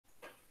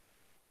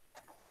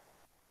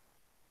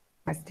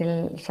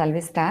Still, shall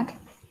we start?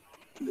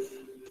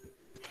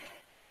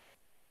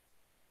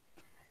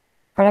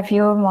 For a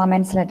few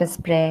moments, let us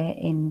pray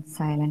in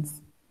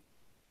silence.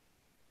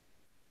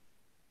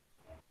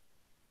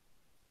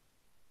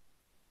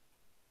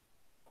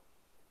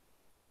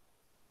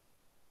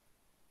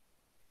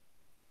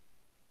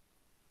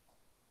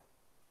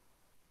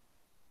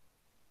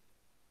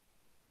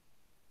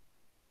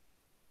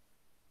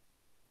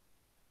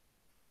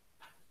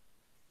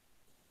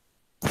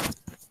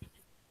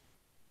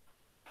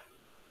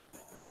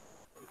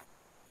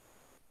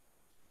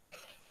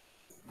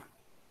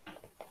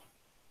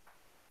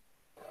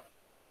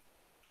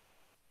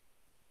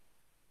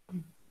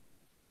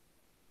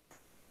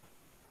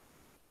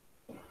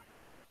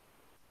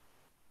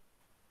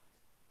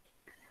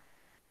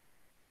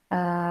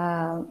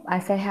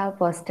 As I have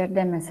posted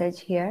the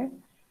message here,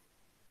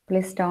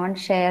 please don't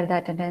share the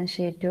attendance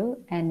sheet to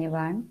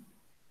anyone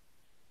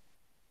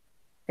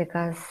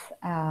because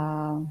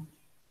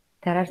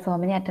there are so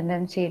many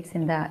attendance sheets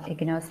in the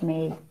IGNOS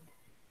mail.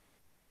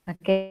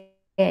 Okay,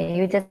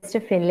 you just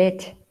fill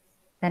it,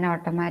 then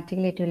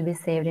automatically it will be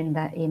saved in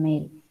the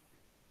email.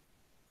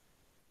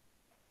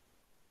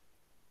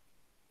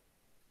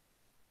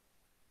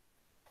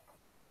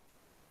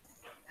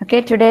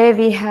 Okay, today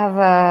we have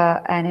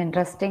an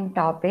interesting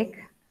topic,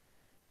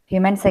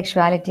 human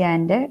sexuality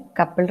and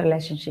couple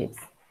relationships.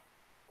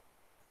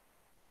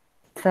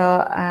 So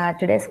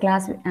today's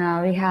class,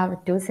 we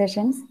have two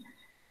sessions,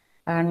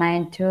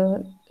 9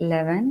 to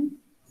 11,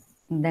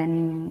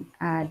 then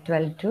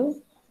 12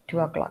 to 2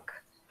 o'clock.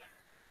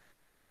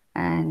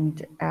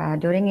 And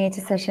during each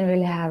session,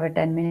 we'll have a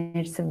 10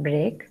 minutes of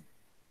break.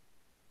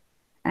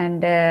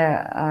 And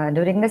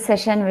during the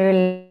session, we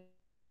will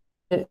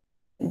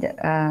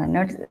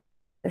not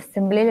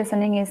simply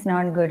listening is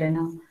not good,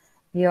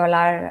 We all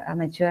are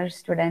mature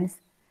students,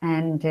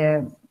 and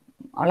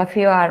all of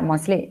you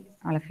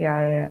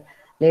are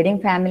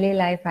leading family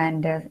life,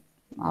 and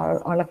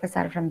all of us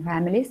are from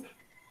families.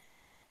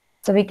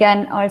 So we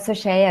can also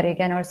share. You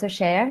can also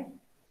share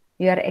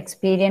your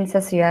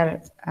experiences, your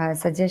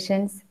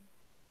suggestions.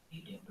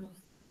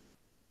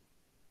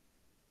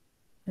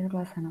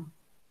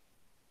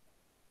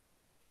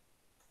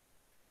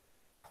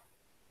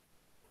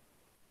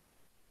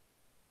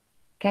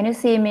 Can you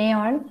see me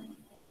all?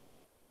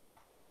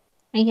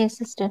 Yes,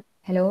 sister.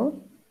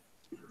 Hello?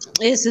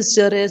 Yes,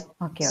 sister. Yes.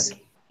 Okay.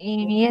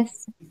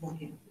 Yes.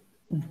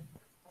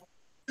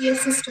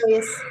 Yes, sister.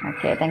 Yes.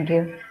 Okay, thank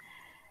you.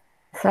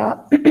 So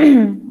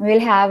we'll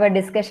have a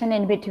discussion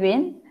in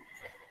between.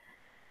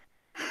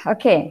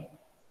 Okay.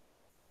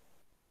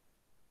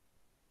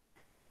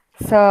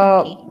 So,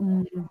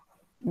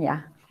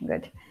 yeah,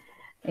 good.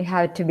 You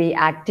have to be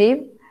active,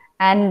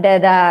 and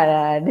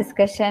the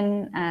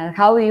discussion,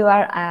 how you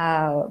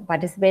are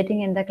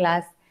participating in the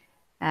class,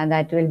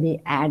 that will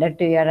be added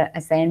to your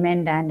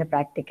assignment and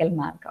practical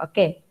mark.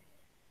 Okay.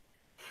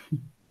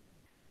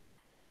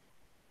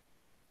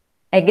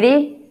 Agree?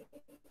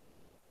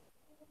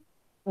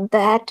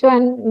 That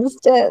one,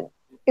 sister,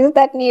 is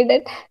that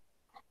needed?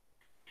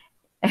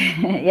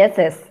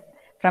 Yes.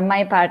 From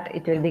my part,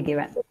 it will be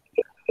given.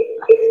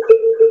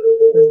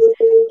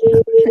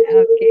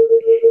 Okay.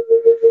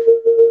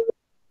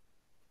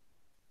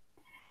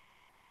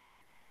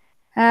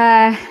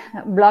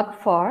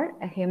 Block 4,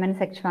 human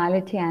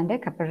sexuality and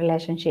couple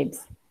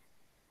relationships.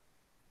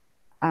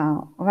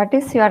 What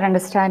is your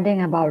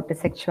understanding about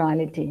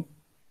sexuality?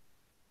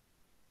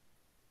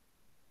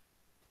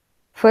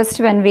 First,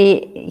 when we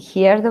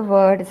hear the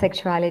word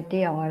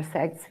sexuality or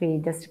sex, we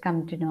just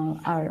come to know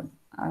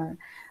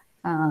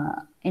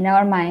in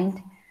our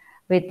mind,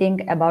 we think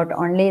about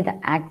only the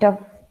act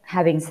of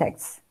having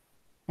sex,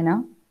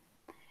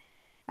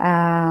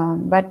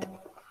 But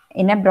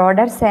in a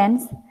broader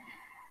sense,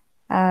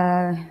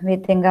 we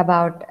think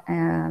about,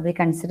 we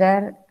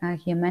consider a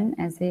human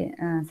as a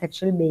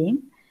sexual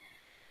being.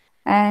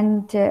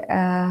 And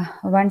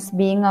once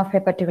being of a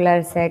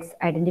particular sex,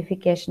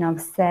 identification of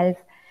self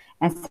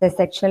as a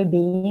sexual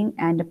being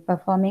and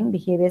performing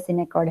behaviors in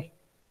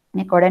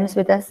accordance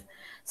with the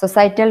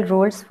societal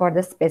rules for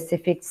the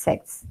specific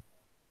sex.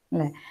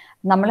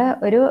 നമ്മൾ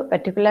ഒരു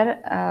particular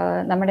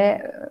നമ്മുടെ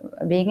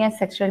being A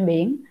sexual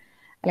being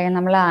അല്ലെങ്കിൽ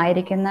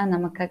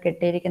നമുക്ക്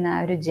കിട്ടിയിരിക്കുന്ന ആ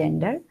ഒരു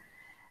gender,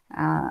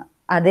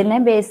 അതിനെ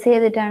base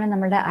ചെയ്തിട്ടാണ്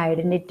നമ്മുടെ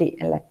ഐഡന്റിറ്റി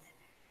അല്ലേ.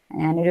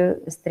 ഞാനൊരു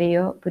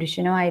സ്ത്രീയോ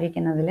പുരുഷനോ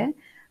ആയിരിക്കുന്നതിൽ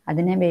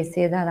അതിനെ ബേസ്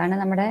ചെയ്ത് അതാണ്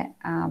നമ്മുടെ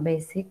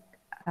ബേസിക്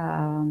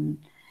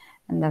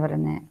എന്താ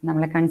പറയുന്നത്,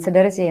 നമ്മളെ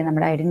കൺസിഡർ ചെയ്യുക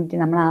നമ്മുടെ ഐഡന്റിറ്റി,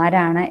 നമ്മൾ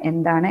ആരാണ്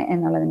എന്താണ്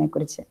എന്നുള്ളതിനെ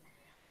കുറിച്ച്.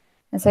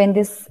 So in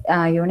this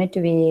unit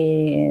we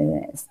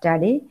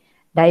study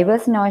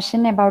diverse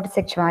notion about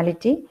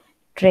sexuality,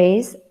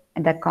 trace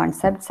the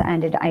concepts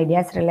and the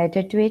ideas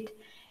related to it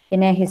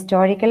in a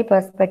historical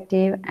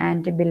perspective,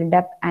 and build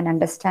up an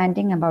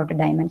understanding about the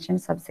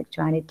dimensions of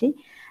sexuality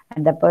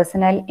at the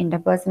personal,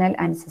 interpersonal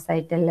and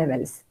societal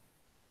levels.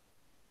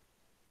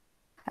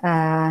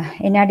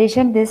 In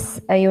addition, this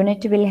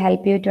unit will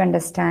help you to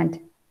understand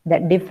the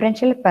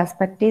differential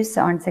perspectives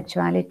on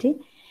sexuality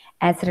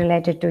as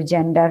related to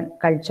gender,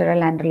 cultural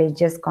and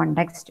religious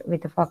context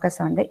with a focus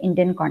on the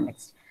Indian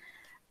context.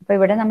 അപ്പോൾ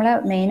ഇവിടെ നമ്മൾ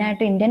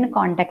മെയിനായിട്ട് Indian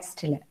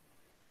കോണ്ടെക്സ്റ്റിൽ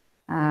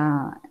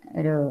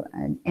ഒരു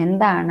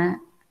എന്താണ്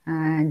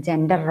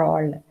gender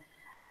role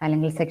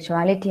അല്ലെങ്കിൽ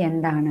sexuality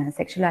എന്താണ്,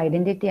 sexual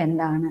identity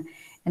എന്താണ്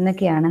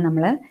എന്നൊക്കെയാണ്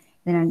നമ്മൾ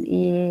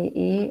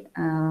ഈ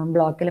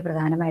ബ്ലോക്കിൽ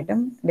പ്രധാനമായിട്ടും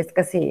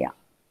ഡിസ്കസ് ചെയ്യുക.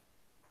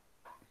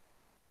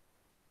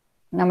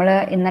 നമ്മൾ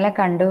ഇന്നലെ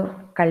കണ്ടു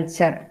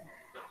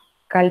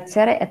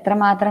കൾച്ചർ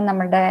എത്രമാത്രം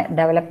നമ്മുടെ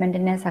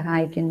ഡെവലപ്മെൻറ്റിനെ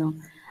സഹായിക്കുന്നു,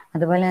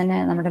 അതുപോലെ തന്നെ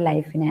നമ്മുടെ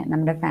ലൈഫിനെ,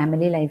 നമ്മുടെ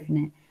ഫാമിലി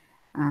ലൈഫിനെ,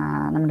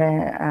 നമ്മുടെ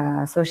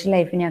സോഷ്യൽ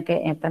ലൈഫിനെയൊക്കെ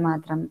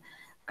എത്രമാത്രം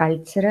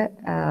കൾച്ചർ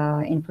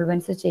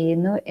ഇൻഫ്ലുവൻസ്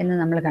ചെയ്യുന്നു എന്ന്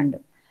നമ്മൾ കണ്ടു.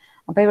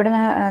 അപ്പോൾ ഇവിടെ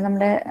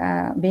നമ്മുടെ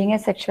ബീങ് എ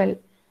സെക്ഷൽ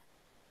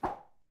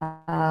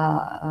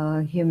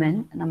ഹ്യൂമൻ,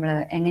 നമ്മൾ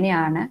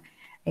എങ്ങനെയാണ്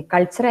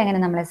കൾച്ചർ എങ്ങനെ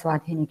നമ്മളെ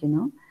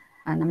സ്വാധീനിക്കുന്നു,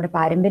 നമ്മുടെ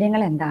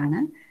പാരമ്പര്യങ്ങൾ എന്താണ്,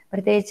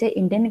 പ്രത്യേകിച്ച്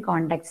ഇന്ത്യൻ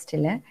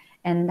കോണ്ടെക്സ്റ്റിൽ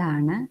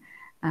എന്താണ്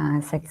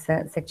സെക്സ്,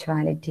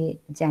 സെക്ഷുവാലിറ്റി,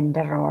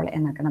 ജെൻഡർ റോൾ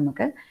എന്നൊക്കെ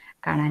നമുക്ക്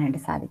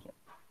കാണാനായിട്ട് സാധിക്കും.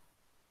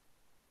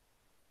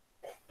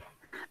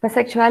 അപ്പോൾ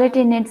sexuality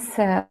in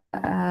its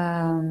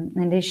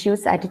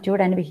issues,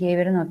 attitude and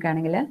behaviour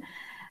നോക്കുകയാണെങ്കിൽ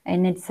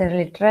in its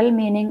literal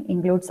meaning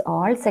includes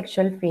all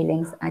sexual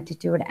feelings,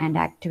 attitude and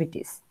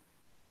activities.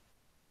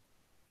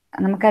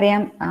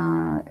 നമുക്കറിയാം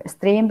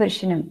സ്ത്രീയും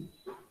പുരുഷനും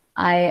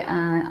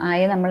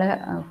ആയി നമ്മൾ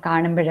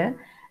കാണുമ്പോൾ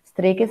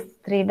സ്ത്രീക്ക്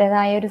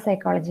സ്ത്രീയുടേതായ ഒരു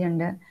സൈക്കോളജി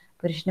ഉണ്ട്,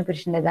 പുരുഷന്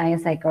പുരുഷൻ്റെതായ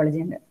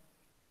സൈക്കോളജി ഉണ്ട്.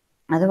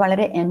 അത്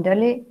വളരെ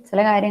എൻ്റർലി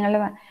ചില കാര്യങ്ങളിൽ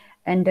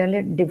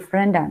എൻ്റർലി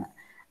ഡിഫറെൻ്റ് ആണ്.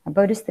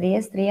 അപ്പോൾ ഒരു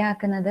സ്ത്രീയെ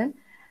സ്ത്രീയാക്കുന്നത്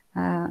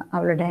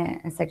അവളുടെ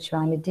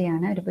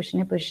സെക്ഷുവാലിറ്റിയാണ്, ഒരു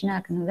പുരുഷനെ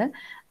പുരുഷനാക്കുന്നത്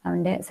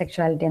അവൻ്റെ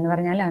സെക്ഷുവാലിറ്റി എന്ന്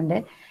പറഞ്ഞാൽ അവൻ്റെ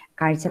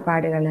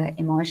കാഴ്ചപ്പാടുകൾ,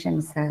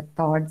 ഇമോഷൻസ്,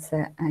 തോട്ട്സ്,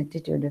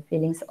 ആറ്റിറ്റ്യൂഡ്,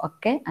 ഫീലിങ്സ്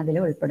ഒക്കെ അതിൽ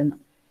ഉൾപ്പെടുന്നു.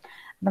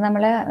 അപ്പം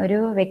നമ്മൾ ഒരു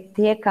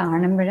വ്യക്തിയെ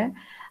കാണുമ്പോൾ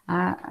ആ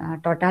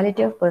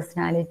ടോട്ടാലിറ്റി ഓഫ്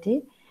പേഴ്സണാലിറ്റി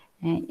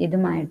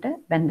ഇതുമായിട്ട്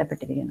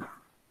ബന്ധപ്പെട്ടിരിക്കുന്നു.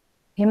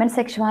 Human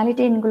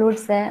sexuality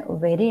includes A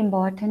very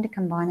important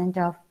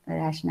component of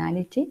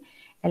rationality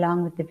along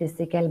with the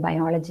physical,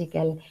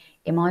 biological,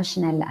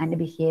 emotional and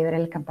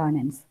behavioral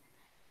components.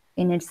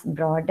 In its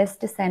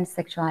broadest sense,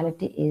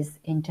 sexuality is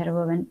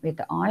interwoven with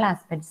all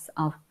aspects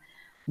of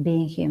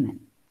being human.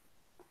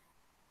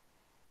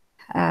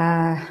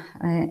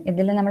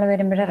 ഇതിൽ നമ്മൾ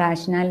വരുമ്പോൾ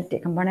rationality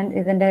component,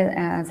 ഇതിൻ്റെ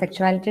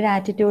സെക്ഷുവാലിറ്റിയുടെ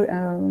attitude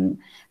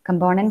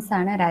components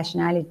ആണ്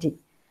rationality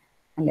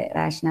അല്ലേ,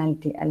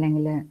 rationality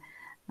അല്ലെങ്കിൽ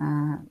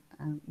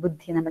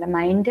ബുദ്ധി, നമ്മുടെ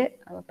mind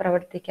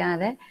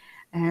പ്രവർത്തിക്കാതെ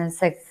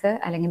sex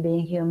അല്ലെങ്കിൽ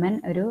ബീങ് ഹ്യൂമൻ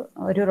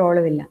ഒരു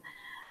റോളുമില്ല.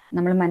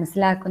 നമ്മൾ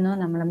മനസ്സിലാക്കുന്നു,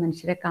 നമ്മൾ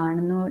മനുഷ്യരെ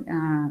കാണുന്നു,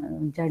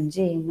 ജഡ്ജ്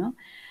ചെയ്യുന്നു,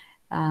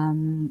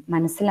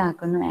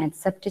 മനസ്സിലാക്കുന്നു,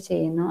 ആക്സെപ്റ്റ്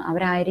ചെയ്യുന്നു,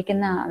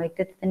 അവരായിരിക്കുന്ന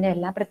വ്യക്തിത്വത്തിൻ്റെ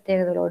എല്ലാ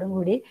പ്രത്യേകതകളോടും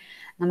കൂടി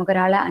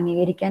നമുക്കൊരാളെ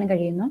അംഗീകരിക്കാൻ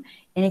കഴിയുന്നു.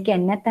 എനിക്ക്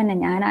എന്നെ തന്നെ,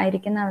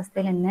 ഞാനായിരിക്കുന്ന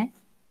അവസ്ഥയിൽ എന്നെ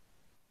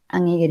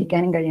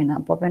അംഗീകരിക്കാനും കഴിയണം.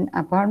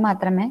 അപ്പോൾ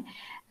മാത്രമേ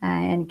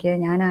എനിക്ക്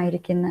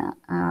ഞാനായിരിക്കുന്ന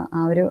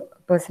ആ ഒരു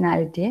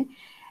പേഴ്സണാലിറ്റിയെ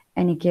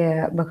എനിക്ക്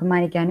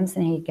ബഹുമാനിക്കാനും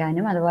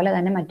സ്നേഹിക്കാനും അതുപോലെ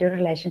തന്നെ മറ്റൊരു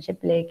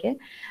റിലേഷൻഷിപ്പിലേക്ക്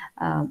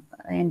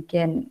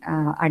എനിക്ക്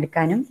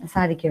അടുക്കാനും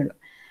സാധിക്കുകയുള്ളൂ.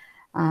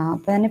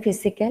 അപ്പോൾ തന്നെ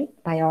physical,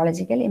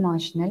 biological,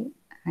 emotional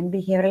and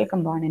behavioural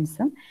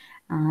കമ്പോണൻസും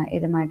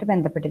ഇതുമായിട്ട്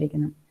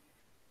ബന്ധപ്പെട്ടിരിക്കുന്നു.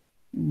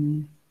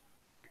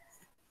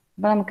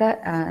 അപ്പോൾ നമുക്ക്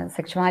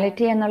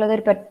സെക്ഷുവാലിറ്റി എന്നുള്ളത്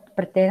ഒരു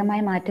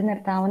പ്രത്യേകമായി മാറ്റി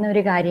നിർത്താവുന്ന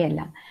ഒരു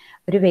കാര്യമല്ല.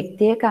 ഒരു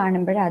വ്യക്തിയെ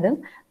കാണുമ്പോൾ അതും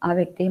ആ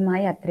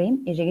വ്യക്തിയുമായി അത്രയും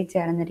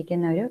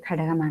ഇഴുകിച്ചേർന്നിരിക്കുന്ന ഒരു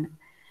ഘടകമാണ്.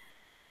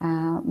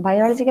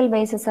 ബയോളജിക്കൽ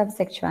ബേസിസ് ഓഫ്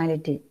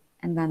സെക്ഷുവാലിറ്റി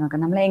എന്താണെന്ന്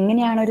നോക്കാം. നമ്മൾ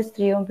എങ്ങനെയാണ് ഒരു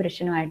സ്ത്രീയും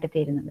പുരുഷനുമായിട്ട്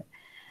തീരുന്നത്?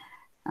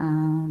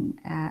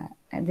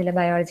 ഇതിൽ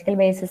ബയോളജിക്കൽ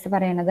ബേസിസ്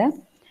പറയണത്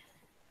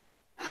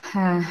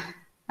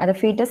the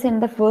fetus in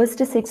the first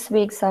 6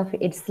 weeks of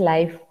its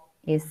life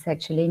is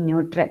sexually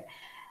neutral.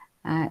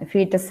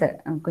 Foetus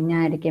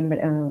കുഞ്ഞായിരിക്കുമ്പോൾ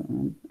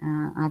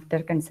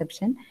after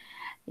conception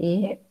ഈ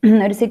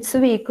ഒരു 6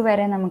 വീക്ക്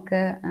വരെ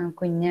നമുക്ക്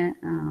കുഞ്ഞ്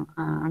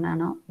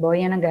ആണാണോ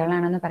ബോയ് ആണോ ഗേൾ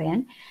ആണോ എന്ന് പറയാൻ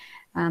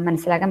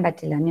മനസ്സിലാക്കാൻ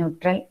പറ്റില്ല,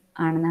 ന്യൂട്രൽ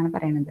ആണെന്നാണ്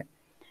പറയുന്നത്.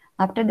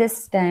 After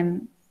this time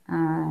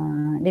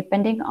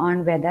depending on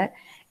whether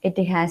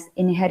it has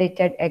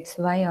inherited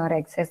XY or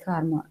XS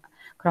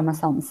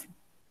chromosomes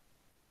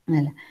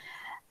അല്ല,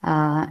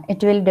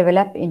 it will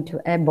develop into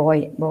a boy.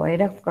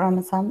 ബോയുടെ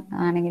chromosome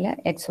ആണെങ്കിൽ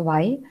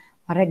XY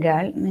or a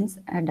girl means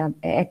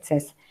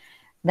XS.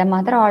 The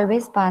mother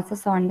always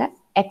passes on the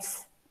X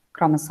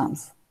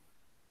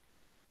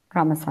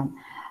chromosome.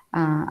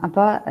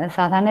 അപ്പോൾ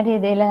സാധാരണ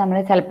രീതിയിൽ നമ്മൾ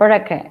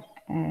ചിലപ്പോഴൊക്കെ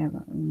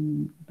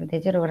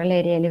പ്രത്യേകിച്ച് rural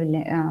ഏരിയയിൽ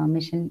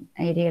mission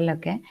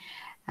ഏരിയകളിലൊക്കെ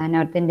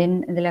north Indian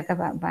ഇതിലൊക്കെ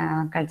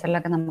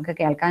കൾച്ചറിലൊക്കെ നമുക്ക്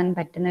കേൾക്കാൻ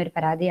പറ്റുന്ന ഒരു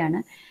പരാതിയാണ്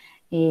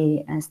ഈ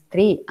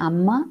സ്ത്രീ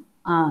അമ്മ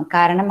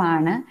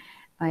കാരണമാണ്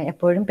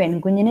എപ്പോഴും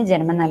പെൺകുഞ്ഞിന്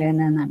ജന്മം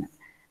നൽകുന്നതെന്നാണ്.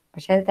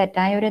 പക്ഷെ അത്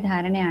തെറ്റായ ഒരു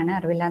ധാരണയാണ്,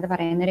 അറിവില്ലാതെ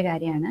പറയുന്നൊരു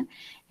കാര്യമാണ്.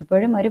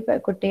 എപ്പോഴും ഒരു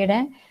കുട്ടിയുടെ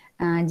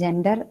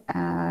ജെൻഡർ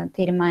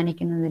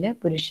തീരുമാനിക്കുന്നതിൽ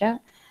പുരുഷ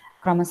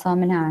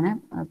ക്രോമസോമിനാണ്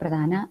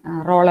പ്രധാന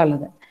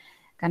റോളുള്ളത്.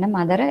 കാരണം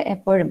മദർ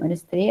എപ്പോഴും, ഒരു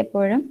സ്ത്രീ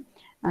എപ്പോഴും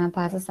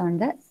passes on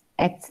the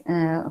X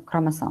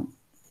chromosome.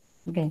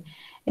 Okay,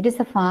 it is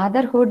the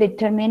father who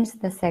determines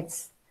the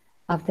sex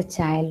of the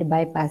child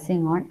by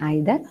passing on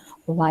either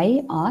Y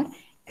or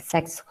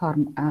sex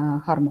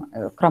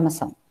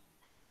chromosome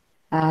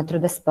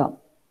through the sperm.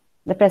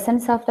 The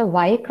presence of the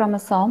Y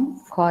chromosome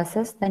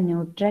causes the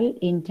neutral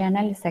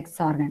internal sex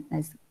organ,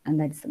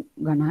 that's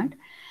gonad,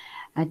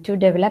 to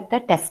develop the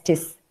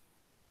testis.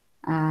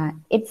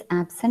 Its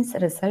absence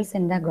results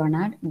in the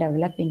gonad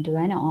develop into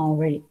an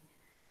ovary.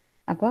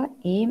 അപ്പോൾ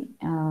ഈ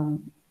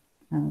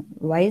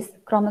Y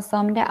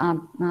ക്രോമസോമിൻ്റെ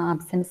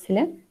ആബ്സെൻസിൽ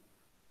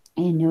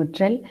ഈ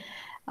neutral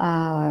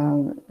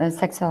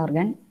sex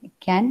organ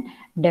can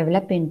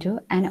develop in to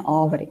an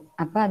ovary.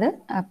 അപ്പോൾ അത്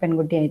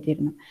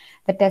പെൺകുട്ടിയായിത്തീരുന്നു.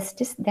 The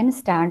ടെസ്റ്റിസ് then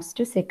starts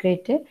to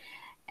secrete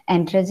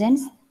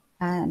എൻട്രജൻസ്,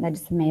 that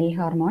is mail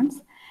hormones.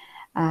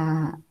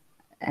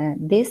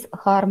 These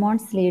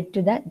hormones lead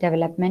to the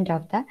development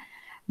of the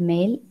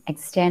male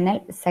external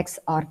sex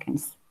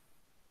organs.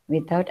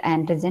 Without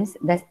androgens,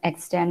 the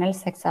external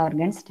sex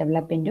organs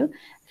develop into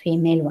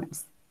female ones.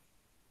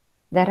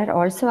 There are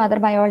also other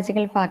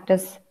biological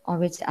factors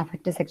which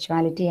affect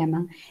sexuality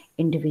among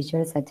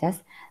individuals, such as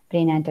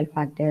prenatal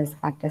factors,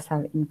 factors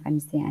of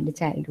infancy and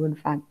childhood,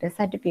 factors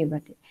at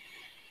puberty.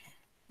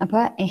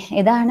 അപ്പോൾ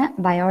ഇതാണ്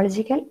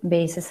biological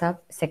basis of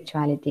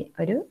sexuality.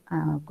 ഒരു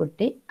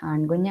കുട്ടി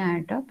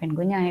ആൺകുഞ്ഞായിട്ടോ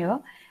പെൺകുഞ്ഞായോ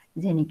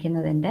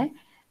ജനിക്കുന്നതിൻ്റെ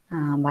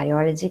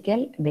biological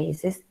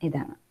basis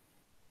ഇതാണ്.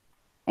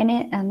 ഇനി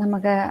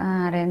നമുക്ക്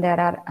അറിയാം,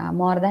 there are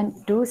more than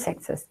 2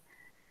 sexes.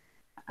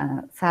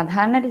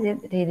 സാധാരണ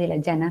രീതിയിൽ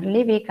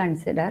generally we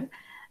consider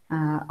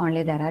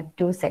only there are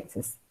 2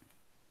 sexes.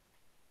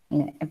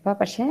 ഇപ്പോൾ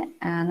പക്ഷേ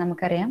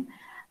നമുക്കറിയാം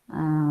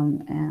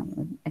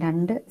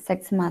 2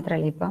 സെക്സ്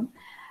മാത്രമല്ല, ഇപ്പോൾ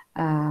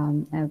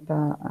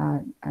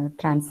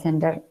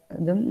ട്രാൻസ്ജെൻഡർ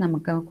ഇതും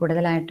നമുക്ക്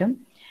കൂടുതലായിട്ടും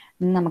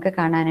നമുക്ക്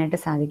കാണാനായിട്ട്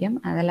സാധിക്കും.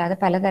 അതല്ലാതെ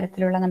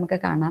പലതരത്തിലുള്ള നമുക്ക്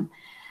കാണാം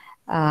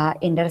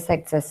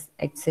ഇന്റർസെക്സസ്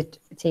എക്സിറ്റ്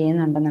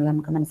ചെയ്യുന്നുണ്ടെന്നുള്ളത്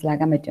നമുക്ക്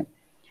മനസ്സിലാക്കാൻ പറ്റും.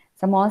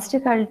 So most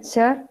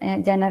culture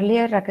generally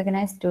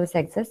recognise 2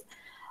 sexes.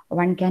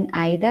 One can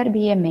either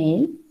be a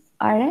male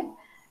or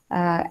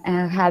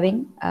having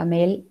a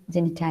male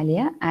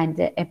genitalia and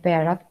a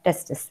pair of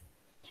testes,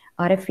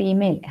 or a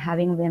female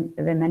having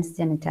women's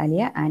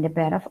genitalia and a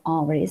pair of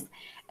ovaries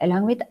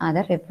along with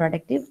other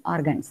reproductive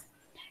organs.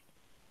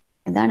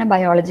 ഇതാണ്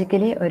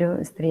biologically ഒരു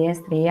സ്ത്രീയെ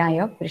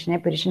സ്ത്രീയായോ പുരുഷനെ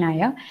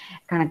പുരുഷനായോ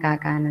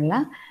കണക്കാക്കാനുള്ള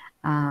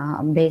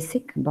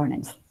basic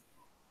components.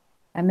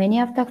 Many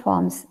of the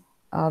forms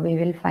we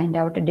will find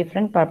out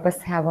different purpose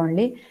have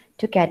only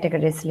 2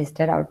 categories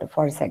listed out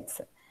for sex.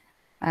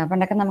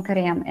 പണ്ടൊക്കെ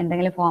നമുക്കറിയാം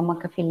എന്തെങ്കിലും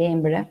ഫോമൊക്കെ fill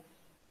ചെയ്യുമ്പോൾ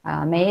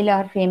male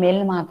or female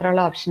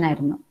മാത്രമുള്ള ഓപ്ഷൻ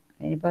ആയിരുന്നു.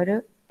 ഇനിയിപ്പോൾ ഒരു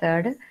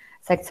 3rd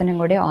സെക്സിനും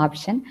കൂടി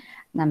ഓപ്ഷൻ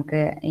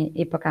നമുക്ക്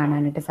ഇപ്പോൾ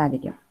കാണാനായിട്ട്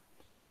സാധിക്കും.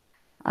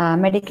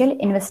 Medical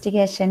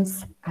investigations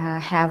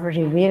have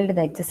revealed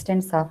the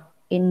existence of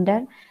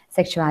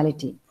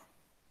intersexuality,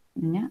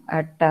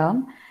 a term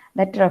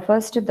that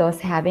refers to those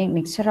having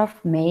mixture of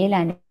male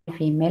and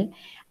female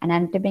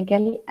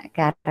anatomical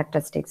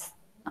characteristics,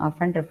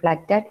 often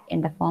reflected in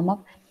the form of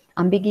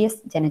ambiguous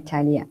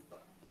genitalia.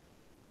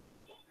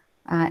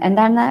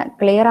 എന്താണ്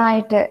clear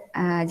ആയിട്ട്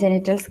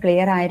genitals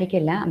clear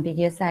ആയിരിക്കില്ല,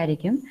 അംബിഗ്യസ്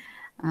ആയിരിക്കും.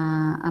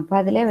 അപ്പോൾ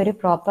അതിലെ ഒരു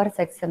proper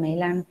sex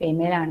മെയിലാണ്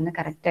female ആണെന്ന്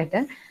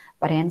കറക്റ്റായിട്ട്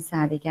പറയാൻ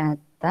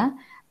സാധിക്കാത്ത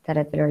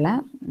തരത്തിലുള്ള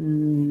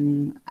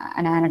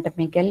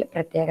അനാറ്റമിക്കൽ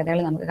പ്രത്യേകതകൾ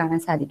നമുക്ക് കാണാൻ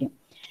സാധിക്കും.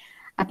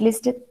 At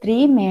least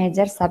 3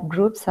 major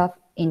subgroups of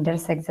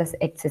intersexes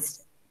exist.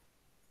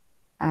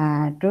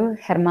 Two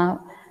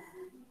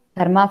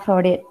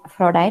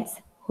hermaphrodites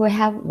who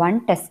have 1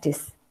 testis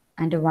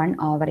and 1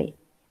 ovary.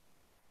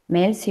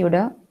 Male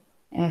pseudo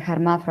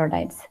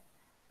hermaphrodites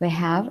who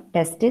have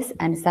testis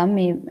and some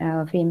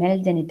female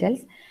genitals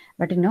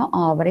but no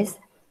ovaries,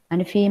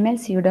 and female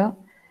pseudo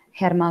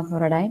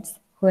hermaphrodites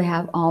who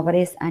have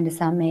ovaries and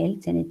some male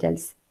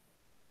genitals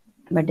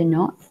but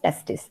no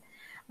testis.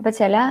 അപ്പോൾ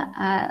ചില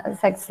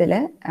സെക്സിൽ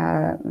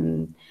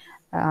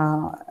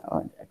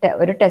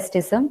ഒരു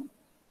ടെസ്റ്റിസും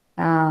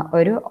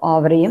ഒരു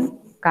ഓവറിയും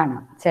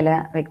കാണാം ചില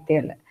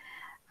വ്യക്തികളിൽ.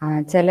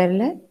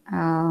 ചിലരിൽ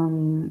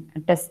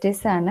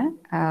ടെസ്റ്റിസ്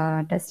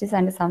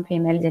and some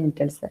female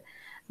genitals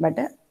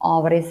but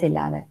ovaries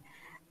ഇല്ലാതെ.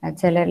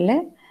 ചിലരിൽ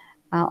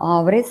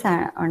ഓവറീസ്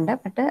ഉണ്ട്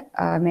ബട്ട്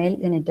മെയിൽ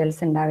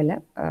ജെനിറ്റൽസ് ഉണ്ടാവില്ല,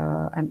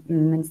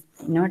 മീൻസ്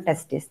നോ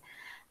ടെസ്റ്റിസ്.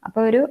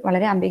 അപ്പോൾ ഒരു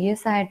വളരെ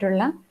അംബിഗ്യസ്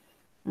ആയിട്ടുള്ള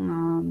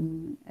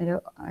ഒരു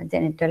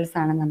ജെനിറ്റൽസ്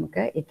ആണ്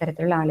നമുക്ക്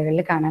ഇത്തരത്തിലുള്ള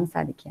ആളുകളിൽ കാണാൻ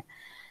സാധിക്കുക.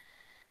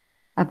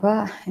 അപ്പോൾ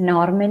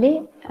നോർമലി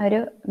ഒരു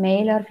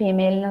മെയിൽ ഓർ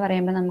ഫീമെയിൽ എന്ന്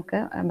പറയുമ്പോൾ നമുക്ക്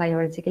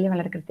ബയോളജിക്കലി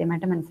വളരെ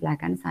കൃത്യമായിട്ട്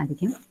മനസ്സിലാക്കാൻ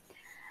സാധിക്കും.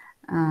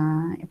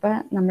 ഇപ്പോൾ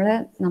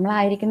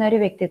നമ്മളായിരിക്കുന്ന ഒരു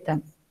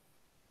വ്യക്തിത്വം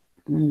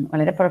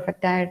വളരെ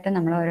പെർഫെക്റ്റ് ആയിട്ട്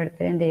നമ്മൾ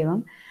ഓരോരുത്തരെയും ദൈവം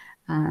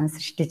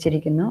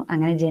സൃഷ്ടിച്ചിരിക്കുന്നു.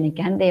 അങ്ങനെ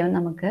ജനിക്കാൻ ദൈവം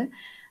നമുക്ക്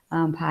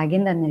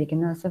ഭാഗ്യം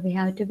തന്നിരിക്കുന്നു. So we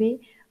have to B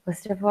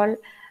first of all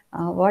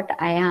what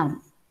I am,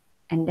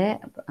 എൻ്റെ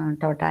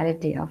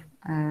ടോട്ടാലിറ്റി ഓഫ്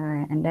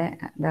എൻ്റെ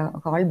ദ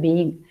ഹോൾ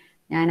ബീയിങ്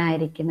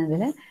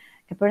ഞാനായിരിക്കുന്നതിൽ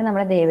എപ്പോഴും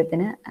നമ്മുടെ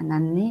ദൈവത്തിന്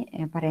നന്ദി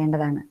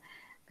പറയേണ്ടതാണ്.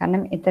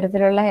 കാരണം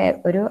ഇത്തരത്തിലുള്ള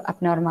ഒരു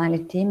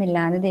അബ്നോർമാലിറ്റിയും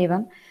ഇല്ലാതെ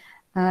ദൈവം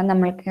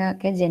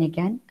നമ്മൾക്കൊക്കെ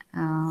ജനിക്കാൻ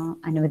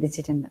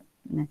അനുവദിച്ചിട്ടുണ്ട്.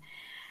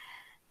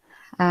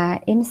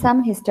 In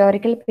some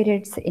historical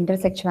periods,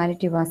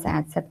 intersexuality was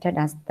accepted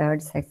as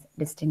third sex,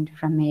 distinct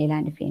from male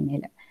and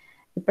female.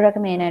 ഇപ്പോഴൊക്കെ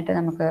മെയിനായിട്ട്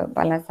നമുക്ക്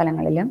പല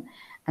സ്ഥലങ്ങളിലും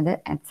അത്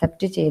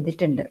അക്സെപ്റ്റ്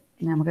ചെയ്തിട്ടുണ്ട്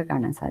നമുക്ക്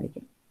കാണാൻ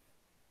സാധിക്കും.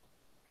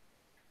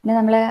 പിന്നെ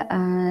നമ്മൾ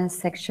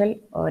സെക്ഷൽ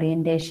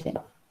ഓറിയൻറ്റേഷൻ,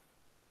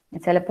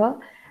 ചിലപ്പോൾ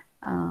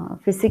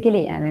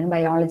ഫിസിക്കലി അല്ലെങ്കിൽ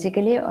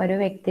ബയോളജിക്കലി ഒരു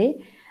വ്യക്തി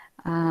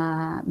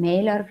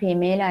മെയിൽ ഓർ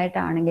ഫീമെയിൽ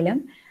ആയിട്ടാണെങ്കിലും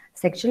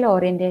സെക്ഷൽ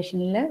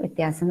ഓറിയൻറ്റേഷനിൽ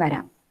വ്യത്യാസം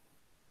വരാം.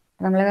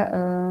 നമ്മൾ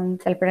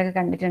ചിലപ്പോഴൊക്കെ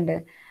കണ്ടിട്ടുണ്ട്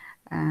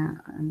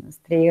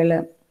സ്ത്രീകൾ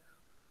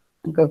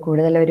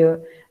കൂടുതലൊരു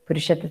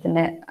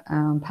പുരുഷത്വത്തിൻ്റെ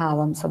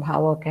ഭാവം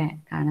സ്വഭാവമൊക്കെ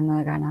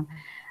കാണുന്നത് കാണാം,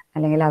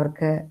 അല്ലെങ്കിൽ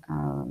അവർക്ക്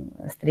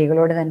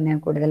സ്ത്രീകളോട് തന്നെ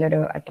കൂടുതലൊരു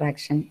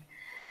അട്രാക്ഷൻ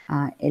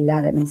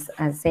ഇല്ലാതെ, മീൻസ്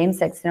സെയിം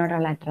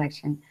സെക്സിനോടുള്ള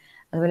അട്രാക്ഷൻ.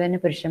 അതുപോലെ തന്നെ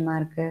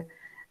പുരുഷന്മാർക്ക്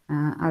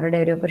അവരുടെ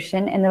ഒരു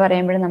പുരുഷൻ എന്ന്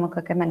പറയുമ്പോൾ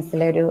നമുക്കൊക്കെ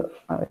മനസ്സിലൊരു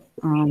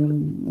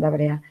എന്താ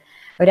പറയുക,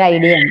 ഒരു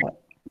ഐഡിയ ഉണ്ട്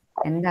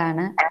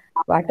എന്താണ്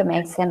വാട്ട്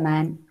മേക്സ് എ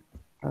മാൻ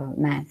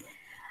മാൻ.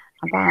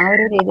 അപ്പൊ ആ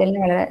ഒരു രീതിയിൽ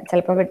വളരെ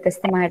ചിലപ്പോൾ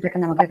വ്യത്യസ്തമായിട്ടൊക്കെ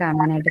നമുക്ക്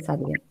കാണാനായിട്ട്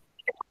സാധിക്കും.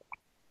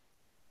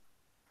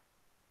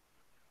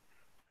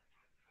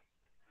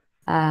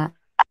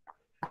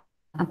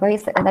 അപ്പോൾ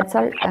that's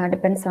all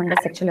depends on the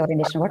sexual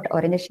orientation, what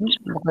orientation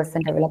the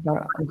person develop or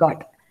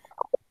got.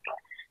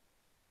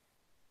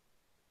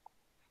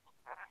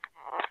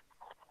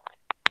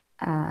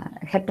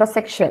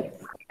 Heterosexual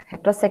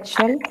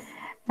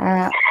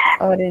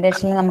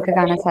ഓറിയന്റേഷനിൽ നമുക്ക്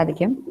കാണാൻ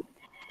സാധിക്കും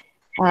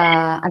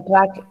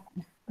attract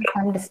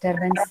some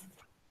disturbance.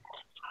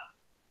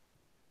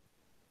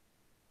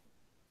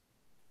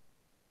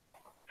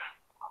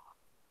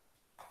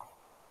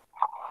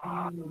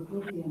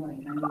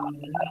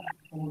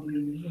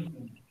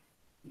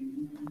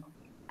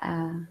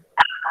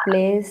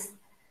 Please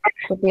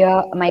put your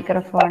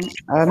microphone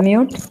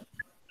mute.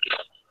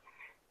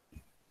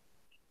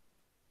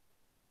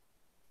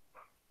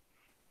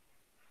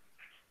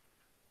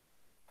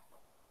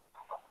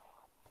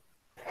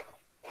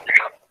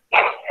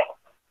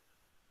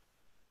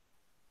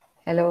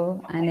 Hello,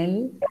 Anil.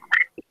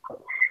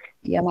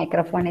 Your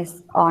microphone is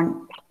on.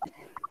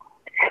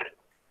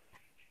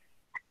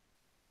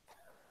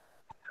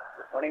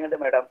 Morning,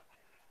 madam.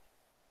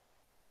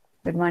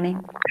 Good morning.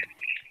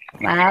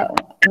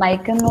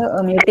 Mic ഒന്ന്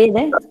mute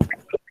ചെയ്തേ.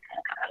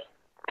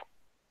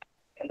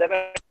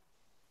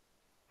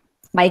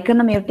 Mic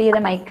ഒന്ന് mute ചെയ്തേ,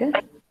 mic.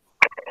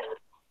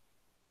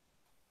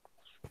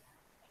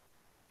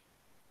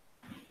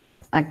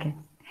 Okay,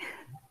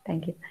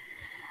 thank you.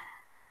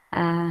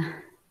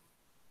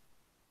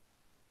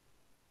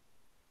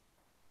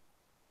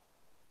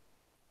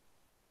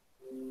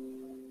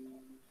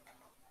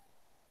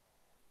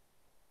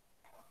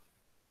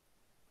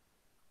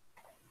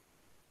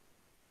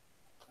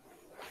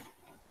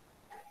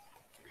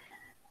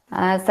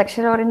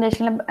 Sexual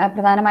ഓറിയന്റേഷനിൽ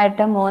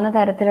പ്രധാനമായിട്ടും 3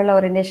 തരത്തിലുള്ള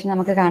orientation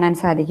നമുക്ക് കാണാൻ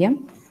സാധിക്കും.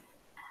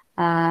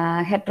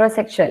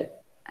 ഹെട്രോസെക്ഷൽ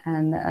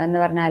എന്ന്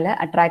പറഞ്ഞാൽ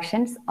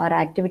attractions or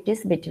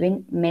activities between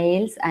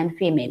males and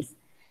females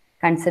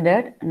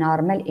considered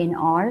normal in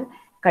all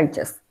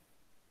cultures.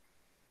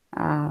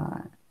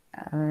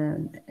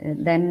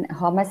 Then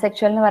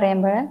homosexual എന്ന്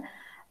പറയുമ്പോൾ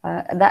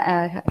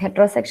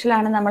ഹെട്രോസെക്ഷൽ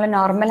ആണ് നമ്മൾ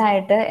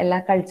നോർമലായിട്ട് എല്ലാ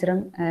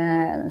കൾച്ചറും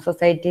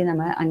സൊസൈറ്റി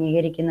നമ്മൾ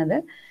അംഗീകരിക്കുന്നത്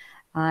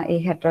ഈ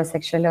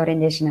ഹെട്രോസെക്ഷൽ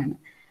ഓറിയന്റേഷൻ ആണ്.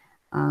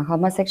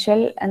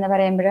 ഹോമോസെക്ഷൽ എന്ന്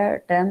പറയുമ്പോൾ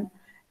term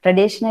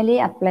traditionally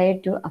applied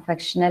to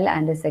അഫെക്ഷണൽ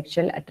and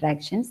sexual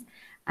attractions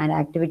and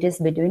activities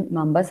between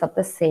members of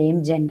the same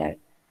gender.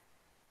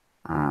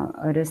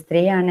 ഒരു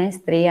സ്ത്രീയാണ്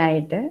സ്ത്രീ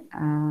ആയിട്ട്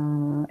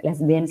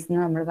ലെസ്ബിയൻസ്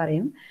എന്ന് നമ്മൾ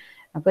പറയും.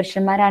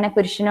 പുരുഷന്മാരാണ്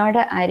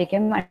പുരുഷനോട്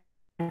ആയിരിക്കും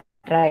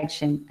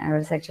അട്രാക്ഷൻ,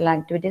 അവരുടെ സെക്ഷൽ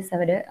ആക്ടിവിറ്റീസ്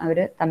അവർ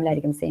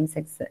തമ്മിലായിരിക്കും സെയിം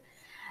സെക്സ്,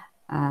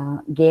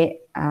 ഗേ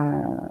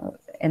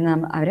എന്ന്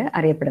അവർ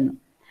അറിയപ്പെടുന്നു.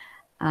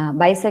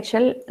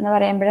 ബൈസെക്ഷൽ എന്ന്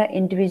പറയുമ്പോൾ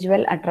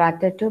individual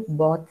attracted to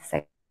both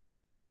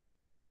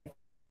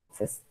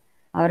sexes.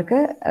 അവർക്ക്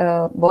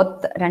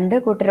ബോത്ത് രണ്ട്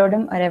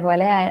കൂട്ടരോടും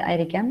ഒരേപോലെ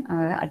ആയിരിക്കാം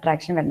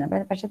അട്രാക്ഷൻ വരുന്നത്.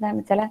 പക്ഷെ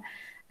ചില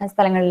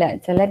സ്ഥലങ്ങളിൽ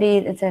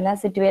ചില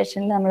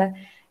സിറ്റുവേഷനിൽ നമ്മൾ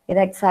ഇത്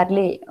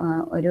എക്സാക്ട്ലി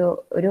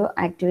ഒരു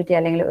ആക്ടിവിറ്റി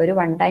അല്ലെങ്കിൽ ഒരു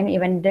വൺ ടൈം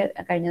ഇവന്റ്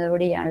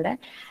കഴിഞ്ഞതോടുകൂടി ഇയാളുടെ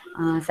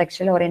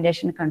സെക്ഷൽ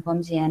ഓറിയന്റേഷൻ കൺഫേം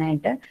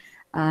ചെയ്യാനായിട്ട്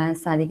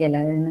സാധിക്കില്ല.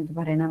 എന്നിട്ട്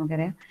പറയുന്നത്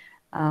നമുക്കറിയാം,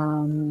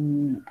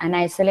 an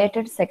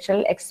isolated sexual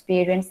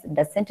experience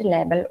doesn't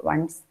label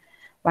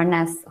one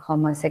as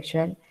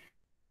homosexual.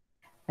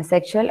 A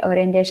sexual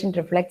orientation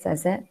reflects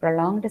as a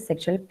prolonged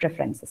sexual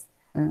preferences.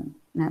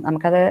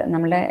 നമുക്കത്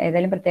നമ്മുടെ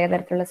ഏതെങ്കിലും പ്രത്യേക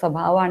തരത്തിലുള്ള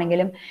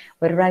സ്വഭാവമാണെങ്കിലും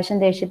ഒരു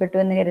പ്രാവശ്യം ദേഷ്യപ്പെട്ടു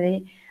എന്ന് കരുതി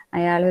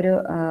അയാളൊരു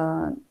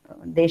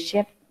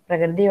ദേഷ്യ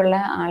പ്രകൃതിയുള്ള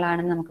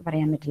ആളാണെന്ന് നമുക്ക്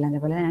പറയാൻ പറ്റില്ല.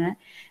 അതേപോലെ തന്നെയാണ്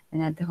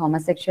ഇതിനകത്ത്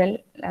ഹോമോസെക്ഷൽ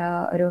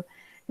ഒരു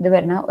ഇത്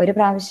വരുന്ന ഒരു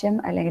പ്രാവശ്യം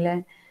അല്ലെങ്കിൽ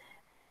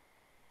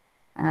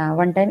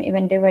വൺ ടൈം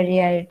ഇവന്റ്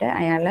വഴിയായിട്ട്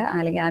അയാൾ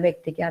അല്ലെങ്കിൽ ആ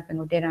വ്യക്തിക്ക്, ആ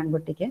പെൺകുട്ടിയുടെ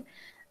ആൺകുട്ടിക്ക്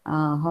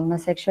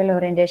ഹോമോസെക്ഷൽ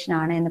ഓറിയന്റേഷൻ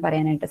ആണ് എന്ന്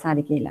പറയാനായിട്ട്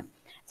സാധിക്കില്ല.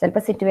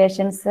 ചിലപ്പോൾ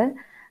സിറ്റുവേഷൻസ്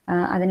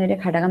അതിനൊരു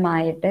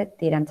ഘടകമായിട്ട്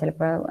തീരാം.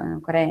 ചിലപ്പോൾ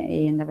കുറേ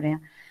എന്താ പറയുക,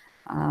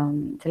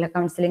 ചില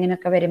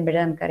കൗൺസിലിങ്ങിനൊക്കെ വരുമ്പോൾ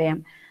നമുക്കറിയാം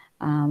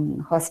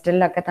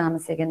ഹോസ്റ്റലിലൊക്കെ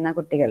താമസിക്കുന്ന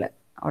കുട്ടികൾ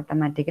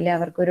ഓട്ടോമാറ്റിക്കലി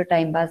അവർക്കൊരു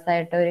ടൈം പാസ്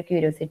ആയിട്ടോ ഒരു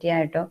ക്യൂരിയോസിറ്റി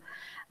ആയിട്ടോ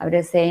അവർ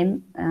സെയിം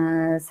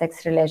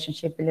സെക്സ്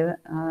റിലേഷൻഷിപ്പിൽ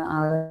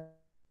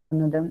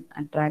ആകുന്നതും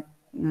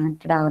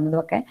അട്രാക്റ്റഡ് ആകുന്നതും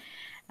ഒക്കെ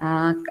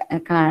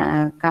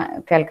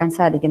കേൾക്കാൻ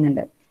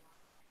സാധിക്കുന്നുണ്ട്.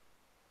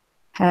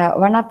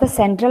 One of the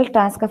central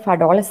tasks of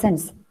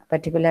adolescence,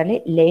 particularly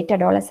late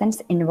adolescence,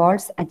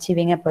 involves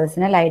achieving a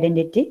personal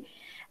identity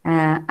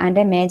and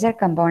a major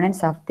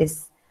components of this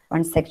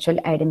one sexual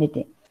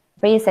identity.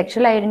 അപ്പോൾ ഈ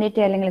സെക്ഷൽ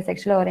ഐഡന്റിറ്റി അല്ലെങ്കിൽ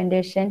സെക്ഷൽ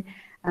ഓറിയന്റേഷൻ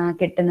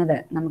കിട്ടുന്നത്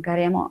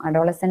നമുക്കറിയാമോ,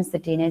 adolescence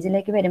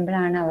ടീനേജിലേക്ക്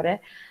വരുമ്പോഴാണ്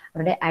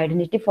അവരുടെ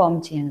ഐഡന്റിറ്റി ഫോം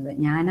ചെയ്യുന്നത്.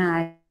 ഞാൻ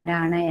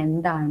ആരാണ്,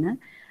 എന്താണ്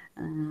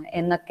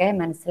എന്നൊക്കെ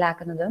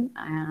മനസ്സിലാക്കുന്നതും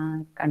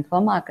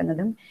കൺഫേം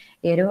ആക്കുന്നതും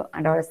ഈ ഒരു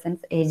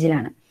അഡോളസൻസ്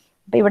ഏജിലാണ്.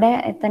 അപ്പം ഇവിടെ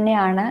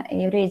തന്നെയാണ്, ഈ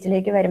ഒരു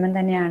ഏജിലേക്ക് വരുമ്പം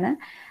തന്നെയാണ്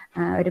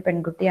ഒരു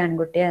പെൺകുട്ടി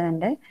ആൺകുട്ടി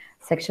അതിൻ്റെ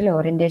സെക്ഷൽ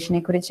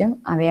ഓറിയന്റേഷനെ കുറിച്ചും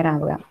അവെയർ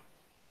ആവുക.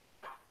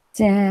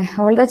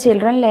 Although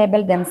children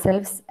label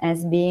themselves as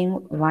being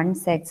one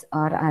sex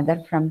or other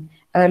from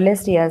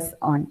earliest years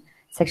on,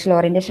 sexual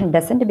orientation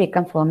doesn't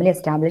become formally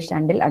established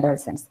until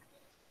adolescence.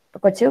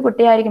 ഇപ്പോൾ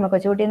കൊച്ചുകുട്ടിയായിരിക്കുമ്പോൾ,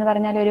 കൊച്ചുകുട്ടി എന്ന്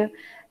പറഞ്ഞാൽ ഒരു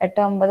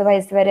 8-9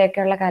 വയസ്സ്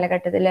വരെയൊക്കെയുള്ള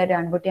കാലഘട്ടത്തിൽ ഒരു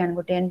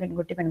ആൺകുട്ടിയും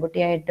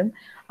പെൺകുട്ടിയായിട്ടും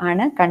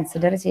ആണ്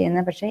കൺസിഡർ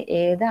ചെയ്യുന്നത്. പക്ഷേ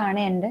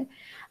ഏതാണ്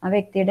ആ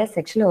വ്യക്തിയുടെ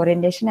സെക്ഷൽ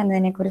ഓറിയന്റേഷൻ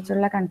എന്നതിനെ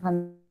കുറിച്ചുള്ള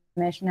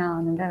കൺഫർമേഷൻ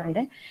ആവുന്നത്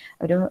അവരുടെ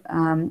ഒരു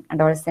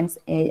അഡോളസൻസ്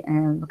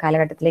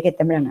കാലഘട്ടത്തിലേക്ക്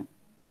എത്തുമ്പോഴാണ്.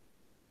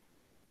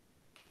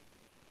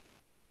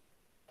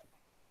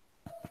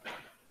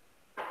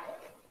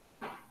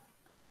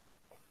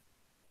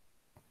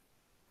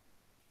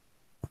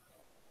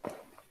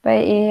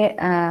 ഇപ്പം ഈ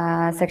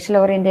സെക്ഷൽ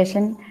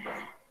ഓറിയന്റേഷൻ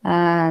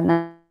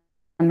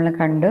നമ്മൾ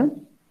കണ്ടു.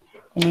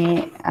 ഇനി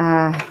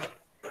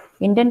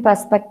Indian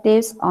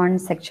perspectives on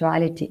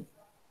sexuality.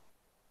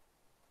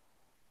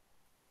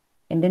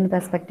 Indian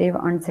perspective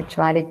on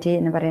sexuality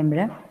എന്ന്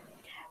പറയുമ്പോൾ,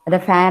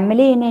 the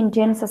family in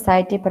Indian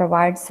society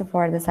provides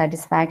for the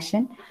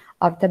satisfaction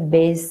of the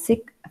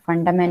basic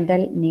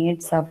fundamental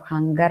needs of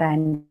hunger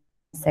and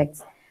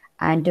sex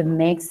and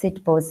makes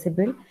it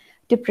possible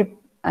to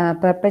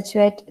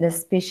perpetuate the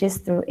species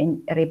through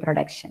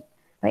reproduction.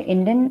 അപ്പോൾ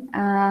Indian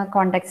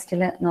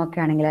കോണ്ടെക്സ്റ്റിൽ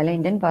നോക്കുകയാണെങ്കിൽ, അല്ലെങ്കിൽ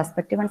Indian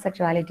perspective on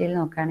സെക്ഷുവാലിറ്റിയിൽ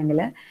നോക്കുകയാണെങ്കിൽ,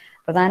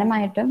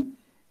 പ്രധാനമായിട്ടും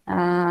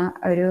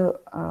ഒരു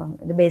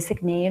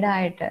basic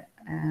നീഡായിട്ട്,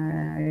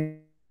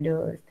 ഒരു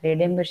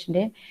സ്ത്രീയുടെയും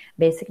പുരുഷൻ്റെയും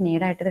basic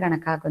നീഡായിട്ട് ഇത്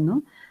കണക്കാക്കുന്നു.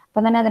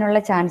 അപ്പം തന്നെ അതിനുള്ള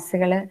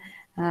ചാൻസുകൾ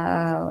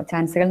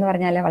എന്ന്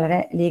പറഞ്ഞാൽ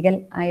വളരെ ലീഗൽ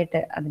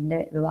ആയിട്ട്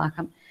അതിൻ്റെ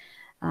വിവാഹം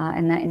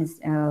എന്ന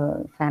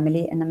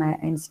ഫാമിലി എന്ന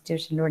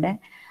ഇൻസ്റ്റിറ്റ്യൂഷനിലൂടെ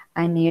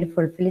ആ നീഡ്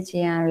ഫുൾഫിൽ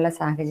ചെയ്യാനുള്ള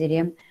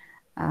സാഹചര്യം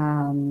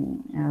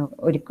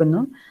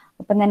ഒരുക്കുന്നു.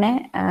 ഒപ്പം തന്നെ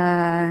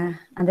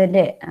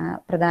അതിൻ്റെ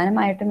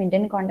പ്രധാനമായിട്ടും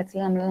ഇന്ത്യൻ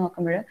കോണ്ടെക്സ്റ്റിൽ നമ്മൾ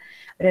നോക്കുമ്പോൾ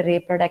ഒരു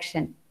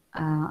റീപ്രൊഡക്ഷൻ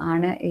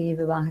ആണ് ഈ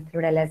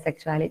വിവാഹത്തിലൂടെ അല്ലെ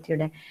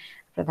സെക്ഷുവാലിറ്റിയുടെ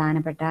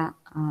പ്രധാനപ്പെട്ട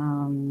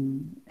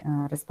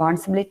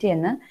റെസ്പോൺസിബിലിറ്റി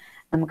എന്ന്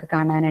നമുക്ക്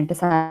കാണാനായിട്ട്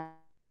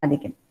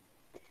സാധിക്കും.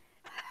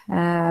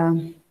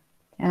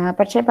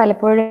 പക്ഷെ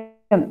പലപ്പോഴും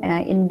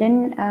ഇന്ത്യൻ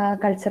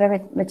കൾച്ചറെ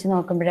വെച്ച്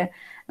നോക്കുമ്പോൾ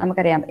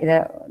നമുക്കറിയാം, ഇത്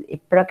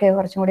ഇപ്പോഴൊക്കെ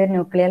കുറച്ചും കൂടി ഒരു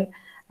ന്യൂക്ലിയർ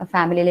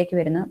ഫാമിലിയിലേക്ക്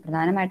വരുന്നു.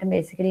 പ്രധാനമായിട്ടും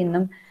ബേസിക്കലി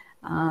ഇന്നും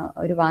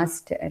ഒരു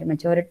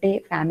മെജോറിറ്റി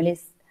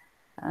ഫാമിലീസ്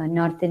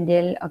നോർത്ത്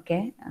ഇന്ത്യയിൽ ഒക്കെ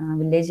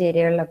വില്ലേജ്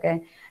ഏരിയകളിലൊക്കെ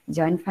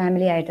ജോയിന്റ്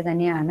ഫാമിലി ആയിട്ട്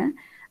തന്നെയാണ്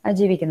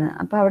ജീവിക്കുന്നത്.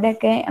 അപ്പോൾ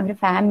അവിടെയൊക്കെ അവർ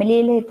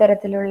ഫാമിലിയിൽ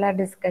ഇത്തരത്തിലുള്ള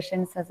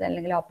ഡിസ്കഷൻസ്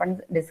അല്ലെങ്കിൽ ഓപ്പൺ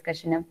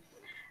ഡിസ്കഷനും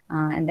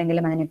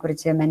എന്തെങ്കിലും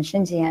അതിനെക്കുറിച്ച്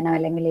മെൻഷൻ ചെയ്യാനോ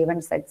അല്ലെങ്കിൽ ഈവൻ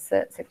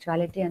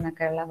സെക്ച്വാലിറ്റി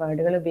എന്നൊക്കെയുള്ള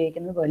വേർഡുകൾ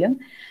ഉപയോഗിക്കുന്നത് പോലും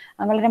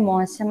വളരെ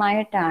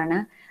മോശമായിട്ടാണ്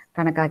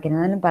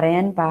കണക്കാക്കുന്നത്. അതൊന്നും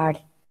പറയാൻ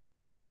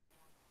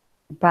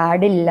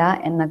പാടില്ല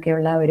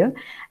എന്നൊക്കെയുള്ള ഒരു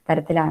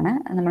തരത്തിലാണ്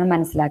നമ്മൾ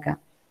മനസ്സിലാക്കുക.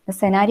 The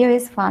scenario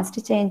is fast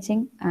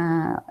changing,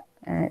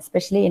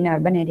 especially in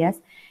urban areas.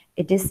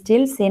 It is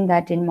still seen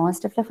that in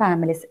most of the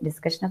families,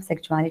 discussion of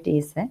sexuality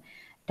is a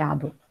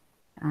taboo.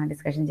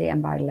 Discussion ചെയ്യാൻ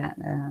പാടില്ല.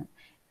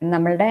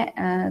 നമ്മളുടെ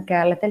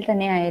കേരളത്തിൽ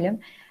തന്നെ ആയാലും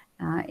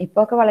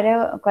ഇപ്പോൾ ഒക്കെ വളരെ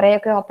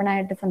കുറേയൊക്കെ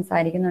ഓപ്പണായിട്ട്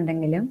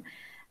സംസാരിക്കുന്നുണ്ടെങ്കിലും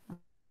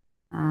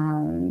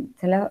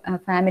ചില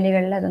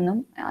ഫാമിലികളിൽ അതൊന്നും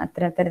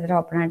അത്തരത്തിൽ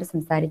ഓപ്പണായിട്ട്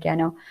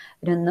സംസാരിക്കാനോ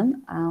ഇതിനൊന്നും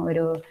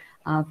ഒരു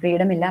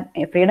ഫ്രീഡം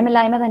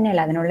ഇല്ലായ്മ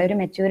തന്നെയല്ല, അതിനുള്ള ഒരു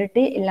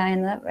മെച്യൂരിറ്റി ഇല്ല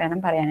എന്ന് വേണം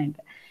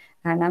പറയാനായിട്ട്.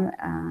 കാരണം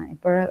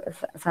ഇപ്പോൾ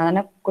സാധാരണ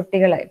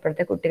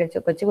ഇപ്പോഴത്തെ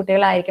കൊച്ചു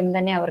കുട്ടികളായിരിക്കുമ്പോൾ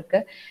തന്നെ അവർക്ക്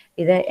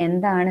ഇത്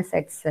എന്താണ്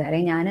സെക്സ്,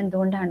 അല്ലെങ്കിൽ ഞാൻ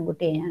എന്തുകൊണ്ട്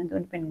ആൺകുട്ടിയായി, ഞാൻ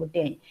എന്തുകൊണ്ട്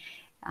പെൺകുട്ടിയായി,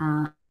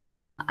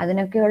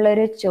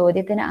 അതിനൊക്കെയുള്ളൊരു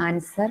ചോദ്യത്തിന്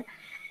ആൻസർ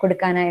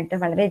കൊടുക്കാനായിട്ട്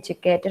വളരെ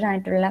എഡ്യൂക്കേറ്റഡ്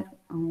ആയിട്ടുള്ള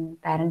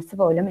പാരൻസ്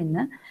പോലും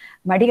ഇന്ന്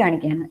മടി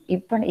കാണിക്കുകയാണ്.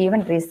 ഇപ്പം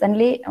ഈവൻ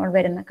റീസെൻ്റ്ലി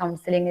വരുന്ന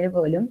കൗൺസിലിങ്ങിൽ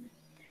പോലും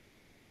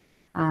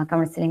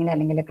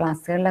അല്ലെങ്കിൽ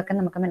ക്ലാസ്സുകളിലൊക്കെ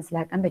നമുക്ക്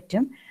മനസ്സിലാക്കാൻ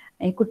പറ്റും,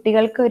 ഈ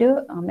കുട്ടികൾക്ക് ഒരു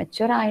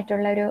മെച്യൂർ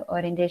ആയിട്ടുള്ള ഒരു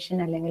ഓറിയന്റേഷൻ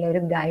അല്ലെങ്കിൽ ഒരു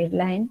ഗൈഡ്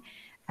ലൈൻ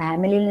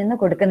ഫാമിലിയിൽ നിന്ന്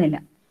കൊടുക്കുന്നില്ല.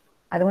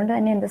 അതുകൊണ്ട്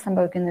തന്നെ എന്ത്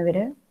സംഭവിക്കുന്നു,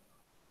 ഇവര്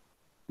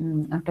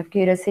ഔട്ട് ഓഫ്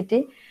ക്യൂരിയോസിറ്റി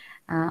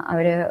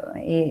അവര്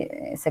ഈ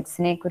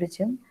സെക്സിനെ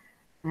കുറിച്ചും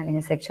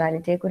അല്ലെങ്കിൽ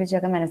സെക്ഷുവാലിറ്റിയെ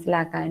കുറിച്ചൊക്കെ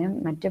മനസ്സിലാക്കാനും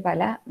മറ്റു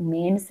പല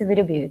മീൻസ് ഇവർ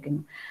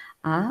ഉപയോഗിക്കുന്നു.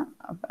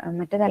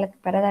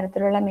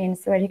 പലതരത്തിലുള്ള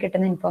മീൻസ് വഴി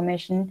കിട്ടുന്ന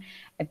ഇൻഫോർമേഷൻ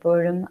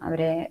എപ്പോഴും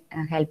അവരെ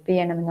ഹെൽപ്പ്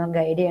ചെയ്യണമെന്നോ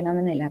ഗൈഡ്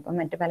ചെയ്യണമെന്നില്ല. അപ്പം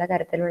മറ്റു പല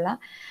തരത്തിലുള്ള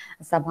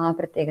സ്വഭാവ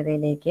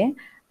പ്രത്യേകതയിലേക്ക്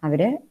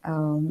അവർ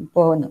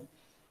പോകുന്നു.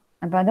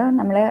 അപ്പോൾ അത്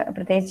നമ്മൾ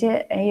പ്രത്യേകിച്ച്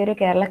ഈ ഒരു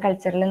കേരള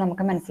കൾച്ചറിൽ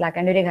നമുക്ക്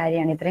മനസ്സിലാക്കേണ്ട ഒരു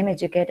കാര്യമാണ്. ഇത്രയും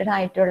എഡ്യൂക്കേറ്റഡ്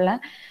ആയിട്ടുള്ള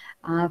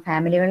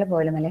ഫാമിലികൾ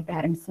പോലും അല്ലെങ്കിൽ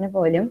പാരൻസിന്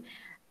പോലും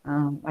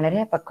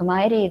വളരെ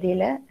പക്വമായ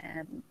രീതിയിൽ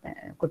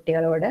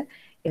കുട്ടികളോട്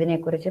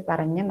ഇതിനെക്കുറിച്ച്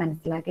പറഞ്ഞ്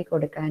മനസ്സിലാക്കി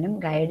കൊടുക്കാനും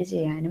ഗൈഡ്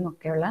ചെയ്യാനും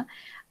ഒക്കെയുള്ള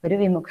ഒരു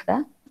വിമുഖത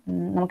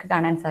നമുക്ക്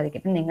കാണാൻ സാധിക്കും.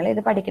 ഇപ്പം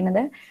നിങ്ങളിത്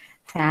പഠിക്കുന്നത്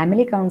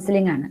ഫാമിലി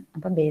കൗൺസിലിംഗ് ആണ്.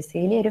 അപ്പം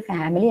ബേസിക്കലി ഒരു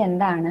ഫാമിലി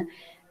എന്താണ്,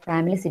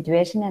 ഫാമിലി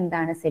സിറ്റുവേഷൻ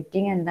എന്താണ്,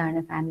 സെറ്റിംഗ് എന്താണ്,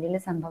 ഫാമിലിയിൽ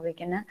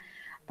സംഭവിക്കുന്ന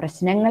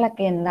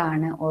പ്രശ്നങ്ങളൊക്കെ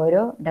എന്താണ്,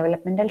 ഓരോ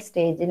ഡെവലപ്മെന്റൽ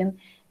സ്റ്റേജിലും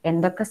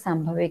എന്തൊക്കെ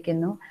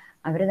സംഭവിക്കുന്നു,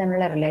 അവർ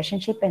തമ്മിലുള്ള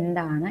റിലേഷൻഷിപ്പ്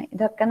എന്താണ്,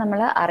 ഇതൊക്കെ നമ്മൾ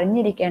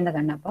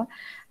അറിഞ്ഞിരിക്കേണ്ടതുണ്ട്. അപ്പോൾ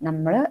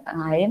നമ്മൾ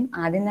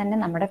ആദ്യം തന്നെ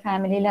നമ്മുടെ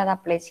ഫാമിലിയിൽ അത്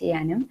അപ്ലൈ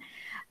ചെയ്യാനും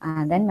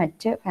ദെൻ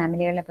മറ്റ്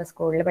ഫാമിലികളിൽ ഇപ്പോൾ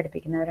സ്കൂളിൽ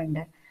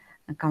പഠിപ്പിക്കുന്നവരുണ്ട്,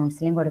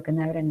 കൗൺസിലിംഗ്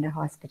കൊടുക്കുന്നവരുണ്ട്,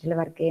 ഹോസ്പിറ്റലിൽ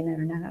വർക്ക്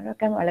ചെയ്യുന്നവരുണ്ട്,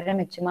 അവരൊക്കെ വളരെ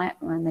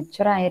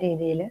മെച്ചുറായ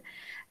രീതിയിൽ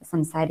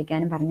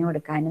സംസാരിക്കാനും പറഞ്ഞു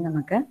കൊടുക്കാനും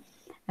നമുക്ക്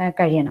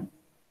കഴിയണം.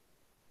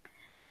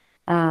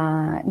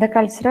 The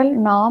cultural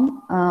norm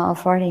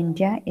for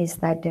India is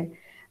that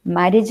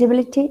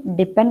marriageability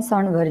depends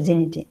on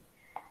virginity,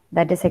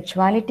 that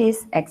sexuality is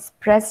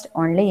expressed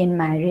only in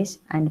marriage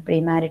and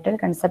premarital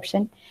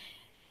conception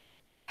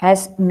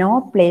has no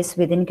place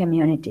within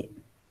community.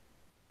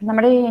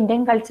 നമ്മുടെ ഈ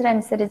ഇന്ത്യൻ കൾച്ചർ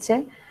അനുസരിച്ച്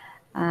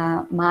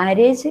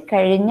മാരേജ്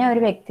കഴിഞ്ഞ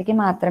ഒരു വ്യക്തിക്ക്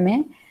മാത്രമേ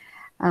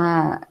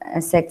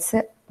സെക്സ്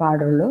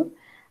പാടുള്ളൂ.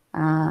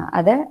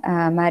 അത്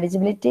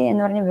മാരേജബിലിറ്റി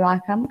എന്ന് പറഞ്ഞ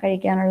വിവാഹം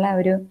കഴിക്കാനുള്ള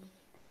ഒരു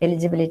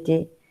എലിജിബിലിറ്റി,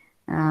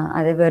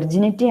 അത്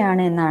വെർജിനിറ്റി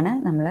ആണ് എന്നാണ്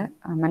നമ്മൾ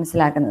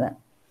മനസ്സിലാക്കുന്നത്.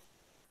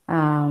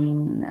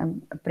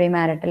 Pre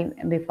marital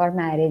before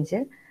marriage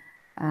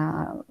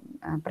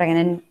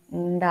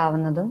pregnant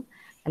ആവുന്നതും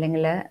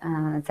അല്ലെങ്കിൽ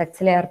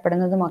സെക്സിൽ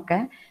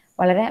ഏർപ്പെടുന്നതുമൊക്കെ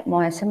വളരെ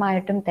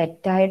മോശമായിട്ടും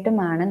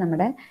തെറ്റായിട്ടുമാണ്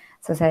നമ്മുടെ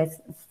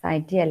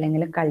സൊസൈറ്റി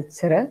അല്ലെങ്കിൽ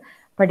കൾച്ചർ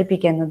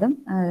പഠിപ്പിക്കുന്നതും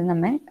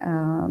നമ്മെ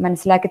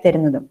മനസ്സിലാക്കി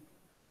തരുന്നതും.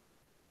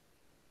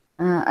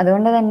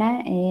 അതുകൊണ്ട് തന്നെ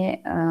ഈ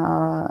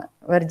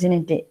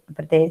വെർജിനിറ്റി,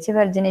 പ്രത്യേകിച്ച്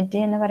വെർജിനിറ്റി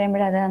എന്ന്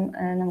പറയുമ്പോൾ അത്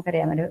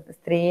നമുക്കറിയാം, ഒരു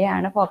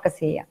സ്ത്രീയെയാണ് ഫോക്കസ്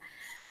ചെയ്യുക.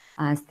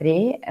 സ്ത്രീ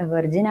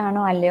വെർജിൻ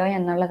ആണോ അല്ലയോ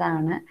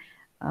എന്നുള്ളതാണ്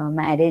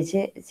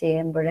മാരേജ്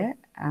ചെയ്യുമ്പോൾ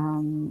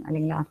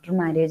അല്ലെങ്കിൽ ആഫ്റ്റർ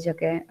മാരേജ്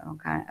ഒക്കെ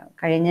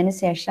കഴിഞ്ഞതിന്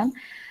ശേഷം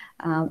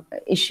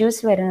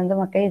ഇഷ്യൂസ്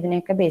വരുന്നതുമൊക്കെ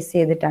ഇതിനെയൊക്കെ ബേസ്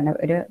ചെയ്തിട്ടാണ്.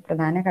 ഒരു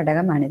പ്രധാന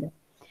ഘടകമാണിത്.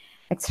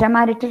 Extra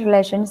marital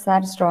relations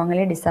R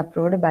strongly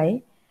disapproved by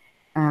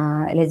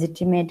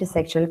legitimate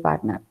sexual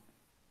partner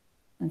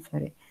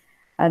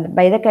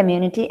by the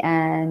community,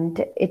 and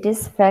it is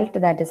felt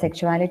that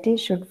sexuality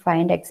should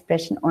find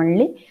expression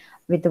only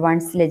with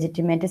one's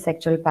legitimate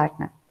sexual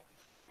partner.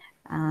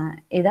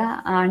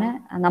 ഇതാണ്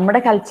നമ്മുടെ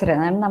കൾച്ചർ.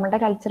 നമ്മുടെ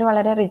culture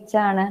വളരെ rich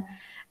ആണ്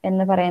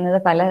എന്ന് പറയുന്നത്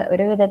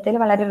ഒരു വിധത്തിൽ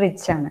വളരെ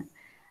റിച്ച് ആണ്.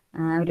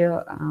 ഒരു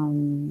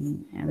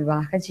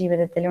വിവാഹ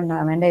ജീവിതത്തിൽ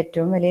ഉണ്ടാവേണ്ട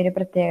ഏറ്റവും വലിയൊരു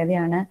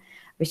പ്രത്യേകതയാണ്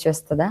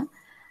വിശ്വസ്തത.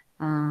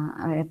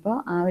 അപ്പോൾ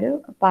ആ ഒരു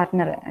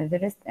പാർട്ട്ണർ,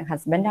 അതൊരു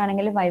ഹസ്ബൻഡ്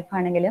ആണെങ്കിലും വൈഫ്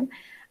ആണെങ്കിലും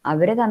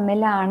അവർ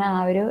തമ്മിലാണ് ആ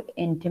ഒരു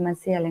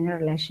ഇൻറ്റിമസി അല്ലെങ്കിൽ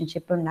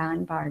റിലേഷൻഷിപ്പ് ഉണ്ടാകാൻ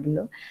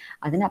പാടുള്ളൂ.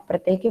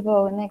 അതിനപ്പുറത്തേക്ക്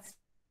പോകുന്ന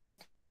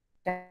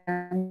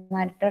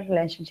മാരിറ്റൽ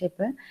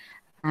റിലേഷൻഷിപ്പ്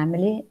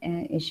ഫാമിലി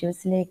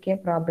ഇഷ്യൂസിലേക്ക്,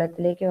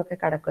 പ്രോബ്ലത്തിലേക്കും ഒക്കെ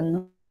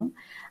കടക്കുന്നു.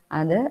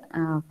 അത്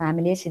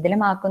ഫാമിലിയെ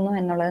ശിഥിലമാക്കുന്നു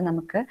എന്നുള്ളത്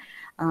നമുക്ക്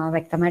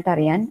വ്യക്തമായിട്ട്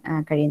അറിയാൻ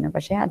കഴിയുന്നു.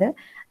 പക്ഷെ അത്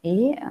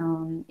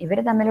ഇവർ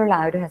തമ്മിലുള്ള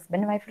ആ ഒരു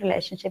ഹസ്ബൻഡ് വൈഫ്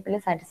റിലേഷൻഷിപ്പിൽ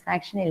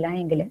സാറ്റിസ്ഫാക്ഷൻ ഇല്ല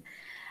എങ്കിൽ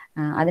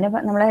അതിന്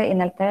നമ്മൾ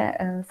ഇന്നലത്തെ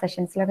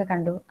സെഷൻസിലൊക്കെ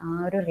കണ്ടു, ആ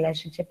ഒരു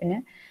റിലേഷൻഷിപ്പിന്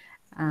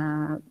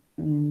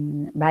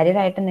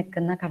ബാരിയറായിട്ട്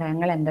നിൽക്കുന്ന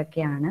ഘടകങ്ങൾ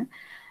എന്തൊക്കെയാണ്,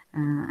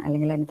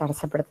 അല്ലെങ്കിൽ അതിന്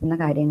തടസ്സപ്പെടുത്തുന്ന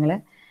കാര്യങ്ങൾ,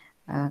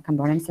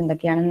 കമ്പോണൻസ്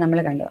എന്തൊക്കെയാണെന്ന് നമ്മൾ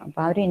കണ്ടു.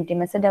 അപ്പോൾ ആ ഒരു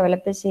ഇൻറ്റിമസി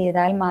ഡെവലപ്പ്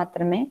ചെയ്താൽ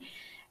മാത്രമേ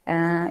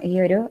ഈ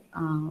ഒരു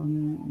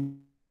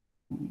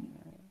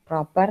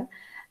പ്രോപ്പർ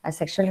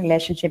സെക്ഷൽ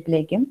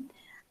റിലേഷൻഷിപ്പിലേക്കും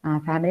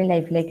ഫാമിലി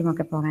ലൈഫിലേക്കും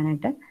ഒക്കെ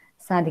പോകാനായിട്ട്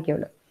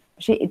സാധിക്കുകയുള്ളൂ.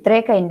 പക്ഷെ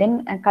ഇത്രയൊക്കെ ഇന്ത്യൻ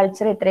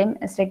കൾച്ചർ ഇത്രയും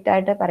സ്ട്രിക്റ്റ്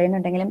ആയിട്ട്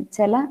പറയുന്നുണ്ടെങ്കിലും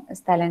ചില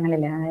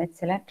സ്ഥലങ്ങളിൽ, അതായത്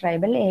ചില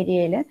ട്രൈബൽ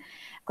ഏരിയയിൽ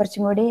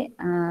കുറച്ചും കൂടി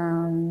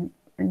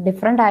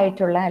ഡിഫറെൻ്റ്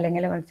ആയിട്ടുള്ള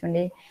അല്ലെങ്കിൽ കുറച്ചും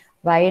കൂടി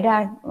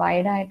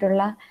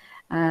വൈഡായിട്ടുള്ള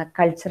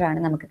കൾച്ചറാണ്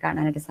നമുക്ക്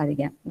കാണാനായിട്ട്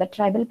സാധിക്കുക. The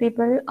tribal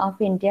people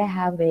of India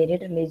have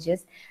varied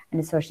religious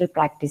and social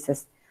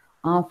practices,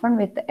 often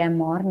with a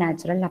more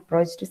natural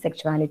approach to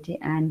sexuality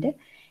and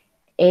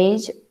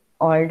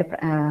age-old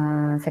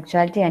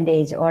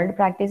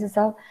practices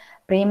of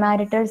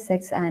premarital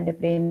sex and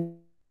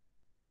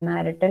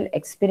premarital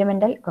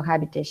experimental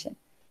cohabitation.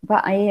 അപ്പോൾ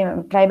ഈ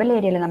ട്രൈബൽ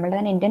ഏരിയയിൽ, നമ്മുടെ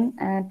തന്നെ ഇന്ത്യൻ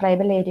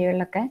ട്രൈബൽ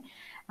ഏരിയകളിലൊക്കെ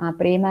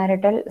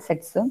പ്രീമാരിറ്റൽ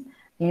സെക്സും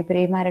ഈ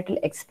premarital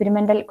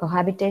experimental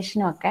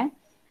കൊഹാബിറ്റേഷനും ഒക്കെ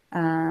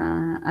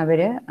അവർ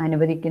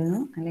അനുവദിക്കുന്നു,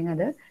 അല്ലെങ്കിൽ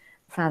അത്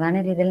സാധാരണ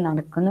രീതിയിൽ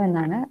നടക്കുന്നു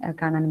എന്നാണ്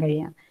കാണാൻ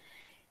കഴിയുക.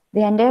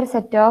 The entire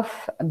set of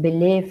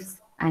beliefs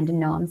and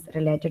norms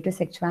related to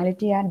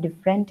sexuality are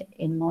different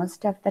in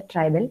most of the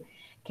tribal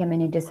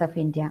communities of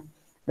India,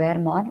 where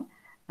more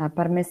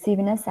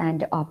permissiveness and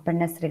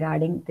openness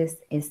regarding this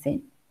is seen.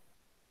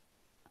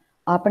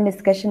 Open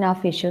discussion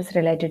of issues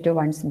related to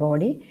one's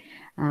body,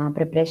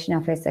 preparation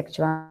of a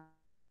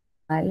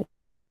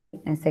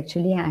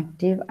sexually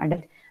active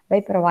adult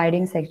by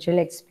providing sexual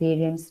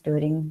experience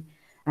during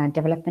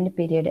development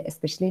period,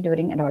 especially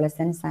during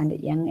adolescence and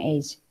young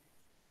age.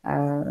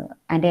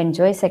 and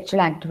enjoy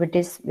sexual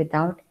activities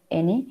without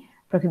any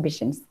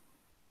prohibitions.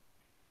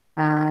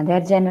 They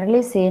are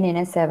generally seen in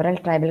several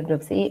tribal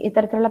groups.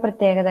 ഇത്തരത്തിലുള്ള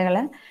പ്രത്യേകതകൾ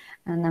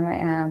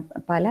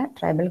പല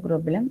tribal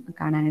ഗ്രൂപ്പിലും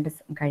കാണാനായിട്ട്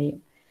കഴിയും.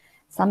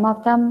 Some of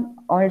them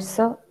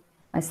also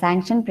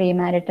sanction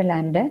premarital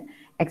and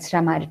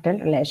extramarital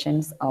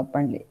relations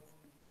openly.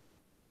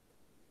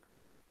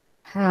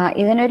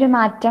 ഇതിനൊരു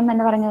മാറ്റം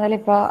എന്ന് പറഞ്ഞാൽ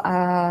ഇപ്പോൾ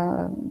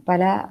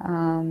പല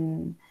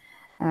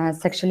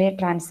sexually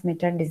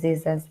transmitted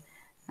diseases,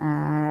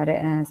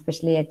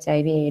 especially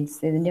HIV, AIDS,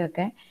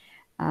 ഇതിൻ്റെയൊക്കെ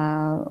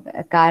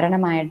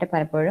കാരണമായിട്ട്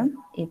പലപ്പോഴും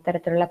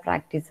ഇത്തരത്തിലുള്ള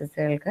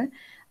പ്രാക്ടീസസുകൾക്ക്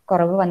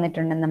കുറവ്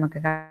വന്നിട്ടുണ്ടെന്ന്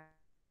നമുക്ക്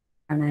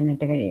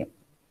കാണാനായിട്ട് കഴിയും.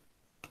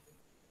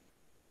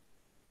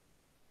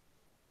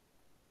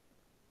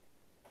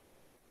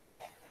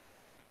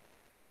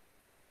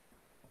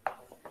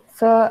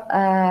 സോ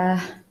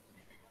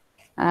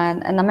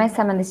നമ്മെ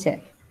സംബന്ധിച്ച്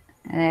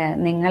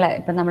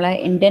ഇപ്പം നമ്മൾ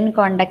ഇന്ത്യൻ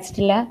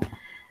കോണ്ടെക്സ്റ്റിൽ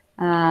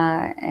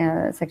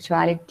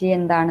സെക്ഷുവാലിറ്റി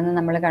എന്താണെന്ന്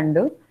നമ്മൾ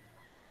കണ്ടു.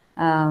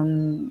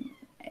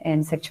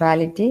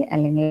 സെക്ഷുവാലിറ്റി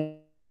അല്ലെങ്കിൽ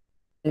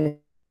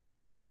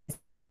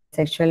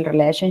സെക്ഷുവൽ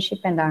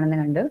റിലേഷൻഷിപ്പ് എന്താണെന്ന്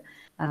കണ്ടു.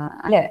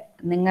 അല്ലെ,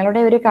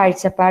 നിങ്ങളുടെ ഒരു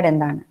കാഴ്ചപ്പാട്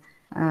എന്താണ്?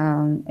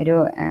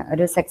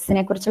 ഒരു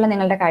സെക്സിനെ കുറിച്ചുള്ള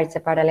നിങ്ങളുടെ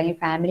കാഴ്ചപ്പാട്, അല്ലെങ്കിൽ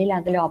ഫാമിലിയിൽ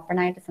അതിൽ ഓപ്പൺ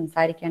ആയിട്ട്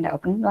സംസാരിക്കേണ്ട,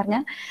 ഓപ്പൺ എന്ന്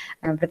പറഞ്ഞാൽ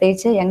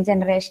പ്രത്യേകിച്ച് യങ്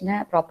ജനറേഷന്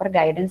പ്രോപ്പർ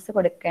ഗൈഡൻസ്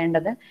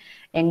കൊടുക്കേണ്ടത്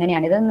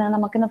എങ്ങനെയാണ്? ഇത്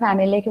നമുക്കിന്ന്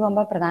ഫാമിലിയിലേക്ക്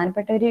പോകുമ്പോൾ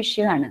പ്രധാനപ്പെട്ട ഒരു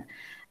ഇഷ്യൂ ആണ്.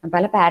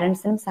 പല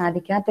പാരൻസിനും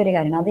സാധിക്കാത്തൊരു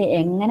കാര്യമാണ്. അത്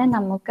എങ്ങനെ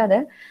നമുക്കത്,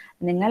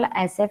 നിങ്ങൾ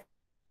as A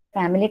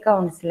family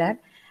councillor,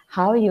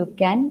 how you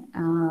can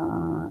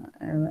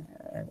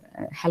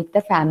help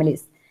the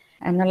families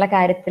എന്നുള്ള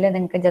കാര്യത്തിൽ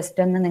നിങ്ങൾക്ക്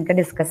ജസ്റ്റ് ഒന്ന് നിങ്ങൾക്ക്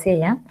ഡിസ്കസ്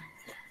ചെയ്യാം.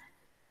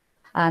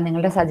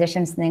 നിങ്ങളുടെ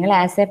സജഷൻസ്, നിങ്ങൾ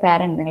ആസ് എ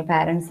പാരന്റ്, നിങ്ങൾ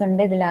പാരൻസ്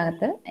ഉണ്ട്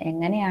ഇതിനകത്ത്,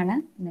 എങ്ങനെയാണ്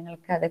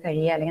നിങ്ങൾക്ക് അത്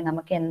കഴിയുക, അല്ലെങ്കിൽ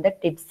നമുക്ക് എന്ത്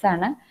ടിപ്സ്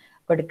ആണ്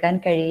കൊടുക്കാൻ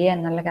കഴിയുക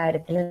എന്നുള്ള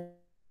കാര്യത്തിൽ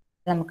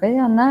നമുക്ക്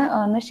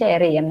ഒന്ന്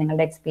ഷെയർ ചെയ്യാം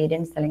നിങ്ങളുടെ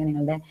എക്സ്പീരിയൻസ് അല്ലെങ്കിൽ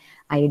നിങ്ങളുടെ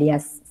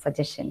ഐഡിയാസ്,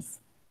 സജഷൻസ്.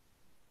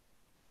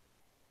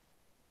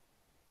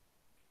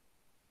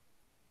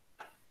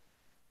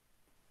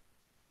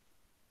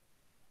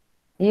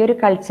 ഈ ഒരു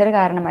കൾച്ചർ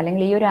കാരണം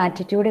അല്ലെങ്കിൽ ഈ ഒരു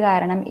ആറ്റിറ്റ്യൂഡ്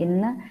കാരണം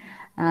ഇന്ന്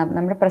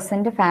നമ്മുടെ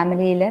പ്രസന്റ്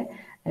ഫാമിലിയിൽ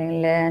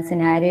അല്ലെങ്കിൽ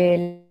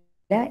സിനാരിയോയിൽ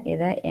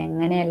ഇത്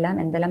എങ്ങനെയെല്ലാം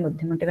എന്തെല്ലാം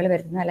ബുദ്ധിമുട്ടുകൾ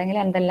വരുന്നു, അല്ലെങ്കിൽ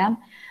എന്തെല്ലാം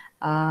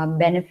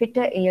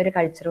ബെനിഫിറ്റ് ഈ ഒരു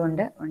കൾച്ചർ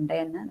കൊണ്ട് ഉണ്ട്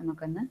എന്ന്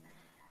നമുക്കൊന്ന്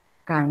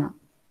കാണാം.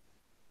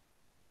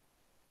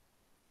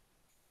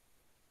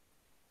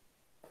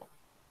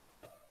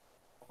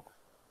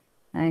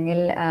 അല്ലെങ്കിൽ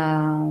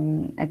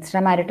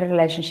എക്സ്ട്രാ മാരിറ്റൽ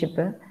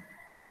റിലേഷൻഷിപ്പ്,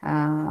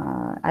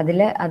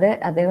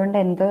 അതുകൊണ്ട്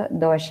എന്ത്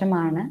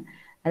ദോഷമാണ്,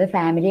 അത്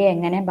ഫാമിലിയെ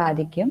എങ്ങനെ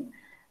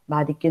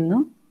ബാധിക്കുന്നു,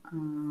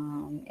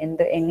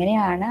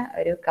 എങ്ങനെയാണ്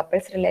ഒരു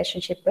കപ്പിൾസ്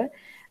റിലേഷൻഷിപ്പ്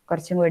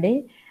കുറച്ചും കൂടി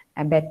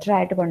ബെറ്റർ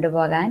ആയിട്ട്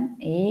കൊണ്ടുപോകാൻ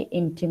ഈ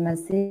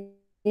ഇൻറ്റിമസി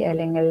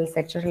അല്ലെങ്കിൽ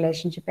സെക്ഷൽ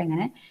റിലേഷൻഷിപ്പ്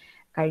എങ്ങനെ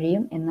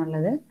കഴിയും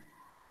എന്നുള്ളത്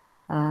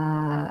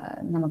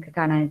നമുക്ക്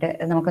കാണാനായിട്ട്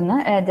നമുക്കൊന്ന്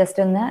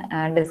ജസ്റ്റ് ഒന്ന്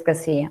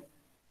ഡിസ്കസ് ചെയ്യാം.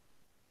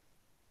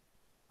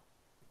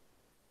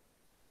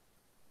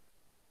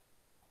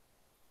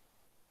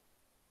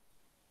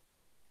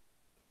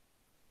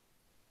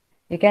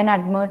 You can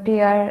unmute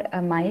your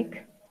mic.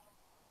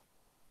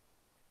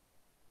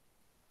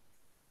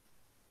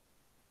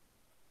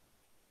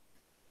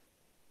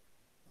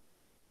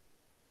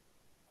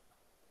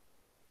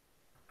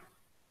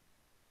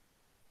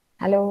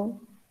 Hello.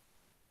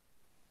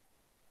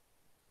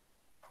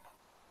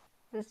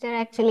 Sister,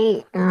 actually,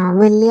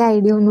 വലിയ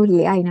ഐഡിയ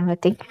ഒന്നുമില്ല അതിനെ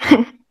പറ്റി.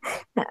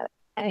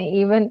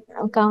 ഈവൻ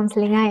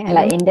കൗൺസിലിംഗ്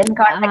ആയാലും ഇന്ത്യൻ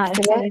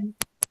കോണ്ടെക്സ്റ്റില്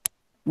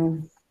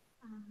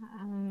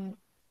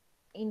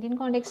ഇന്ത്യൻ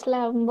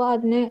കോണ്ടെക്സ്റ്റിലാവുമ്പോൾ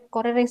അതിന്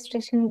കുറെ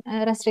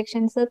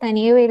റെസ്ട്രിക്ഷൻസ്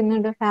തനിയെ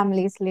വരുന്നുണ്ട്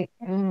ഫാമിലീസിൽ.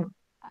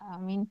 I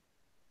mean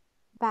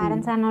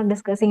parents are not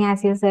discussing,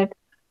 as you said.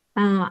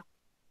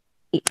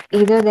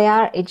 Either they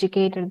are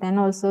educated, then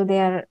also they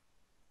are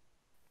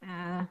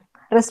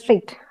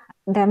restrict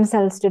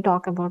themselves to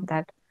talk about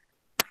that.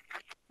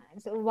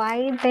 So why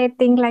they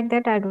think like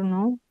that, I don't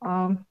know.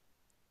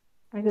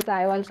 Because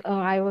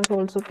I was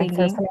also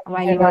thinking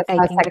while you were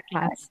taking the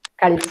class.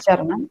 Culture,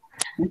 no?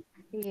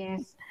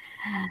 Yes,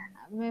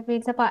 maybe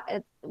it's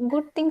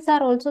good things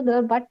are also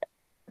there, but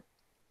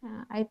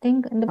I think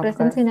in the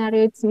present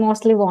scenario, it's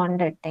mostly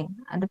wanted thing.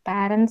 The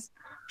parents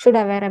should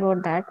aware about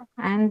that,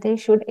 and they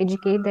should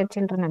educate their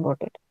children about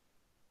it.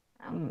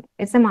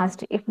 It's a must.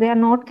 If they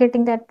are not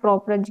getting that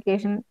proper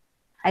education,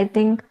 I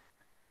think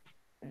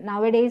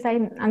nowadays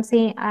I'm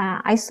seeing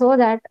I saw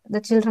that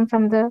the children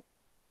from the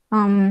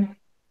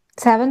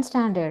 7th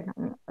standard,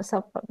 so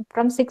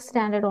from 6th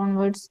standard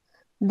onwards,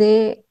 they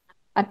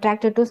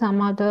attracted to some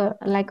other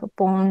like a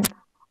porn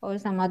or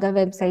some other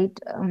website.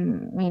 I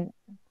mean,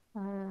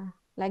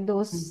 like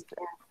those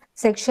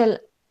sexual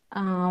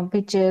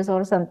pictures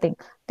or something.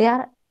 They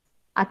are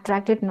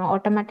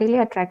automatically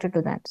attracted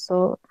to that. So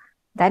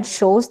that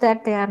shows that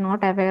they are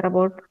not aware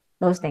about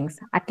those things.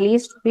 At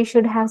least we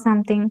should have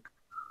some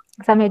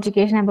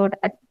education about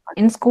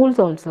in schools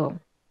also.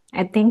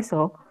 I think so.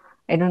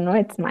 I don't know.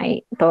 It's my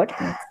thought.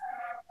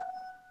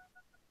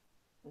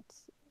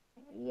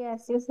 Yes,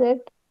 you said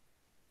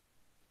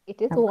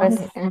It is Of one course.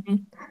 thing. I mean,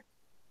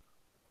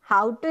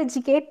 how to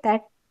educate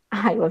that,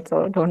 I also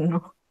don't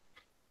know.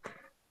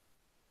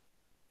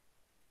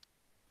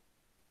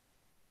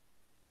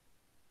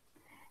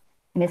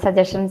 Any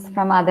suggestions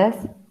from others?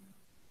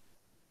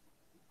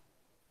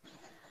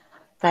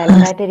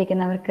 Silent ആയിട്ട്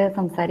ഇരിക്കുന്നവർക്ക്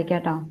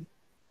സംസാരിക്കാട്ടോ.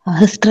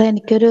 Sister,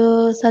 എനിക്കൊരു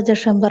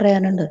suggestion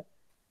പറയാനുണ്ട്.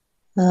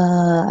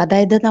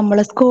 അതായത്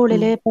നമ്മള്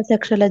സ്കൂളില് ഇപ്പൊ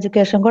sexual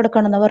education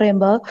കൊടുക്കണം എന്ന്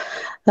പറയുമ്പോ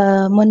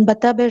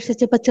മുൻപത്തെ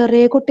അപേക്ഷിച്ച് ഇപ്പൊ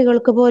ചെറിയ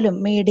കുട്ടികൾക്ക് പോലും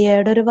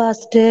മീഡിയയുടെ ഒരു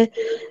വാസ്റ്റ്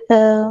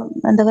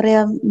എന്താ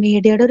പറയാ,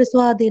 മീഡിയയുടെ ഒരു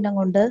സ്വാധീനം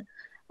കൊണ്ട്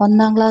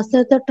 1-ാം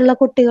ക്ലാസ് തൊട്ടുള്ള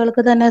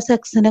കുട്ടികൾക്ക് തന്നെ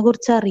സെക്സിനെ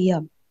കുറിച്ച്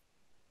അറിയാം.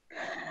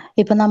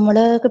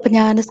 ഇപ്പൊ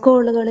ഞാൻ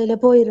സ്കൂളുകളിൽ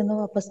പോയിരുന്നു.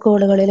 അപ്പൊ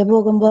സ്കൂളുകളിൽ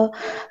പോകുമ്പോ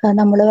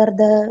നമ്മള്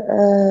വെറുതെ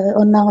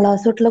 1-ാം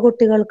ക്ലാസ് തൊട്ടുള്ള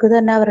കുട്ടികൾക്ക്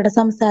തന്നെ അവരുടെ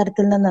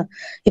സംസാരത്തിൽ നിന്ന്,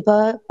 ഇപ്പൊ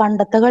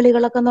പണ്ടത്തെ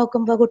കളികളൊക്കെ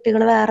നോക്കുമ്പോ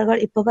കുട്ടികൾ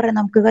ഇപ്പൊ പറയാം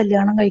നമുക്ക്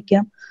കല്യാണം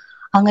കഴിക്കാം,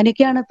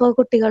 അങ്ങനെയൊക്കെയാണ് ഇപ്പൊ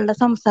കുട്ടികളുടെ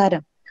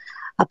സംസാരം.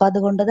 അപ്പൊ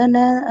അതുകൊണ്ട്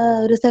തന്നെ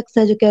ഒരു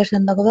സെക്സ് എഡ്യൂക്കേഷൻ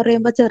എന്നൊക്കെ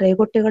പറയുമ്പോ ചെറിയ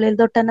കുട്ടികളിൽ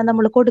തൊട്ട് തന്നെ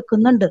നമ്മൾ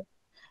കൊടുക്കുന്നുണ്ട്.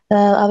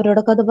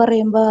 അവരോടൊക്കെ അത്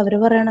പറയുമ്പോ അവര്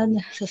പറയണ,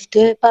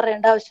 ജസ്റ്റ്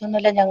പറയേണ്ട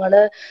ആവശ്യമൊന്നുമില്ല,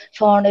 ഞങ്ങള്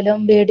ഫോണിലും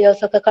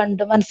വീഡിയോസ് ഒക്കെ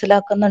കണ്ട്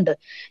മനസ്സിലാക്കുന്നുണ്ട്.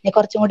 ഇനി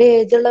കുറച്ചും കൂടി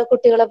ഏജുള്ള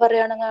കുട്ടികളെ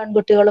പറയുകയാണെങ്കിൽ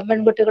ആൺകുട്ടികളും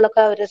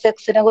പെൺകുട്ടികളൊക്കെ അവര്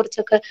സെക്സിനെ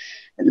കുറിച്ചൊക്കെ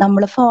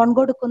നമ്മൾ ഫോൺ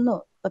കൊടുക്കുന്നു.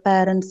 ഇപ്പൊ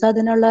പാരന്റ്സ്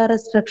അതിനുള്ള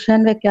റെസ്ട്രിക്ഷൻ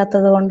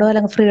വെക്കാത്തത് കൊണ്ടോ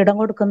അല്ലെങ്കിൽ ഫ്രീഡം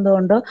കൊടുക്കുന്നത്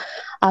കൊണ്ടോ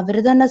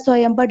അവര് തന്നെ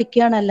സ്വയം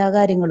പഠിക്കുകയാണ് എല്ലാ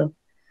കാര്യങ്ങളും.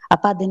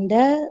 അപ്പൊ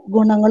അതിന്റെ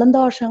ഗുണങ്ങളും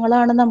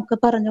ദോഷങ്ങളാണ് നമുക്ക്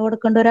പറഞ്ഞു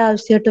കൊടുക്കേണ്ട ഒരു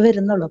ആവശ്യമായിട്ട്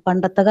വരുന്നുള്ളൂ.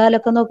 പണ്ടത്തെ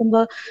കാലമൊക്കെ നോക്കുമ്പോ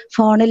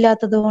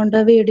ഫോണില്ലാത്തത് കൊണ്ട്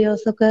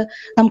വീഡിയോസ് ഒക്കെ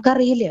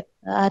നമുക്കറിയില്ല,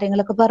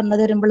 ആരെങ്കിലൊക്കെ പറഞ്ഞു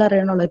തരുമ്പോൾ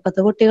അറിയണുള്ളൂ.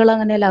 ഇപ്പത്തെ കുട്ടികൾ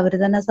അങ്ങനെയല്ല, അവര്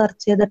തന്നെ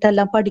സെർച്ച് ചെയ്തിട്ട്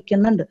എല്ലാം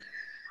പഠിക്കുന്നുണ്ട്.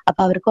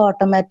 അപ്പൊ അവർക്ക്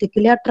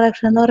ഓട്ടോമാറ്റിക്കലി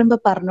അട്രാക്ഷൻ എന്ന് പറയുമ്പോ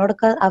പറഞ്ഞു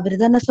കൊടുക്കാൻ അവര്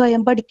തന്നെ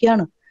സ്വയം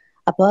പഠിക്കുകയാണ്.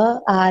 അപ്പൊ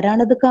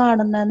ആരാണിത്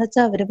കാണുന്നതെന്ന്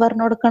വെച്ചാൽ അവര്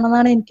പറഞ്ഞു കൊടുക്കണം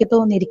എന്നാണ് എനിക്ക്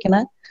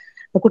തോന്നിയിരിക്കണത്.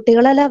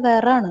 കുട്ടികളെല്ലാം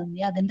വേറാണ്,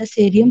 ഇനി അതിന്റെ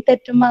ശരിയും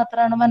തെറ്റും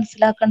മാത്രമാണ്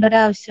മനസ്സിലാക്കേണ്ട ഒരു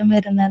ആവശ്യം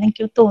വരുന്നതെന്ന്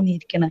എനിക്ക്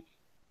തോന്നിയിരിക്കണത്.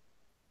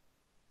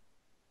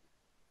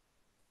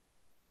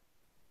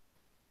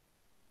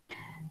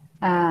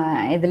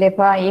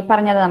 ഇതിലിപ്പോ ഈ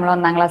പറഞ്ഞത് നമ്മൾ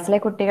 1-ാം ക്ലാസ്സിലെ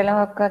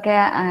കുട്ടികളൊക്കെ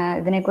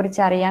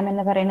ഇതിനെക്കുറിച്ച്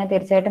അറിയാമെന്ന് പറയുന്നത്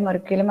തീർച്ചയായിട്ടും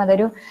ഒരിക്കലും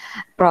അതൊരു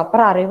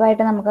പ്രോപ്പർ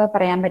അറിവായിട്ട് നമുക്ക്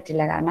പറയാൻ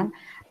പറ്റില്ല. കാരണം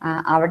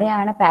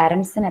അവിടെയാണ്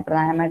പാരന്റ്സിനെ,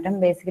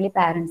 പ്രധാനമായിട്ടും ബേസിക്കലി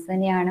പാരന്റ്സ്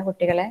തന്നെയാണ്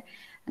കുട്ടികളെ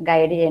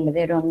ഗൈഡ് ചെയ്യേണ്ടത്.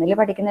 ഒരു 1-ൽ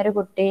പഠിക്കുന്ന ഒരു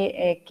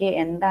കുട്ടിക്ക്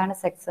എന്താണ്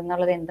സെക്സ്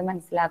എന്നുള്ളത് എന്ത്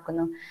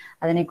മനസ്സിലാക്കുന്നു,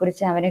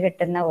 അതിനെക്കുറിച്ച് അവന്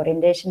കിട്ടുന്ന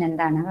ഓറിയന്റേഷൻ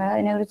എന്താണ്,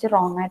 അതിനെക്കുറിച്ച്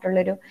റോങ്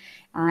ആയിട്ടുള്ളൊരു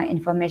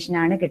ഇൻഫർമേഷൻ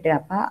ആണ് കിട്ടുക.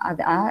 അപ്പൊ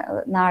അത് ആ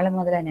നാള്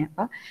മുതൽ തന്നെ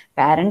അപ്പൊ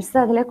പാരന്റ്സ്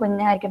അതിൽ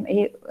കുഞ്ഞായിരിക്കും ഈ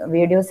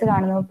വീഡിയോസ്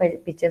കാണുന്നു,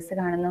 പിക്ചേഴ്സ്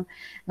കാണുന്നു.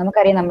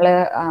 നമുക്കറിയാം, നമ്മള്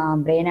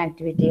ബ്രെയിൻ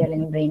ആക്ടിവിറ്റി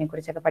അല്ലെങ്കിൽ ബ്രെയിനെ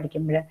കുറിച്ചൊക്കെ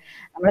പഠിക്കുമ്പോൾ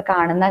നമ്മൾ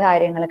കാണുന്ന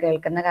കാര്യങ്ങൾ,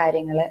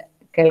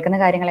 കേൾക്കുന്ന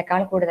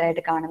കാര്യങ്ങളെക്കാൾ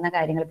കൂടുതലായിട്ട് കാണുന്ന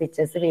കാര്യങ്ങൾ,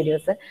 പിക്ചേഴ്സ്,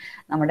 വീഡിയോസ്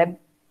നമ്മുടെ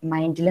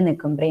മൈൻഡിൽ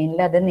നിൽക്കും, ബ്രെയിനിൽ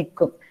അത്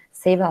നിൽക്കും,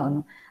 സേവ്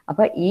ആവുന്നു.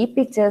 അപ്പൊ ഈ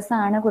പിക്ചേഴ്സ്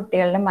ആണ്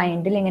കുട്ടികളുടെ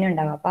മൈൻഡിൽ ഇങ്ങനെ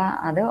ഉണ്ടാവുക. അപ്പൊ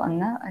അത്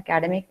ഒന്ന്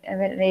അക്കാഡമിക്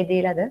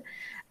രീതിയിൽ അത്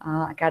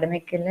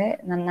അക്കാഡമിക്കില്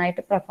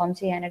നന്നായിട്ട് പെർഫോം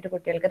ചെയ്യാനായിട്ട്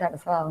കുട്ടികൾക്ക്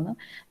തടസ്സമാകുന്നു.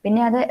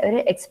 പിന്നെ അത് ഒരു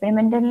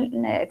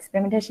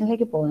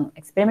എക്സ്പെരിമെന്റേഷനിലേക്ക് പോകുന്നു,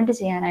 എക്സ്പെരിമെന്റ്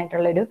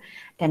ചെയ്യാനായിട്ടുള്ളൊരു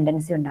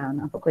ടെൻഡൻസി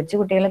ഉണ്ടാകുന്നു. അപ്പൊ കൊച്ചു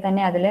കുട്ടികൾ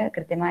തന്നെ അതിൽ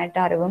കൃത്യമായിട്ട്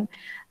അറിവും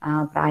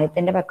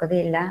പ്രായത്തിന്റെ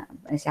പക്വതയില്ല,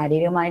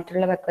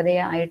 ശാരീരികമായിട്ടുള്ള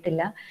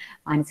പക്വതയായിട്ടില്ല,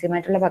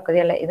 മാനസികമായിട്ടുള്ള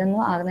പക്വതയല്ല,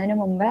 ഇതൊന്നും ആകുന്നതിന്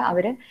മുമ്പ്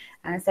അവര്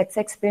സെക്സ്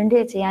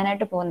എക്സ്പീരിയൻസ്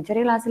ചെയ്യാനായിട്ട് പോകുന്നു.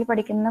 ചെറിയ ക്ലാസ്സിൽ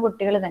പഠിക്കുന്ന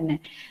കുട്ടികൾ തന്നെ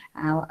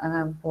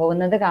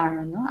പോകുന്നത്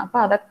കാണുന്നു. അപ്പൊ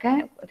അതൊക്കെ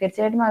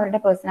തീർച്ചയായിട്ടും അവരുടെ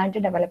പേഴ്സണാലിറ്റി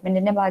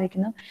ഡെവലപ്മെന്റിനെ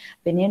ബാധിക്കുന്നു.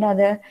 പിന്നീട്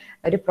അത്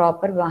ഒരു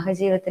പ്രോപ്പർ വിവാഹ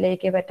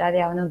ജീവിതത്തിലേക്ക് പറ്റാതെ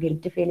ആവുന്നു,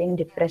 ഗിൽറ്റ് ഫീലിംഗ്,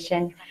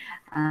 ഡിപ്രഷൻ,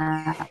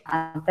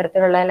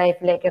 അത്തരത്തിലുള്ള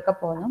ലൈഫിലേക്കൊക്കെ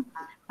പോകുന്നു.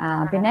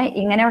 പിന്നെ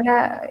ഇങ്ങനെയുള്ള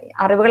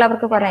അറിവുകൾ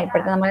അവർക്ക് കുറയാം.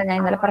 ഇപ്പോഴത്തെ ഞാൻ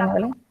ഇന്നലെ പറഞ്ഞ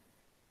പോലെ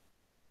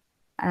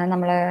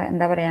നമ്മള്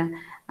എന്താ പറയാ,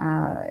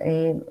 ഈ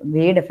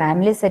വീട്,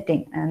 ഫാമിലി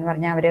സെറ്റിംഗ് എന്ന്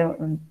പറഞ്ഞാൽ അവര്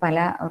പല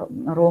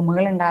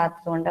റൂമുകൾ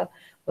ഉണ്ടാകാത്തത് കൊണ്ട്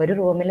ഒരു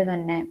റൂമിൽ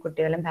തന്നെ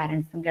കുട്ടികളും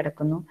പാരന്റ്സും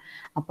കിടക്കുന്നു.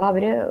 അപ്പൊ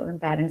അവര്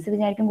പാരന്റ്സ്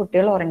വിചാരിക്കും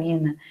കുട്ടികൾ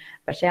ഉറങ്ങിയെന്ന്.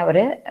 പക്ഷെ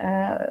അവര്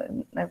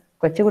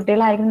കൊച്ചു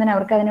കുട്ടികളായിരിക്കും തന്നെ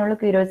അവർക്ക് അതിനുള്ള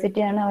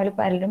ക്യൂരിയോസിറ്റിയാണ് അവർ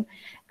പലരും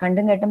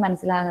കണ്ടും കേട്ടും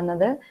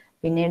മനസ്സിലാകുന്നത്.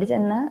 പിന്നീട്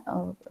ചെന്ന്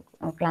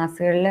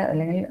ക്ലാസ്സുകളിൽ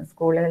അല്ലെങ്കിൽ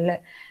സ്കൂളുകളിൽ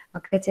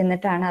ഒക്കെ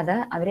ചെന്നിട്ടാണ് അത്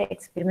അവര്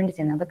എക്സ്പെരിമെന്റ്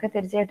ചെയ്യുന്നത്. അതൊക്കെ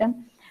തീർച്ചയായിട്ടും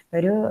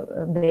ഒരു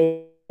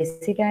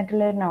ബേസിക്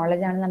ആയിട്ടുള്ള ഒരു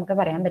നോളജ് ആണെന്ന് നമുക്ക്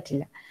പറയാൻ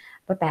പറ്റില്ല.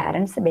 അപ്പൊ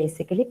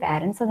ബേസിക്കലി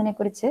പാരന്റ്സ്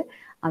അതിനെക്കുറിച്ച്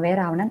അവെയർ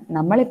ആവണം.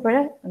 നമ്മളിപ്പോൾ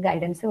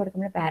ഗൈഡൻസ്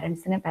കൊടുക്കുമ്പോൾ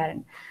പാരന്റ്സിന്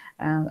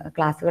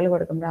ക്ലാസ്സുകൾ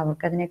കൊടുക്കുമ്പോൾ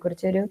അവർക്ക്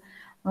അതിനെക്കുറിച്ചൊരു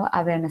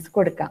അവയർനെസ്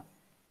കൊടുക്കാം.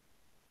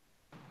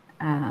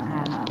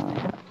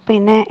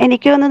 പിന്നെ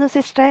എനിക്ക് തോന്നുന്നത്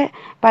സിസ്റ്ററെ,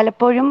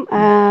 പലപ്പോഴും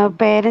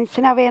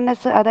പേരൻസിന്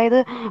അവയർനെസ്, അതായത്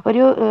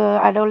ഒരു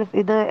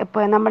ഇത്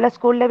ഇപ്പോൾ നമ്മുടെ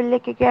സ്കൂൾ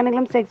ലെവലിലേക്കൊക്കെ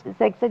ആണെങ്കിലും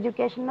സെക്സ്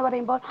എഡ്യൂക്കേഷൻ എന്ന്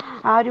പറയുമ്പോൾ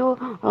ആ ഒരു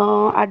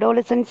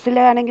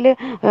അഡോളസൻസിലാണെങ്കിൽ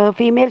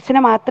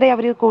ഫീമെയിൽസിനെ മാത്രമേ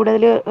അവർ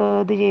കൂടുതൽ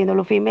ഇത്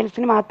ചെയ്യുന്നുള്ളൂ.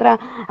 ഫീമെയിൽസിന് മാത്രം,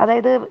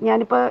 അതായത്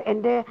ഞാനിപ്പോൾ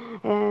എൻ്റെ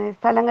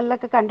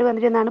സ്ഥലങ്ങളിലൊക്കെ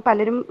കണ്ടുവന്നിരുന്നതാണ്,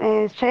 പലരും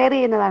ഷെയർ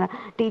ചെയ്യുന്നതാണ്.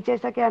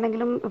 ടീച്ചേഴ്സൊക്കെ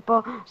ആണെങ്കിലും ഇപ്പോൾ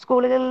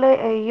സ്കൂളുകളിൽ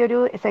ഈ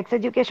ഒരു സെക്സ്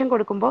എഡ്യൂക്കേഷൻ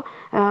കൊടുക്കുമ്പോൾ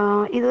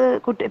ഇത്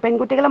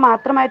പെൺകുട്ടികളെ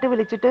മാത്രമായിട്ട്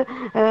വിളിച്ചിട്ട്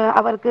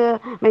അവർക്ക്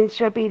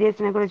മെൻസ്ട്രൽ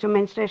പീരിയഡ്സിനെ കുറിച്ചും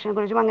മെൻസ്ട്രേഷനെ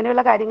കുറിച്ചും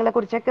അങ്ങനെയുള്ള കാര്യങ്ങളെ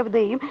കുറിച്ചൊക്കെ ഇത്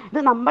ചെയ്യും. ഇത്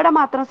നമ്മുടെ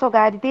മാത്രം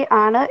സ്വകാര്യത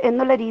ആണ്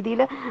എന്നുള്ള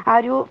രീതിയിൽ ആ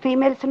ഒരു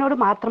ഫീമെയിൽസിനോട്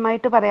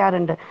മാത്രമായിട്ട്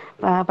പറയാറുണ്ട്.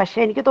 പക്ഷേ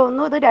എനിക്ക്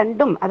തോന്നുന്നു ഇത്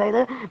രണ്ടും,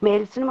 അതായത്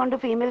മെയിൽസിനും ഉണ്ട്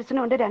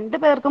ഫീമെയിൽസിനും ഉണ്ട്, രണ്ടു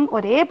പേർക്കും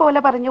ഒരേപോലെ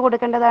പറഞ്ഞു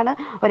കൊടുക്കേണ്ടതാണ്,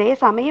 ഒരേ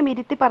സമയം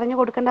ഇരുത്തി പറഞ്ഞു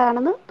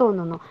കൊടുക്കേണ്ടതാണെന്ന്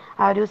തോന്നുന്നു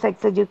ആ ഒരു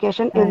സെക്സ്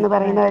എഡ്യൂക്കേഷൻ എന്ന്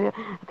പറയുന്ന ഒരു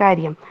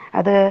കാര്യം.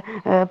 അത്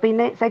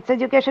പിന്നെ സെക്സ്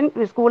എഡ്യൂക്കേഷൻ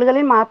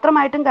സ്കൂളുകളിൽ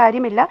മാത്രമായിട്ടും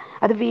കാര്യമില്ല,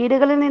 അത്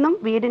വീടുകളിൽ നിന്നും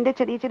വീടിൻ്റെ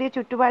ചെറിയ ചെറിയ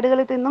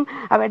ചുറ്റുപാടുകളിൽ നിന്നും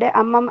അവരുടെ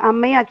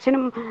അമ്മയും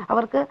അച്ഛനും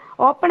അവർക്ക്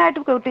ഓപ്പണായിട്ട്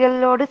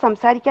കുട്ടികളിലോട്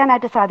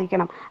സംസാരിക്കാനായിട്ട്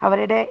സാധിക്കണം.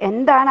 അവരുടെ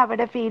എന്താണ്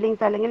അവരുടെ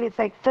ഫീലിങ്സ്, അല്ലെങ്കിൽ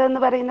സെക്സ് എന്ന്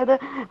പറയുന്നത്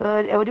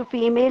ഒരു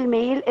ഫീമെയിൽ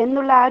മെയിൽ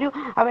എന്നുള്ള ആ ഒരു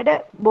അവരുടെ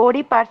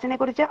ബോഡി പാർട്സിനെ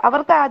കുറിച്ച്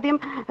അവർക്ക് ആദ്യം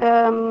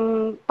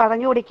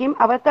പറഞ്ഞു കൊടുക്കുകയും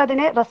അവർക്ക്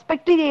അതിനെ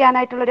റെസ്പെക്റ്റ്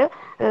ചെയ്യാനായിട്ടുള്ളൊരു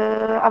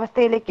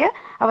അവസ്ഥയിലേക്ക്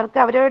അവർക്ക്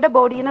അവരുടെ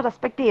ബോഡീനെ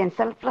റെസ്പെക്റ്റ് ചെയ്യാൻ,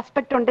 സെൽഫ്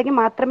റെസ്പെക്റ്റ് ഉണ്ടെങ്കിൽ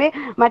മാത്രമേ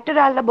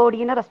മറ്റൊരാളുടെ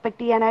ബോഡീനെ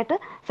റെസ്പെക്റ്റ് ചെയ്യാനായിട്ട്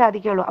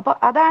സാധിക്കുകയുള്ളൂ. അപ്പോൾ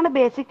അതാണ്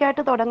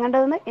ബേസിക്കായിട്ട്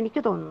തുടങ്ങേണ്ടതെന്ന്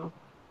എനിക്ക് തോന്നുന്നു.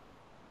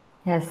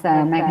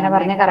 മേഘന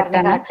പറഞ്ഞ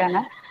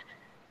കറക്റ്റാണ്.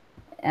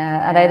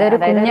 അതായത് ഒരു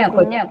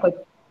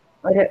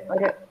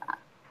ഒരു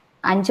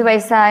 5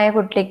 വയസ്സായ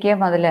കുട്ടിക്ക്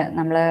മുതൽ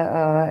നമ്മൾ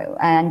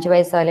 5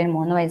 വയസ്സോ അല്ലെങ്കിൽ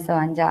 3 വയസ്സോ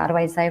 5-6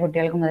 വയസ്സായ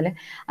കുട്ടികൾക്ക് മുതൽ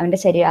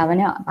അവൻ്റെ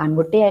അവന്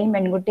ആൺകുട്ടിയായാലും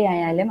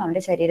പെൺകുട്ടിയായാലും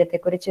അവൻ്റെ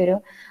ശരീരത്തെക്കുറിച്ചൊരു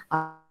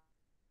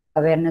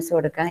അവയർനെസ്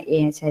കൊടുക്കുക.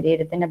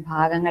 ശരീരത്തിന്റെ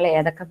ഭാഗങ്ങൾ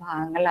ഏതൊക്കെ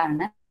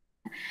ഭാഗങ്ങളാണ്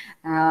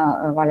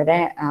വളരെ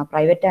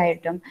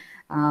പ്രൈവറ്റായിട്ടും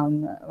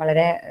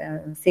വളരെ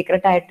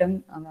സീക്രട്ടായിട്ടും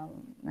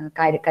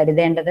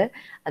കരുതേണ്ടത്,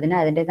 അതിന്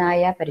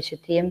അതിൻ്റെതായ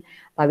പരിശുദ്ധിയും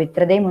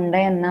പവിത്രതയും ഉണ്ട്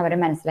എന്ന് അവരെ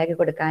മനസ്സിലാക്കി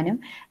കൊടുക്കാനും,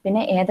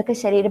 പിന്നെ ഏതൊക്കെ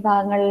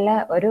ശരീരഭാഗങ്ങളിൽ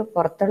ഒരു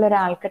പുറത്തുള്ള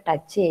ഒരാൾക്ക്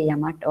ടച്ച്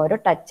ചെയ്യാം, ഓരോ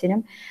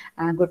ടച്ചിനും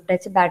ഗുഡ്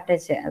ടച്ച് ബാഡ്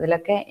ടച്ച്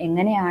അതിലൊക്കെ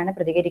എങ്ങനെയാണ്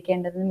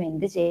പ്രതികരിക്കേണ്ടതെന്നും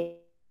എന്ത്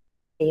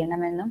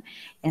ചെയ്യണമെന്നും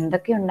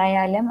എന്തൊക്കെ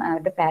ഉണ്ടായാലും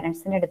അവരുടെ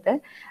പാരൻസിൻ്റെ അടുത്ത്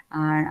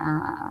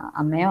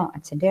അമ്മയോ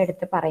അച്ഛൻ്റെ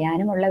അടുത്ത്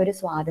പറയാനുമുള്ള ഒരു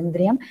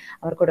സ്വാതന്ത്ര്യം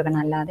അവർ കൊടുക്കണം.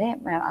 അല്ലാതെ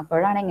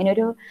അപ്പോഴാണ്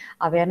ഇങ്ങനെയൊരു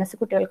അവയർനെസ്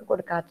കുട്ടികൾക്ക്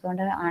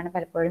കൊടുക്കാത്തതുകൊണ്ട് ആണ്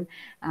പലപ്പോഴും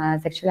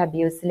സെക്ഷൽ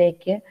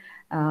അബ്യൂസിലേക്ക്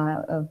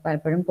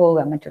പലപ്പോഴും പോവുക,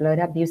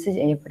 മറ്റുള്ളവർ അബ്യൂസ്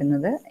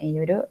ചെയ്യപ്പെടുന്നത് ഈ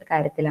ഒരു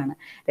കാര്യത്തിലാണ്.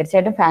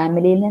 തീർച്ചയായിട്ടും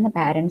ഫാമിലിയിൽ നിന്ന്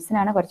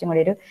പാരൻസിനാണ് കുറച്ചും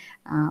കൂടി ഒരു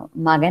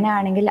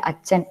മകനാണെങ്കിൽ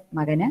അച്ഛൻ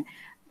മകന്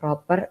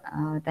പ്രോപ്പർ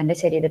തൻ്റെ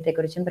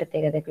ശരീരത്തെക്കുറിച്ചും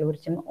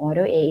പ്രത്യേകതയെക്കുറിച്ചും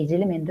ഓരോ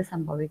ഏജിലും എന്ത്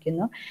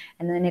സംഭവിക്കുന്നു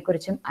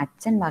എന്നതിനെക്കുറിച്ചും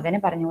അച്ഛൻ മകന്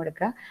പറഞ്ഞു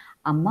കൊടുക്കുക,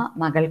 അമ്മ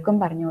മകൾക്കും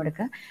പറഞ്ഞു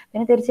കൊടുക്കുക.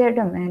 പിന്നെ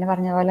തീർച്ചയായിട്ടും അങ്ങനെ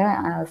പറഞ്ഞ പോലെ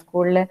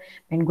സ്കൂളിൽ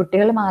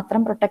പെൺകുട്ടികൾ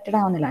മാത്രം പ്രൊട്ടക്റ്റഡ്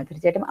ആവുന്നില്ല,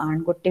 തീർച്ചയായിട്ടും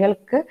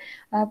ആൺകുട്ടികൾക്ക്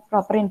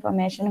പ്രോപ്പർ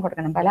ഇൻഫർമേഷൻ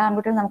കൊടുക്കണം. പല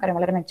ആൺകുട്ടികളും നമുക്കറിയാം,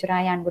 വളരെ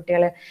മെച്ചുറായ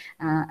ആൺകുട്ടികൾ,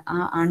 ആ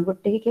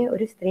ആൺകുട്ടിക്ക്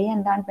ഒരു സ്ത്രീ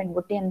എന്താണ്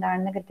പെൺകുട്ടി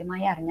എന്താണെന്ന്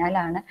കൃത്യമായി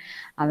അറിഞ്ഞാലാണ്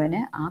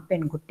അവന് ആ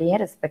പെൺകുട്ടിയെ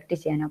റെസ്പെക്റ്റ്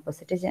ചെയ്യാൻ,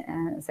 ഓപ്പോസിറ്റ്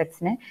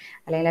സെക്സിനെ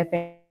അല്ലെങ്കിൽ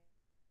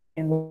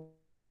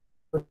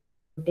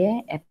പെൺകുട്ടിയെ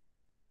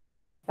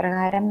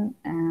എപ്രകാരം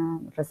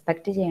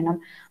റെസ്പെക്റ്റ് ചെയ്യണം,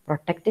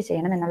 പ്രൊട്ടക്റ്റ്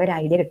ചെയ്യണം എന്നുള്ളൊരു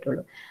ഐഡിയ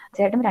കിട്ടുള്ളൂ.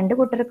 തീർച്ചയായിട്ടും രണ്ട്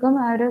കൂട്ടർക്കും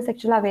ആ ഒരു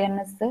സെക്ഷൽ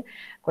അവയർനെസ്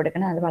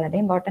കൊടുക്കണം, അത് വളരെ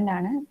ഇമ്പോർട്ടൻ്റ്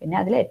ആണ്. പിന്നെ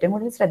അതിൽ ഏറ്റവും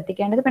കൂടുതൽ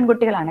ശ്രദ്ധിക്കേണ്ടത്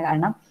പെൺകുട്ടികളാണ്.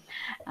 കാരണം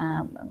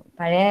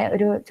പഴയ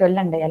ഒരു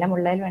ചൊല്ലുണ്ട്, ഇല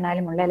മുള്ളയിൽ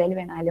വീണാലും മുള്ള ഇലയിൽ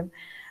വീണാലും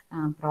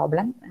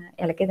പ്രോബ്ലം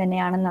ഇലയ്ക്ക്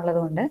തന്നെയാണെന്നുള്ളത്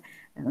കൊണ്ട്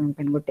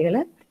പെൺകുട്ടികൾ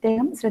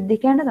പ്രത്യേകം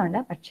ശ്രദ്ധിക്കേണ്ടതുണ്ട്.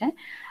 പക്ഷെ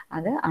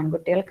അത്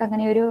ആൺകുട്ടികൾക്ക്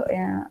അങ്ങനെ ഒരു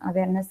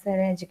അവയർനെസ്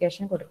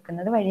എഡ്യൂക്കേഷൻ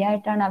കൊടുക്കുന്നത്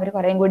വഴിയായിട്ടാണ് അവർ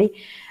കുറേയും കൂടി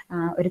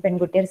ഒരു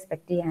പെൺകുട്ടിയെ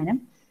റെസ്പെക്ട് ചെയ്യാനും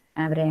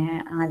അവരെ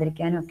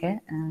ആദരിക്കാനും ഒക്കെ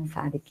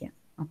സാധിക്കുക.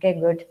 Okay,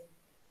 good.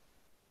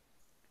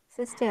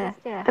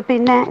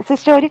 പിന്നെ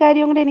സിസ്റ്റർ ഒരു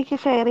കാര്യം കൂടി എനിക്ക്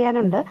ഷെയർ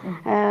ചെയ്യാനുണ്ട്.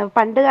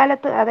 പണ്ട്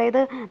കാലത്ത്, അതായത്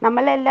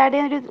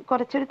നമ്മളെല്ലാവരുടെയും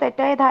കുറച്ചൊരു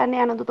തെറ്റായ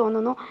ധാരണയാണെന്ന്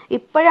തോന്നുന്നു,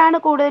 ഇപ്പോഴാണ്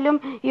കൂടുതലും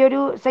ഈ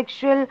ഒരു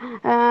സെക്ഷൽ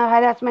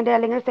ഹരാസ്മെന്റ്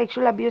അല്ലെങ്കിൽ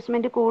സെക്ഷൽ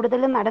അബ്യൂസ്മെന്റ്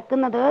കൂടുതലും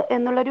നടക്കുന്നത്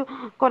എന്നുള്ളൊരു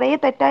കുറേ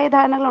തെറ്റായ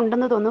ധാരണകൾ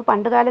ഉണ്ടെന്ന് തോന്നുന്നു.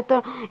 പണ്ട് കാലത്ത്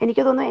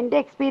എനിക്ക് തോന്നുന്നു, എൻ്റെ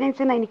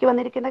എക്സ്പീരിയൻസിൽ നിന്ന് എനിക്ക്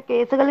വന്നിരിക്കുന്ന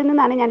കേസുകളിൽ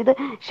നിന്നാണ് ഞാനിത്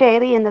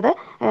ഷെയർ ചെയ്യുന്നത്.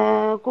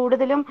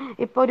 കൂടുതലും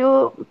ഇപ്പോൾ ഒരു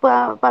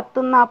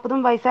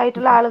 10-40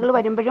 വയസ്സായിട്ടുള്ള ആളുകൾ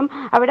വരുമ്പോഴും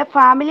അവരുടെ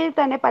ഫാമിലിയിൽ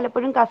തന്നെ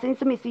പലപ്പോഴും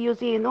കസിൻസ്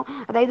മിസ്യൂസ് ചെയ്യുന്നു.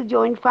 അതായത്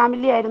ജോയിന്റ്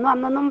ഫാമിലി ആയിരുന്നു,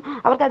 അന്നൊന്നും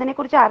അവർക്ക്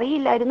അതിനെക്കുറിച്ച്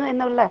അറിയില്ലായിരുന്നു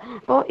എന്നുള്ള.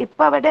 അപ്പോൾ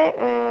ഇപ്പോൾ അവിടെ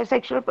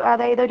സെക്ഷൽ,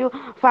 അതായത് ഒരു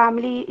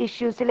ഫാമിലി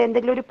ഇഷ്യൂസിൽ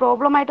എന്തെങ്കിലും ഒരു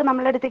പ്രോബ്ലം ആയിട്ട്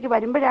നമ്മളുടെ അടുത്തേക്ക്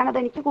വരുമ്പോഴാണ്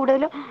അതെനിക്ക്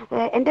കൂടുതലും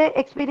എൻ്റെ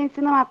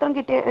എക്സ്പീരിയൻസിൽ നിന്ന് മാത്രം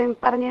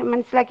പറഞ്ഞ്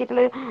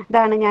മനസ്സിലാക്കിയിട്ടുള്ള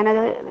ഇതാണ്.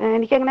 ഞാനത്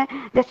എനിക്കങ്ങനെ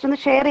ജസ്റ്റ് ഒന്ന്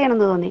ഷെയർ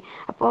ചെയ്യണമെന്ന് തോന്നി.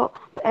 അപ്പോൾ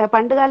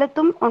പണ്ട്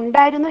കാലത്തും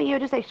ഉണ്ടായിരുന്നു ഈ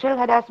ഒരു സെക്ഷൽ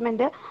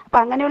ഹരാസ്മെന്റ്. അപ്പം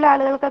അങ്ങനെയുള്ള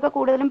ആളുകൾക്കൊക്കെ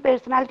കൂടുതലും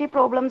പേഴ്സണാലിറ്റി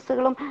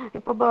പ്രോബ്ലംസുകളും,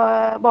 ഇപ്പോൾ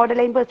ബോർഡർ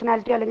ലൈൻ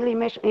പേഴ്സണാലിറ്റി അല്ലെങ്കിൽ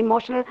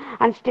ഇമോഷണൽ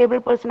അൺസ്റ്റേബിൾ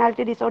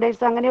പേഴ്സണാലിറ്റി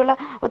ഡിസോർഡേഴ്സ്, അങ്ങനെയുള്ള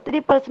ഒത്തിരി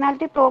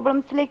പേഴ്സണാലിറ്റി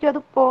പ്രോബ്ലംസിലേക്കും അത്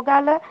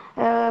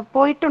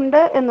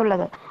പോയിട്ടുണ്ട്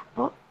എന്നുള്ളത്.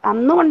 അപ്പോൾ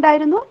അന്നും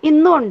ഉണ്ടായിരുന്നു,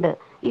 ഇന്നും ഉണ്ട്.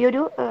 ഈ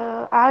ഒരു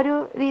ആ ഒരു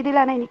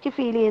രീതിയിലാണ് എനിക്ക്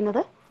ഫീൽ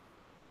ചെയ്യുന്നത്.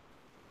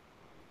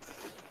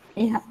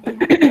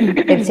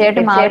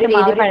 തീർച്ചയായിട്ടും ആ ഒരു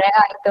രീതി പഴയ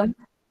കാലത്തും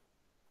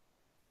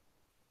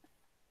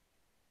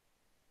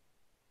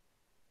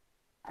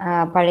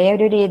പഴയ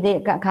ഒരു രീതി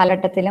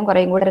കാലഘട്ടത്തിലും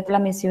കുറേ കൂടി തരത്തിലുള്ള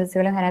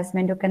മിസ്യൂസുകളും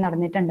ഹരാസ്മെന്റും ഒക്കെ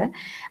നടന്നിട്ടുണ്ട്.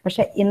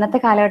 പക്ഷെ ഇന്നത്തെ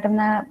കാലഘട്ടം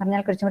എന്ന്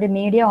പറഞ്ഞാൽ കുറച്ചും കൂടി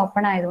മീഡിയ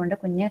ഓപ്പൺ ആയതുകൊണ്ട്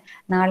കുഞ്ഞ്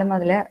നാൾ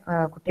മുതൽ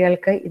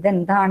കുട്ടികൾക്ക്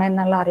ഇതെന്താണ്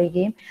എന്നുള്ള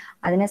അറിയുകയും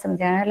അതിനെ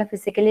സംബന്ധിച്ച്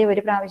ഫിസിക്കലി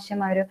ഒരു പ്രാവശ്യം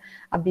ആ ഒരു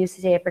അബ്യൂസ്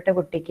ചെയ്യപ്പെട്ട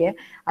കുട്ടിക്ക്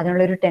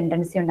അതിനുള്ളൊരു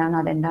ടെൻഡൻസി ഉണ്ടാകുന്നു.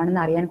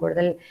 അതെന്താണെന്ന് അറിയാൻ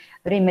കൂടുതൽ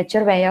ഒരു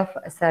immature way of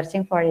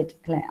searching for it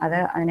അല്ലെ, അത്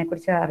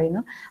അതിനെക്കുറിച്ച്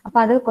അറിയുന്നു. അപ്പൊ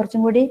അത്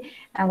കുറച്ചും കൂടി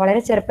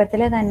വളരെ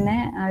ചെറുപ്പത്തിലെ തന്നെ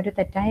ഒരു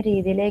തെറ്റായ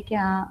രീതിയിലേക്ക്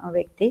ആ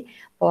വ്യക്തി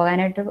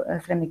പോകാനായിട്ട്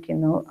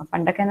ശ്രമിക്കുന്നു.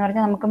 പണ്ടൊക്കെ എന്ന്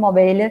പറഞ്ഞാൽ നമുക്ക്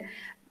മൊബൈല്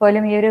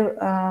പോലും ഈ ഒരു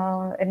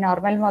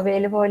നോർമൽ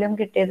മൊബൈൽ പോലും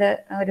കിട്ടിയത്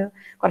ഒരു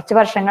കുറച്ച്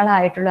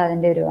വർഷങ്ങളായിട്ടുള്ളൂ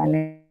അതിന്റെ ഒരു,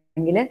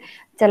 അല്ലെങ്കിൽ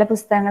ചില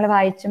പുസ്തകങ്ങൾ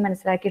വായിച്ചും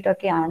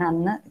മനസ്സിലാക്കിയിട്ടൊക്കെയാണ്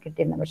അന്ന്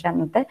കിട്ടിയിരുന്നത്. പക്ഷെ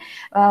അന്നത്തെ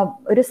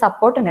ഒരു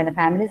സപ്പോർട്ട് ഉണ്ടായിരുന്നു,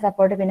 ഫാമിലി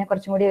സപ്പോർട്ട്, പിന്നെ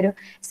കുറച്ചും കൂടി ഒരു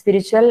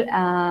സ്പിരിച്വൽ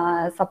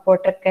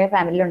സപ്പോർട്ടൊക്കെ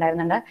ഫാമിലിയിൽ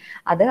ഉണ്ടായിരുന്നുണ്ട്.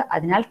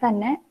 അതിനാൽ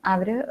തന്നെ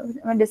അവര്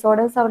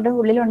ഡിസോർഡേഴ്സ് അവരുടെ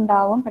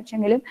ഉള്ളിലുണ്ടാവും,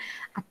 പക്ഷെങ്കിലും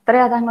അത്ര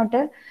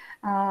അതങ്ങോട്ട്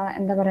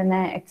എന്താ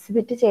പറയുന്നത്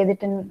എക്സിബിറ്റ്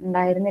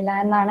ചെയ്തിട്ടുണ്ടായിരുന്നില്ല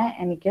എന്നാണ്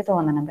എനിക്ക്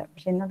തോന്നുന്നത്.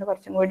 പക്ഷെ ഇന്നത്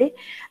കുറച്ചും കൂടി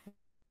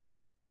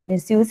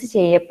മിസ്യൂസ്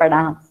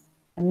ചെയ്യപ്പെടാം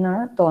എന്ന്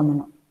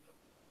തോന്നുന്നു.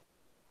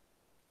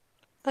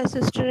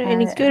 സിസ്റ്റർ,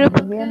 എനിക്കൊരു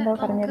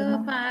നമുക്ക്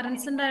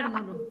പാരന്റ്സ്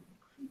ഉണ്ടായിരുന്നുള്ളൂ,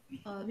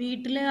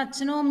 വീട്ടില്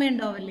അച്ഛനും അമ്മയും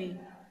ഉണ്ടാവല്ലേ,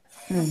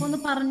 അപ്പൊ ഒന്ന്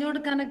പറഞ്ഞു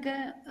കൊടുക്കാനൊക്കെ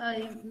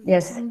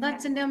സ്വന്തം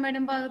അച്ഛന്റെ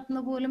അമ്മയുടെയും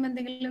ഭാഗത്തുനിന്ന് പോലും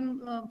എന്തെങ്കിലും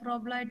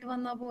പ്രോബ്ലം ആയിട്ട്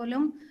വന്നാൽ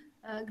പോലും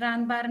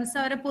ഗ്രാൻഡ് പാരന്റ്സ്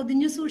അവരെ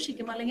പൊതിഞ്ഞു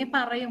സൂക്ഷിക്കും, അല്ലെങ്കിൽ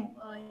പറയും.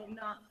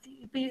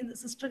 ഇപ്പൊ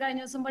സിസ്റ്റർ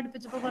കഴിഞ്ഞ ദിവസം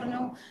പഠിപ്പിച്ചപ്പോ പറഞ്ഞു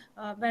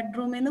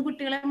ബെഡ്റൂമിൽ നിന്ന്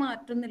കുട്ടികളെ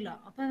മാറ്റുന്നില്ല.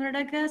 അപ്പൊ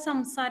അവരുടെയൊക്കെ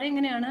സംസാരം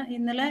എങ്ങനെയാണ്,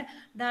 ഇന്നലെ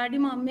ഡാഡി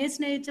മമ്മിയെ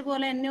സ്നേഹിച്ച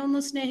പോലെ എന്നെ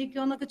ഒന്ന്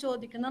സ്നേഹിക്കുമോ എന്നൊക്കെ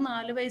ചോദിക്കുന്ന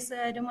 4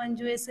 വയസ്സുകാരും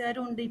 5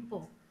 വയസ്സുകാരും ഉണ്ട് ഇപ്പോ.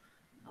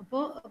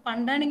 അപ്പോൾ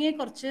പണ്ടാണെങ്കിൽ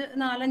കുറച്ച്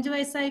 4-5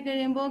 വയസ്സായി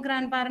കഴിയുമ്പോൾ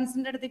ഗ്രാൻഡ്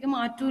പാരന്റ്സിന്റെ അടുത്തേക്ക്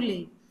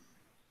മാറ്റൂലേ.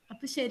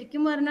 അപ്പൊ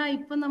ശരിക്കും പറഞ്ഞാൽ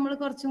ഇപ്പൊ നമ്മൾ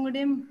കുറച്ചും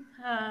കൂടിയും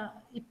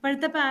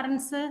ഇപ്പോഴത്തെ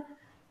പാരന്റ്സ്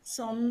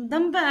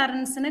സ്വന്തം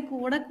പാരന്റ്സിനെ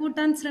കൂടെ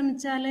കൂട്ടാൻ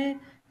ശ്രമിച്ചാല്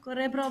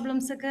കുറെ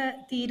പ്രോബ്ലംസ് ഒക്കെ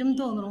തീരും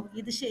തോന്നുന്നു.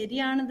 ഇത്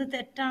ശരിയാണ്, ഇത്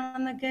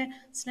തെറ്റാണെന്നൊക്കെ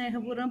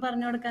സ്നേഹപൂർവ്വം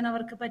പറഞ്ഞു കൊടുക്കാൻ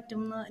അവർക്ക്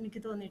പറ്റും എന്ന് എനിക്ക്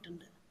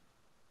തോന്നിയിട്ടുണ്ട്.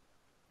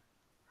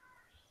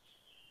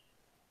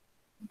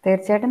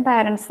 തീർച്ചയായിട്ടും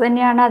പാരന്റ്സ്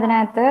തന്നെയാണ്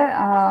അതിനകത്ത്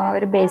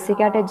ഒരു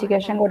ബേസിക് ആയിട്ട്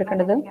എഡ്യൂക്കേഷൻ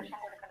കൊടുക്കേണ്ടതും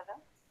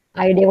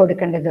ഐഡിയ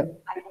കൊടുക്കേണ്ടതും.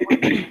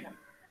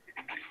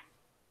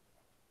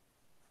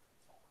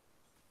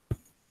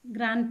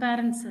 ഗ്രാൻഡ്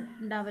പാരന്റ്സ്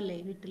ഉണ്ടാവല്ലേ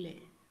വീട്ടില്?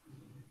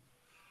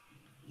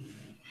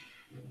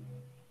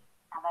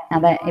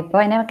 അതെ, ഇപ്പൊ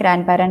അതിന്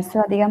ഗ്രാൻഡ് പാരന്റ്സും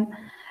അധികം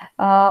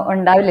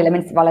ഉണ്ടാവില്ല,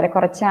 മീൻസ് വളരെ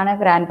കുറച്ചാണ്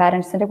ഗ്രാൻഡ്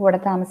പാരന്റ്സിന്റെ കൂടെ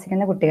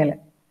താമസിക്കുന്ന കുട്ടികൾ.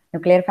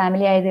 ന്യൂക്ലിയർ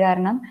ഫാമിലി ആയത്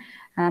കാരണം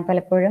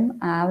പലപ്പോഴും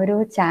ആ ഒരു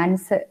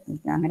ചാൻസ്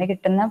അങ്ങനെ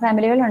കിട്ടുന്ന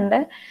ഫാമിലികളുണ്ട്.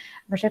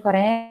 പക്ഷെ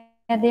കുറേ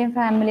അധികം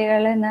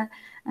ഫാമിലികൾ ഇന്ന്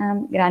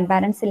ഗ്രാൻഡ്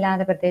പാരന്റ്സ്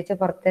ഇല്ലാതെ, പ്രത്യേകിച്ച്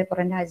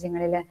പുറം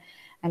രാജ്യങ്ങളിൽ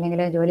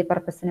അല്ലെങ്കിൽ ജോലി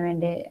പർപ്പസിന്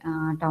വേണ്ടി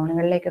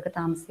ടൗണുകളിലേക്കൊക്കെ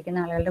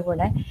താമസിക്കുന്ന ആളുകളുടെ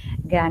കൂടെ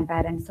ഗ്രാൻഡ്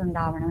പാരന്റ്സ്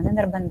ഉണ്ടാവണമെന്ന്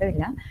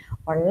നിർബന്ധമില്ല.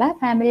 ഉള്ള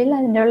ഫാമിലിയിൽ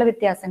അതിൻ്റെ ഉള്ള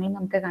വ്യത്യാസങ്ങൾ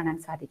നമുക്ക് കാണാൻ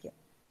സാധിക്കും.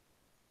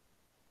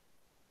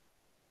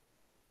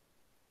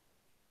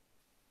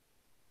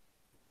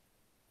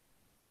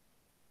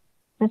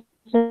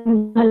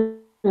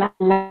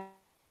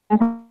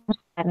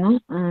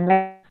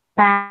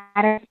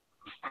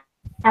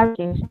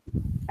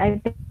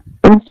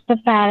 Most of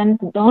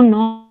parents don't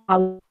know how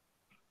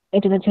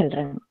to the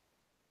children.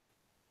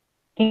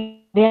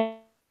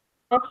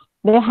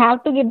 They have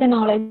to give the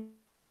knowledge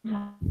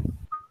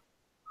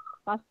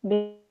first.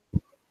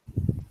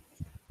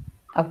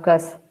 Of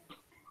course,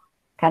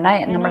 കാരണം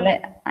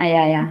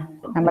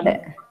നമ്മുടെ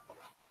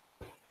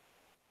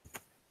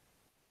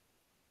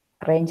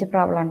റേഞ്ച്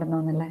പ്രോബ്ലം ഉണ്ടെന്ന്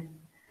തോന്നുന്നല്ലേ.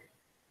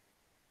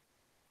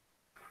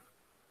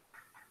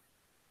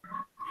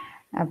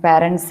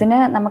 പാരൻസിന്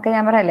നമുക്ക്,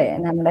 ഞാൻ പറയല്ലേ,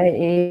 നമ്മുടെ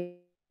ഈ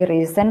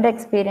റീസെന്റ്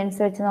എക്സ്പീരിയൻസ്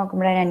വെച്ച്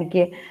നോക്കുമ്പോഴാണ്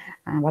എനിക്ക്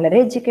വളരെ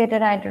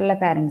എഡ്യൂക്കേറ്റഡ് ആയിട്ടുള്ള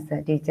പാരൻസ്,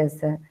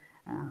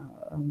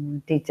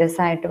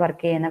 ടീച്ചേഴ്സായിട്ട്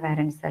വർക്ക് ചെയ്യുന്ന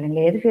പാരൻസ്, അല്ലെങ്കിൽ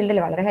ഏത് ഫീൽഡിൽ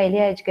വളരെ ഹൈലി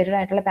എഡ്യൂക്കേറ്റഡ്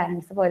ആയിട്ടുള്ള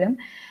പാരൻസ് പോലും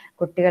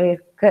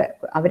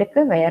അവർക്ക്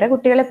വേറെ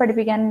കുട്ടികളെ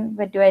പഠിപ്പിക്കാൻ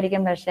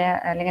പറ്റുമായിരിക്കും, പക്ഷെ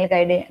അല്ലെങ്കിൽ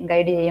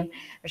ഗൈഡ് ചെയ്യും.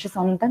 പക്ഷെ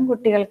സ്വന്തം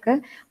കുട്ടികൾക്ക്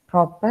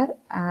പ്രോപ്പർ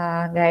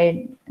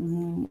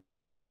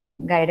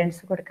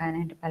ഗൈഡൻസ്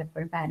കൊടുക്കാനായിട്ട്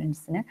പലപ്പോഴും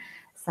പാരൻസിന്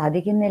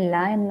സാധിക്കുന്നില്ല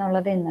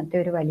എന്നുള്ളത് ഇന്നത്തെ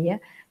ഒരു വലിയ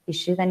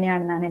ഇഷ്യൂ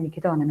തന്നെയാണെന്നാണ്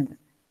എനിക്ക് തോന്നുന്നത്.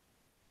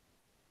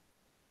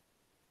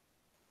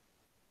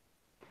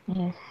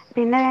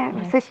 പിന്നെ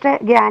സിസ്റ്റർ,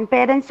 ഗ്രാൻഡ്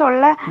പേരൻസ്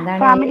ഉള്ള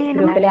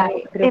ഫാമിലിയിലും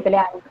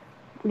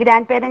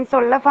ഗ്രാൻഡ് പേരൻസ്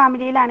ഉള്ള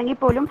ഫാമിലിയിലാണെങ്കിൽ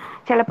പോലും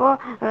ചിലപ്പോൾ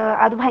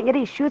അത് ഭയങ്കര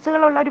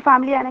ഇഷ്യൂസുകളുള്ള ഒരു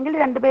ഫാമിലി ആണെങ്കിൽ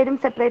രണ്ടുപേരും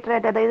സെപ്പറേറ്റഡ്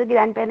ആയിട്ട്, അതായത്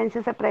ഗ്രാൻഡ്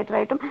പേരൻസ് സെപ്പറേറ്റഡ്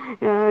ആയിട്ടും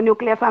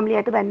ന്യൂക്ലിയർ ഫാമിലി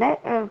ആയിട്ട് തന്നെ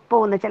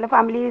പോകുന്നു. ചില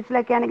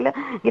ഫാമിലീസിലൊക്കെ ആണെങ്കിൽ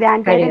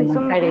ഗ്രാൻഡ്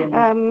പേരൻസും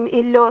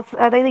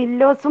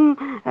ഇല്ലോസും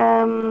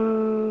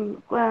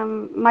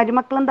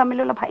മരുമക്കളും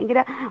തമ്മിലുള്ള ഭയങ്കര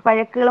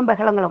വഴക്കുകളും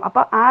ബഹളങ്ങളും.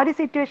 അപ്പോൾ ആ ഒരു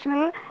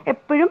സിറ്റുവേഷനിൽ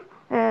എപ്പോഴും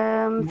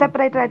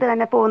സെപ്പറേറ്റഡ് ആയിട്ട്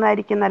തന്നെ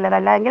പോകുന്നതായിരിക്കും നല്ലത്.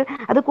 അല്ലെങ്കിൽ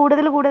അത്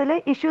കൂടുതൽ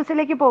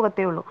ഇഷ്യൂസിലേക്ക്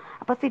പോകത്തേ ഉള്ളൂ.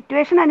 അപ്പോൾ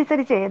സിറ്റുവേഷൻ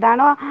അനുസരിച്ച്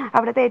ഏതാണോ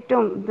അവിടുത്തെ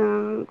ഏറ്റവും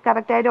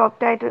കറക്റ്റായിട്ട്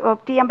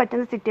ഓപ്റ്റ് ചെയ്യാൻ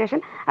പറ്റുന്ന സിറ്റുവേഷൻ,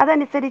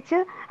 അതനുസരിച്ച്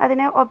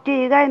അതിനെ ഓപ്റ്റ്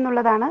ചെയ്യുക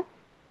എന്നുള്ളതാണ്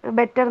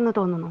ബെറ്റർ എന്ന്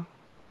തോന്നുന്നു.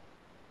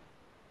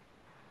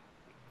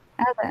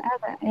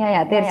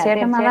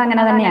 തീർച്ചയായിട്ടും അത്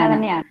അങ്ങനെ തന്നെയാണ്.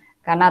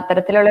 കാരണം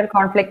അത്തരത്തിലുള്ള ഒരു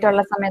കോൺഫ്ലിക്റ്റ്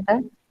ഉള്ള സമയത്ത്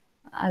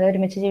അത്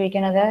ഒരുമിച്ച്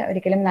ജീവിക്കുന്നത്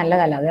ഒരിക്കലും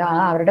നല്ലതല്ല. അത്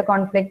അവരുടെ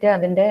കോൺഫ്ലിക്റ്റ്,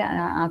 അതിന്റെ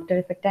ആഫ്റ്റർ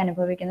ഇഫക്റ്റ്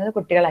അനുഭവിക്കുന്നത്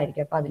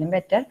കുട്ടികളായിരിക്കും. അപ്പൊ അതിലും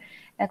ബെറ്റർ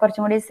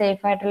കുറച്ചും കൂടി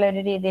സേഫ് ആയിട്ടുള്ള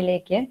ഒരു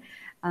രീതിയിലേക്ക്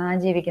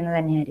ജീവിക്കുന്നത്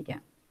തന്നെയായിരിക്കാം.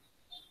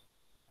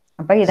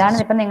 അപ്പൊ ഇതാണ്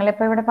ഇപ്പൊ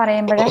നിങ്ങളിപ്പോ ഇവിടെ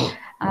പറയുമ്പോൾ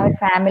ആ ഒരു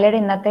ഫാമിലിയുടെ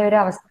ഇന്നത്തെ ഒരു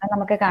അവസ്ഥ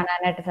നമുക്ക്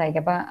കാണാനായിട്ട്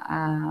സാധിക്കും. അപ്പൊ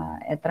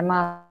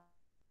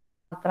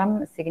എത്രമാത്രം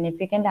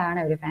സിഗ്നിഫിക്കന്റ് ആണ്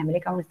ഒരു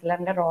ഫാമിലി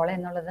കൗൺസിലറിന്റെ റോൾ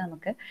എന്നുള്ളത്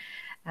നമുക്ക്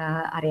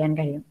അറിയാൻ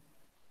കഴിയും.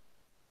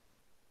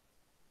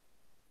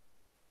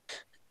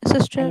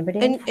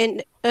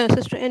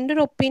 സിസ്റ്റർ, എൻ്റെ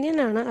ഒരു ഒപ്പീനിയൻ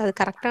ആണ്, അത്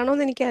കറക്റ്റ് ആണോ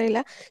എന്ന്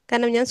എനിക്കറിയില്ല.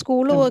 കാരണം ഞാൻ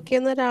സ്കൂളിൽ വർക്ക്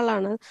ചെയ്യുന്ന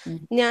ഒരാളാണ്.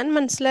 ഞാൻ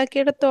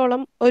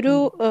മനസ്സിലാക്കിയിടത്തോളം ഒരു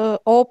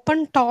ഓപ്പൺ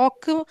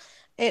ടോക്ക്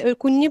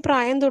കുഞ്ഞു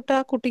പ്രായം തൊട്ട്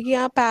ആ കുട്ടിക്ക്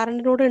ആ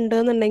പാരന്റിനോട്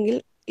ഉണ്ടെന്നുണ്ടെങ്കിൽ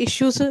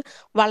ഇഷ്യൂസ്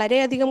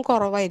വളരെയധികം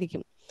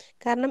കുറവായിരിക്കും.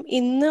 കാരണം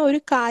ഇന്ന് ഒരു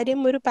കാര്യം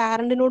ഒരു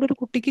പാരന്റിനോട് ഒരു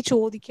കുട്ടിക്ക്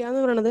ചോദിക്കുക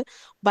എന്ന് പറയുന്നത്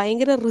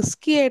ഭയങ്കര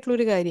റിസ്കി ആയിട്ടുള്ള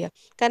ഒരു കാര്യമാണ്.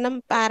 കാരണം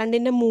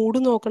പാരന്റിന്റെ മൂഡ്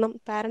നോക്കണം,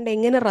 പാരന്റ്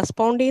എങ്ങനെ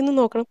റെസ്പോണ്ട് ചെയ്യുന്നു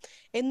നോക്കണം,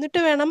 എന്നിട്ട്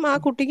വേണം ആ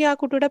കുട്ടിക്ക് ആ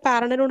കുട്ടിയുടെ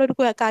പാരന്റിനോട് ഒരു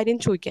കാര്യം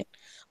ചോദിക്കാൻ.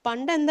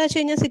 പണ്ട് എന്താ വെച്ച്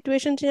കഴിഞ്ഞാൽ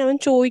സിറ്റുവേഷൻ അവൻ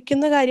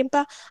ചോദിക്കുന്ന കാര്യം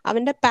ഇപ്പൊ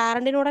അവന്റെ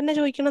പാരന്റിനോട് തന്നെ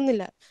ചോദിക്കണം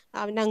എന്നില്ല,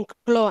 അവന്റെ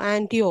അങ്കിളോ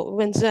ആന്റിയോ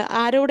മീൻസ്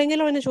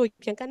ആരോടെങ്കിലും അവന്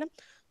ചോദിക്കാം. കാരണം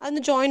അന്ന്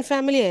ജോയിന്റ്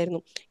ഫാമിലി ആയിരുന്നു.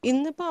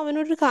 ഇന്നിപ്പോ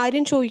അവനൊരു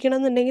കാര്യം ചോദിക്കണം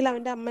എന്നുണ്ടെങ്കിൽ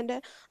അവന്റെ അമ്മന്റെ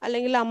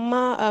അല്ലെങ്കിൽ അമ്മ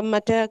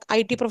മറ്റേ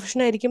IT പ്രൊഫഷൻ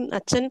ആയിരിക്കും,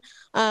 അച്ഛൻ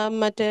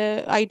മറ്റേ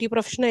IT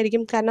പ്രൊഫഷൻ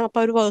ആയിരിക്കും. കാരണം അപ്പൊ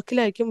അവർ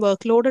വർക്കിലായിരിക്കും,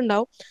 വർക്ക് ലോഡ്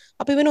ഉണ്ടാവും.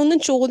 അപ്പൊ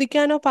ഇവനൊന്നും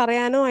ചോദിക്കാനോ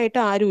പറയാനോ ആയിട്ട്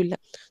ആരുമില്ല.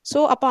 സോ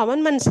അപ്പൊ അവൻ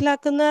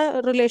മനസ്സിലാക്കുന്ന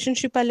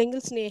റിലേഷൻഷിപ്പ് അല്ലെങ്കിൽ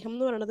സ്നേഹം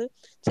എന്ന് പറയുന്നത്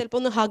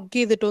ചിലപ്പോൾ ഒന്ന് ഹഗ്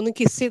ചെയ്തിട്ടോ ഒന്ന്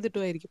കിസ് ചെയ്തിട്ടോ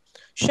ആയിരിക്കും.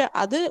 പക്ഷെ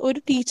അത് ഒരു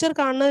ടീച്ചർ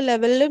കാണുന്ന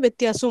ലെവലിൽ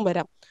വ്യത്യാസവും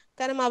വരാം.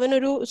 കാരണം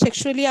അവനൊരു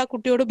സെക്ഷുവലി ആ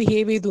കുട്ടിയോട്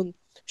ബിഹേവ് ചെയ്തു,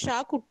 പക്ഷെ ആ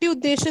കുട്ടി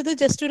ഉദ്ദേശിച്ചത്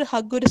ജസ്റ്റ് ഒരു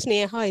ഹഗ്, ഒരു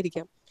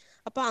സ്നേഹമായിരിക്കാം.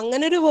 അപ്പൊ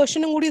അങ്ങനെ ഒരു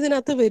വേർഷനും കൂടി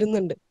ഇതിനകത്ത്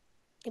വരുന്നുണ്ട്.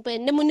 ഇപ്പൊ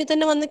എന്റെ മുന്നിൽ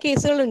തന്നെ വന്ന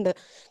കേസുകളുണ്ട്.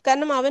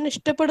 കാരണം അവൻ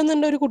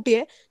ഇഷ്ടപ്പെടുന്നുണ്ട് ഒരു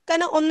കുട്ടിയെ,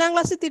 കാരണം 1ാം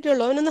ക്ലാസ്സിൽ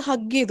എത്തിയിട്ടുള്ളൂ, അവനൊന്ന്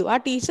ഹഗ് ചെയ്തു. ആ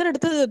ടീച്ചർ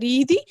എടുത്ത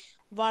രീതി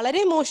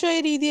വളരെ മോശമായ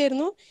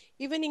രീതിയായിരുന്നു.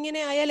 ഇവൻ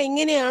ഇങ്ങനെ ആയാൽ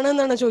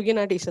എങ്ങനെയാണെന്നാണ്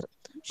ചോദിക്കുന്നത് ആ ടീച്ചർ.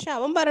 പക്ഷെ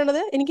അവൻ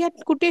പറയണത് എനിക്ക് ആ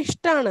കുട്ടിയെ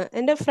ഇഷ്ടമാണ്,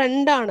 എന്റെ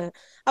ഫ്രണ്ടാണ്,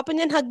 അപ്പൊ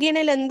ഞാൻ ഹഗ്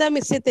ചെയ്യണതിൽ എന്താ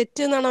മിസ്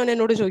തെറ്റ് എന്നാണ് അവൻ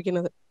എന്നോട്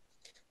ചോദിക്കുന്നത്.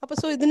 അപ്പൊ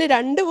സോ ഇതിന്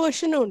 2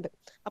 വേർഷനും ഉണ്ട്.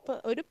 അപ്പൊ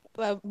ഒരു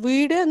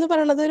വീട് എന്ന്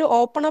പറയുന്നത് ഒരു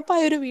ഓപ്പൺ അപ്പ്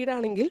ആയ ഒരു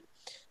വീടാണെങ്കിൽ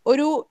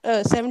ഒരു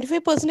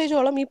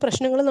 75% ഈ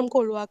പ്രശ്നങ്ങൾ നമുക്ക്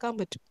ഒഴിവാക്കാൻ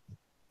പറ്റും.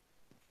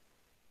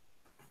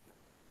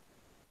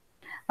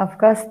 Of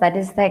course, that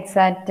is the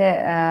exact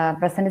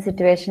present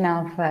situation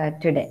of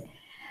today.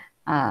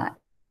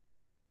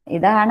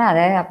 ഇതാണ്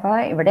അത്. അപ്പൊ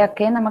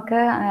ഇവിടെയൊക്കെ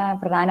നമുക്ക്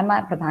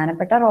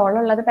പ്രധാനപ്പെട്ട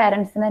റോളുള്ളത്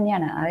പാരന്റ്സിന്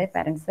തന്നെയാണ്. അതായത്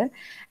പാരന്റ്സ്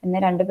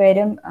ഇന്ന് 2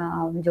 പേരും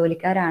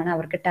ജോലിക്കാരാണ്,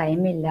 അവർക്ക്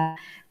ടൈമില്ല,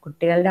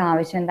 കുട്ടികളുടെ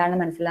ആവശ്യം എന്താണെന്ന്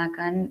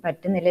മനസ്സിലാക്കാൻ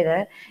പറ്റുന്നില്ല. ഇത്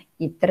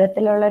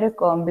ഇത്തരത്തിലുള്ളൊരു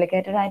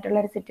കോംപ്ലിക്കേറ്റഡ് ആയിട്ടുള്ള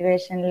ഒരു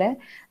സിറ്റുവേഷനിൽ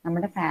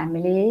നമ്മുടെ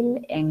ഫാമിലിയിൽ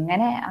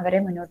എങ്ങനെ അവരെ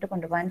മുന്നോട്ട്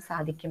കൊണ്ടുപോകാൻ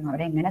സാധിക്കും,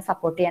 അവരെ എങ്ങനെ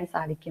സപ്പോർട്ട് ചെയ്യാൻ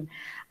സാധിക്കും,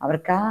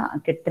 അവർക്ക് ആ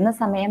കിട്ടുന്ന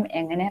സമയം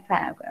എങ്ങനെ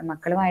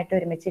മക്കളുമായിട്ട്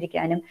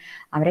ഒരുമിച്ചിരിക്കാനും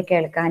അവരെ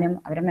കേൾക്കാനും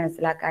അവരെ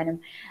മനസ്സിലാക്കാനും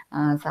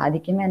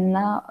സാധിക്കുമെന്ന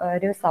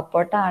ഒരു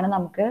സപ്പോർട്ടാണ്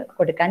നമുക്ക്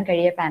കൊടുക്കാൻ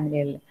കഴിയുക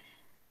ഫാമിലികളിൽ.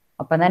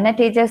 ഒപ്പം തന്നെ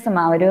ടീച്ചേഴ്സും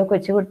ആ ഒരു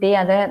കൊച്ചുകുട്ടി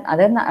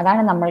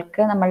അതാണ്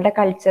നമ്മളുടെ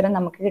കൾച്ചറും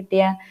നമുക്ക്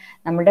കിട്ടിയ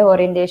നമ്മുടെ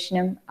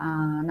ഓറിയന്റേഷനും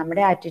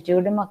നമ്മുടെ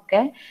ആറ്റിറ്റ്യൂഡും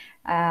ഒക്കെ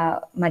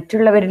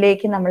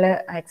മറ്റുള്ളവരിലേക്ക് നമ്മൾ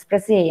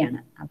എക്സ്പ്രസ് ചെയ്യാണ്.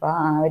 അപ്പൊ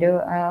ഒരു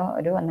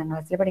 1ാം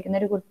ക്ലാസ്സിൽ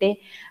പഠിക്കുന്ന ഒരു കുട്ടി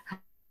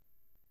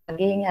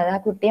അത് ആ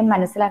കുട്ടിയെ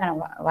മനസ്സിലാക്കണം,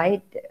 വൈ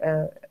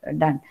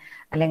ഡൺ,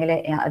 അല്ലെങ്കിൽ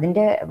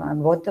അതിന്റെ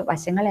ബോത്ത്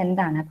വശങ്ങൾ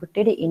എന്താണ്, ആ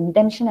കുട്ടിയുടെ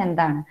ഇന്റൻഷൻ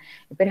എന്താണ്.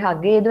 ഇപ്പൊ ഒരു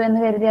ഹഗ് ചെയ്തു എന്ന്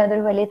കരുതി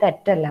അതൊരു വലിയ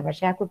തെറ്റല്ല,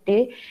 പക്ഷെ ആ കുട്ടി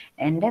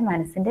എന്റെ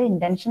മനസ്സിന്റെ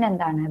ഇന്റൻഷൻ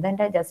എന്താണ്,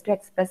 അതെന്റെ just to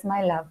express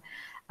my love,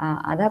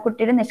 അത് ആ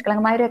കുട്ടിയുടെ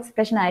നിഷ്കളങ്കമായ ഒരു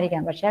എക്സ്പ്രഷൻ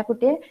ആയിരിക്കാം. പക്ഷെ ആ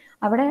കുട്ടിയെ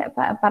അവിടെ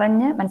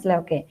പറഞ്ഞ്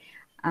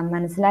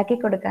മനസ്സിലാക്കി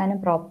കൊടുക്കാനും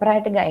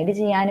പ്രോപ്പറായിട്ട് ഗൈഡ്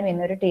ചെയ്യാനും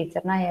എന്നൊരു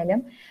ടീച്ചറിനായാലും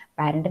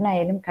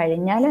പാരന്റിനായാലും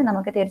കഴിഞ്ഞാൽ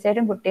നമുക്ക്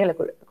തീർച്ചയായിട്ടും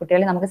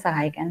കുട്ടികളെ നമുക്ക്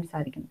സഹായിക്കാൻ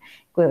സാധിക്കും.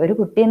 ഒരു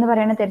കുട്ടി എന്ന്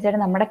പറയുന്നത്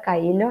തീർച്ചയായിട്ടും നമ്മുടെ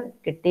കയ്യിൽ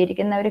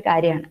കിട്ടിയിരിക്കുന്ന ഒരു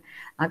കാര്യമാണ്.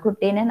 ആ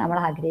കുട്ടീനെ നമ്മൾ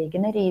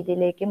ആഗ്രഹിക്കുന്ന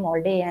രീതിയിലേക്ക്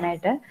മോൾഡ്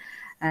ചെയ്യാനായിട്ട്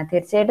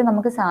തീർച്ചയായിട്ടും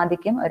നമുക്ക്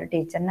സാധിക്കും ഒരു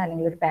ടീച്ചറിന്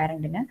അല്ലെങ്കിൽ ഒരു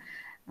പാരന്റിന്.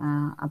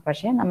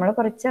 പക്ഷെ നമ്മൾ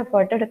കുറച്ച്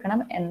എഫേർട്ട്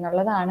എടുക്കണം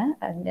എന്നുള്ളതാണ്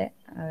അതിന്റെ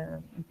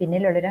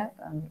പിന്നിലുള്ളൊരു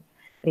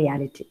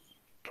റിയാലിറ്റി.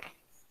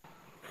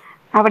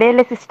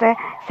 അവിടെയല്ലേ സിസ്റ്ററെ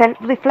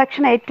സെൽഫ്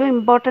റിഫ്ലക്ഷൻ ഏറ്റവും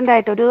ഇമ്പോർട്ടൻ്റ്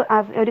ആയിട്ട്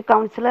ഒരു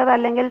കൗൺസിലർ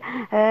അല്ലെങ്കിൽ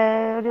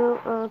ഒരു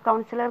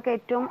കൗൺസിലർക്ക്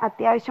ഏറ്റവും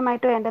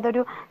അത്യാവശ്യമായിട്ട് വേണ്ടത്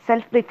ഒരു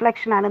സെൽഫ്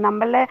റിഫ്ലക്ഷനാണ്.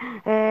 നമ്മളുടെ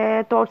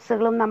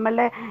തോട്ട്സുകളും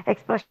നമ്മളുടെ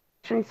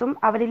എക്സ്പ്രഷൻസും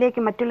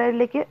അവരിലേക്ക്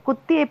മറ്റുള്ളവരിലേക്ക്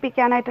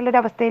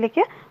കുത്തിയേൽപ്പിക്കാനായിട്ടുള്ളൊരു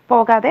അവസ്ഥയിലേക്ക്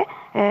പോകാതെ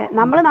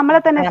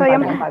നമ്മളെ തന്നെ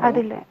സ്വയം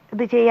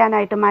ഇത്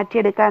ചെയ്യാനായിട്ട്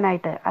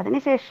മാറ്റിയെടുക്കാനായിട്ട്,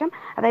 അതിനുശേഷം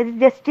അതായത്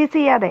ജസ്റ്റിസ്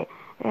ചെയ്യാതെ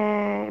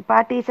ഇപ്പം ആ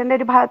ടീച്ചറിൻ്റെ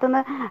ഒരു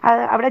ഭാഗത്തുനിന്ന്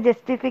അവിടെ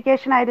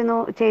ജസ്റ്റിഫിക്കേഷൻ ആയിരുന്നു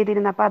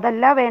ചെയ്തിരുന്നത്. അപ്പോൾ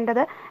അതല്ല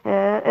വേണ്ടത്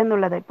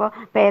എന്നുള്ളത്. ഇപ്പോൾ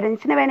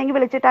പേരൻസിനെ വേണമെങ്കിൽ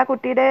വിളിച്ചിട്ട് ആ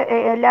കുട്ടിയുടെ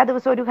എല്ലാ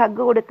ദിവസവും ഒരു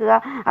ഹഗ്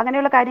കൊടുക്കുക,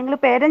 അങ്ങനെയുള്ള കാര്യങ്ങൾ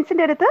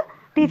പേരൻസിൻ്റെ അടുത്ത്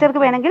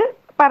ടീച്ചർക്ക് വേണമെങ്കിൽ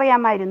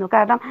പറയാമായിരുന്നു.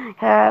 കാരണം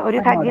ഒരു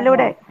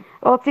ഹഗ്ഗിലൂടെ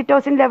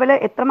ഓക്സിറ്റോസിൻ ലെവൽ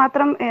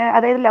എത്രമാത്രം,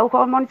 അതായത് ലവ്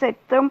ഹോർമോൺസ്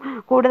ഏറ്റവും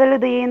കൂടുതൽ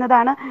ഇത്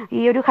ചെയ്യുന്നതാണ്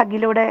ഈ ഒരു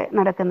ഹഗ്ഗിലൂടെ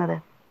നടക്കുന്നത്.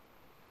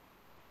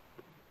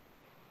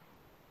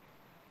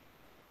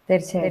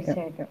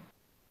 തീർച്ചയായിട്ടും.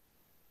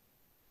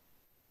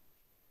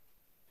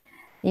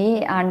 ഈ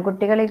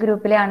ആൺകുട്ടികൾ, ഈ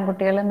ഗ്രൂപ്പിലെ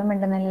ആൺകുട്ടികളൊന്നും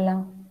മിണ്ടുന്നില്ലല്ലോ.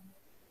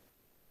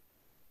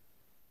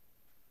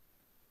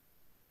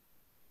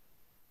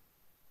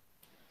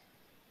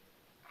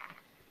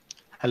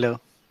 ഹലോ.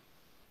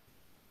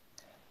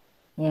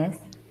 യെസ്.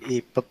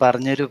 ഇപ്പൊ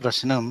പറഞ്ഞൊരു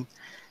പ്രശ്നം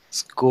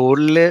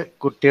സ്കൂളിൽ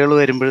കുട്ടികൾ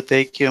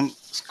വരുമ്പോഴത്തേക്കും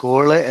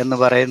സ്കൂള് എന്ന്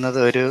പറയുന്നത്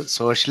ഒരു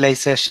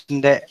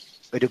സോഷ്യലൈസേഷൻ്റെ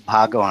ഒരു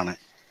ഭാഗമാണ്.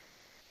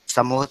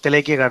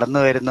 സമൂഹത്തിലേക്ക് കടന്നു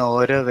വരുന്ന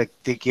ഓരോ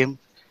വ്യക്തിക്കും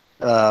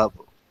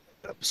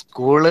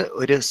സ്കൂള്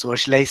ഒരു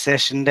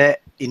സോഷ്യലൈസേഷൻ്റെ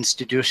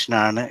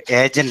ഇൻസ്റ്റിറ്റ്യൂഷനാണ്,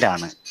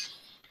 ഏജൻ്റാണ്.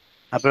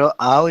 അപ്പോൾ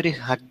ആ ഒരു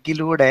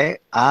ഹഗ്ഗിലൂടെ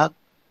ആ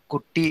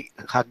കുട്ടി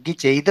ഹഗ്ഗ്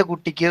ചെയ്ത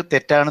കുട്ടിക്ക്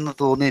തെറ്റാണെന്ന്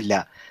തോന്നില്ല,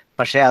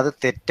 പക്ഷെ അത്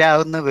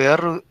തെറ്റാവുന്ന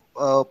വേറൊരു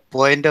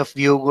പോയിന്റ് ഓഫ്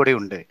വ്യൂ കൂടി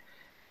ഉണ്ട്.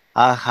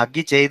 ആ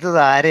ഹഗ്ഗ് ചെയ്തത്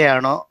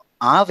ആരെയാണോ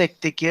ആ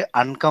വ്യക്തിക്ക്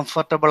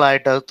അൺകംഫർട്ടബിൾ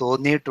ആയിട്ട് അത്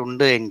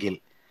തോന്നിയിട്ടുണ്ട് എങ്കിൽ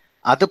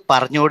അത്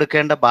പറഞ്ഞു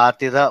കൊടുക്കേണ്ട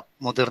ബാധ്യത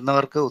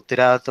മുതിർന്നവർക്ക്,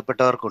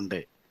 ഉത്തരവാദിത്തപ്പെട്ടവർക്കുണ്ട്.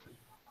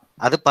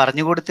 അത്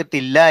പറഞ്ഞു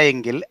കൊടുത്തിട്ടില്ല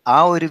എങ്കിൽ, ആ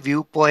ഒരു വ്യൂ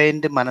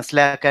പോയിന്റ്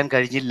മനസ്സിലാക്കാൻ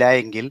കഴിഞ്ഞില്ല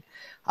എങ്കിൽ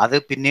അത്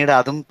പിന്നീട്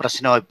അതും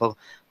പ്രശ്നമാണ്. ഇപ്പം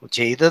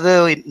ചെയ്തത്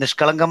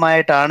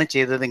നിഷ്കളങ്കമായിട്ടാണ്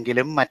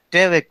ചെയ്തതെങ്കിലും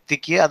മറ്റേ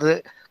വ്യക്തിക്ക് അത്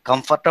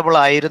കംഫർട്ടബിൾ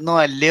ആയിരുന്നോ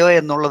അല്ലയോ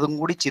എന്നുള്ളതും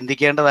കൂടി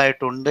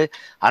ചിന്തിക്കേണ്ടതായിട്ടുണ്ട്.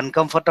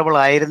 അൺകംഫർട്ടബിൾ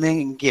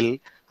ആയിരുന്നെങ്കിൽ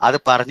അത്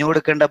പറഞ്ഞു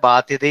കൊടുക്കേണ്ട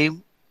ബാധ്യതയും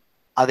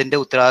അതിൻ്റെ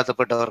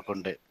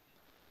ഉത്തരവാദിത്തപ്പെട്ടവർക്കുണ്ട്.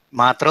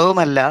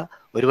 മാത്രവുമല്ല,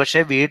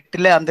 ഒരുപക്ഷെ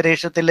വീട്ടിലെ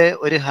അന്തരീക്ഷത്തിൽ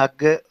ഒരു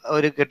ഹഗ്,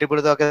 ഒരു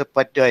കെട്ടിപ്പിടുത്തമൊക്കെ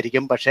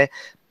പറ്റുമായിരിക്കും. പക്ഷെ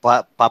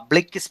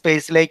പബ്ലിക്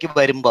സ്പേസിലേക്ക്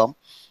വരുമ്പം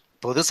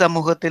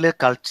പൊതുസമൂഹത്തിൽ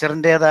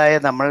കൾച്ചറിൻ്റെതായ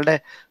നമ്മളുടെ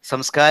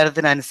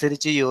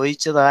സംസ്കാരത്തിനനുസരിച്ച്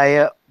യോജിച്ചതായ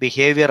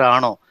ബിഹേവിയർ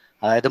ആണോ,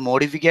 അതായത്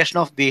modification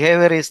of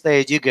behaviour is the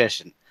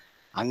education.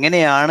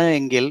 അങ്ങനെയാണ്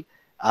എങ്കിൽ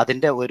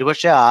അതിൻ്റെ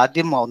ഒരുപക്ഷെ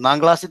ആദ്യം 1ാം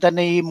ക്ലാസ്സിൽ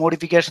തന്നെ ഈ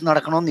മോഡിഫിക്കേഷൻ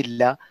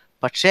നടക്കണമെന്നില്ല,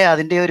 പക്ഷേ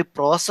അതിൻ്റെ ഒരു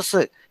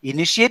പ്രോസസ്സ്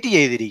ഇനിഷ്യേറ്റ്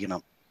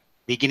ചെയ്തിരിക്കണം,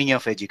 beginning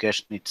of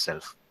education it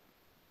self.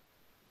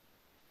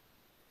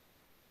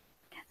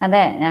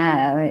 അതെ,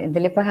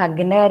 ഇതിലിപ്പോൾ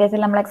ഹഗ്ഗിൻ്റെ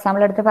കാര്യത്തിൽ നമ്മൾ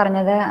എക്സാമ്പിൾ എടുത്ത്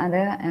പറഞ്ഞത്, അത്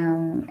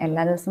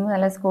എല്ലാ ദിവസവും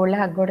നല്ല സ്കൂളിൽ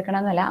ഹഗ്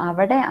കൊടുക്കണമെന്നല്ല,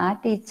 അവിടെ ആ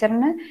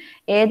ടീച്ചറിന്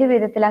ഏത്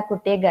വിധത്തിൽ ആ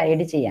കുട്ടിയെ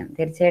ഗൈഡ് ചെയ്യാം.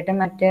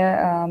 തീർച്ചയായിട്ടും മറ്റ്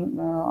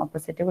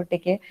ഓപ്പോസിറ്റ്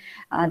കുട്ടിക്ക്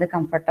അത്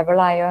കംഫർട്ടബിൾ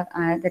ആയോ,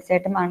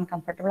 തീർച്ചയായിട്ടും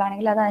അൺകംഫർട്ടബിൾ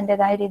ആണെങ്കിൽ അത്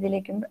അതിൻ്റെതായ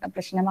രീതിയിലേക്കും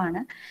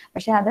പ്രശ്നമാണ്.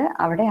 പക്ഷെ അത്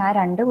അവിടെ ആ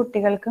 2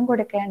 കുട്ടികൾക്കും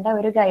കൊടുക്കേണ്ട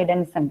ഒരു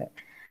ഗൈഡൻസ് ഉണ്ട്.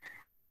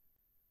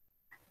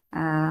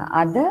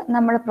 അത്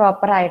നമ്മൾ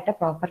പ്രോപ്പറായിട്ട്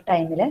പ്രോപ്പർ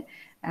ടൈമിൽ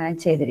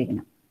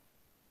ചെയ്തിരിക്കണം.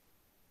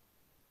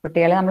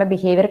 കുട്ടികളെ നമ്മൾ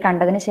ബിഹേവിയർ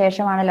കണ്ടതിന്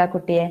ശേഷമാണല്ലോ ആ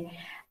കുട്ടിയെ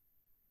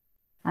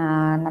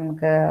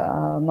നമുക്ക്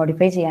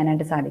മോഡിഫൈ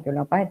ചെയ്യാനായിട്ട്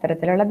സാധിക്കുള്ളൂ. അപ്പോൾ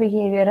ഇത്തരത്തിലുള്ള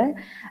ബിഹേവിയർ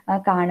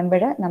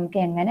കാണുമ്പോൾ നമുക്ക്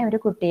എങ്ങനെ ഒരു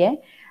കുട്ടിയെ,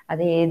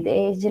 അത് ഏത്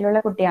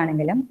ഏജിലുള്ള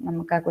കുട്ടിയാണെങ്കിലും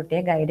നമുക്ക് ആ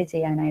കുട്ടിയെ ഗൈഡ്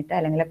ചെയ്യാനായിട്ട്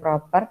അല്ലെങ്കിൽ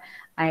പ്രോപ്പർ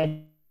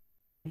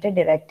ആയിട്ട്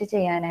ഡിറക്റ്റ്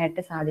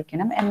ചെയ്യാനായിട്ട്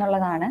സാധിക്കണം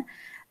എന്നുള്ളതാണ്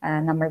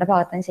നമ്മളുടെ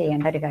ഭാഗത്തുനിന്ന്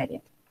ചെയ്യേണ്ട ഒരു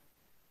കാര്യം.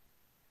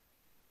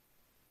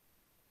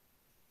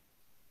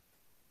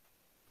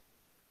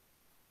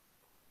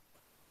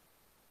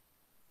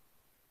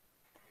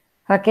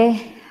 Okay,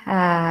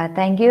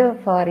 thank you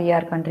for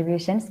your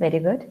contributions, very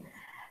good.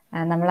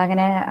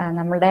 നമ്മളങ്ങനെ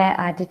നമ്മുടെ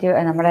ആറ്റിറ്റ്യൂഡ്,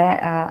 നമ്മുടെ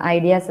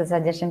ഐഡിയാസ്,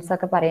 സജഷൻസ്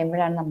ഒക്കെ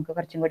പറയുമ്പോഴാണ് നമുക്ക്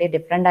കുറച്ചും കൂടി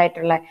ഡിഫറെൻ്റ്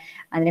ആയിട്ടുള്ള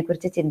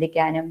അതിനെക്കുറിച്ച്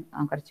ചിന്തിക്കാനും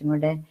കുറച്ചും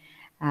കൂടി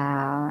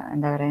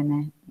എന്താ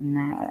പറയുന്നത്,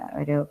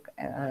 ഒരു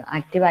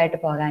ആക്റ്റീവായിട്ട്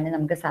പോകാനും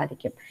നമുക്ക്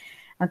സാധിക്കും.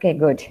 Okay,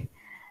 good.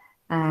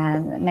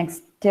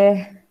 നെക്സ്റ്റ്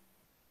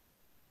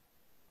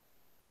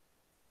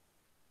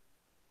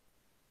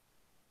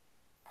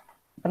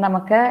അപ്പം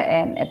നമുക്ക്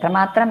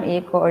എത്രമാത്രം ഈ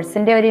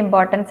കോഴ്സിൻ്റെ ഒരു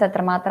ഇമ്പോർട്ടൻസ്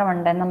എത്രമാത്രം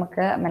ഉണ്ടെന്ന്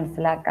നമുക്ക്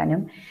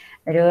മനസ്സിലാക്കാനും,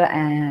 ഒരു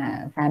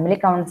ഫാമിലി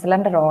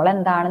കൗൺസിലറിൻ്റെ റോൾ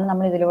എന്താണെന്ന്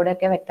നമ്മൾ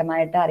ഇതിലൂടെയൊക്കെ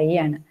വ്യക്തമായിട്ട്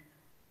അറിയുകയാണ്.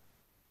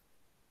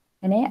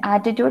 ഇനി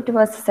ആറ്റിറ്റ്യൂഡ്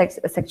ടുവേഴ്സ്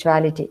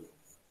സെക്ച്വാലിറ്റി,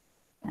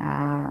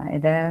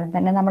 ഇത്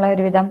തന്നെ നമ്മൾ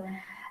ഒരുവിധം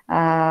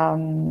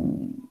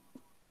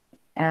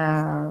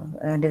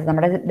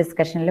നമ്മുടെ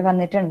ഡിസ്കഷനിൽ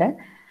വന്നിട്ടുണ്ട്.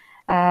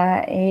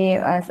 ഈ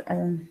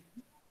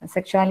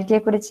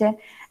സെക്ച്വാലിറ്റിയെ കുറിച്ച്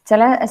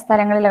ചില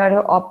സ്ഥലങ്ങളിൽ ഒരു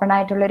ഓപ്പൺ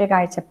ആയിട്ടുള്ളൊരു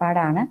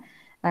കാഴ്ചപ്പാടാണ്.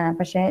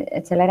 പക്ഷെ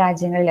ചില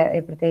രാജ്യങ്ങളിൽ,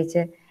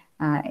 പ്രത്യേകിച്ച്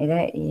ഇത്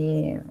ഈ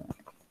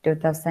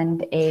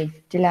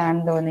 2008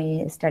 തോന്നുന്നു ഈ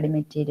സ്റ്റഡി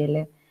മെറ്റീരിയൽ,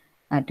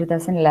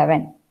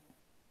 2011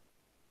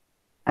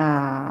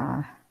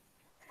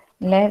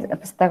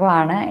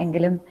 പുസ്തകമാണ്.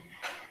 എങ്കിലും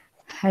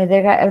ഇത്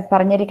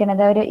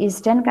പറഞ്ഞിരിക്കുന്നത് ഒരു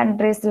ഈസ്റ്റേൺ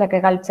കൺട്രീസിലൊക്കെ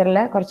കൾച്ചറിൽ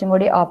കുറച്ചും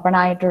കൂടി ഓപ്പൺ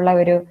ആയിട്ടുള്ള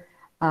ഒരു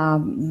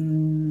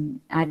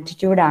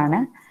ആറ്റിറ്റ്യൂഡാണ്.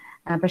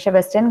 പക്ഷെ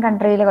വെസ്റ്റേൺ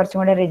കൺട്രിയിൽ കുറച്ചും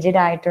കൂടി റിജിഡ്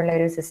ആയിട്ടുള്ള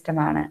ഒരു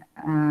സിസ്റ്റമാണ്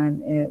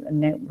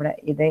ഇവിടെ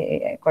ഇത്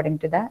according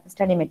to the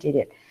study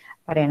material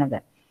പറയണത്.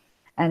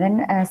 then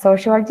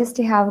sociologists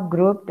have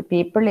grouped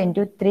people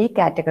into 3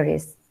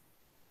 categories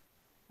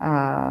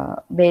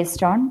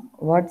based on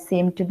what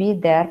seem to be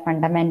their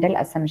fundamental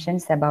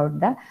assumptions about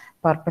the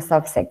purpose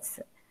of sex.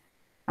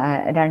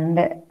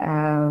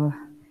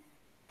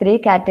 3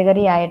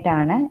 category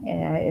ആയിട്ടാണ്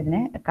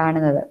ഇതിനെ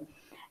കാണുന്നത്.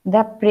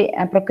 The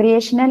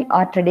procreational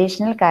or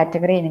traditional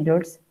category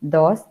includes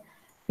those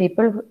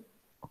people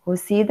who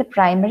see the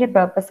primary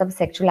purpose of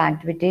sexual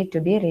activity to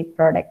be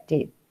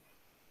reproductive.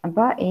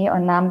 അപ്പോൾ ഈ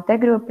ഒന്നാമത്തെ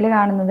ഗ്രൂപ്പിൽ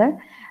കാണുന്നത്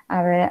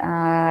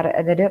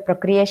അതൊരു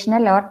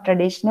പ്രൊക്രിയേഷണൽ or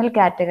traditional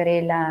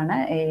കാറ്റഗറിയിലാണ്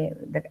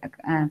ഇത്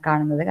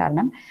കാണുന്നത്.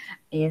 കാരണം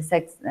ഈ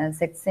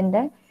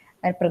സെക്സിൻ്റെ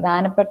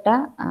പ്രധാനപ്പെട്ട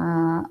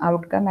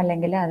ഔട്ട്കം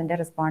അല്ലെങ്കിൽ അതിൻ്റെ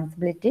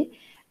റെസ്പോൺസിബിലിറ്റി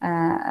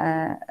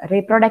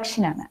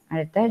റീപ്രൊഡക്ഷനാണ്.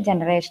 അടുത്ത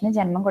ജനറേഷന്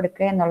ജന്മം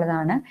കൊടുക്കുക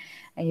എന്നുള്ളതാണ്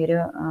ഈ ഒരു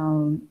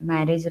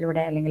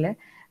മാരേജിലൂടെ അല്ലെങ്കിൽ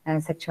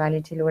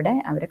സെക്ഷുവാലിറ്റിയിലൂടെ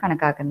അവർ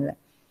കണക്കാക്കുന്നത്.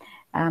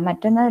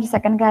 മറ്റൊന്ന് ഒരു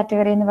സെക്കൻഡ്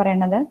കാറ്റഗറി എന്ന്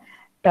പറയുന്നത്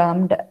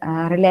termed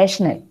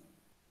relational.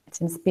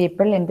 Since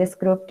people in this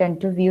group tend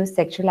to view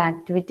sexual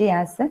activity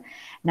as a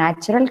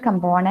natural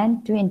component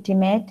to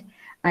intimate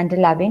and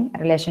loving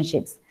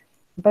relationships.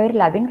 അപ്പോൾ ഒരു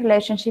ലവിങ്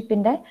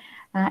റിലേഷൻഷിപ്പിൻ്റെ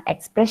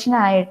എക്സ്പ്രഷൻ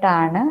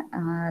ആയിട്ടാണ്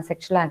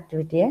സെക്ഷൽ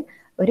ആക്ടിവിറ്റിയെ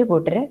ഒരു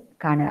കൂട്ടർ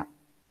കാണുക.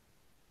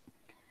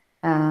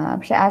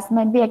 പക്ഷെ as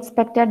might be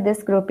expected,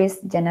 this group is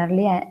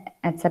generally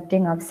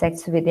accepting of sex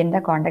within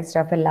the context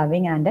of a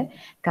loving and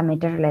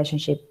committed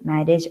relationship,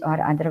 marriage or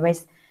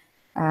otherwise,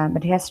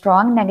 but he has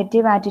strong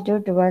negative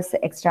attitude towards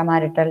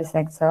extramarital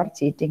sex or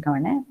cheating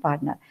on a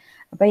partner.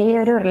 അപ്പോൾ ഈ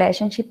ഒരു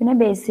റിലേഷൻഷിപ്പിനെ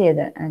base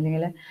ചെയ്ത്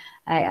അല്ലെങ്കിൽ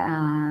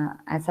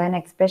as an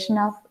expression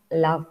of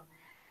love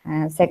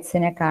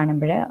സെക്സിനെ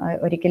കാണുമ്പോൾ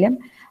ഒരിക്കലും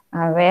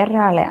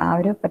വേറൊരാളെ ആ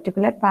ഒരു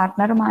പർട്ടിക്കുലർ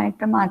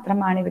പാർട്ട്ണറുമായിട്ട്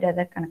മാത്രമാണ്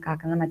ഇവരത്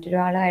കണക്കാക്കുന്നത്.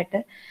 മറ്റൊരാളായിട്ട്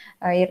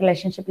ഈ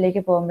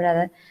റിലേഷൻഷിപ്പിലേക്ക്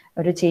പോകുമ്പോഴത്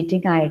ഒരു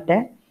ചീറ്റിംഗ് ആയിട്ട്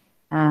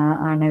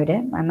ആണ് ഇവർ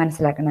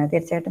മനസ്സിലാക്കുന്നത്.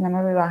 തീർച്ചയായിട്ടും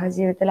നമ്മൾ വിവാഹ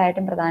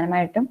ജീവിതത്തിലായിട്ടും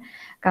പ്രധാനമായിട്ടും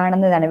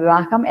കാണുന്നതാണ്.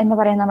 വിവാഹം എന്ന്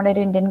പറയുന്ന നമ്മുടെ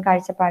ഒരു ഇന്ത്യൻ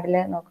കാഴ്ചപ്പാടിൽ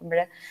നോക്കുമ്പോൾ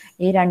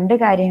ഈ രണ്ട്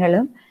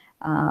കാര്യങ്ങളും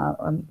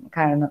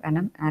കാണുന്നു.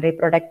 കാരണം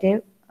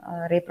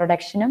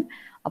റീപ്രൊഡക്ഷനും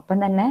ഒപ്പം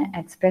തന്നെ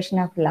എക്സ്പ്രഷൻ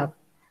ഓഫ് ലവ്,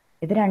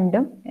 ഇത്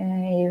രണ്ടും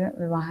ഈ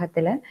വിവാഹ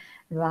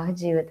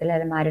ജീവിതത്തിൽ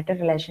അല്ലെങ്കിൽ മാരിറ്റൽ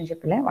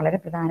റിലേഷൻഷിപ്പിൽ വളരെ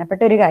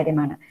പ്രധാനപ്പെട്ട ഒരു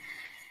കാര്യമാണ്.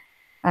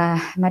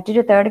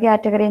 മറ്റൊരു തേർഡ്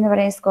കാറ്റഗറി എന്ന്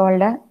പറയുന്നത്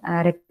scold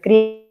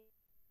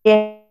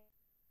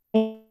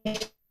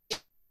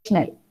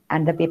recreational,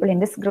 and the people in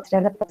this group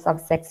consider the purpose of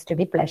sex to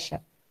be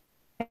pleasure.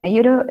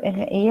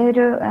 ഈ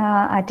ഒരു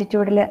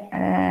ആറ്റിറ്റ്യൂഡിൽ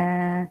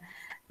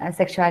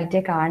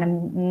സെക്ഷുവാലിറ്റിയെ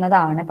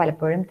കാണുന്നതാണ്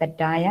പലപ്പോഴും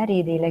തെറ്റായ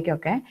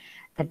രീതിയിലേക്കൊക്കെ,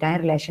 തെറ്റായ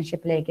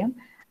റിലേഷൻഷിപ്പിലേക്കും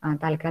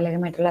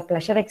താൽക്കാലികമായിട്ടുള്ള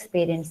പ്ലഷർ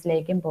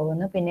എക്സ്പീരിയൻസിലേക്കും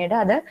പോകുന്നു. പിന്നീട്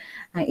അത്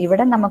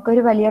ഇവിടെ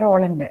നമുക്കൊരു വലിയ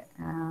റോളുണ്ട്.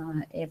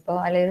 ഇപ്പോൾ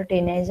അല്ലെങ്കിൽ ഒരു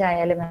ടീനേജ്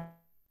ആയാലും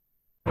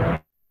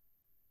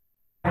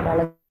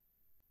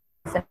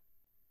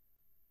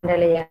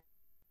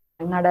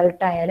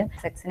അഡൾട്ട് ആയാലും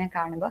സെക്സിനെ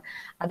കാണുമ്പോൾ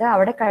അത്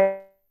അവിടെ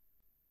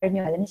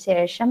കഴിഞ്ഞു, അതിന്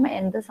ശേഷം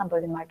എന്ത്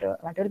സംഭവിക്കുന്നു,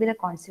 what will be the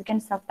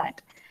consequence of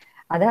that,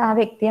 അത് ആ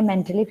വ്യക്തിയെ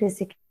മെന്റലി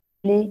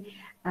ഫിസിക്കലി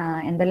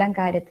എന്തെല്ലാം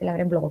കാര്യത്തിൽ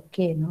അവരെ ബ്ലോക്ക്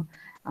ചെയ്യുന്നു,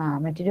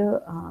 മറ്റൊരു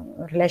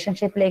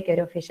റിലേഷൻഷിപ്പിലേക്ക്,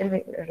 ഒരു ഒഫീഷ്യൽ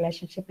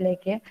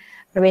റിലേഷൻഷിപ്പിലേക്ക്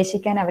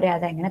പ്രവേശിക്കാൻ അവരെ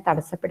അതെങ്ങനെ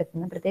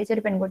തടസ്സപ്പെടുത്തുന്നു. പ്രത്യേകിച്ച്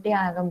ഒരു പെൺകുട്ടി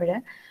ആകുമ്പോൾ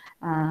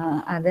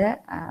അത്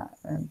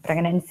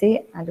പ്രഗ്നൻസി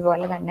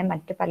അതുപോലെ തന്നെ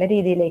മറ്റ് പല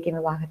രീതിയിലേക്ക്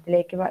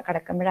വിവാഹത്തിലേക്ക്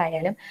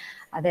കടക്കുമ്പോഴായാലും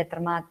അത്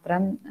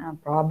എത്രമാത്രം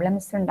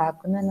പ്രോബ്ലംസ്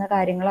ഉണ്ടാക്കുന്നു എന്ന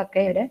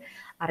കാര്യങ്ങളൊക്കെ ഇവർ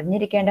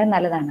അറിഞ്ഞിരിക്കേണ്ടത്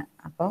നല്ലതാണ്.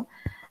 അപ്പോൾ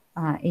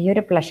ഈ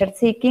ഒരു പ്ലഷർ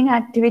സീക്കിംഗ്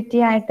ആക്ടിവിറ്റി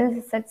ആയിട്ട്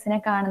സെക്സിനെ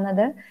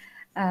കാണുന്നത്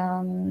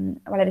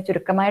വളരെ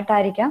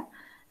ചുരുക്കമായിട്ടായിരിക്കാം,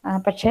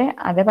 പക്ഷേ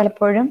അത്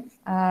പലപ്പോഴും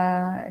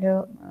ഒരു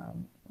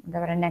എന്താ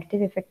പറയുക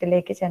നെഗറ്റീവ്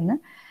ഇഫക്റ്റിലേക്ക് ചെന്ന്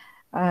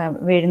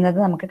വീഴുന്നത്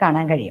നമുക്ക്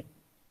കാണാൻ കഴിയും.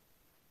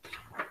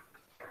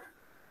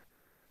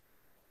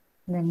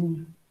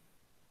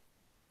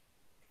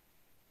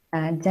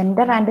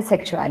 Gender and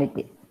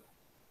sexuality.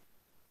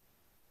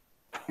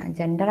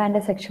 Gender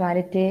and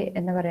sexuality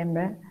എന്ന്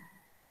പറയുമ്പോൾ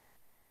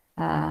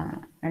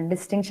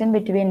distinction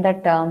between the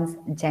terms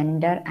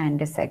gender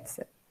and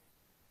sex.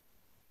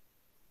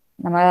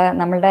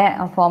 നമ്മളുടെ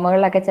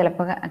ഫോമുകളിലൊക്കെ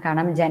ചിലപ്പോൾ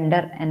കാണാം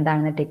ജെൻഡർ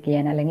എന്താണെന്ന് ടിക്ക്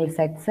ചെയ്യാൻ, അല്ലെങ്കിൽ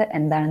സെക്സ്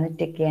എന്താണെന്ന്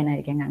ടിക്ക്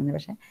ചെയ്യാനായിരിക്കും കാണുന്നത്.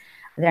 പക്ഷെ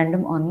അത്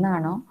രണ്ടും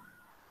ഒന്നാണോ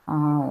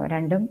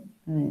രണ്ടും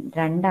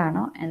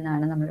രണ്ടാണോ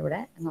എന്നാണ് നമ്മളിവിടെ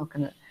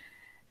നോക്കുന്നത്.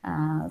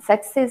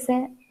 Sex is A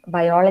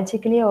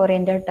biologically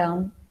oriented term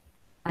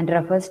and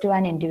refers to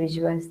an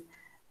individuals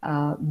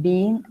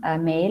being a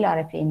male or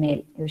a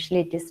female. Usually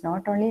it is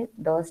not only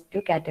those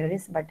two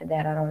categories, but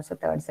there are also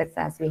third sex,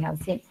 as we have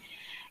seen.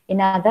 In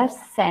other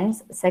sense,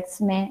 sex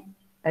may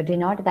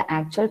denote the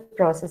actual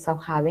process of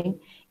having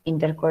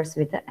intercourse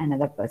with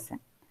another person.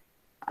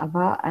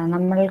 അപ്പോൾ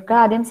നമ്മൾക്ക്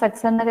ആദ്യം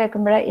sex എന്ന്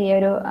കേൾക്കുമ്പോൾ ഈ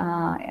ഒരു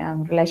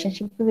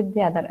relationship with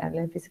the other,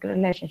 അല്ലെങ്കിൽ physical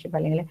relationship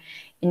അല്ലെങ്കിൽ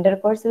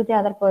intercourse with the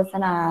other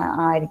person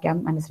ആയിരിക്കാം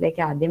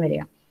മനസ്സിലേക്ക് ആദ്യം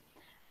വരിക.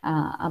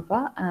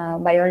 അപ്പോൾ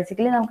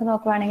ബയോളജിക്കലി നമുക്ക്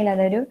നോക്കുവാണെങ്കിൽ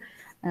അതൊരു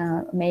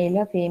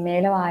മെയിലോ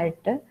ഫീമെയിലോ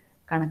ആയിട്ട്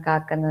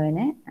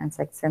കണക്കാക്കുന്നതിന്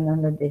സെക്സ്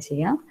എന്നുകൊണ്ട്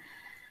ഉദ്ദേശിക്കാം.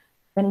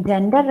 When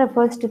gender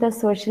refers to the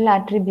social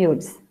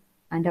attributes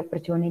and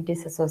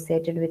opportunities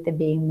associated with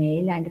being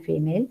male and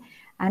female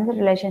and the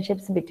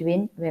relationships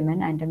between women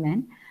and men,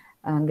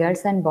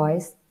 girls and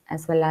boys,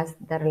 as well as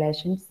the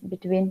relations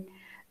between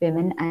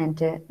women and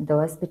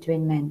those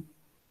between men.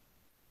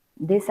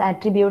 These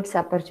attributes,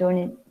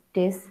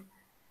 opportunities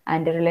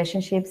and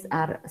relationships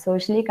are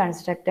socially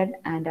constructed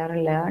and are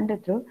learned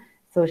through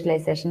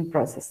socialisation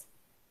process.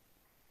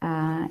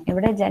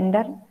 ഇവിടെ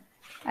gender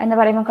എന്ന്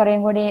പറയുമ്പോൾ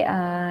കുറേയും കൂടി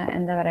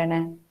എന്താ പറയണേ,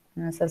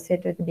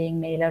 associate with being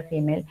male or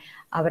female,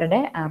 അവരുടെ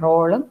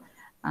റോളും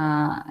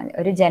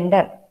ഒരു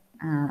ജെൻഡർ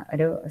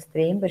ഒരു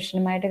സ്ത്രീയും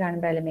പുരുഷനുമായിട്ട്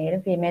കാണുമ്പോൾ അല്ലെങ്കിൽ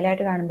മെയിലും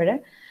ഫീമെയിലായിട്ട് കാണുമ്പോൾ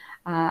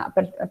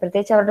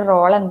പ്രത്യേകിച്ച് അവരുടെ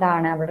റോൾ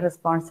എന്താണ്, അവരുടെ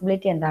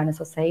റെസ്പോൺസിബിലിറ്റി എന്താണ്,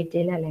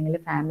 സൊസൈറ്റിയിൽ അല്ലെങ്കിൽ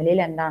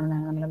ഫാമിലിയിൽ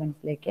എന്താണെന്നാണ് നമ്മുടെ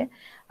മനസ്സിലേക്ക്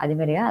ആദ്യം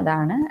വരിക.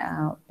 അതാണ്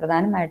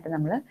പ്രധാനമായിട്ട്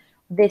നമ്മൾ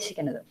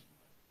ഉദ്ദേശിക്കുന്നത്.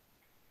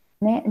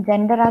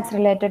 Gender as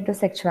related to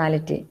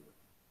sexuality,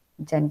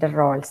 gender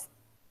roles.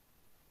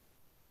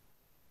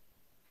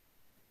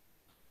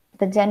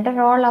 The gender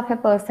role of a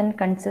person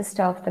consists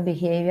of the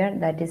behavior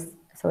that is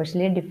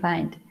socially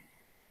defined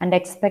and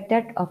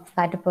expected of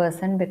that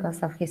person because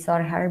of his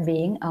or her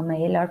being a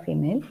male or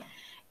female.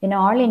 In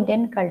all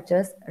Indian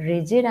cultures,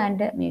 rigid and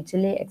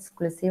mutually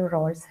exclusive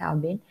roles have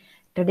been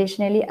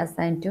traditionally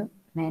assigned to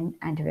men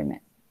and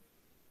women.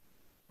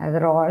 അത്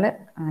role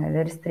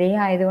അതൊരു സ്ത്രീ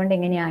ആയതുകൊണ്ട്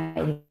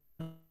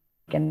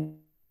എങ്ങനെയായിരിക്കണം,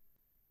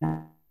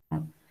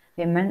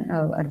 women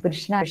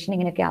പുരുഷൻ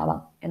ഇങ്ങനെയൊക്കെ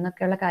ആവാം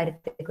എന്നൊക്കെയുള്ള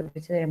കാര്യത്തെ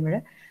കുറിച്ച് വരുമ്പോൾ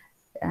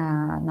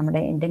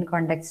നമ്മുടെ ഇന്ത്യൻ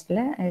കോണ്ടെക്സ്റ്റിൽ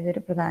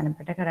ഇതൊരു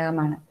പ്രധാനപ്പെട്ട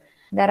ഘടകമാണ്.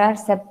 There are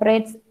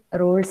separate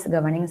rules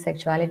governing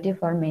sexuality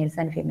for males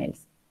and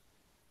females.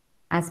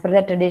 As per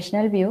the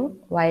traditional view,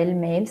 while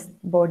male's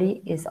body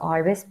is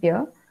always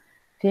pure,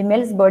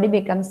 female's body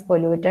becomes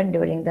polluted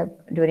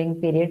during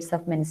periods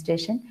of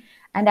menstruation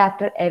and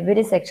after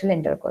every sexual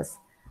intercourse.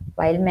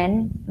 While men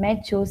may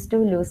choose to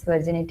lose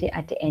virginity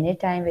at any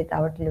time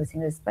without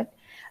losing respect,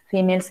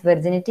 female's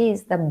virginity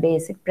is the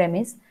basic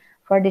premise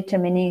for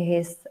determining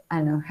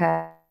her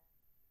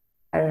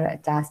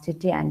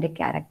chastity and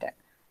character.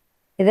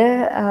 ഇത്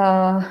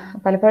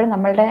പലപ്പോഴും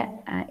നമ്മളുടെ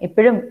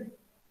എപ്പോഴും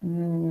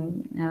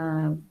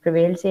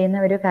prevail ചെയ്യുന്ന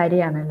ഒരു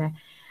കാര്യമാണല്ലേ.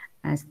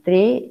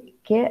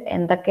 സ്ത്രീക്ക്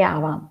എന്തൊക്കെ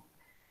ആവാം,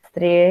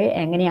 സ്ത്രീ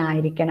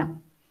എങ്ങനെയായിരിക്കണം,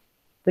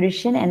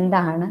 പുരുഷൻ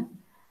എന്താണ്,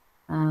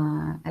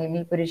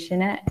 അല്ലെങ്കിൽ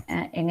പുരുഷന്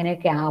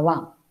എങ്ങനെയൊക്കെ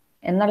ആവാം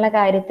എന്നുള്ള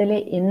കാര്യത്തിൽ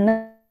ഇന്ന്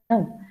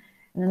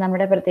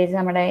നമ്മുടെ പ്രത്യേകിച്ച്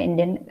നമ്മുടെ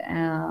ഇന്ത്യൻ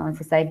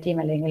സൊസൈറ്റിയും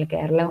അല്ലെങ്കിൽ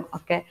കേരളം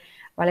ഒക്കെ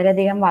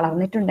വളരെയധികം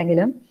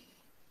വളർന്നിട്ടുണ്ടെങ്കിലും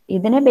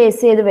ഇതിനെ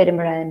ബേസ് ചെയ്ത്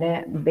വരുമ്പോൾ, അതിൻ്റെ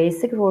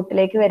ബേസിക്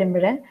റൂട്ടിലേക്ക്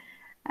വരുമ്പോൾ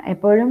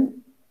എപ്പോഴും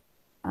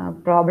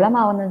പ്രോബ്ലം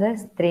ആവുന്നത്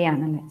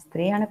സ്ത്രീയാണല്ലേ.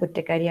 സ്ത്രീയാണ്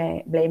കുറ്റക്കാരിയായി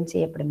ബ്ലെയിം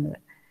ചെയ്യപ്പെടുന്നത്.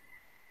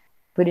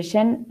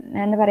 പുരുഷൻ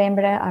എന്ന്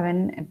പറയുമ്പോൾ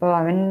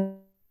അവൻ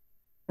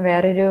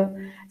വേറൊരു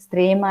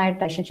സ്ത്രീയുമായിട്ട്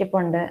റിലേഷൻഷിപ്പ്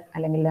ഉണ്ട്,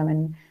 അല്ലെങ്കിൽ അവൻ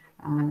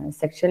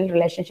സെക്ഷൽ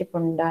റിലേഷൻഷിപ്പ്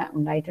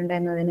ഉണ്ടായിട്ടുണ്ട്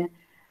എന്നതിന്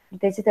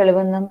പ്രത്യേകിച്ച്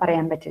തെളിവൊന്നും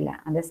പറയാൻ പറ്റില്ല.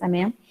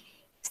 അതേസമയം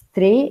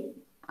സ്ത്രീ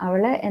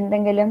അവള്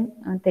എന്തെങ്കിലും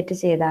തെറ്റ്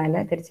ചെയ്താൽ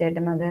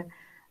തീർച്ചയായിട്ടും അത്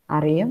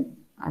അറിയും,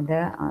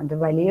 അത്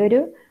വലിയൊരു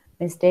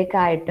മിസ്റ്റേക്ക്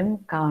ആയിട്ടും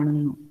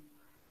കാണുന്നു.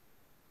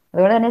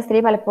 അതുകൊണ്ട് തന്നെ സ്ത്രീ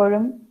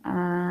പലപ്പോഴും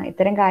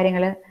ഇത്തരം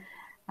കാര്യങ്ങൾ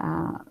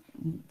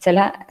ചില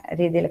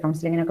രീതിയിൽ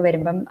കൗൺസിലിങ്ങിനൊക്കെ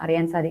വരുമ്പം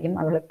അറിയാൻ സാധിക്കും,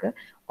 അവൾക്ക്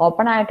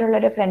ഓപ്പൺ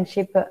ആയിട്ടുള്ളൊരു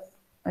ഫ്രണ്ട്ഷിപ്പ്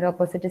ഒരു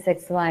ഓപ്പോസിറ്റ്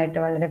സെക്സുമായിട്ട്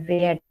വളരെ ഫ്രീ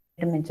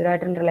ആയിട്ട് മെച്യൂർ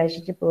ആയിട്ടുള്ള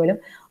റിലേഷൻഷിപ്പ് പോലും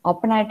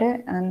ഓപ്പൺ ആയിട്ട്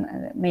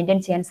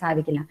മെയിൻറ്റെയിൻ ചെയ്യാൻ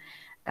സാധിക്കില്ല.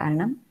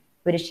 കാരണം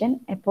പുരുഷൻ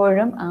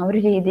എപ്പോഴും ആ ഒരു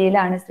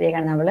രീതിയിലാണ് സ്ത്രീ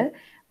കാണുന്നത്. അവള്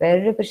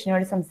വേറൊരു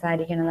പുരുഷനോട്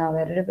സംസാരിക്കുന്നതോ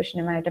വേറൊരു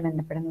പുരുഷനുമായിട്ട്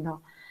ബന്ധപ്പെടുന്നതോ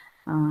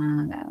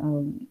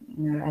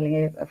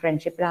അല്ലെങ്കിൽ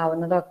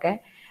ഫ്രണ്ട്ഷിപ്പിലാവുന്നതോ ഒക്കെ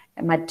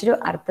മറ്റൊരു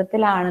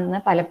അർത്ഥത്തിലാണെന്ന്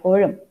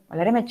പലപ്പോഴും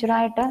വളരെ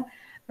മെച്യൂറായിട്ട്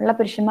ഉള്ള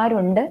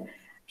പുരുഷന്മാരുണ്ട്.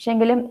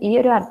 പക്ഷെങ്കിലും ഈ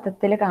ഒരു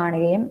അർത്ഥത്തിൽ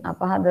കാണുകയും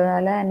അപ്പൊ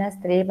അതുപോലെ തന്നെ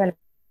സ്ത്രീ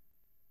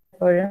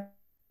പലപ്പോഴും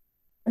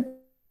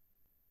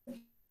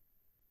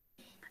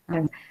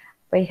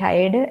അപ്പൊ ഈ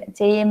ഹൈഡ്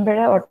ചെയ്യുമ്പോൾ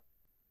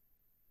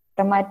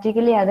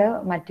ഓട്ടോമാറ്റിക്കലി അത്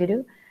മറ്റ്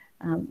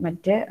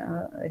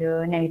ഒരു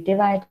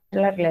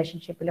നെഗറ്റീവായിട്ടുള്ള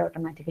റിലേഷൻഷിപ്പിൽ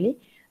ഓട്ടോമാറ്റിക്കലി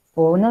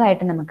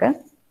പോകുന്നതായിട്ട് നമുക്ക്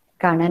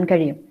കാണാൻ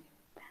കഴിയും.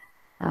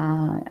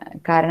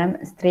 കാരണം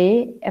സ്ത്രീ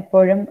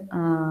എപ്പോഴും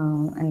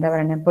എന്താ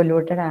പറയുക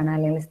പൊല്യൂട്ടഡ് ആണ്,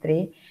 അല്ലെങ്കിൽ സ്ത്രീ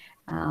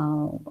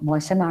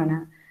മോശമാണ്,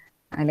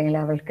 അല്ലെങ്കിൽ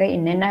അവൾക്ക്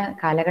ഇന്ന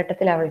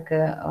കാലഘട്ടത്തിൽ അവൾക്ക്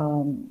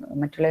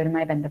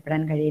മറ്റുള്ളവരുമായി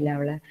ബന്ധപ്പെടാൻ കഴിയില്ല,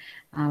 അവള്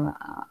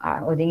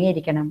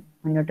ഒതുങ്ങിയിരിക്കണം,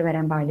 മുന്നോട്ട്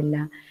വരാൻ പാടില്ല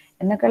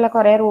എന്നൊക്കെയുള്ള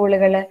കുറേ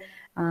റൂളുകൾ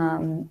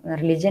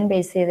റിലിജിയൻ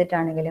ബേസ്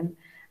ചെയ്തിട്ടാണെങ്കിലും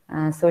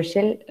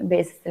സോഷ്യൽ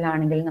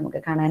ബേസിസിലാണെങ്കിലും നമുക്ക്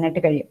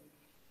കാണാനായിട്ട് കഴിയും.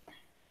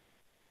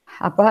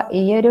 അപ്പൊ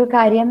ഈ ഒരു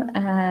കാര്യം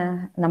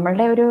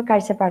നമ്മളുടെ ഒരു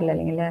കാഴ്ചപ്പാടിൽ,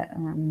 അല്ലെങ്കിൽ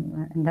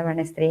എന്താ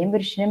പറയുക, സ്ത്രീയും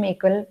പുരുഷനും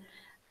ഈക്വൽ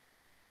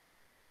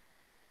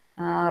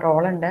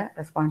റോളുണ്ട്,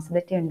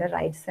 റെസ്പോൺസിബിലിറ്റി ഉണ്ട്,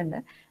 റൈറ്റ്സ് ഉണ്ട്.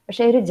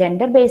 പക്ഷെ ഒരു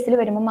ജെൻഡർ ബേസിൽ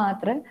വരുമ്പോൾ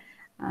മാത്രം,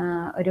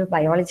 ഒരു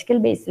ബയോളജിക്കൽ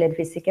ബേസിൽ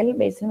ഫിസിക്കൽ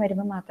ബേസിൽ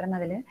വരുമ്പോൾ മാത്രം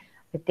അതിൽ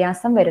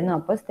വ്യത്യാസം വരുന്നു.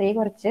 അപ്പോൾ സ്ത്രീ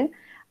കുറച്ച്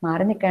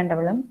മാറി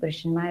നിൽക്കേണ്ടവളും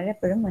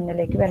പുരുഷന്മാരെപ്പോഴും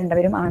മുന്നിലേക്ക്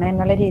വരേണ്ടവരും ആണ്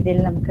എന്നുള്ള രീതിയിൽ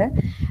നമുക്ക്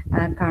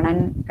കാണാൻ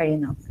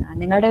കഴിയുന്നു.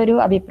 നിങ്ങളുടെ ഒരു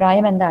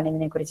അഭിപ്രായം എന്താണ്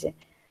ഇതിനെക്കുറിച്ച്?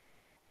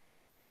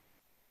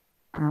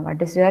 What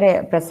is your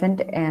present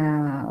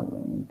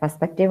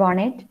perspective on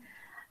it?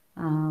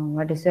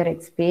 What is your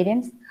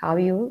experience? How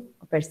you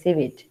perceive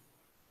it?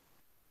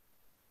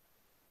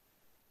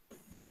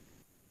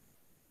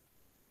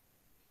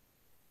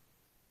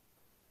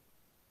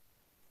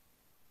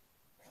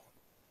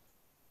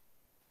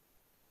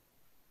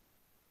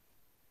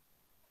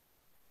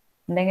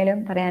 എന്തെങ്കിലും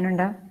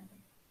പറയാനുണ്ടോ?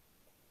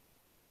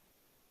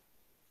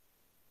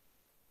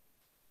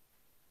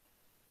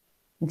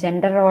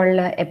 ജെൻഡർ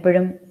റോളിൽ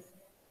എപ്പോഴും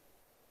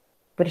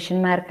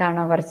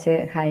പുരുഷന്മാർക്കാണോ കുറച്ച്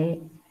ഹൈ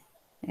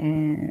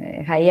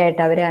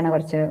ആയിട്ട് അവരാണ്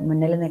കുറച്ച്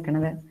മുന്നിൽ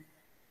നിൽക്കുന്നത്,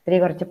 സ്ത്രീ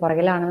കുറച്ച്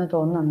പുറകിലാണെന്ന്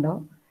തോന്നുന്നുണ്ടോ?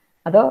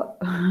 അതോ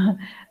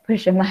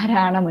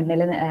പുരുഷന്മാരാണോ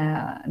മുന്നിൽ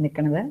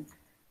നിൽക്കുന്നത്?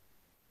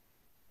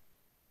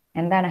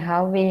 എന്താണ്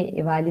ഹൗ വി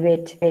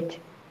ഇവാലുവേറ്റ്?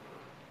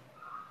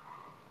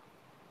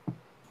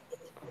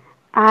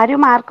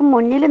 ആരും ആർക്കും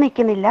മുന്നിൽ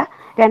നിൽക്കുന്നില്ല,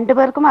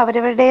 രണ്ടുപേർക്കും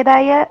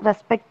അവരവരുടേതായ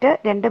റെസ്പെക്റ്റ്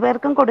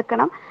രണ്ടുപേർക്കും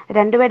കൊടുക്കണം.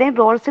 രണ്ടുപേരുടെയും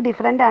റോൾസ്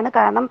ഡിഫറെൻ്റ് ആണ്.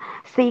 കാരണം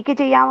സ്ത്രീക്ക്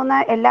ചെയ്യാവുന്ന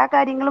എല്ലാ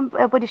കാര്യങ്ങളും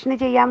പുരുഷന്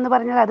ചെയ്യാമെന്ന്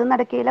പറഞ്ഞാൽ അത്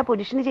നടക്കുകയില്ല.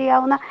 പുരുഷന്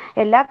ചെയ്യാവുന്ന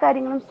എല്ലാ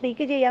കാര്യങ്ങളും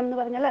സ്ത്രീക്ക് ചെയ്യാമെന്ന്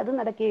പറഞ്ഞാൽ അത്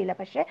നടക്കുകയില്ല.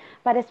 പക്ഷേ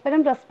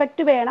പരസ്പരം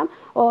റെസ്പെക്റ്റ് വേണം.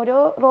 ഓരോ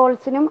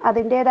റോൾസിനും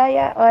അതിൻ്റേതായ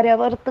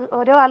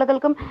ഓരോ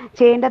ആളുകൾക്കും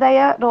ചെയ്യേണ്ടതായ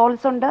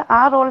റോൾസ് ഉണ്ട്.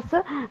 ആ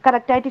റോൾസ്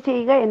കറക്റ്റായിട്ട്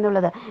ചെയ്യുക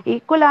എന്നുള്ളത്.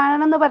 ഈക്വൽ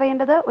ആണെന്ന്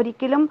പറയേണ്ടത്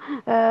ഒരിക്കലും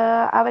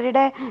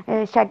അവരുടെ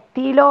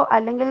ശക്തിയിലോ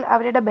അല്ലെങ്കിൽ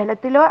അവരുടെ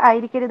ബലത്തിലോ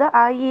ആയിരിക്കരുത്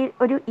ആ ഈ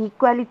ഒരു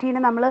ഈക്വാലിറ്റീനെ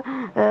നമ്മൾ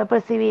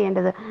പെർസീവ്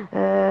ചെയ്യേണ്ടത്.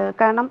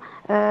 കാരണം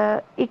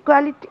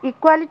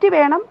ഇക്വാലിറ്റി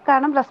വേണം.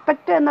 കാരണം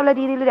റെസ്പെക്റ്റ് എന്നുള്ള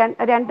രീതിയിൽ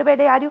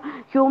രണ്ടുപേരുടെ ആ ഒരു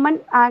human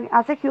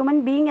as A human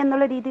being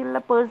എന്നുള്ള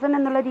രീതിയിലുള്ള പേഴ്സൺ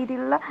എന്നുള്ള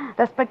രീതിയിലുള്ള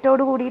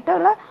റെസ്പെക്റ്റോട്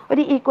കൂടിയിട്ടുള്ള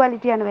ഒരു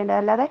ഈക്വാലിറ്റിയാണ് വേണ്ടത്.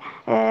 അല്ലാതെ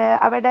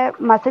അവരുടെ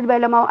മസിൽ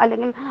ബലമോ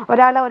അല്ലെങ്കിൽ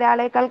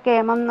ഒരാളേക്കാൾ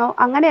കേമെന്നോ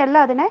അങ്ങനെയല്ല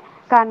അതിനെ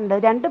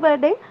കാണേണ്ടത്.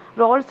 രണ്ടുപേരുടെയും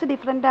റോൾസ്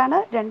ഡിഫറെൻ്റ് ആണ്.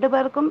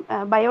 രണ്ടുപേർക്കും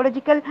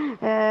ബയോളജിക്കൽ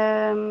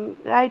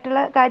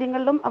ആയിട്ടുള്ള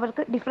കാര്യങ്ങളിലും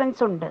അവർക്ക്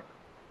ഡിഫറൻസ് ഉണ്ട്.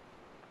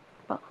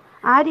 അപ്പോൾ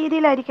ആ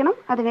രീതിയിലായിരിക്കണം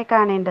അതിനെ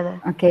കാണേണ്ടത്.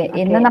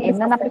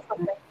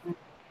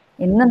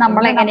 ഇന്ന്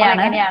നമ്മൾ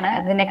എങ്ങനെയാണ്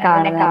അതിനെ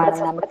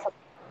കാണുന്നത് നമ്മുടെ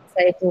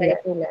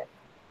സൊസൈറ്റിയിൽ?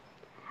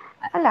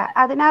 അല്ല,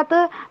 അതിനകത്ത്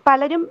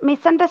പലരും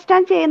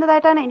മിസ്അണ്ടർസ്റ്റാൻഡ്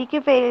ചെയ്യുന്നതായിട്ടാണ് എനിക്ക്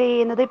ഫീൽ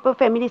ചെയ്യുന്നത്. ഇപ്പോൾ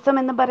ഫെമിനിസം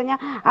എന്ന് പറഞ്ഞ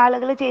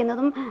ആളുകൾ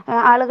ചെയ്യുന്നതും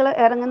ആളുകൾ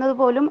ഇറങ്ങുന്നത്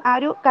പോലും ആ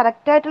ഒരു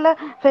കറക്റ്റായിട്ടുള്ള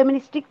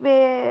ഫെമിനിസ്റ്റിക്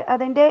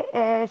അതിൻ്റെ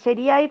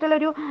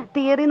ശരിയായിട്ടുള്ളൊരു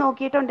തിയറി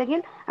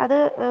നോക്കിയിട്ടുണ്ടെങ്കിൽ അത്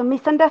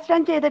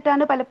മിസ്അണ്ടർസ്റ്റാൻഡ്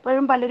ചെയ്തിട്ടാണ്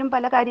പലപ്പോഴും പലരും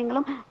പല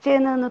കാര്യങ്ങളും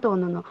ചെയ്യുന്നതെന്ന്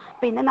തോന്നുന്നു.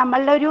 പിന്നെ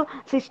നമ്മളുടെ ഒരു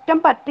സിസ്റ്റം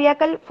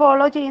പട്രിയാക്കൽ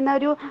ഫോളോ ചെയ്യുന്ന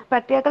ഒരു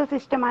പട്രിയാക്കൽ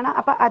സിസ്റ്റമാണ്.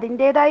 അപ്പം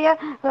അതിൻ്റേതായ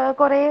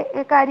കുറേ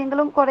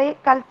കാര്യങ്ങളും കുറേ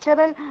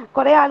കൾച്ചറൽ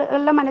കുറേ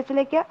ആളുകളുടെ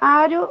മനസ്സിലേക്ക് ആ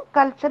ഒരു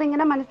കൾച്ചർ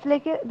ഇങ്ങനെ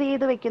മനസ്സിലേക്ക് ഇത്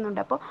ചെയ്ത് വെക്കുന്നുണ്ട്.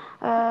 അപ്പോൾ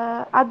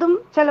അതും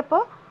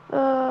ചിലപ്പോൾ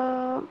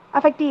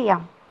അഫക്റ്റ്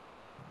ചെയ്യാം.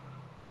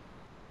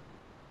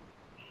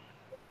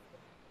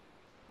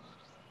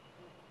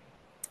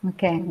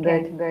 Okay,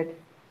 good.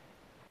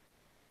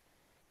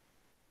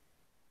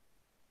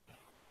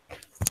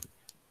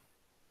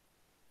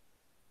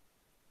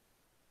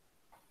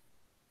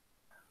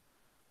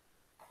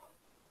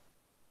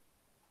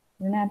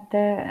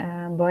 ഇതിനകത്ത്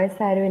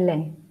ബോയ്സ് ആരുമില്ലേ?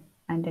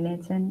 ആന്റണി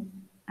അച്ഛൻ,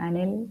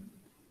 Anil?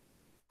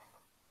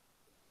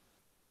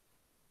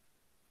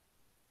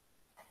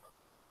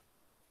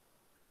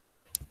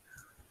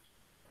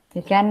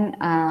 You can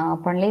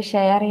openly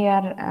share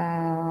your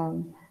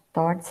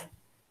thoughts.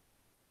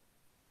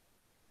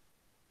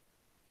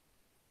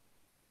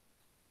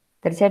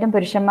 തീർച്ചയായിട്ടും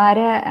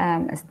പുരുഷന്മാര്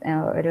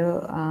ഒരു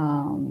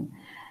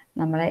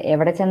നമ്മൾ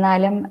എവിടെ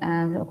ചെന്നാലും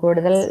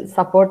കൂടുതൽ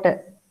സപ്പോർട്ട്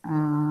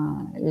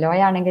ലോ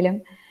ആണെങ്കിലും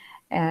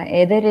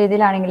ഏത്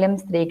രീതിയിലാണെങ്കിലും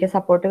സ്ത്രീക്ക്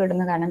സപ്പോർട്ട്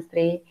കിട്ടുന്നു. കാരണം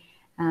സ്ത്രീ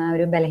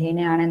ഒരു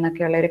ബലഹീനയാണ്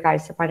എന്നൊക്കെയുള്ള ഒരു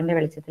കാഴ്ചപ്പാടിന്റെ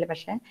വെളിച്ചത്തിൽ.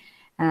 പക്ഷെ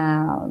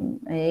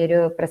ഈ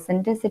ഒരു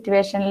പ്രസന്റ്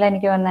സിറ്റുവേഷനിൽ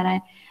എനിക്ക് തോന്നുന്നത്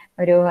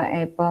ഒരു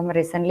ഇപ്പം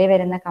റീസെന്റ്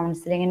വരുന്ന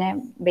കൗൺസിലിങ്ങിനെ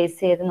ബേസ്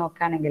ചെയ്ത്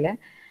നോക്കുകയാണെങ്കിൽ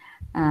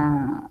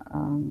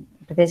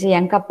പ്രത്യേകിച്ച്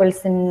യങ്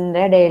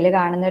കപ്പിൾസിന്റെ ഡേയിൽ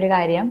കാണുന്ന ഒരു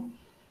കാര്യം,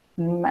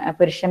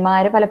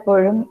 പുരുഷന്മാര്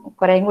പലപ്പോഴും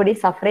കുറേയും കൂടി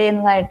സഫർ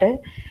ചെയ്യുന്നതായിട്ട്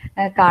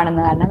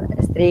കാണുന്നു. കാരണം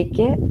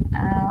സ്ത്രീക്ക്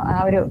ആ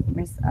ഒരു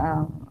മീൻസ്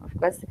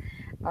ഓഫ്കോഴ്സ്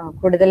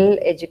കൂടുതൽ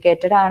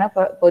എഡ്യൂക്കേറ്റഡ് ആണ്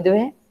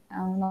പൊതുവെ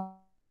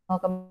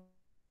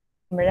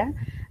നോക്കുമ്പോൾ.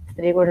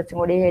 സ്ത്രീ കുറച്ചും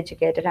കൂടി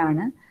എഡ്യൂക്കേറ്റഡ്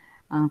ആണ്.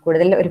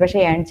 കൂടുതൽ ഒരുപക്ഷെ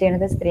ഏൺ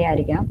ചെയ്യുന്നത് സ്ത്രീ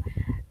ആയിരിക്കാം.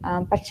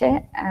 പക്ഷെ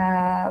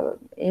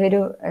ഈ ഒരു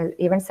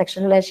ഈവൻ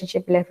സെക്ഷൽ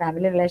റിലേഷൻഷിപ്പില്,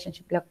 ഫാമിലി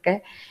റിലേഷൻഷിപ്പിലൊക്കെ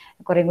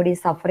കുറേ കൂടി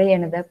സഫർ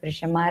ചെയ്യണത്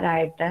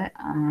പുരുഷന്മാരായിട്ട്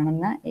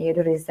ആണെന്ന് ഈ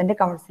ഒരു റീസെന്റ്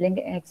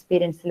കൗൺസിലിംഗ്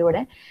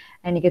എക്സ്പീരിയൻസിലൂടെ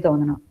എനിക്ക്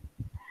തോന്നണം.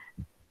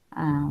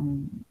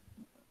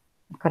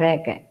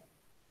 കുറെയൊക്കെ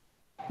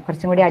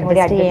കുറച്ചും കൂടി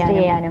അഡ്ജസ്റ്റ്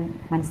ചെയ്യാനും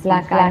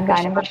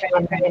മനസ്സിലാക്കാനും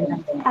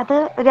അത്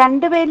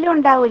രണ്ടുപേരിലും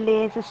ഉണ്ടാവില്ലേ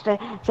സിസ്റ്റർ?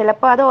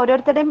 ചിലപ്പോൾ അത്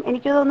ഓരോരുത്തരുടെയും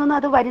എനിക്ക് തോന്നുന്നു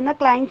അത് വരുന്ന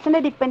ക്ലയൻസിനെ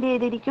ഡിപ്പെൻഡ്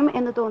ചെയ്തിരിക്കും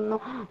എന്ന് തോന്നുന്നു.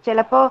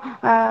 ചിലപ്പോൾ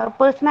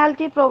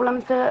പേഴ്സണാലിറ്റി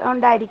പ്രോബ്ലംസ്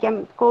ഉണ്ടായിരിക്കാം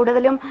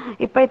കൂടുതലും.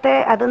 ഇപ്പോഴത്തെ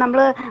അത് നമ്മൾ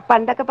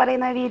പണ്ടൊക്കെ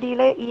പറയുന്ന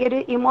രീതിയിൽ ഈ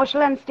ഒരു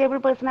ഇമോഷണൽ അൺസ്റ്റേബിൾ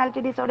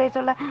പേഴ്സണാലിറ്റി ഡിസോർഡേഴ്സ്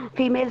ഉള്ള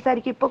ഫീമെയിൽസ്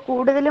ആയിരിക്കും ഇപ്പോൾ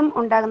കൂടുതലും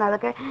ഉണ്ടാകുന്നത്.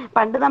 അതൊക്കെ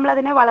പണ്ട്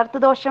നമ്മളതിനെ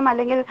വളർത്തുദോഷം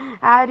അല്ലെങ്കിൽ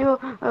ആ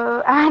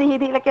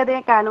രീതിയിലൊക്കെ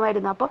അതിനെ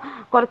കാണുമായിരുന്നു. അപ്പോൾ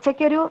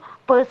കുറച്ചൊക്കെ ഒരു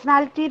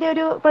പേഴ്സണാലിറ്റിയുടെ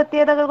ഒരു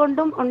പ്രത്യേകതകൾ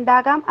കൊണ്ടും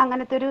ഉണ്ടാകാം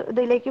അങ്ങനത്തെ ഒരു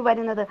ഇതിലേക്ക്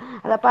വരുന്നത്.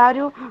 അതപ്പോൾ ആ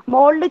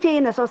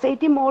ഒരു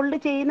സൊസൈറ്റി മോൾഡ്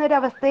ചെയ്യുന്ന ഒരു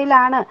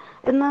അവസ്ഥയിലാണ്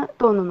എന്ന്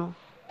തോന്നുന്നു.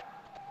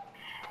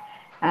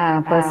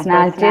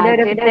 പേഴ്സണാലിറ്റിയുടെ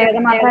ഒരു പ്രത്യേകത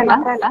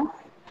മാത്രമല്ല,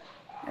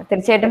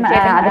 തീർച്ചയായിട്ടും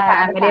അത്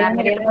ഫാമിലിയിൽ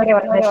കിട്ടുന്ന ഒരു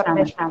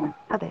ഓർഗനൈസേഷനാണ്.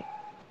 അതെ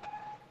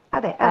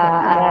അതെ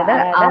അതായത്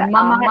അമ്മ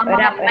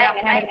എങ്ങനെയാണ്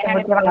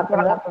പെൺകുട്ടിയെ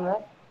വളർത്തുന്നത്,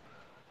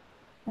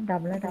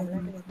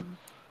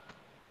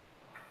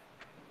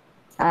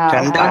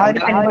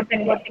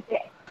 പെൺകുട്ടിക്ക്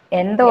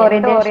എന്ത്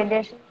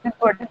ഓറിയന്റേഷൻ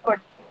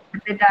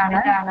കൊടുത്തിട്ടാണ്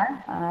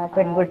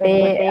പെൺകുട്ടി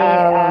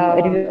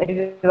ഒരു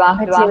വിവാഹ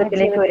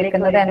ജീവിതത്തിലേക്ക്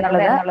ഒരുക്കുന്നത്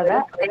എന്നുള്ളത്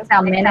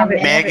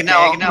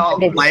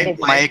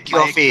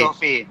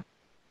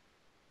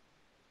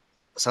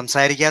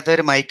സംസാരിക്കാത്തവർ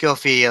മൈക്ക്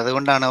ഓഫ് ചെയ്യുക.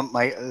 അതുകൊണ്ടാണ്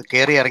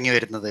കയറി ഇറങ്ങി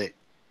വരുന്നത്.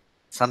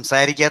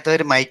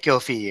 സംസാരിക്കാത്തവർ മൈക്ക്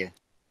ഓഫ് ചെയ്യുക.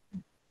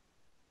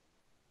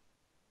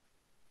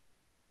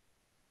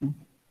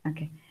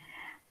 ഓക്കെ.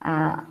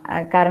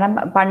 കാരണം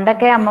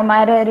പണ്ടൊക്കെ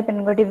അമ്മമാര് ഒരു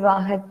പെൺകുട്ടി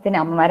വിവാഹത്തിന്,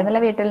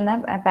 അമ്മമാരെന്നുള്ള വീട്ടിൽ നിന്ന്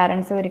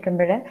പാരന്റ്സ്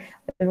ഒരുക്കുമ്പോൾ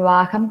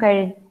വിവാഹം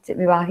കഴിച്ച്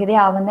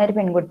വിവാഹിതയാവുന്ന ഒരു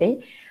പെൺകുട്ടി,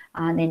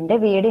 നിന്റെ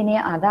വീട് ഇനി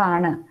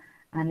അതാണ്,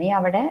 നീ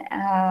അവിടെ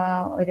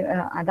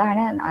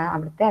അതാണ്,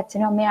 അവിടുത്തെ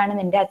അച്ഛനും അമ്മയാണ്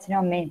നിന്റെ അച്ഛനും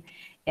അമ്മയും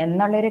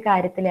എന്നുള്ളൊരു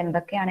കാര്യത്തിൽ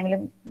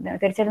എന്തൊക്കെയാണെങ്കിലും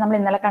തീർച്ചയായിട്ടും നമ്മൾ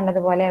ഇന്നലെ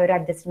കണ്ടതുപോലെ ഒരു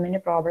അഡ്ജസ്റ്റ്മെന്റ്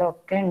പ്രോബ്ലം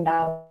ഒക്കെ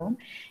ഉണ്ടാവും.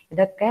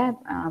 ഇതൊക്കെ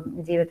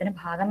ജീവിതത്തിന്റെ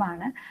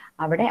ഭാഗമാണ്.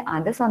 അവിടെ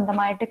അത്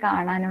സ്വന്തമായിട്ട്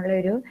കാണാനുള്ള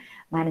ഒരു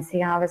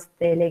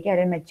മാനസികാവസ്ഥയിലേക്ക്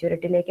അല്ലെങ്കിൽ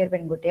മെച്യൂരിറ്റിയിലേക്ക് ഒരു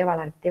പെൺകുട്ടിയെ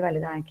വളർത്തി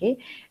വലുതാക്കി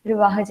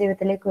വിവാഹ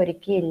ജീവിതത്തിലേക്ക്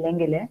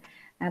ഒരുക്കിയില്ലെങ്കിൽ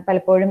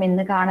പലപ്പോഴും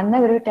ഇന്ന് കാണുന്ന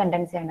ഒരു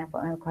ടെൻഡൻസിയാണ്,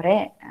 കുറെ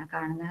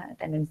കാണുന്ന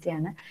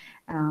ടെൻഡൻസിയാണ്.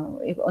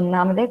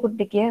 ഒന്നാമതേ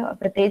കുട്ടിക്ക്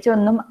പ്രത്യേകിച്ച്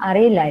ഒന്നും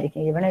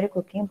അറിയില്ലായിരിക്കും, ഈവൻ ഒരു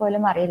കുക്കിംഗ്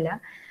പോലും അറിയില്ല,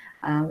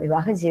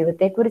 വിവാഹ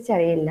ജീവിതത്തെക്കുറിച്ച്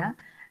അറിയില്ല,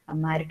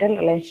 മാരിറ്റൽ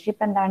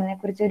റിലേഷൻഷിപ്പ് എന്താണെന്നെ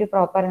കുറിച്ച് ഒരു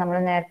പ്രോപ്പർ, നമ്മൾ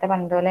നേരത്തെ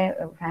പറഞ്ഞതുപോലെ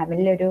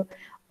ഫാമിലിയിൽ ഒരു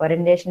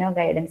ഓറിയന്റേഷനോ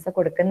ഗൈഡൻസോ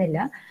കൊടുക്കുന്നില്ല.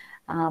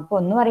 അപ്പൊ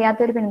ഒന്നും അറിയാത്ത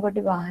ഒരു പെൺകുട്ടി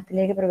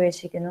വിവാഹത്തിലേക്ക്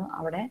പ്രവേശിക്കുന്നു,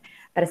 അവിടെ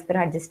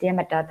പരസ്പരം അഡ്ജസ്റ്റ് ചെയ്യാൻ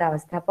പറ്റാത്ത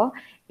അവസ്ഥ. അപ്പോൾ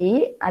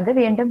അത്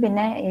വീണ്ടും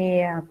പിന്നെ ഈ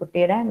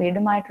കുട്ടിയുടെ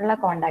വീടുമായിട്ടുള്ള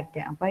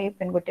കോണ്ടാക്ട്, അപ്പൊ ഈ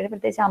പെൺകുട്ടിയുടെ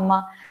പ്രത്യേകിച്ച്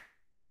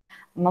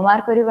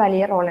അമ്മമാർക്കൊരു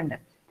വലിയ റോളുണ്ട്.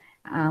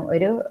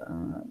 ഒരു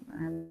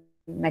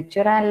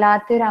മെച്യൂർ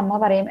അല്ലാത്ത ഒരു അമ്മ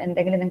പറയും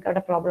എന്തെങ്കിലും നിങ്ങൾക്ക്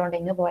അവിടെ പ്രോബ്ലം ഉണ്ട്,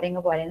 ഇങ്ങ് പോരെ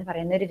എന്ന്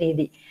പറയുന്ന ഒരു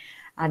രീതി,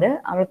 അത്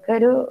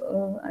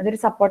അതൊരു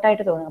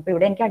സപ്പോർട്ടായിട്ട് തോന്നും. അപ്പൊ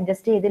ഇവിടെ എനിക്ക്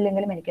അഡ്ജസ്റ്റ്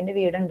ചെയ്തില്ലെങ്കിലും എനിക്ക് എൻ്റെ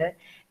വീടുണ്ട്,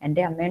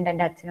 എൻ്റെ അമ്മയുണ്ട്,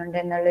 എൻ്റെ അച്ഛനുണ്ട്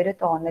എന്നുള്ളൊരു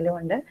തോന്നലും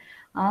കൊണ്ട്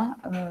ആ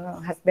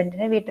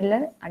ഹസ്ബൻഡിന്റെ വീട്ടിൽ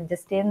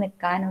അഡ്ജസ്റ്റ് ചെയ്ത്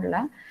നിൽക്കാനുള്ള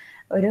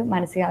ഒരു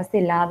മാനസികാവസ്ഥ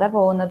ഇല്ലാതെ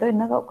പോകുന്നത്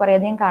ഇന്ന്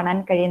കുറേയധികം കാണാൻ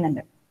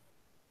കഴിയുന്നുണ്ട്.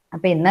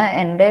 അപ്പൊ ഇന്ന്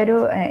എൻ്റെ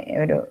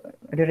ഒരു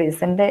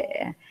റീസെന്റ്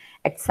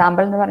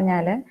എക്സാമ്പിൾ എന്ന്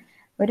പറഞ്ഞാല്,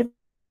 ഒരു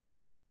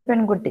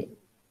പെൺകുട്ടി,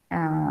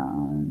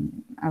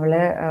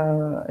 അവള്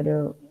ഒരു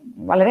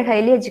വളരെ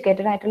ഹൈലി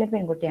എഡ്യൂക്കേറ്റഡ് ആയിട്ടുള്ള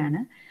പെൺകുട്ടിയാണ്.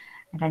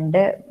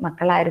 2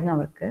 മക്കളായിരുന്നു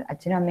അവർക്ക്,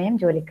 അച്ഛനും അമ്മയും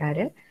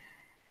ജോലിക്കാര്.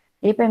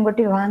 ഈ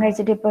പെൺകുട്ടി വിവാഹം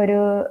കഴിച്ചിട്ട് ഇപ്പൊ ഒരു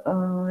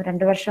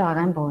 2 വർഷം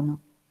ആകാൻ പോകുന്നു.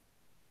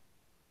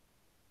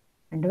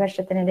 2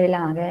 വർഷത്തിനിടയിൽ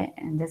ആകെ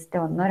ജസ്റ്റ്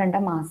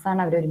 1-2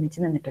 മാസമാണ് അവർ ഒരുമിച്ച്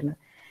നിന്നിട്ടുള്ളത്.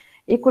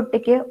 ഈ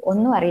കുട്ടിക്ക്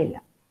ഒന്നും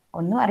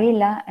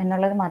അറിയില്ല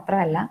എന്നുള്ളത്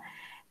മാത്രമല്ല,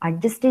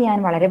 അഡ്ജസ്റ്റ് ചെയ്യാൻ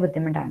വളരെ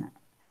ബുദ്ധിമുട്ടാണ്.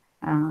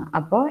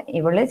 അപ്പോൾ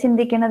ഇവള്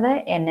ചിന്തിക്കുന്നത്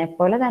എന്നെ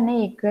പോലെ തന്നെ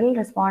ഈക്വൽ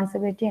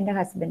റെസ്പോൺസിബിലിറ്റി എൻ്റെ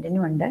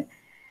ഹസ്ബൻഡിനും ഉണ്ട്.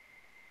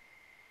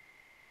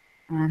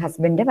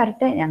 ഹസ്ബൻഡ്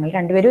വരട്ടെ, ഞങ്ങൾ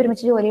രണ്ടുപേരും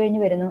ഒരുമിച്ച് ജോലി കഴിഞ്ഞ്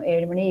വരുന്നു,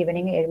 7 മണി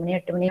ഈവനിങ് 7 മണി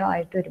 8 മണിയോ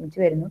ആയിട്ട് ഒരുമിച്ച്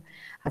വരുന്നു.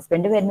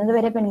 ഹസ്ബൻഡ് വരുന്നത്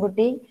വരെ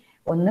പെൺകുട്ടി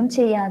ഒന്നും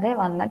ചെയ്യാതെ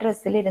വന്ന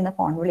ഡ്രസ്സിൽ ഇരുന്ന്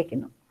ഫോൺ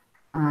വിളിക്കുന്നു.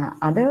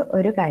 അത്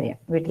ഒരു കാര്യം.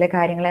 വീട്ടിലെ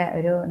കാര്യങ്ങളെ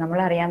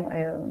നമ്മളറിയാം,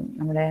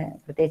 നമ്മുടെ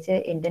പ്രത്യേകിച്ച്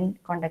ഇന്ത്യൻ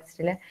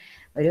കോണ്ടെക്സ്റ്റില്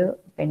ഒരു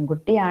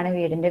പെൺകുട്ടിയാണ്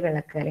വീടിന്റെ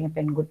വിളക്ക്, അല്ലെങ്കിൽ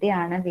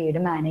പെൺകുട്ടിയാണ് വീട്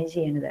മാനേജ്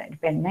ചെയ്യുന്നത്.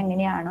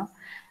 പെണ്ണെങ്ങനെയാണോ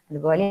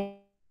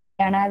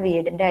അതുപോലെയാണ് ആ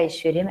വീടിന്റെ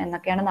ഐശ്വര്യം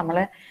എന്നൊക്കെയാണ് നമ്മൾ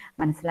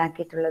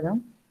മനസ്സിലാക്കിയിട്ടുള്ളതും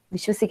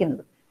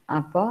വിശ്വസിക്കുന്നതും.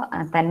 അപ്പോൾ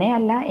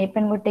തന്നെയല്ല, ഈ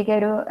പെൺകുട്ടിക്ക്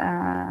ഒരു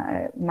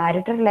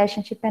മാരിറ്റൽ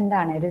റിലേഷൻഷിപ്പ്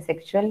എന്താണ്, ഒരു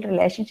സെക്ഷുവൽ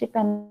റിലേഷൻഷിപ്പ്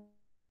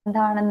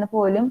എന്താണെന്ന്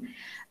പോലും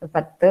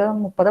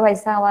 10-30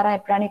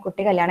 വയസ്സാവാറായപ്പോഴാണ് ഈ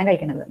കുട്ടി കല്യാണം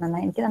കഴിക്കുന്നത്.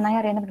 എനിക്ക് നന്നായി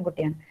അറിയുന്ന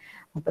പെൺകുട്ടിയാണ്.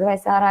 30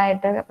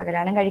 വയസ്സാറായിട്ട്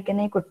കല്യാണം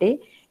കഴിക്കുന്ന ഈ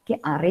കുട്ടിക്ക്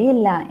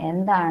അറിയില്ല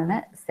എന്താണ്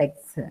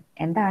സെക്സ്,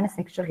 എന്താണ്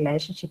സെക്ഷൽ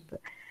റിലേഷൻഷിപ്പ്,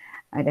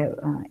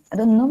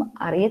 അതൊന്നും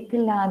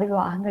അറിയത്തില്ലാതെ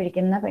വിവാഹം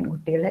കഴിക്കുന്ന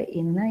പെൺകുട്ടികൾ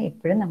ഇന്ന്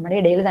ഇപ്പോഴും നമ്മുടെ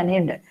ഇടയിൽ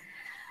തന്നെയുണ്ട്.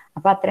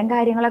 അപ്പൊ അത്തരം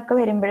കാര്യങ്ങളൊക്കെ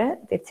വരുമ്പോൾ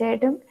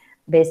തീർച്ചയായിട്ടും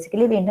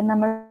ബേസിക്കലി വീണ്ടും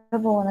നമ്മൾ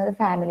പോകുന്നത്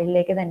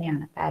ഫാമിലിയിലേക്ക്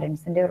തന്നെയാണ്,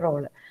 പാരന്റ്സിന്റെ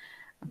റോള്.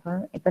 അപ്പൊ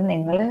ഇപ്പൊ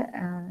നിങ്ങൾ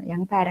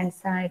യങ്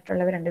പാരന്റ്സ്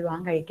ആയിട്ടുള്ളവരുണ്ട്,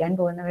 വിവാഹം കഴിക്കാൻ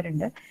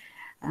പോകുന്നവരുണ്ട്,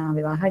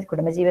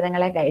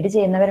 കുടുംബജീവിതങ്ങളെ ഗൈഡ്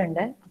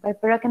ചെയ്യുന്നവരുണ്ട്. അപ്പൊ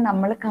ഇപ്പോഴൊക്കെ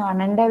നമ്മൾ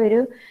കാണേണ്ട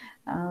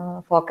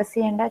ഫോക്കസ്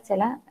ചെയ്യേണ്ട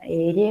ചില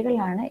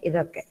ഏരിയകളാണ്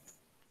ഇതൊക്കെ.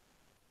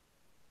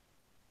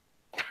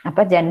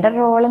 അപ്പൊ ജെൻഡർ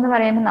റോൾ എന്ന്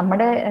പറയുമ്പോൾ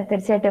നമ്മുടെ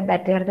തീർച്ചയായിട്ടും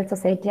പാട്രിയാർക്കൽ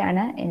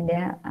സൊസൈറ്റിയാണ് ഇന്ത്യ.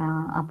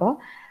 അപ്പോ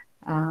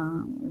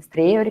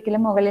സ്ത്രീ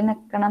ഒരിക്കലും മുകളിൽ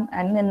നിൽക്കണം,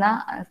 അതിൽ നിന്നാ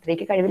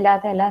സ്ത്രീക്ക്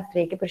കഴിവില്ലാത്തതല്ല,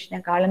 സ്ത്രീക്ക്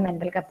പുരുഷനേക്കാളും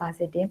മെന്റൽ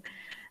കപ്പാസിറ്റിയും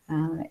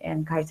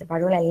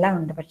കാഴ്ചപ്പാടുകളും എല്ലാം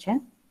ഉണ്ട്. പക്ഷെ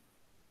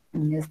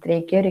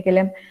സ്ത്രീക്ക്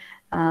ഒരിക്കലും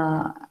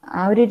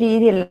ആ ഒരു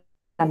രീതിയിൽ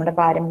നമ്മുടെ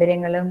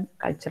പാരമ്പര്യങ്ങളും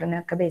കൾച്ചറിനും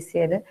ഒക്കെ ബേസ്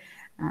ചെയ്ത്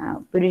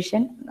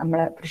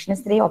പുരുഷന്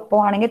സ്ത്രീ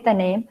ഒപ്പമാണെങ്കിൽ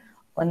തന്നെയും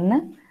ഒന്ന്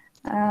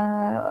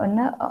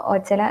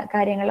ചില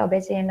കാര്യങ്ങൾ ഒബേ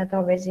ചെയ്യേണ്ടത്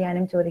ഒബേ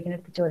ചെയ്യാനും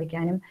ചോദിക്കുന്നിടത്ത്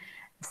ചോദിക്കാനും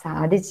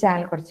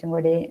സാധിച്ചാൽ കുറച്ചും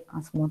കൂടി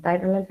സ്മൂത്ത്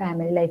ആയിട്ടുള്ള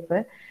ഫാമിലി ലൈഫ്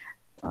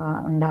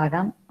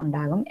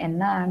ഉണ്ടാകും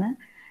എന്നാണ്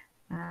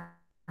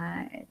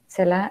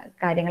ചില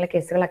കാര്യങ്ങൾ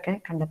കേസുകളൊക്കെ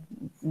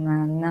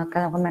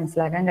നമുക്ക്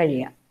മനസ്സിലാക്കാൻ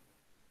കഴിയുക.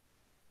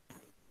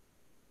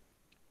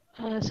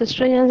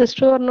 ഞാൻ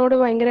സിസ്റ്റർ പറഞ്ഞോട്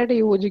ഭയങ്കരമായിട്ട്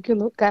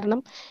യോജിക്കുന്നു. കാരണം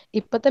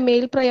ഇപ്പത്തെ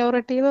മെയിൽ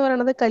പ്രയോറിറ്റി എന്ന്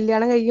പറയുന്നത്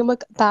കല്യാണം കഴിക്കുമ്പോൾ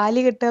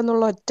താലി കെട്ടുക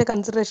എന്നുള്ള ഒറ്റ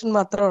കൺസിഡറേഷൻ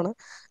മാത്രമാണ്.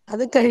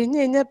 അത് കഴിഞ്ഞു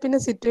കഴിഞ്ഞാൽ പിന്നെ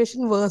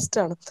സിറ്റുവേഷൻ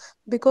വേസ്റ്റ് ആണ്.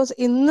 ബിക്കോസ്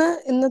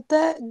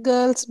ഇന്നത്തെ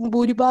ഗേൾസ്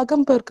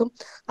ഭൂരിഭാഗം പേർക്കും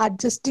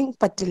അഡ്ജസ്റ്റിംഗ്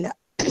പറ്റില്ല.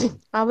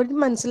 അവർ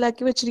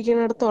മനസ്സിലാക്കി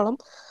വെച്ചിരിക്കുന്നിടത്തോളം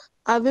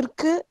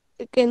അവർക്ക്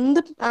എന്ത്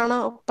ആണോ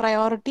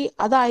പ്രയോറിറ്റി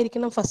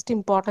അതായിരിക്കണം ഫസ്റ്റ്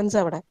ഇമ്പോർട്ടൻസ്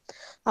അവിടെ.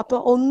 അപ്പൊ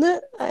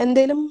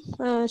എന്തേലും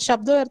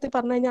ശബ്ദം ഉയർത്തി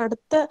പറഞ്ഞു കഴിഞ്ഞാൽ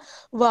അടുത്ത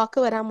വാക്ക്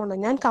വരാൻ പോണ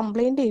ഞാൻ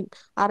കംപ്ലൈന്റ് ചെയ്യും.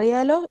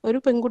 അറിയാലോ,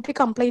 ഒരു പെൺകുട്ടി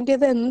കംപ്ലൈന്റ്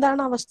ചെയ്ത്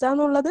എന്താണ് അവസ്ഥ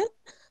എന്നുള്ളത്.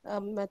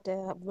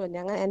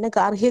 എന്നെ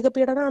ഗാർഹിക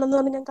പീഡനമാണെന്ന്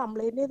പറഞ്ഞ് ഞാൻ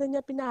കംപ്ലൈന്റ് ചെയ്ത്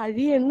കഴിഞ്ഞാൽ പിന്നെ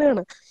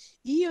എണ്ണാണ്.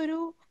 ഈ ഒരു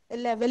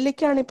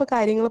ലെവലിലേക്കാണ് ഇപ്പൊ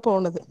കാര്യങ്ങൾ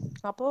പോണത്.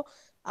 അപ്പോൾ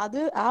അത്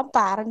ആ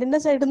പാരന്റിന്റെ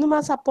സൈഡിൽ നിന്നും ആ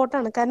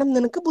സപ്പോർട്ടാണ്. കാരണം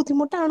നിനക്ക്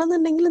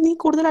ബുദ്ധിമുട്ടാണെന്നുണ്ടെങ്കിൽ നീ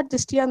കൂടുതൽ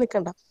അഡ്ജസ്റ്റ് ചെയ്യാൻ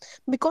നിൽക്കണ്ട.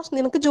 ബിക്കോസ്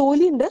നിനക്ക്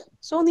ജോലിയുണ്ട്,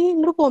 സോ നീ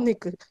ഇങ്ങോട്ട്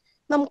പോന്നിക്ക്,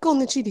 നമുക്ക്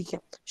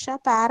ഒന്നിച്ചിരിക്കാം. പക്ഷെ ആ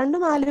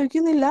പാരന്റും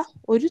ആലോചിക്കുന്നില്ല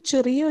ഒരു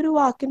ചെറിയൊരു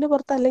വാക്കിന്റെ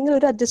പുറത്ത് അല്ലെങ്കിൽ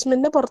ഒരു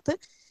അഡ്ജസ്റ്റ്മെന്റിന്റെ പുറത്ത്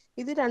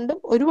ഇത് രണ്ടും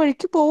ഒരു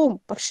വഴിക്ക് പോവും.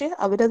 പക്ഷെ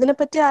അവരതിനെ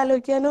പറ്റി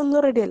ആലോചിക്കാനോ ഒന്നും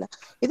റെഡിയല്ല.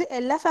 ഇത്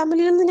എല്ലാ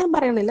ഫാമിലിയിലും ഞാൻ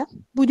പറയണില്ല,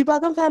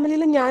 ഭൂരിഭാഗം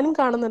ഫാമിലിയിലും ഞാനും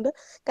കാണുന്നുണ്ട്.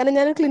 കാരണം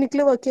ഞാൻ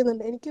ക്ലിനിക്കിൽ വർക്ക്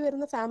ചെയ്യുന്നുണ്ട്. എനിക്ക്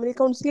വരുന്ന ഫാമിലി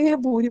കൗൺസിലിംഗിലെ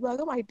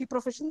ഭൂരിഭാഗം IT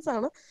പ്രൊഫഷൻസ്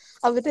ആണ്.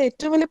 അവരുടെ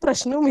ഏറ്റവും വലിയ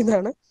പ്രശ്നവും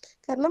ഇതാണ്.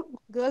 കാരണം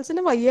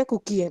ഗേൾസിന് വയ്യ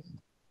കുക്ക് ചെയ്യാൻ.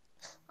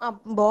 ആ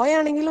ബോയ്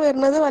ആണെങ്കിൽ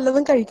വരുന്നത്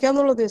വല്ലതും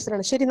കഴിക്കാന്നുള്ള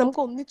ഉദ്ദേശത്തിലാണ്. ശരി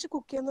നമുക്ക് ഒന്നിച്ച്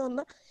കുക്ക് ചെയ്യാന്ന്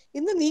പറഞ്ഞാൽ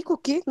ഇന്ന് നീ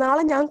കുക്ക് ചെയ്യും,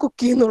 നാളെ ഞാൻ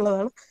കുക്ക്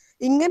ചെയ്യുന്നുള്ളതാണ്.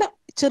 ഇങ്ങനെ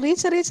ചെറിയ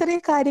ചെറിയ ചെറിയ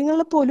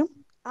കാര്യങ്ങളിൽ പോലും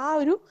ആ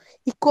ഒരു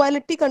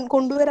ഇക്വാലിറ്റി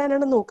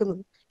കൊണ്ടുവരാനാണ് നോക്കുന്നത്.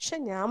 പക്ഷെ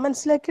ഞാൻ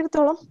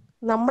മനസ്സിലാക്കിയെടുത്തോളം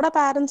നമ്മുടെ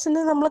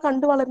പാരന്റ്സിന് നമ്മൾ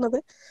കണ്ടു വളർന്നത്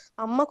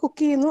അമ്മ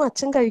കുക്ക് ചെയ്യുന്നു,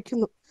 അച്ഛൻ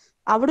കഴിക്കുന്നു.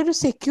 അവിടെ ഒരു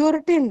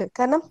സെക്യൂരിറ്റി ഉണ്ട്.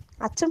 കാരണം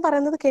അച്ഛൻ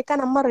പറയുന്നത്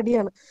കേൾക്കാൻ അമ്മ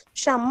റെഡിയാണ്.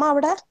 പക്ഷെ അമ്മ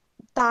അവിടെ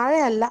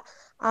താഴെയല്ല.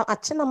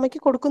 അച്ഛൻ അമ്മയ്ക്ക്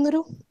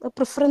കൊടുക്കുന്നൊരു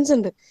പ്രിഫറൻസ്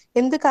ഉണ്ട്.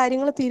 എന്ത്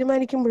കാര്യങ്ങൾ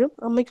തീരുമാനിക്കുമ്പോഴും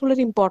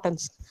അമ്മയ്ക്കുള്ളൊരു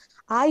ഇമ്പോർട്ടൻസ്,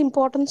 ആ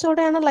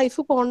ഇമ്പോർട്ടൻസോടെയാണ്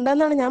ലൈഫ്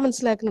പോകേണ്ടതെന്നാണ് ഞാൻ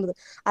മനസ്സിലാക്കുന്നത്.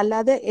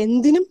 അല്ലാതെ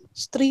എന്തിനും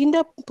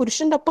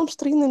പുരുഷന്റെ ഒപ്പം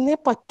സ്ത്രീ നിന്നേ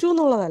പറ്റൂ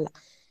എന്നുള്ളതല്ല.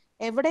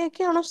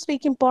 എവിടെയൊക്കെയാണോ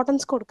സ്ത്രീക്ക്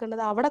ഇമ്പോർട്ടൻസ്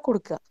കൊടുക്കേണ്ടത് അവിടെ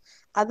കൊടുക്കുക.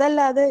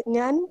 അതല്ലാതെ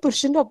ഞാൻ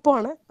പുരുഷന്റെ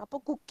ഒപ്പമാണ്, അപ്പൊ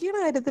കുക്ക് ചെയ്യുന്ന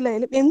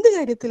കാര്യത്തിലായാലും എന്ത്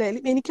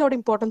കാര്യത്തിലായാലും എനിക്ക് അവിടെ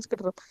ഇമ്പോർട്ടൻസ്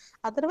കിട്ടണം,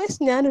 അതർവൈസ്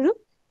ഞാനൊരു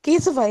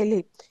കേസ് ഫയൽ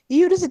ചെയ്യും. ഈ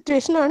ഒരു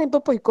സിറ്റുവേഷൻ ആണ്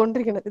ഇപ്പൊ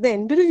പോയിക്കൊണ്ടിരിക്കുന്നത്. ഇത്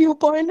എന്റെ ഒരു വ്യൂ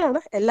പോയിന്റ്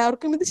ആണ്.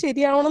 എല്ലാവർക്കും ഇത്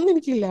ശരിയാവണം എന്ന്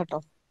എനിക്കില്ല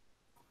കേട്ടോ.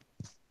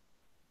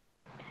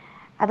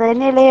 അത്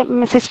തന്നെയല്ലേ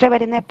സിസ്റ്റർ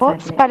വരുന്നപ്പോൾ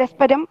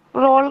പരസ്പരം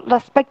റോൾ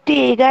റെസ്പെക്ട്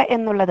ചെയ്യുക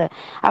എന്നുള്ളത്.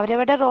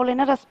 അവരവരുടെ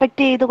റോളിനെ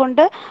റെസ്പെക്ട്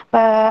ചെയ്തുകൊണ്ട്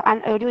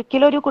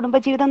ഒരിക്കലും ഒരു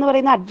കുടുംബജീവിതം എന്ന്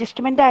പറയുന്ന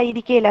അഡ്ജസ്റ്റ്മെന്റ്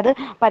ആയിരിക്കില്ല. അത്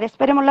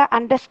പരസ്പരമുള്ള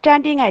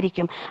അണ്ടർസ്റ്റാൻഡിങ്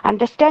ആയിരിക്കും.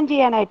 അണ്ടർസ്റ്റാൻഡ്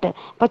ചെയ്യാനായിട്ട്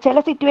ഇപ്പോൾ ചില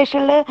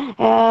സിറ്റുവേഷനിൽ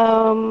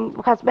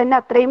ഹസ്ബൻഡിന്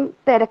അത്രയും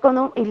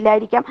തിരക്കൊന്നും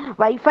ഇല്ലായിരിക്കാം,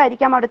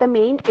 വൈഫായിരിക്കാം അവിടുത്തെ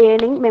മെയിൻ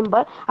ഏണിംഗ്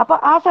മെമ്പർ. അപ്പോൾ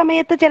ആ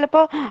സമയത്ത്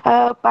ചിലപ്പോൾ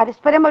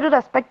പരസ്പരം ഒരു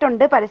റെസ്പെക്ട്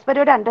ഉണ്ട്,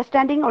 പരസ്പരം ഒരു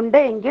അണ്ടർസ്റ്റാൻഡിങ് ഉണ്ട്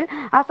എങ്കിൽ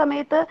ആ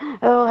സമയത്ത്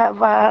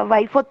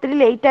വൈഫ് ഒത്തിരി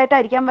ലേറ്റ്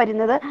ആയിട്ടായിരിക്കും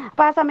വരുന്നത്.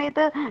 അപ്പൊ ആ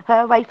സമയത്ത്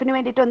വൈഫിന്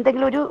വേണ്ടിയിട്ട്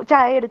എന്തെങ്കിലും ഒരു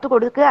ചായ എടുത്ത്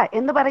കൊടുക്കുക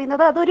എന്ന്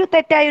പറയുന്നത് അതൊരു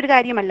തെറ്റായ ഒരു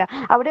കാര്യമല്ല.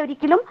 അവിടെ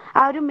ഒരിക്കലും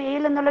ആ ഒരു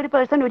മെയിൽ എന്നുള്ള ഒരു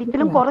പേഴ്സൺ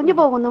ഒരിക്കലും കുറഞ്ഞു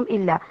പോകുന്നും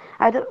ഇല്ല.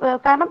 അത്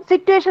കാരണം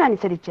സിറ്റുവേഷൻ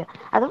അനുസരിച്ച്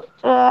അത്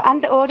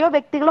ഓരോ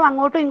വ്യക്തികളും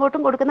അങ്ങോട്ടും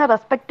ഇങ്ങോട്ടും കൊടുക്കുന്ന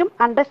റെസ്പെക്റ്റും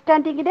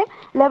അണ്ടർസ്റ്റാൻഡിങ്ങിന്റെ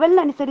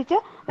ലെവലിനനുസരിച്ച്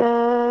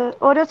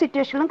ഓരോ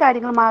സിറ്റുവേഷനിലും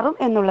കാര്യങ്ങൾ മാറും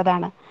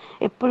എന്നുള്ളതാണ്.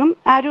 എപ്പോഴും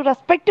ആ ഒരു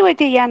റെസ്പെക്റ്റ്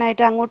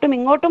ചെയ്യാനായിട്ട് അങ്ങോട്ടും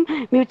ഇങ്ങോട്ടും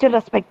മ്യൂച്വൽ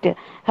റെസ്പെക്റ്റ്,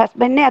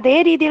 ഹസ്ബൻഡിനെ അതേ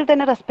രീതിയിൽ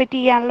തന്നെ റെസ്പെക്റ്റ്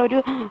ചെയ്യാനുള്ള ഒരു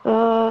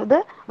ഇത്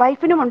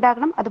വൈഫിനും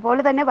ഉണ്ടാകണം.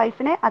 അതുപോലെ തന്നെ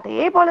വൈഫിനെ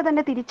അതേപോലെ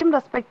തന്നെ തിരിച്ചും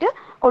റെസ്പെക്റ്റ്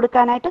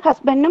കൊടുക്കാനായിട്ട്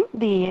ഹസ്ബൻഡിനും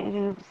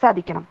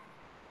സാധിക്കണം.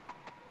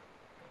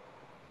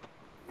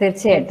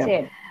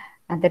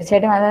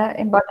 തീർച്ചയായിട്ടും അത്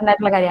ഇമ്പോർട്ടൻ്റ്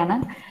ആയിട്ടുള്ള കാര്യമാണ്.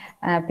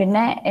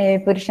 പിന്നെ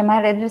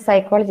പുരുഷന്മാരുടെ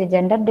സൈക്കോളജി,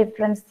 ജെൻഡർ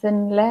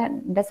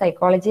ഡിഫറൻസിന്റെ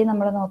സൈക്കോളജി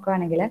നമ്മൾ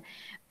നോക്കുകയാണെങ്കിൽ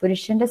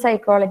പുരുഷന്റെ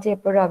സൈക്കോളജി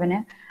എപ്പോഴും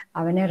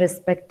അവന്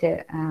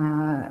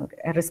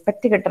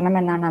റെസ്പെക്റ്റ് കിട്ടണം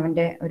എന്നാണ്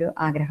അവന്റെ ഒരു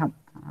ആഗ്രഹം.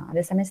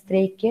 അതേസമയം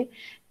സ്ത്രീക്ക്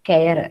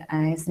കെയർ,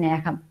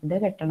 സ്നേഹം ഇത്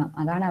കിട്ടണം,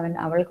 അതാണ്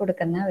അവൾ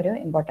കൊടുക്കുന്ന ഒരു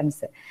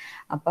ഇമ്പോർട്ടൻസ്.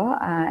 അപ്പോൾ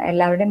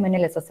എല്ലാവരുടെയും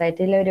മുന്നിൽ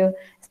സൊസൈറ്റിയിൽ ഒരു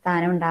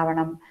സ്ഥാനം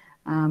ഉണ്ടാവണം,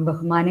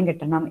 ബഹുമാനം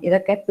കിട്ടണം,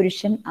 ഇതൊക്കെ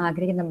പുരുഷൻ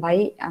ആഗ്രഹിക്കുന്ന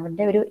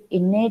അവന്റെ ഒരു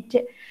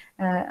ഇന്നേറ്റ്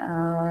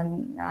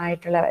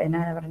ആയിട്ടുള്ള എന്നാ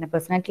പറയുക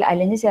പേഴ്സണാലിറ്റി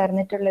അലിഞ്ഞു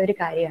ചേർന്നിട്ടുള്ള ഒരു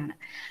കാര്യമാണ്.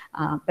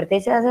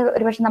 പ്രത്യേകിച്ച് അത്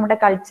ഒരുപക്ഷെ നമ്മുടെ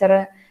കൾച്ചർ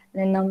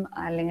നിന്നും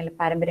അല്ലെങ്കിൽ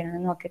പാരമ്പര്യങ്ങളിൽ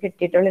നിന്നും ഒക്കെ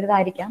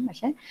കിട്ടിയിട്ടുള്ളതായിരിക്കാം.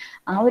 പക്ഷെ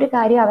ആ ഒരു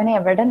കാര്യം അവനെ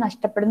എവിടെ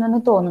നഷ്ടപ്പെടുന്നു എന്ന്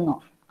തോന്നുന്നു,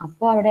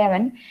 അപ്പോൾ അവിടെ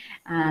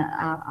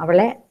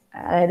അവളെ,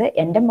 അതായത്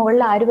എൻ്റെ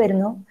മുകളിൽ ആര്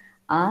വരുന്നു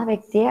ആ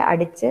വ്യക്തിയെ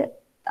അടിച്ച്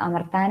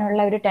അമർത്താനുള്ള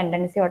ഒരു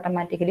ടെൻഡൻസി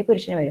ഓട്ടോമാറ്റിക്കലി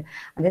പുരുഷന് വരും.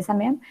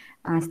 അതേസമയം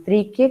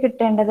സ്ത്രീക്ക്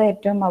കിട്ടേണ്ടത്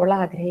ഏറ്റവും അവൾ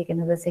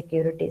ആഗ്രഹിക്കുന്നത്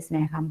സെക്യൂരിറ്റി,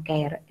 സ്നേഹം,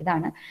 കെയർ,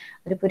 ഇതാണ്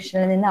ഒരു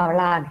പുരുഷനിൽ നിന്ന് അവൾ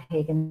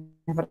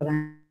ആഗ്രഹിക്കുന്ന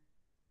പ്രധാനമായിട്ടും.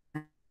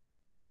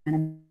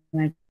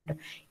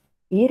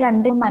 ഈ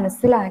രണ്ടും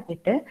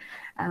മനസ്സിലാക്കിയിട്ട്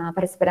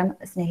പരസ്പരം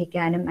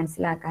സ്നേഹിക്കാനും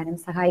മനസ്സിലാക്കാനും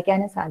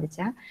സഹായിക്കാനും സാധിച്ച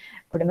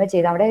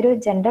കുടുംബജീവിതം, അവിടെ ഒരു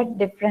ജെൻഡർ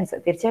ഡിഫറൻസ്,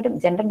 തീർച്ചയായിട്ടും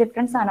ജെൻഡർ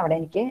ഡിഫറൻസ് ആണ് അവിടെ.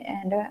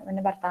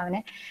 എൻ്റെ ഭർത്താവിനെ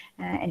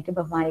എനിക്ക്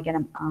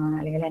ബഹുമാനിക്കണം,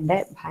 അല്ലെങ്കിൽ എൻ്റെ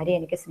ഭാര്യയെ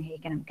എനിക്ക്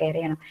സ്നേഹിക്കണം, കെയർ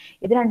ചെയ്യണം,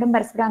 ഇത് രണ്ടും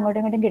പരസ്പരം അങ്ങോട്ടും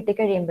ഇങ്ങോട്ടും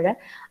കിട്ടിക്കഴിയുമ്പോൾ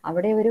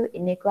അവിടെ ഒരു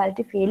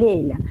ഇൻഇക്വാലിറ്റി ഫീൽ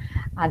ചെയ്യില്ല.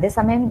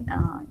 അതേസമയം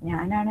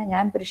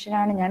ഞാൻ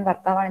പുരുഷനാണ്, ഞാൻ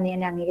ഭർത്താവാണ്, നീ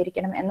എന്നെ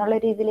അംഗീകരിക്കണം എന്നുള്ള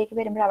രീതിയിലേക്ക്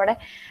വരുമ്പോൾ അവിടെ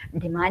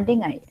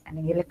ഡിമാൻഡിങ് ആയി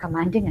അല്ലെങ്കിൽ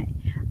കമാൻഡിങ് ആയി.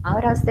 ആ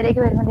ഒരു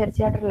അവസ്ഥയിലേക്ക് വരുമ്പോൾ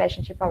തീർച്ചയായിട്ടും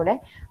റിലേഷൻഷിപ്പ് അവിടെ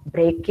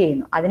ബ്രേക്ക്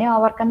ചെയ്യുന്നു. അതിനെ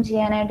ഓവർകം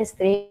ചെയ്യാനായിട്ട്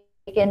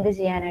സ്ത്രീക്ക് എന്ത്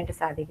ചെയ്യാനായിട്ട്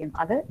സാധിക്കും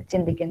അത്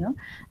ചിന്തിക്കുന്നു.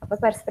 അപ്പൊ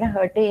പരസ്പരം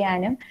ഹേർട്ട്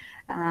ചെയ്യാനും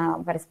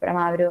പരസ്പരം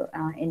ആ ഒരു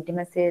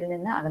ഇന്റിമസിയിൽ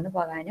നിന്ന് അകന്നു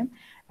പോകാനും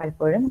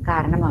പലപ്പോഴും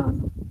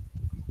കാരണമാകുന്നു.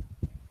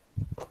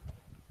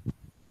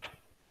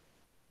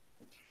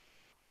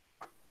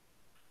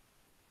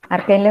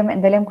 ആർക്കെങ്കിലും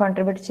എന്തെങ്കിലും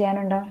കോൺട്രിബ്യൂട്ട്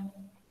ചെയ്യാനുണ്ടോ?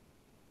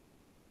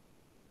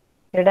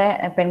 ഇവിടെ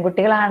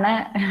പെൺകുട്ടികളാണ്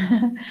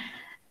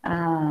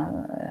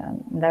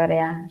എന്താ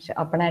പറയാ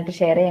ഓപ്പണായിട്ട്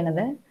ഷെയർ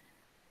ചെയ്യണത്.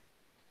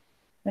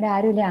 ഇവിടെ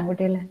ആരുമില്ല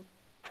ആൺകുട്ടികള്,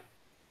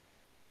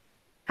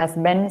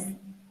 ഹസ്ബൻഡ്സ്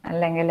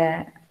അല്ലെങ്കിൽ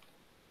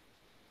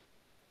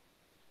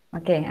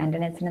ഓക്കെ,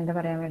 ആന്റണി അച്ഛൻ എന്താ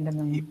പറയാൻ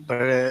വേണ്ടെന്ന്?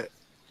 ഇപ്പോഴ്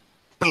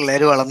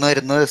പിള്ളേർ വളർന്നു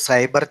വരുന്നത്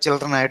സൈബർ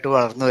ചിൽഡ്രൻ ആയിട്ട്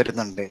വളർന്നു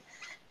വരുന്നുണ്ട്.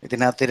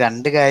 ഇതിനകത്ത്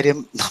രണ്ട് കാര്യം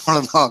നമ്മൾ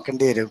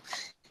നോക്കേണ്ടി വരും.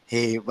 ഈ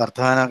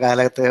വർത്തമാന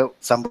കാലത്ത്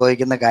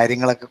സംഭവിക്കുന്ന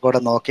കാര്യങ്ങളൊക്കെ കൂടെ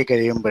നോക്കി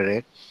കഴിയുമ്പോൾ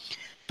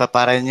ഇപ്പൊ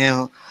പറഞ്ഞു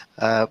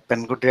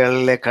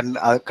പെൺകുട്ടികളിൽ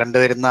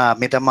കണ്ടുവരുന്ന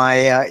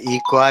അമിതമായ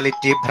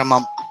ഈക്വാലിറ്റി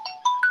ഭ്രമം,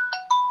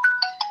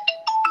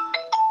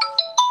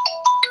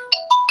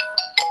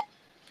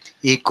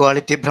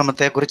 ഈക്വാലിറ്റി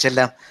ഭ്രമത്തെ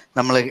കുറിച്ചെല്ലാം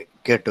നമ്മൾ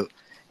കേട്ടു.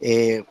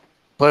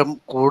 ഇപ്പം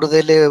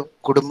കൂടുതൽ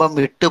കുടുംബം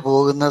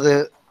വിട്ടുപോകുന്നത്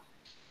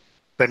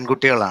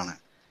പെൺകുട്ടികളാണ്.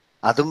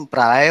 അതും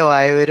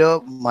പ്രായമായവരോ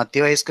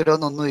മധ്യവയസ്കരോ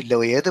എന്നൊന്നുമില്ല,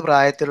 ഏത്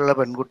പ്രായത്തിലുള്ള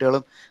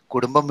പെൺകുട്ടികളും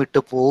കുടുംബം വിട്ടു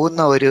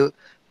പോകുന്ന ഒരു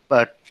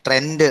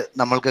ട്രെൻഡ്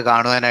നമ്മൾക്ക്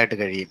കാണുവാനായിട്ട്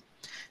കഴിയും.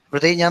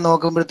 അപ്പോഴത്തേക്ക് ഞാൻ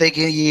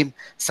നോക്കുമ്പോഴത്തേക്ക് ഈ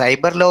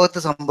സൈബർ ലോകത്ത്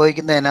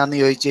സംഭവിക്കുന്നത് എന്നാന്ന്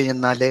ചോദിച്ചു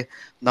കഴിഞ്ഞാൽ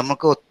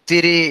നമുക്ക്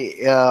ഒത്തിരി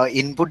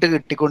ഇൻപുട്ട്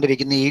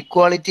കിട്ടിക്കൊണ്ടിരിക്കുന്ന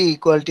ഈക്വാലിറ്റി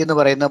എന്ന്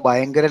പറയുന്നത്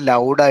ഭയങ്കര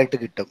ലൗഡായിട്ട്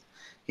കിട്ടും,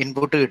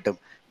 ഇൻപുട്ട് കിട്ടും.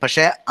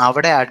 പക്ഷെ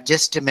അവിടെ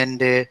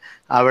അഡ്ജസ്റ്റ്മെന്റ്,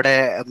 അവിടെ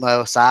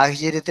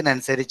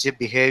സാഹചര്യത്തിനനുസരിച്ച്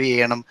ബിഹേവ്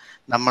ചെയ്യണം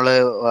നമ്മൾ.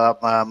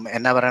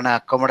 എന്നാ പറയണ,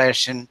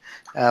 അക്കോമഡേഷൻ,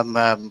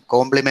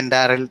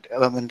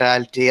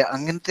 കോംപ്ലിമെന്റാലിറ്റി,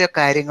 അങ്ങനത്തെ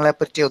കാര്യങ്ങളെ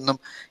പറ്റി ഒന്നും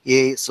ഈ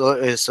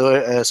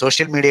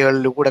സോഷ്യൽ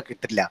മീഡിയകളിലൂടെ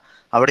കിട്ടില്ല.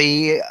 അവിടെ ഈ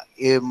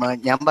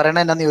ഞാൻ പറയണ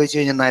എന്നാന്ന് ചോദിച്ചു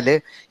കഴിഞ്ഞാൽ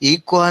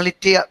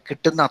ഈക്വാലിറ്റി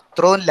കിട്ടുന്ന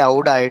അത്രയും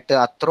ലൗഡായിട്ട്,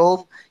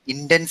 അത്രയും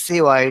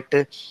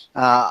ഇൻറ്റൻസീവായിട്ട്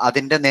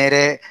അതിൻ്റെ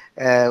നേരെ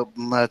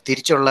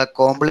തിരിച്ചുള്ള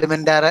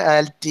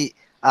കോംപ്ലിമെന്റാലിറ്റി,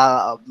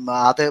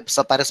 അത്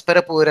പരസ്പര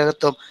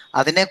പൂരകത്വം,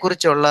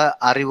 അതിനെക്കുറിച്ചുള്ള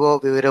അറിവോ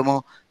വിവരമോ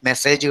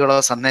മെസ്സേജുകളോ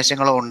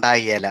സന്ദേശങ്ങളോ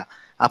ഉണ്ടാകുകയില്ല.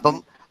 അപ്പം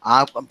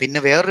പിന്നെ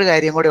വേറൊരു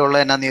കാര്യം കൂടെ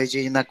ഉള്ളത് എന്നാന്ന് ചോദിച്ചു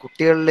കഴിഞ്ഞാൽ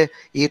കുട്ടികളിൽ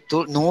ഈ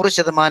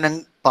 100%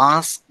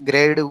 പാസ്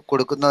ഗ്രേഡ്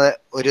കൊടുക്കുന്ന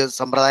ഒരു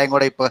സമ്പ്രദായം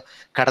കൂടെ ഇപ്പോൾ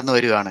കടന്നു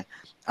വരികയാണ്.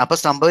 അപ്പൊ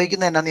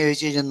സംഭവിക്കുന്നത് എന്നാന്ന്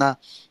ചോദിച്ചു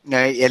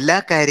കഴിഞ്ഞാൽ എല്ലാ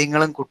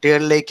കാര്യങ്ങളും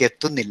കുട്ടികളിലേക്ക്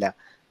എത്തുന്നില്ല.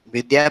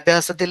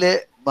 വിദ്യാഭ്യാസത്തിൽ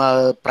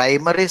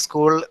പ്രൈമറി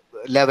സ്കൂൾ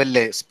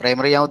ലെവലില്,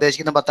 പ്രൈമറി ഞാൻ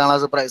ഉദ്ദേശിക്കുന്ന 10ാം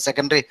ക്ലാസ്,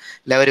 സെക്കൻഡറി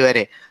ലെവൽ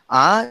വരെ,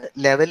 ആ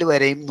ലെവൽ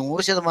വരെയും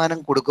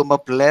 100% കൊടുക്കുമ്പോൾ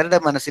പിള്ളേരുടെ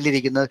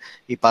മനസ്സിലിരിക്കുന്നത്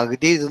ഈ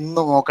പകുതി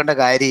ഇതൊന്നും നോക്കേണ്ട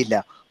കാര്യമില്ല.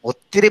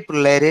 ഒത്തിരി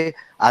പിള്ളേര്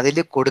അതിൽ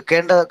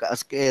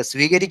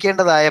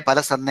സ്വീകരിക്കേണ്ടതായ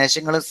പല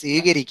സന്ദേശങ്ങളും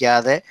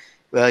സ്വീകരിക്കാതെ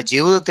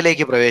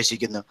ജീവിതത്തിലേക്ക്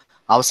പ്രവേശിക്കുന്നു.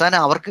 അവസാനം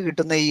അവർക്ക്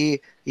കിട്ടുന്ന ഈ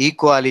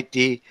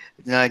ഈക്വാലിറ്റി,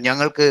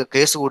 ഞങ്ങൾക്ക്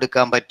കേസ്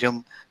കൊടുക്കാൻ പറ്റും,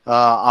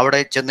 അവിടെ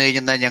ചെന്ന്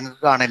കഴിഞ്ഞാൽ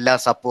ഞങ്ങൾക്കാണ് എല്ലാ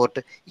സപ്പോർട്ട്,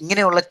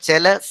 ഇങ്ങനെയുള്ള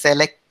ചില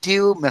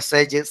സെലക്റ്റീവ്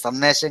മെസ്സേജ്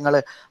സന്ദേശങ്ങൾ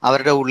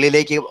അവരുടെ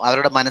ഉള്ളിലേക്ക്,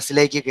 അവരുടെ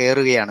മനസ്സിലേക്ക്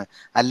കയറുകയാണ്.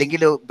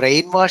 അല്ലെങ്കിൽ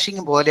ബ്രെയിൻ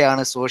വാഷിംഗ്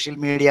പോലെയാണ് സോഷ്യൽ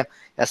മീഡിയ,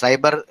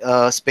 സൈബർ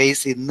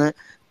സ്പേസ് ഇന്ന്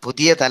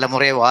പുതിയ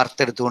തലമുറയെ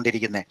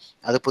വാർത്തെടുത്തുകൊണ്ടിരിക്കുന്നത്.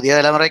 അത് പുതിയ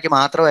തലമുറയ്ക്ക്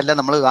മാത്രമല്ല,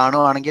 നമ്മൾ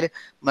കാണുവാണെങ്കിൽ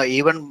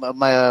ഈവൻ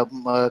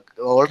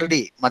ഓൾറെഡി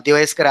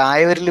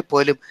മധ്യവയസ്കരായവരിൽ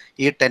പോലും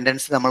ഈ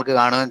ടെൻഡൻസി നമ്മൾക്ക്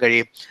കാണുവാൻ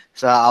കഴിയും.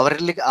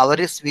 അവർ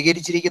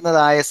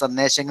സ്വീകരിച്ചിരിക്കുന്നതായ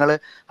സന്ദേശങ്ങൾ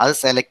അത്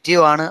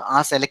സെലക്റ്റീവ് ആണ്. ആ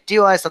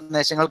സെലക്റ്റീവായ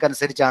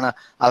സന്ദേശങ്ങൾക്കനുസരിച്ചാണ്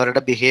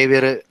അവരുടെ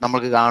ബിഹേവിയർ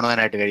നമുക്ക്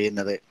കാണുവാനായിട്ട്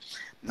കഴിയുന്നത്.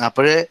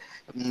 അപ്പോൾ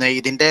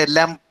ഇതിൻ്റെ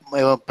എല്ലാം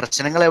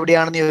പ്രശ്നങ്ങൾ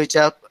എവിടെയാണെന്ന്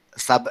ചോദിച്ചാൽ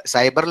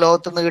സൈബർ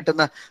ലോകത്തുനിന്ന്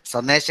കിട്ടുന്ന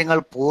സന്ദേശങ്ങൾ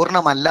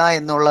പൂർണ്ണമല്ല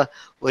എന്നുള്ള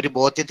ഒരു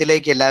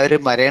ബോധ്യത്തിലേക്ക്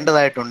എല്ലാവരും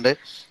വരേണ്ടതായിട്ടുണ്ട്.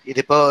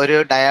 ഇതിപ്പോൾ ഒരു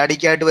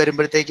ഡയാഡിക്കായിട്ട്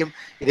വരുമ്പോഴത്തേക്കും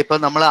ഇതിപ്പോൾ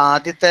നമ്മൾ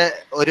ആദ്യത്തെ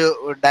ഒരു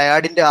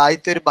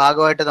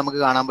ഭാഗമായിട്ട് നമുക്ക്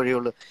കാണാൻ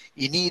കഴിയുള്ളൂ.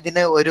 ഇനി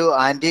ഇതിന് ഒരു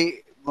ആന്റി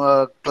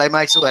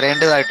ക്ലൈമാക്സ്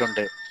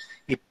വരേണ്ടതായിട്ടുണ്ട്.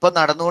 ഇപ്പൊ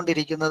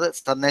നടന്നുകൊണ്ടിരിക്കുന്നത്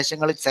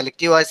സന്ദേശങ്ങൾ,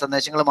 സെലക്റ്റീവായ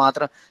സന്ദേശങ്ങൾ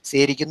മാത്രം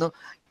സ്വീകരിക്കുന്നു.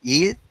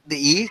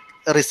 ഈ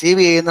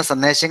റിസീവ് ചെയ്യുന്ന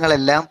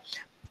സന്ദേശങ്ങളെല്ലാം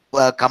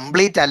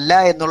കംപ്ലീറ്റ് അല്ല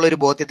എന്നുള്ളൊരു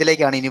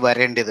ബോധ്യത്തിലേക്കാണ് ഇനി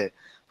വരേണ്ടത്.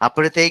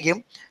 അപ്പോഴത്തേക്കും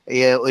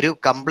ഒരു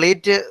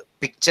കംപ്ലീറ്റ്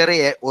പിക്ചർ,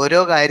 ഓരോ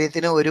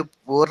കാര്യത്തിനും ഒരു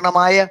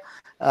പൂർണ്ണമായ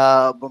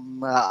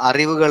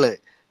അറിവുകൾ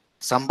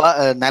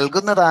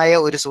നൽകുന്നതായ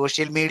ഒരു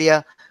സോഷ്യൽ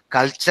മീഡിയ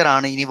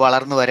കൾച്ചറാണ് ഇനി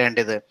വളർന്നു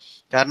വരേണ്ടത്.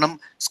 കാരണം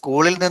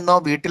സ്കൂളിൽ നിന്നോ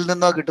വീട്ടിൽ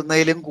നിന്നോ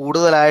കിട്ടുന്നതിലും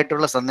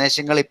കൂടുതലായിട്ടുള്ള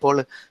സന്ദേശങ്ങൾ ഇപ്പോൾ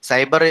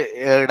സൈബർ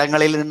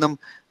ഇടങ്ങളിൽ നിന്നും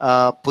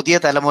പുതിയ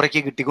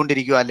തലമുറയ്ക്ക്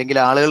കിട്ടിക്കൊണ്ടിരിക്കുക, അല്ലെങ്കിൽ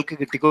ആളുകൾക്ക്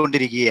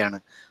കിട്ടിക്കൊണ്ടിരിക്കുകയാണ്.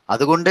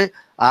 അതുകൊണ്ട്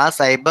ആ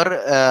സൈബർ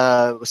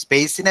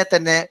സ്പേസിനെ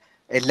തന്നെ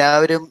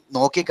എല്ലാവരും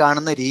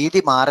നോക്കിക്കാണുന്ന രീതി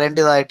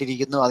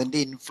മാറേണ്ടതായിട്ടിരിക്കുന്നു. അതിൻ്റെ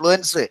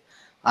ഇൻഫ്ലുവൻസ്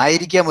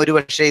ആയിരിക്കാം ഒരു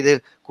പക്ഷേ ഇത്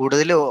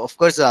കൂടുതലും. ഓഫ്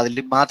കോഴ്സ് അതിൽ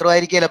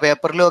മാത്രമായിരിക്കില്ല,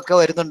 പേപ്പറിലും ഒക്കെ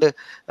വരുന്നുണ്ട്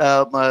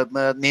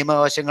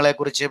നിയമവശങ്ങളെ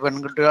കുറിച്ച്,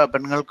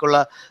 പെണ്ണുങ്ങൾക്കുള്ള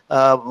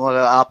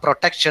ആ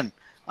പ്രൊട്ടക്ഷൻ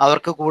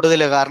അവർക്ക്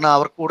കൂടുതൽ, കാരണം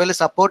അവർക്ക് കൂടുതൽ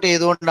സപ്പോർട്ട്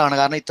ചെയ്തുകൊണ്ടാണ്.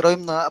 കാരണം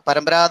ഇത്രയും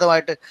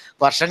പരമ്പരാഗതമായിട്ട്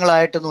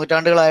വർഷങ്ങളായിട്ട്,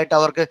 നൂറ്റാണ്ടുകളായിട്ട്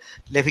അവർക്ക്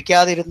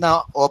ലഭിക്കാതിരുന്ന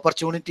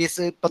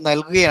ഓപ്പർച്യൂണിറ്റീസ് ഇപ്പം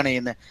നൽകുകയാണ്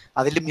ചെയ്യുന്നത്.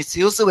 അതിൽ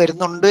മിസ്യൂസ്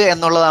വരുന്നുണ്ട്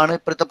എന്നുള്ളതാണ്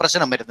ഇപ്പോഴത്തെ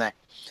പ്രശ്നം വരുന്നത്.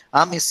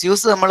 ആ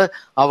മിസ്യൂസ് നമ്മൾ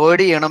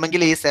അവോയ്ഡ്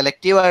ചെയ്യണമെങ്കിൽ ഈ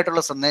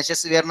സെലക്റ്റീവായിട്ടുള്ള സന്ദേശ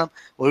സ്വീകരണം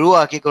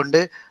ഒഴിവാക്കിക്കൊണ്ട്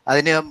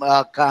അതിന്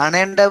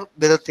കാണേണ്ട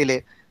വിധത്തിൽ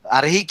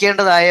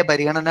അർഹിക്കേണ്ടതായ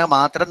പരിഗണന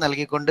മാത്രം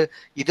നൽകിക്കൊണ്ട്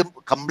ഇത്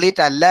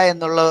കംപ്ലീറ്റ് അല്ല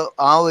എന്നുള്ള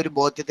ആ ഒരു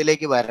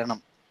ബോധ്യത്തിലേക്ക് വരണം.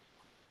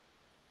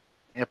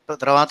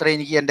 എത്രമാത്രം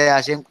എനിക്ക് എൻ്റെ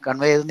ആശയം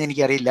കൺവേ ചെയ്തെന്ന്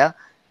എനിക്കറിയില്ല,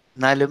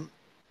 എന്നാലും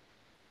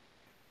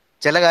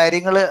ചില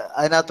കാര്യങ്ങൾ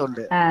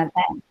അതിനകത്തുണ്ട്.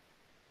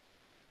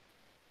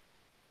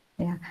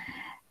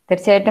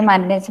 തീർച്ചയായിട്ടും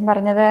ആന്റണീച്ചൻ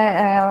പറഞ്ഞത്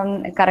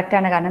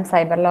കറക്റ്റാണ്. കാരണം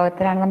സൈബർ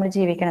ലോകത്തിലാണ് നമ്മൾ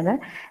ജീവിക്കുന്നത്.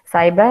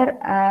 സൈബർ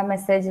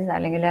മെസ്സേജസ്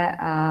അല്ലെങ്കിൽ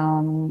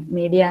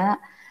മീഡിയ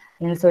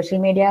അല്ലെങ്കിൽ സോഷ്യൽ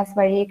മീഡിയാസ്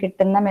വഴി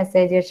കിട്ടുന്ന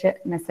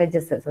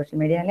മെസ്സേജസ് സോഷ്യൽ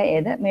മീഡിയയിലെ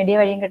ഏത് മീഡിയ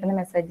വഴിയും കിട്ടുന്ന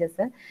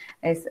മെസ്സേജസ്,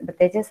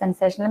 പ്രത്യേകിച്ച്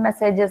സെൻസേഷണൽ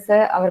മെസ്സേജസ്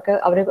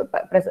അവർ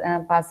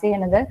പാസ്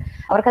ചെയ്യുന്നത്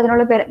അവർക്ക്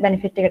അതിനുള്ള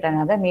ബെനിഫിറ്റ് കിട്ടാൻ,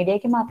 അത്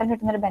മീഡിയയ്ക്ക് മാത്രം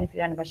കിട്ടുന്ന ഒരു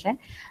ബെനിഫിറ്റാണ്. പക്ഷെ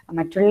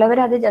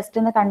മറ്റുള്ളവർ അത്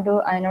ജസ്റ്റ് ഒന്ന് കണ്ടു,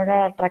 അതിനോട്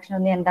അട്രാക്ഷൻ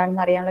തോന്നി,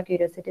 എന്താണെന്ന് അറിയാനുള്ള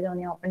ക്യൂരിയോസിറ്റി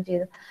തോന്നി, ഓപ്പൺ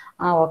ചെയ്തു,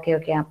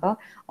 ഓക്കെ അപ്പോൾ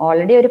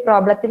ഓൾറെഡി ഒരു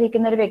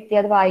പ്രോബ്ലത്തിലിരിക്കുന്ന ഒരു വ്യക്തി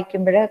അത്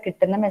വായിക്കുമ്പോൾ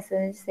കിട്ടുന്ന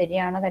മെസ്സേജ്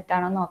ശരിയാണോ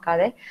തെറ്റാണോ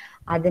നോക്കാതെ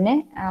അതിനെ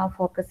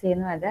ഫോക്കസ്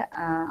ചെയ്യുന്നു,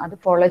 അത്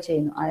ഫോളോ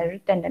ചെയ്യുന്നു, അതൊരു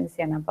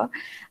ടെൻഡൻസിയാണ്. അപ്പോൾ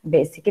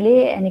ബേസിക്കലി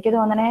എനിക്ക്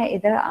തോന്നണേ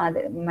ഇത്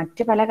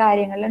മറ്റു പല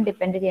കാര്യങ്ങളിലും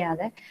ഡിപ്പെൻഡ്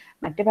ചെയ്യാതെ,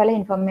 മറ്റു പല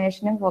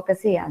ഇൻഫർമേഷനും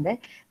ഫോക്കസ് ചെയ്യാതെ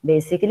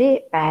ബേസിക്കലി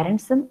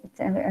പാരൻസും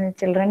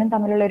ചിൽഡ്രനും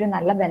തമ്മിലുള്ള ഒരു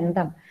നല്ല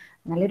ബന്ധം,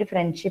 നല്ലൊരു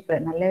ഫ്രണ്ട്ഷിപ്പ്,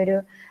 നല്ലൊരു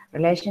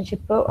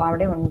റിലേഷൻഷിപ്പ്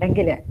അവിടെ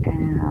ഉണ്ടെങ്കിൽ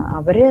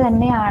അവർ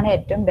തന്നെയാണ്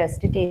ഏറ്റവും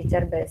ബെസ്റ്റ്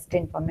ടീച്ചർ, ബെസ്റ്റ്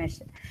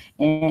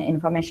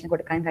ഇൻഫർമേഷൻ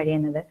കൊടുക്കാൻ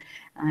കഴിയുന്നത്.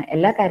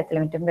 എല്ലാ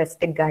കാര്യത്തിലും ഏറ്റവും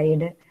ബെസ്റ്റ്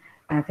ഗൈഡ്,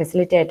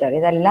 ഫെസിലിറ്റേറ്റർ,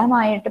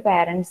 ഇതെല്ലാമായിട്ട്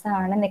പാരൻസ്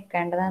ആണ്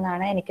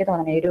നിൽക്കേണ്ടതെന്നാണ് എനിക്ക്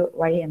തോന്നുന്നത്. ഈ ഒരു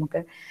വഴി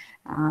നമുക്ക്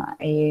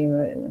ഈ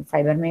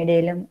സൈബർ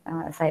മീഡിയയിലും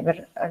സൈബർ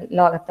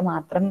ലോകത്ത്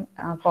മാത്രം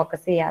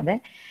ഫോക്കസ് ചെയ്യാതെ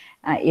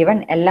ഈവൻ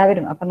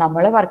എല്ലാവരും, അപ്പൊ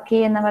നമ്മൾ വർക്ക്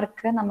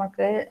ചെയ്യുന്നവർക്ക്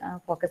നമുക്ക്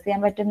ഫോക്കസ് ചെയ്യാൻ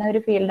പറ്റുന്ന ഒരു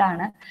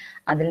ഫീൽഡാണ്.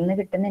 അതിൽ നിന്ന്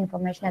കിട്ടുന്ന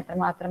ഇൻഫർമേഷൻ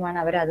എത്രമാത്രമാണ്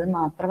അവർ അത്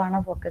മാത്രമാണോ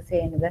ഫോക്കസ്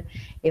ചെയ്യുന്നത്,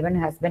 ഈവൻ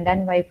ഹസ്ബൻഡ്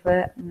ആൻഡ് വൈഫ്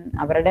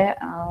അവരുടെ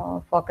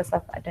ഫോക്കസ്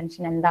ഓഫ്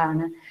അറ്റൻഷൻ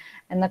എന്താണ്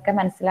എന്നൊക്കെ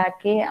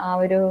മനസ്സിലാക്കി ആ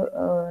ഒരു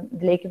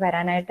ഇതിലേക്ക്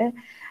വരാനായിട്ട്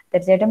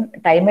തീർച്ചയായിട്ടും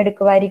ടൈം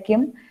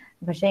എടുക്കുമായിരിക്കും.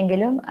 പക്ഷെ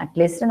എങ്കിലും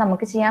അറ്റ്ലീസ്റ്റ്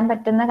നമുക്ക് ചെയ്യാൻ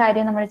പറ്റുന്ന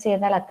കാര്യം നമ്മൾ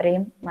ചെയ്താൽ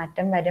അത്രയും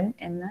മാറ്റം വരും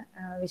എന്ന്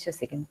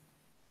വിശ്വസിക്കുന്നു.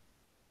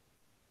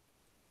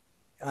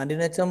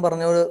 ആന്റണിയച്ചൻ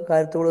പറഞ്ഞ ഒരു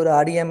കാര്യത്തോട് ഒരു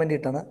ആഡ് ചെയ്യാൻ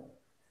വേണ്ടിയിട്ടാണ്.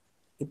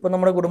 ഇപ്പൊ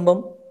നമ്മുടെ കുടുംബം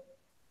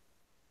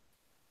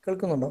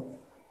കേൾക്കുന്നുണ്ടോ?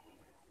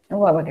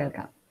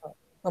 കേൾക്കാം.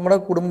 നമ്മുടെ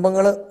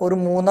കുടുംബങ്ങൾ ഒരു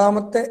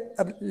മൂന്നാമത്തെ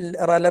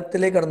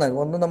റലത്തിലേക്ക് കടന്നാൽ,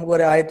 ഒന്ന് നമുക്ക്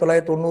ഒരു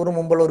 1990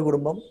 മുമ്പുള്ള ഒരു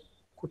കുടുംബം,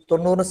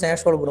 90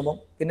 ശേഷമുള്ള കുടുംബം,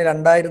 പിന്നെ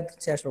 2000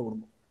 ശേഷമുള്ള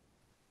കുടുംബം.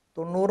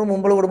 90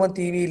 മുമ്പുള്ള കുടുംബം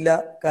TV ഇല്ല,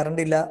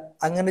 കറണ്ട് ഇല്ല,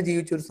 അങ്ങനെ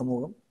ജീവിച്ചൊരു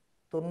സമൂഹം.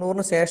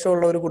 90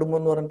 ശേഷമുള്ള ഒരു കുടുംബം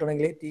എന്ന്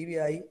പറഞ്ഞിട്ടുണ്ടെങ്കിൽ TV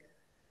ആയി,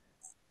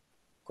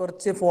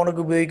 കുറച്ച്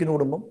ഫോണൊക്കെ ഉപയോഗിക്കുന്ന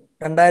കുടുംബം.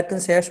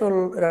 2010 ശേഷമുള്ള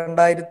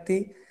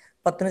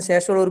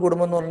ഒരു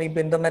കുടുംബം എന്ന് പറഞ്ഞാൽ ഇപ്പൊ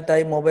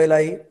ഇന്റർനെറ്റായി,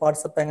 മൊബൈലായി,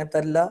 വാട്സപ്പ്, അങ്ങനത്തെ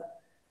എല്ലാ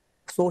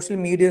സോഷ്യൽ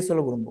മീഡിയസ്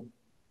ഉള്ള കുടുംബം.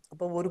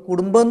 അപ്പൊ ഒരു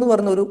കുടുംബം എന്ന്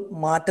പറഞ്ഞ ഒരു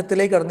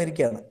മാറ്റത്തിലേക്ക്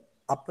കടന്നിരിക്കുകയാണ്.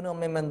 അപ്പനും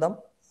അമ്മയും ബന്ധം,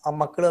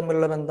 മക്കൾ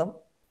തമ്മിലുള്ള ബന്ധം,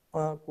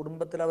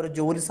 കുടുംബത്തിൽ അവർ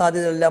ജോലി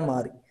സാധ്യതകളെല്ലാം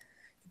മാറി.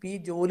 ഇപ്പൊ ഈ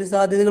ജോലി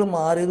സാധ്യതകൾ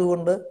മാറിയത്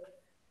കൊണ്ട്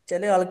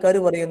ചില ആൾക്കാർ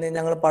പറയുന്നത്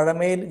ഞങ്ങൾ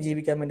പഴമയിൽ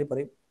ജീവിക്കാൻ വേണ്ടി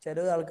പറയും, ചില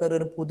ആൾക്കാർ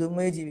ഒരു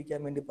പുതുമയിൽ ജീവിക്കാൻ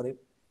വേണ്ടി പറയും.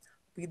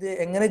 ഇത്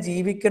എങ്ങനെ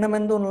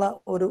ജീവിക്കണമെന്നുള്ള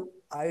ഒരു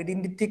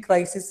ഐഡന്റിറ്റി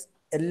ക്രൈസിസ്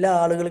എല്ലാ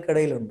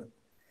ആളുകൾക്കിടയിലുണ്ട്.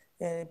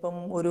 ഇപ്പം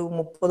ഒരു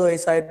 30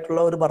 വയസ്സായിട്ടുള്ള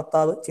ഒരു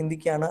ഭർത്താവ്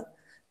ചിന്തിക്കുകയാണ്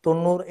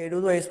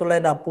 70 വയസ്സുള്ള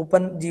എൻ്റെ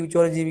അപ്പൂപ്പൻ ജീവിച്ച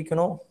പോലെ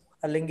ജീവിക്കണോ,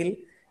 അല്ലെങ്കിൽ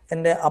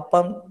എൻ്റെ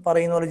അപ്പം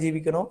പറയുന്ന പോലെ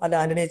ജീവിക്കണോ, അല്ല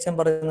ആന്റണി അച്ഛൻ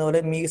പറയുന്ന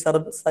പോലെ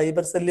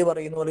സൈബർ സെല്ല്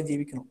പറയുന്ന പോലെ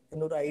ജീവിക്കണോ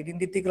എന്നൊരു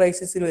ഐഡന്റിറ്റി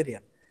ക്രൈസിസിൽ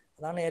വരികയാണ്.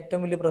 അതാണ്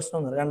ഏറ്റവും വലിയ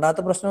പ്രശ്നം.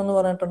 രണ്ടാമത്തെ പ്രശ്നം എന്ന്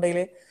പറഞ്ഞിട്ടുണ്ടെങ്കിൽ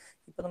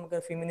ഇപ്പൊ നമുക്ക്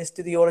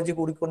ഫെമിനിസ്റ്റ് തിയോളജി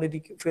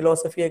കൂടിക്കൊണ്ടിരിക്കും,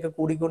 ഫിലോസഫിയൊക്കെ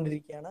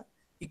കൂടിക്കൊണ്ടിരിക്കുകയാണ്,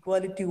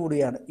 ഇക്വാലിറ്റി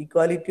കൂടിയാണ്.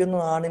 ഇക്വാലിറ്റി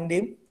ഒന്നും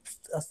ആണിന്റെയും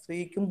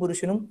സ്ത്രീക്കും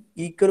പുരുഷനും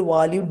ഈക്വൽ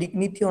വാല്യൂ,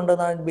 ഡിഗ്നിറ്റി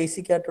ഉണ്ടെന്നാണ്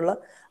ബേസിക് ആയിട്ടുള്ള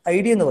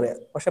ഐഡിയ എന്ന് പറയാം.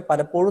 പക്ഷെ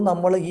പലപ്പോഴും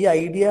നമ്മൾ ഈ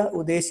ഐഡിയ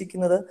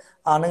ഉദ്ദേശിക്കുന്നത്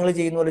ആണുങ്ങൾ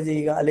ചെയ്യുന്ന പോലെ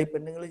ചെയ്യുക, അല്ലെങ്കിൽ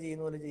പെണ്ണുങ്ങൾ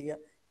ചെയ്യുന്ന പോലെ ചെയ്യുക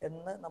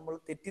എന്ന് നമ്മൾ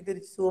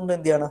തെറ്റിദ്ധരിച്ചുകൊണ്ട്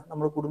എന്ത് ചെയ്യാണ്,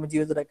 നമ്മൾ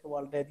കുടുംബജീവിതത്തിലൊക്കെ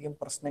വളരെയധികം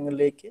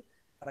പ്രശ്നങ്ങളിലേക്ക്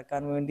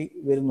കടക്കാൻ വേണ്ടി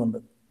വരുന്നുണ്ട്.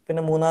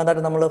 പിന്നെ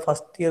മൂന്നാമതായിട്ട് നമ്മൾ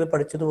ഫസ്റ്റ് ഇയർ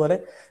പഠിച്ചതുപോലെ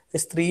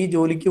സ്ത്രീ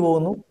ജോലിക്ക്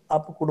പോകുന്നു,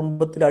 അപ്പൊ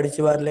കുടുംബത്തിൽ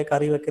അടിച്ചുവാരല്,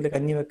 കറി വെക്കല്,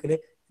 കഞ്ഞി വെക്കല്,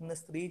 ഇന്ന്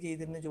സ്ത്രീ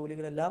ചെയ്തിരുന്ന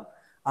ജോലികളെല്ലാം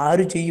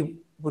ആര് ചെയ്യും,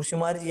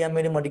 പുരുഷന്മാർ ചെയ്യാൻ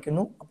വേണ്ടി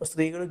മടിക്കുന്നു. അപ്പൊ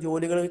സ്ത്രീകൾ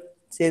ജോലികൾ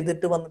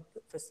ചെയ്തിട്ട് വന്നിട്ട്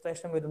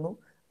ഫ്രസ്ട്രേഷൻ വരുന്നു.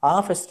 ആ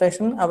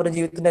ഫ്രസ്ട്രേഷൻ അവരുടെ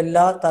ജീവിതത്തിന്റെ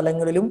എല്ലാ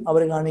തലങ്ങളിലും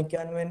അവർ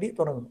കാണിക്കാൻ വേണ്ടി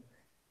തുടങ്ങുന്നു.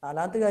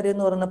 നാലാമത്തെ കാര്യം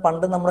എന്ന് പറയുന്നത്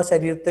പണ്ട് നമ്മുടെ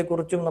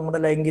ശരീരത്തെക്കുറിച്ചും നമ്മുടെ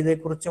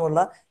ലൈംഗികതയെക്കുറിച്ചുമുള്ള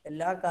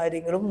എല്ലാ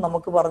കാര്യങ്ങളും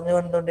നമുക്ക് പറഞ്ഞു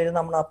കൊണ്ടുകൊണ്ടിരുന്ന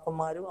നമ്മുടെ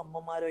അപ്പന്മാരും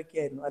അമ്മമാരും ഒക്കെ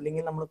ആയിരുന്നു,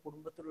 അല്ലെങ്കിൽ നമ്മുടെ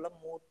കുടുംബത്തിലുള്ള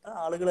മൂത്ത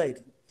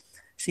ആളുകളായിരുന്നു.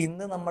 പക്ഷെ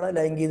ഇന്ന് നമ്മുടെ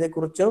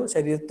ലൈംഗികതയെക്കുറിച്ചോ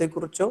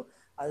ശരീരത്തെക്കുറിച്ചോ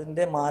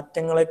അതിന്റെ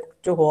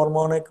മാറ്റങ്ങളെക്കുറിച്ചോ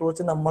ഹോർമോണെ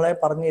കുറിച്ച് നമ്മളെ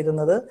പറഞ്ഞു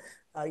തരുന്നത്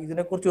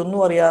ഇതിനെക്കുറിച്ച് ഒന്നും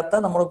അറിയാത്ത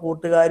നമ്മുടെ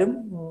കൂട്ടുകാരും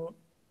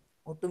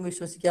ഒട്ടും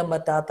വിശ്വസിക്കാൻ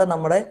പറ്റാത്ത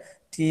നമ്മുടെ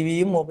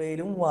TVയും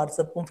മൊബൈലും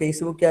വാട്സപ്പും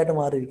ഫേസ്ബുക്കും ആയിട്ട്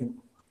മാറിയിരിക്കുന്നു.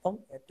 അപ്പം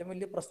ഏറ്റവും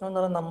വലിയ പ്രശ്നം എന്ന്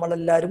പറഞ്ഞാൽ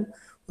നമ്മളെല്ലാവരും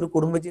ഒരു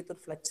കുടുംബജീവിതത്തിൽ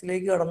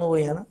ഫ്ലെക്സിലേക്ക്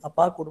കടന്നുപോയാണ്. അപ്പൊ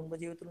ആ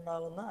കുടുംബജീവിതത്തിൽ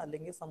ഉണ്ടാകുന്ന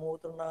അല്ലെങ്കിൽ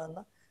സമൂഹത്തിൽ ഉണ്ടാകുന്ന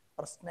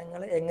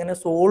പ്രശ്നങ്ങളെ എങ്ങനെ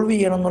സോൾവ്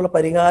ചെയ്യണം എന്നുള്ള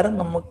പരിഹാരം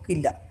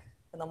നമുക്കില്ല.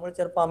 നമ്മൾ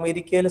ചിലപ്പോൾ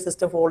അമേരിക്കയിലെ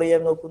സിസ്റ്റം ഫോളോ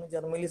ചെയ്യാൻ നോക്കുന്നു,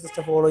 ജർമ്മനിയിലെ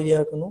സിസ്റ്റം ഫോളോ ചെയ്യാൻ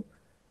നോക്കുന്നു.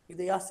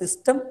 ഇത് ആ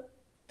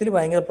സിസ്റ്റത്തിൽ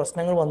ഭയങ്കര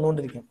പ്രശ്നങ്ങൾ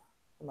വന്നുകൊണ്ടിരിക്കും.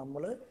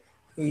 നമ്മൾ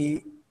ഈ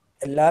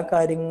എല്ലാ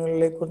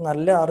കാര്യങ്ങളിലേക്കും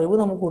നല്ല അറിവ്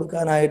നമുക്ക്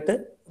കൊടുക്കാനായിട്ട്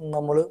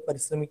നമ്മൾ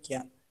പരിശ്രമിക്കുക,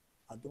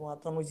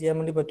 അതുമാത്രം നമുക്ക് ചെയ്യാൻ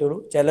വേണ്ടി പറ്റുള്ളൂ.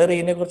 ചിലർ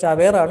ഇതിനെക്കുറിച്ച്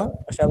അവെയറാണ്,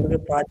 പക്ഷെ അവർക്ക്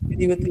പ്രാക്ടിക്കൽ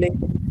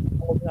ജീവിതത്തിലേക്ക്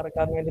നമുക്ക്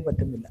കടക്കാൻ വേണ്ടി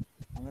പറ്റുന്നില്ല.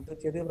 അങ്ങനത്തെ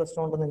ചെറിയ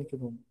പ്രശ്നമുണ്ടെന്ന് എനിക്ക്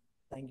തോന്നുന്നു.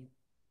 Thank you.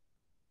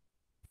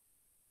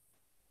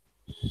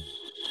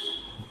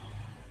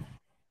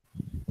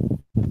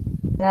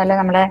 അതുപോലെ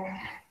നമ്മുടെ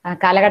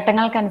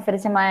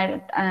കാലഘട്ടങ്ങൾക്കനുസരിച്ച്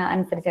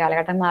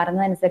കാലഘട്ടം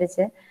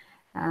മാറുന്നതനുസരിച്ച്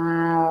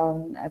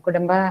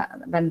കുടുംബ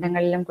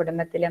ബന്ധങ്ങളിലും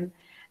കുടുംബത്തിലും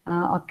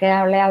ഒക്കെ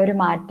ഉള്ള ആ ഒരു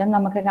മാറ്റം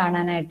നമുക്ക്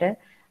കാണാനായിട്ട്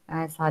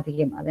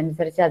സാധിക്കും.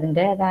 അതനുസരിച്ച്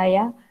അതിൻ്റെതായ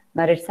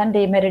മെറിറ്റ്സ് ആൻഡ്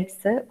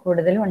ഡിമെറിറ്റ്സ്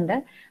കൂടുതലും ഉണ്ട്.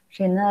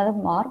 പക്ഷെ ഇന്ന് അത്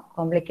മോർ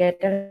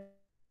കോംപ്ലിക്കേറ്റഡ്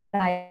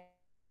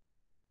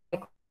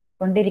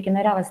ആയിക്കൊണ്ടിരിക്കുന്ന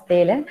ഒരു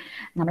അവസ്ഥയിൽ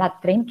നമ്മൾ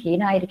അത്രയും കീൻ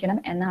ആയിരിക്കണം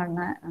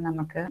എന്നാണ്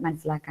നമുക്ക്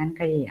മനസ്സിലാക്കാൻ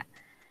കഴിയുക.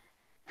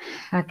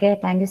 Okay,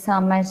 thank you so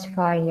much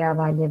for your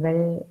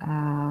valuable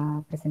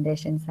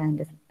presentations and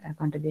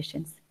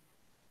contributions.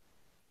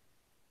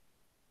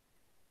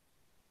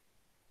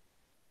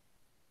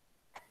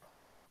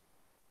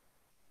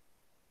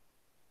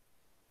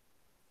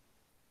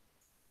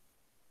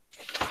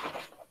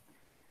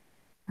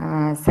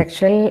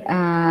 Sexual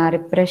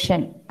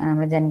repression,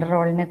 gender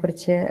റോളിനെ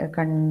കുറിച്ച്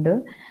കണ്ടു.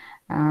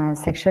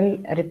 സെക്ഷൽ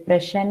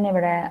റിപ്രഷൻ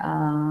ഇവിടെ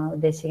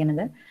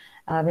ഉദ്ദേശിക്കുന്നത്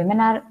women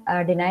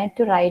are denied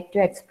the right to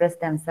express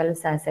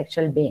themselves as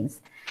sexual beings.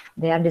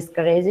 They are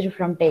discouraged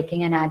from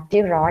taking an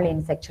active role in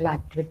sexual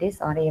activities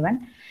or even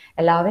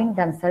allowing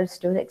themselves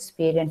to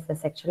experience the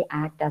sexual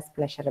act as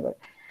pleasurable.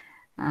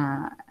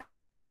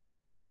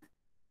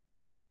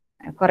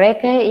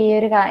 കുറേയൊക്കെ ഈ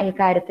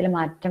കാര്യത്തിൽ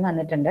മാറ്റം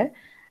വന്നിട്ടുണ്ട്.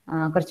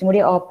 കുറച്ചും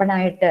കൂടി open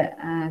ആയിട്ട്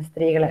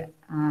സ്ത്രീകൾ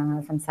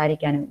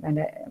സംസാരിക്കാനും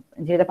തൻ്റെ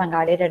ജീവിത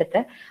പങ്കാളിയുടെ അടുത്ത്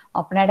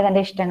ഓപ്പണായിട്ട്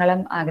തൻ്റെ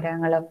ഇഷ്ടങ്ങളും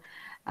ആഗ്രഹങ്ങളും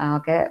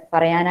ഒക്കെ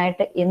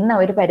പറയാനായിട്ട് ഇന്ന്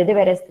ഒരു പരിധി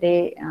വരെ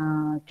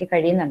സ്ത്രീക്ക്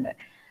കഴിയുന്നുണ്ട്.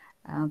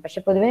 പക്ഷെ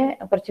പൊതുവെ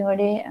കുറച്ചും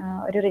കൂടി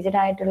ഒരു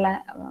റിജിഡായിട്ടുള്ള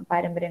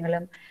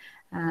പാരമ്പര്യങ്ങളും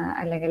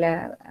അല്ലെങ്കിൽ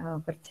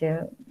കുറച്ച്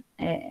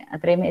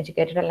അത്രയും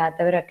എഡ്യൂക്കേറ്റഡ്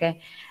അല്ലാത്തവരൊക്കെ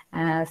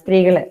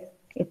സ്ത്രീകൾ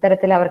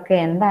ഇത്തരത്തിൽ അവർക്ക്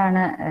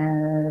എന്താണ്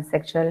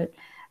സെക്ഷൽ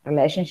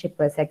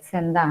റിലേഷൻഷിപ്പ്, സെക്സ്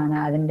എന്താണ്,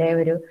 അതിൻ്റെ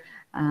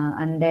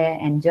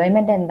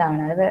എൻജോയ്മെന്റ്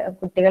എന്താണ്, അത്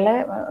കുട്ടികൾ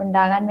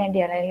ഉണ്ടാകാൻ വേണ്ടി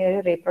അല്ലെങ്കിൽ ഒരു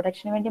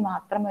റീപ്രൊഡക്ഷന് വേണ്ടി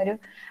മാത്രം ഒരു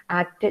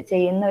ആക്ട്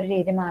ചെയ്യുന്ന ഒരു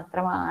രീതി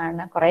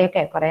മാത്രമാണ്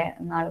കുറെ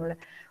നാളുകൾ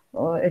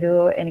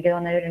എനിക്ക്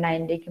തോന്നുന്നത് ഒരു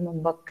 90ക്ക്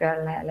മുമ്പൊക്കെ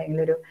ഉള്ള അല്ലെങ്കിൽ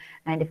ഒരു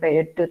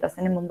 95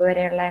 2000 മുമ്പ്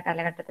വരെയുള്ള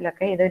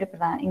കാലഘട്ടത്തിലൊക്കെ ഇതൊരു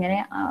ഇങ്ങനെ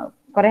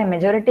കുറെ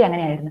മെജോറിറ്റി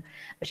അങ്ങനെയായിരുന്നു.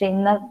 പക്ഷെ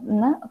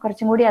ഇന്ന്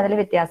കുറച്ചും കൂടി അതിൽ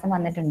വ്യത്യാസം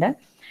വന്നിട്ടുണ്ട്.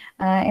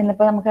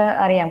 ഇന്നിപ്പോൾ നമുക്ക്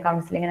അറിയാം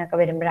കൗൺസിലിങ്ങിനൊക്കെ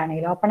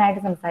വരുമ്പോഴാണെങ്കിലും ഓപ്പൺ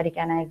ആയിട്ട്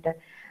സംസാരിക്കാനായിട്ട്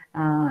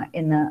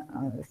ഇന്ന്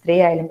സ്ത്രീ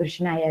ആയാലും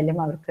പുരുഷനായാലും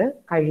അവർക്ക്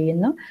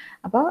കഴിയുന്നു.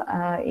 അപ്പോൾ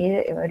ഈ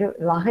ഒരു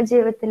വിവാഹ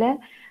ജീവിതത്തില്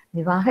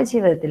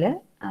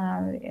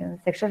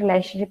സെക്ഷൽ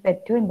റിലേഷൻഷിപ്പ്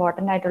ഏറ്റവും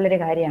ഇമ്പോർട്ടൻ്റ് ആയിട്ടുള്ളൊരു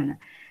കാര്യമാണ്.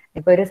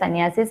 ഇപ്പൊ ഒരു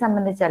സന്യാസിയെ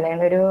സംബന്ധിച്ച്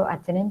അല്ലെങ്കിൽ ഒരു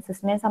അച്ഛനെയും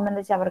സിസ്റ്ററിനെയും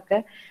സംബന്ധിച്ച് അവർക്ക്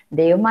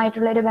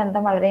ദൈവമായിട്ടുള്ള ഒരു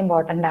ബന്ധം വളരെ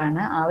ഇമ്പോർട്ടൻ്റ്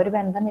ആണ്. ആ ഒരു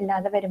ബന്ധം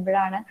ഇല്ലാതെ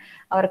വരുമ്പോഴാണ്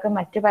അവർക്ക്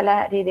മറ്റു പല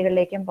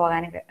രീതികളിലേക്കും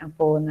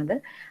പോകുന്നത്.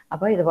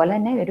 അപ്പോൾ ഇതുപോലെ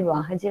തന്നെ ഒരു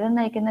വിവാഹജീവിതം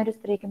നയിക്കുന്ന ഒരു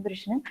സ്ത്രീക്കും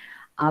പുരുഷനും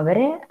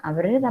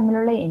അവര്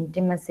തമ്മിലുള്ള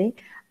ഇൻറ്റിമസി,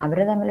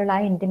 അവര് തമ്മിലുള്ള ആ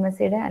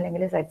ഇൻറ്റിമസിയുടെ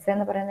അല്ലെങ്കിൽ സെക്സ്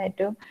എന്ന് പറയുന്ന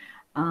ഏറ്റവും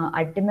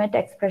ultimate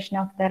expression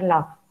of there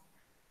love,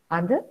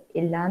 അത്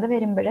ഇല്ലാതെ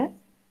വരുമ്പോൾ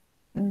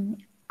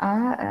ആ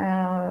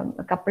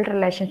കപ്പിൾ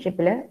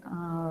റിലേഷൻഷിപ്പില്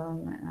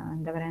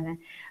എന്താ പറയുന്നത്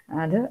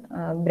അത്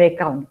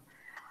ബ്രേക്ക് ആവുന്നു.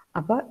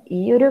 അപ്പോൾ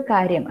ഈ ഒരു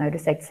കാര്യം, ഒരു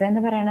സെക്സ്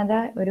എന്ന് പറയുന്നത്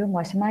ഒരു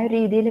മോശമായ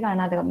രീതിയിൽ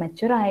കാണാതെ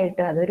മെച്യൂർ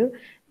ആയിട്ട്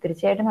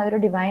തീർച്ചയായിട്ടും അതൊരു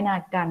ഡിവൈൻ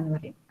ആക്ട് ആണെന്ന്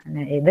പറയും.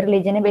 ഏത്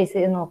റിലീജിയനെ ബേസ്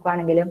ചെയ്ത്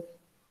നോക്കുകയാണെങ്കിലും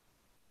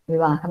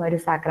വിവാഹം ഒരു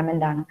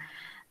സാക്രമെന്റ് ആണ്.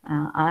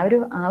 ആ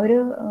ഒരു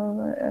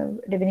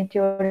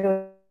ഡിവിനിറ്റിയോട്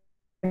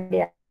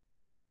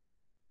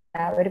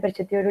ഒരു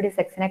പരിശുദ്ധിയോടുകൂടി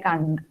സെക്സിനെ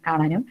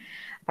കാണാനും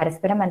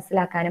പരസ്പരം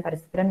മനസ്സിലാക്കാനും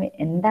പരസ്പരം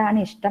എന്താണ്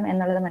ഇഷ്ടം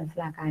എന്നുള്ളത്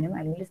മനസ്സിലാക്കാനും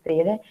അല്ലെങ്കിൽ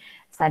സ്ത്രീയുടെ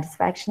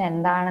സാറ്റിസ്ഫാക്ഷൻ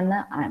എന്താണെന്ന്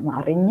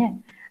അറിഞ്ഞ്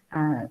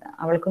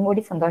അവൾക്കും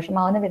കൂടി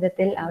സന്തോഷമാവുന്ന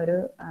വിധത്തിൽ ആ ഒരു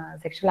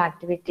സെക്ഷൽ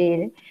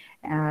ആക്ടിവിറ്റിയിൽ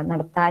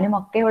നടത്താനും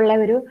ഒക്കെയുള്ള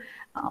ഒരു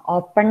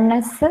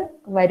ഓപ്പൺനെസ്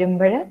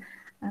വരുമ്പോൾ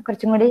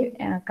കുറച്ചും കൂടി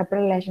കപ്പിൾ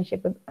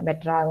റിലേഷൻഷിപ്പ്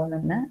ബെറ്റർ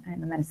ആകുമെന്ന്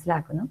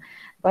മനസ്സിലാക്കുന്നു.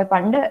 അപ്പോൾ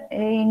പണ്ട്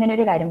ഇങ്ങനെ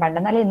ഒരു കാര്യം,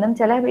 പണ്ടെന്നാലും ഇന്നും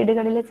ചില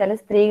വീടുകളിൽ ചില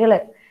സ്ത്രീകൾ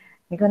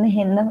എനിക്കൊന്ന്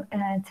ഇന്നും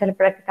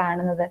ചിലപ്പോഴൊക്കെ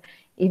കാണുന്നത്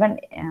ഈവൻ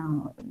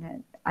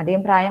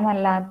അധികം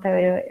പ്രായമല്ലാത്ത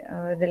ഒരു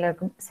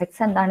ഇതിലേക്കും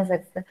സെക്സ് എന്താണ്,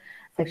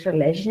 സെക്ഷൽ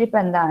റിലേഷൻഷിപ്പ്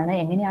എന്താണ്,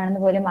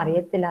 എങ്ങനെയാണെന്ന് പോലും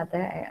അറിയത്തില്ലാത്ത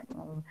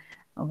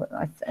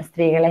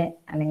സ്ത്രീകളെ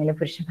അല്ലെങ്കിൽ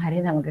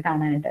പുരുഷന്മാരെ നമുക്ക്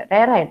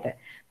റെയറായിട്ട്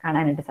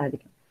കാണാനായിട്ട്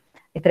സാധിക്കും.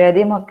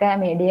 ഇത്രയധികം ഒക്കെ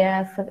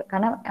മീഡിയാസ്,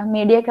 കാരണം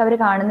മീഡിയ ഒക്കെ അവർ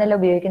കാണുന്നില്ല,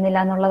 ഉപയോഗിക്കുന്നില്ല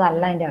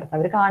എന്നുള്ളതല്ല അതിൻ്റെ അർത്ഥം.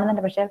 അവർ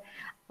കാണുന്നുണ്ട്, പക്ഷെ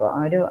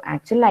ഒരു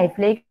ആക്ച്വൽ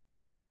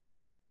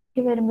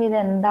ലൈഫിലേക്ക് വരുമ്പോൾ ഇത്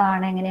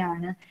എന്താണ്,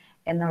 എങ്ങനെയാണ്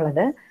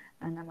എന്നുള്ളത്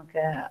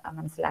നമുക്ക്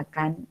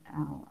മനസ്സിലാക്കാൻ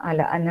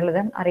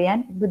എന്നുള്ളത് അറിയാൻ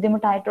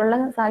ബുദ്ധിമുട്ടായിട്ടുള്ള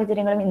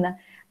സാഹചര്യങ്ങളും ഇന്ന്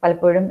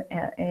പലപ്പോഴും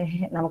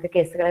നമുക്ക്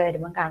കേസുകൾ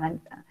വരുമ്പോൾ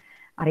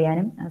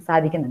അറിയാനും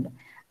സാധിക്കുന്നുണ്ട്.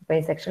 അപ്പോൾ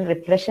ഈ സെക്ഷൽ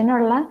റിപ്രഷൻ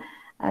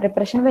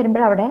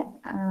വരുമ്പോൾ അവിടെ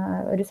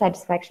ഒരു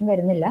സാറ്റിസ്ഫാക്ഷൻ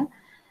വരുന്നില്ല,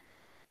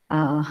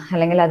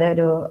 അല്ലെങ്കിൽ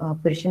അതൊരു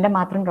പുരുഷന്റെ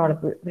മാത്രം റോൾ.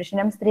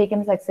 പുരുഷനും സ്ത്രീക്കും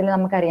സെക്സിൽ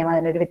നമുക്കറിയാം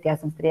അതിനൊരു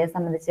വ്യത്യാസം. സ്ത്രീയെ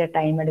സംബന്ധിച്ച്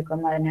ടൈം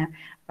എടുക്കും, അതിന്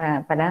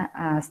പല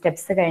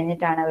സ്റ്റെപ്സ്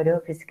കഴിഞ്ഞിട്ടാണ് ഒരു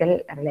ഫിസിക്കൽ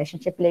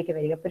റിലേഷൻഷിപ്പിലേക്ക്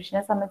വരിക.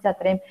 പുരുഷനെ സംബന്ധിച്ച്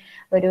അത്രയും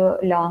ഒരു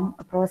ലോങ്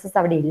പ്രോസസ്സ്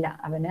അവിടെ ഇല്ല,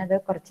 അത്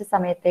കുറച്ച്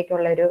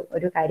സമയത്തേക്കുള്ള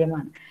ഒരു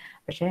കാര്യമാണ്.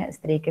 പക്ഷെ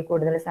സ്ത്രീക്ക്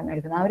കൂടുതൽ സമയം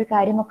എടുക്കുന്നു. ആ ഒരു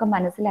കാര്യമൊക്കെ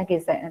മനസ്സിലാക്കി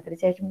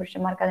തീർച്ചയായിട്ടും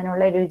പുരുഷന്മാർക്ക്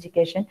അതിനുള്ള ഒരു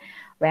എഡ്യൂക്കേഷൻ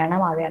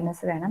വേണം,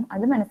 അവയർനെസ് വേണം.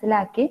 അത്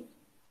മനസ്സിലാക്കി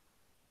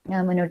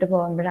മുന്നോട്ട്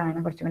പോകുമ്പോഴാണ്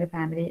കുറച്ചും കൂടി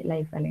ഫാമിലി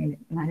ലൈഫ് അല്ലെങ്കിൽ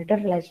മാരിറ്റൽ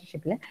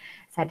റിലേഷൻഷിപ്പിൽ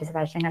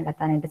സാറ്റിസ്ഫാക്ഷൻ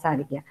കണ്ടെത്താനായിട്ട്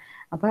സാധിക്കുക.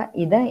 അപ്പോൾ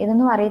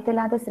ഇതൊന്നും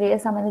അറിയത്തില്ലാത്ത സ്ത്രീയെ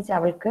സംബന്ധിച്ച്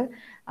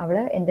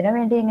അവള് എന്തിനു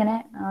വേണ്ടി ഇങ്ങനെ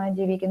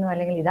ജീവിക്കുന്നു,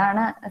 അല്ലെങ്കിൽ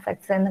ഇതാണ്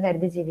സക്സസ് എന്ന്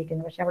കരുതി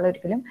ജീവിക്കുന്നു. പക്ഷെ അവൾ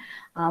ഒരിക്കലും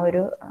ആ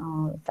ഒരു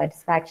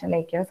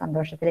സാറ്റിസ്ഫാക്ഷനിലേക്കോ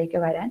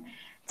സന്തോഷത്തിലേക്കോ വരാൻ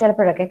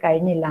ചിലപ്പോഴൊക്കെ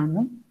കഴിഞ്ഞില്ല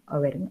എന്നും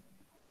വരുന്നു.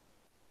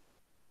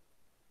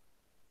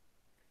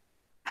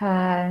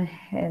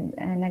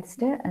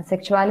 Next,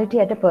 sexuality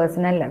at A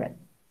personal level.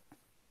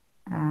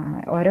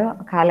 ഓരോ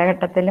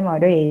കാലഘട്ടത്തിലും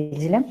ഓരോ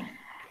ഏജിലും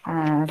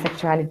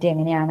സെക്ഷുവാലിറ്റി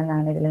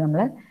എങ്ങനെയാണെന്നാണ് ഇതിൽ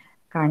നമ്മൾ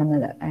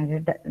കാണുന്നത്.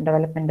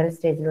 ഡെവലപ്മെന്റൽ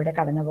സ്റ്റേജിലൂടെ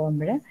കടന്നു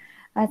പോകുമ്പോൾ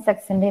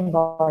സെക്സിന്റെ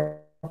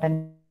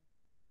ഇമ്പോർട്ടൻസ്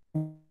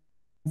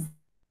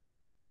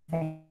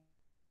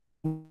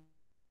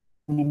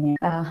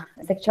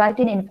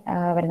സെക്ഷുവാലിറ്റി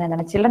വരുന്ന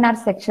എന്താണ്, children are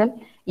sexual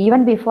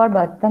even before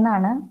birth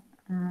എന്നാണ്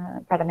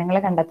പഠനങ്ങൾ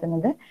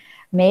കണ്ടെത്തുന്നത്.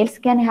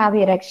 Males can have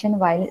erection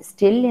while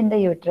still in the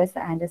uterus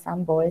and some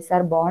boys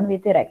are bone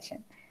with erection.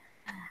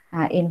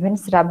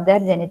 Infants rub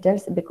their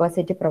genitals because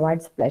it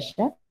provides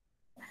pleasure.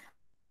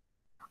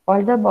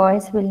 Although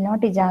boys will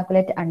not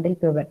ejaculate until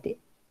puberty.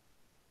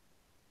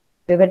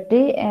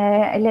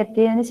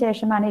 എത്തിയതിനു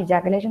ശേഷമാണ്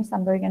ejaculation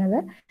സംഭവിക്കുന്നത്.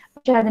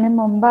 പക്ഷെ അതിനു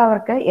മുമ്പ്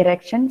അവർക്ക്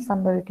erection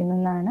സംഭവിക്കുന്നു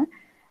എന്നാണ്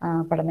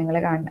പഠനങ്ങൾ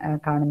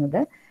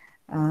കാണുന്നത്.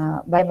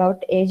 By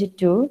about age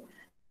 2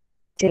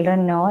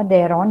 children no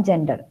their own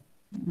gender.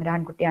 ഒരു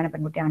ആൺകുട്ടിയാണ്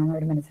പെൺകുട്ടിയാണെന്ന്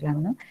അവർ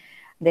മനസ്സിലാകുന്നു.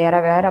 They are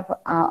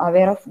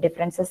aware of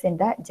differences in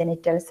the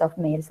genitals of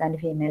males and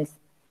females,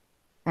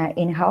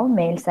 in how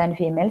males and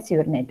females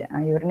urinate.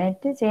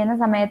 Urinate ചെയ്യുന്ന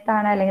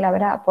സമയത്താണ്, അല്ലെങ്കിൽ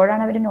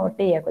അപ്പോഴാണ് അവർ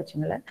നോട്ട് ചെയ്യുക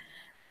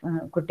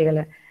കുട്ടികൾ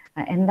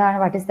എന്താണ്,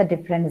 വാട്ട് ഈസ് ദ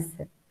ഡിഫറൻസ്,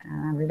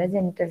 അവരുടെ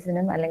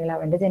ജെനിറ്റൽസിനും അല്ലെങ്കിൽ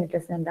അവന്റെ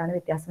ജെനിറ്റൽസിനും എന്താണ്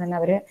വ്യത്യാസം എന്ന്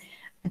അവർ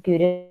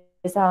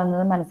ക്യൂരിയസ്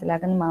ആവുന്നതും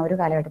മനസ്സിലാക്കുന്നതും ആ ഒരു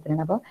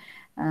കാലഘട്ടത്തിലാണ്. അപ്പോൾ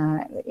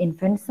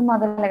ഇൻഫൻസ്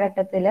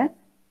കാലഘട്ടത്തിൽ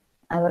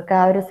അവർക്ക്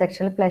ആ ഒരു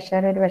സെക്ഷൽ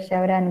പ്ലഷർ ഒരു പക്ഷെ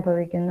അവർ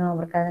അനുഭവിക്കുന്നു.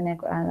 അവർക്ക്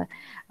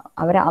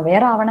അവർ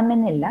അവെയർ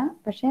ആവണമെന്നില്ല,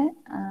 പക്ഷെ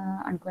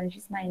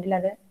അൺകോൺഷ്യസ് മൈൻഡിൽ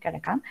അത്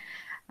കിടക്കാം.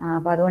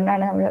 അപ്പൊ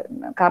അതുകൊണ്ടാണ് നമ്മൾ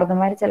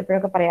കാർന്നമാർ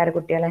ചിലപ്പോഴൊക്കെ പറയാറ്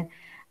കുട്ടികളെ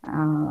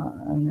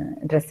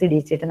ഡ്രസ്സ്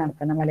ഇടിച്ചിട്ട്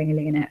നടത്തണം, അല്ലെങ്കിൽ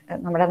ഇങ്ങനെ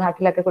നമ്മുടെ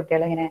നാട്ടിലൊക്കെ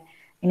കുട്ടികളെ ഇങ്ങനെ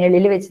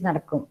എളിയിൽ വെച്ച്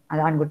നടക്കും.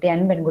 അത്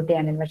ആൺകുട്ടിയാണെങ്കിലും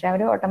പെൺകുട്ടിയാണെങ്കിലും. പക്ഷെ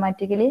അവർ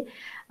ഓട്ടോമാറ്റിക്കലി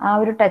ആ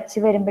ഒരു ടച്ച്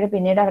വരുമ്പോൾ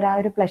പിന്നീട് അവർ ആ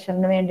ഒരു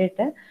പ്ലഷറിന്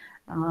വേണ്ടിയിട്ട്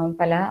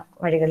പല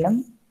വഴികളിലും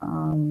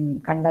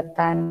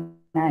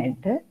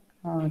കണ്ടെത്താനായിട്ട്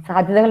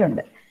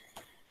സാധ്യതകളുണ്ട്.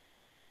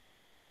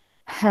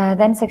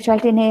 Then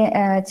sexuality in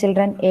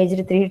children aged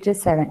 3 to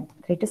 7.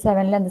 3 to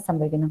 7 എന്ത്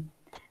സംഭവിക്കുന്നു?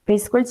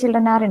 Preschool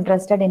children are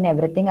interested in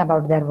everything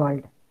about their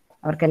world.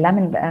 അവർക്കെല്ലാം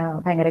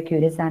ഭയങ്കര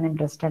ക്യൂരിയസ് ആണ്,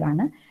 ഇൻട്രസ്റ്റഡ്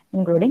ആണ്,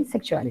 including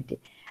sexuality.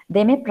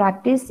 They may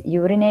practice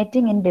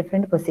urinating in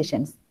different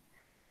positions.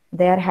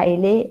 They are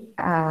highly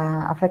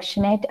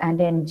affectionate and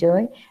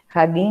enjoy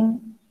hugging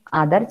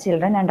other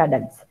children and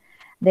adults.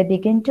 They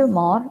begin to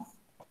more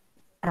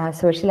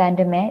social and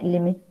may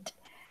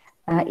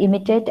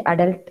imitate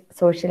adult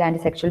social and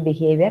sexual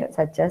behavior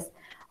such as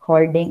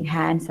holding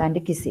hands and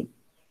kissing.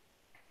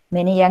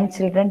 Many young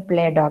children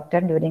play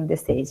doctor during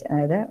this age.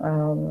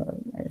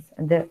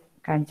 അതായത്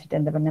കാണിച്ചിട്ട്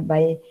എന്താ പറഞ്ഞ,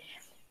 by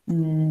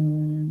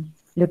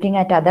looking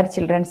at other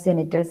children's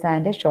genitals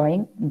and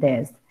showing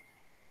there's.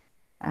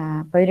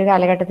 അപ്പോൾ ഒരു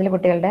കാലഘട്ടത്തിൽ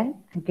കുട്ടികളുടെ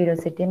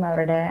ക്യൂരിയോസിറ്റിയും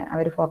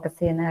അവർ focus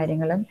ചെയ്യുന്ന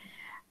കാര്യങ്ങളും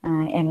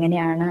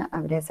എങ്ങനെയാണ്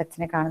അവരെ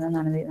സെക്സിനെ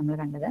കാണുന്നതെന്നാണ് നമ്മൾ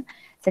കണ്ടത്.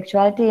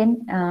 Sexuality in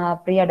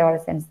pre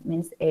Adolescence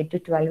means 8 to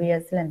 12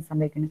 ഇയേഴ്സിൽ എന്ത്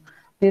സംഭവിക്കുന്നു?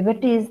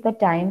 Puberty is the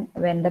time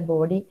when the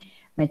body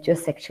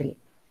matures sexually.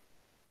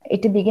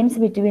 It begins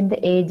between the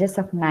ages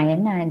of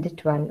 9 and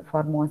 12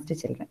 for most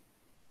children.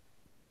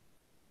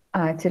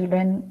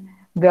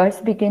 Girls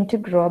begin to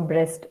grow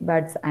breast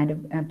buds and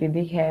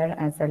pubic hair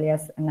as early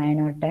as 9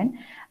 or 10.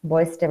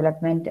 Boys'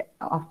 development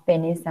of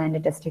penis and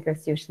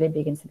testicles usually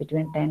begins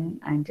between 10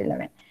 and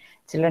 11.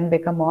 Children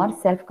become more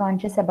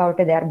self-conscious about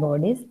their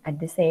bodies at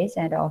this age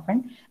and often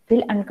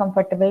feel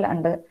uncomfortable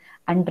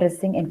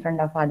undressing in front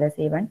of others,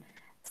 even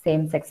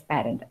same-sex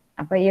parent.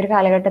 അപ്പോൾ ഈ ഒരു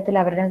കാലഘട്ടത്തിൽ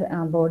അവരുടെ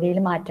ബോഡിയിൽ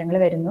മാറ്റങ്ങൾ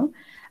വരുന്നു.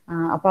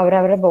 അപ്പോൾ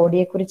അവരവരുടെ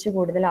ബോഡിയെക്കുറിച്ച്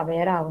കൂടുതൽ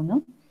അവെയർ ആവുന്നു.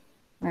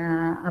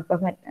 അപ്പം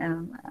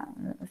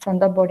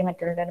സ്വന്തം ബോഡി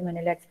മറ്റുള്ളവരുടെ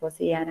മുന്നിൽ എക്സ്പോസ്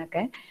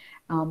ചെയ്യാനൊക്കെ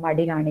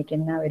മടി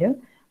കാണിക്കുന്ന ഒരു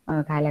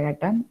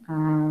കാലഘട്ടം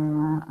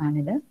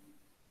ആണിത്.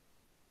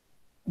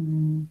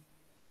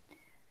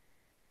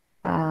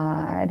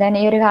 ദെൻ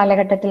ഈ ഒരു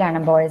കാലഘട്ടത്തിലാണ്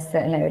ബോയ്സ്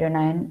അല്ലെ ഒരു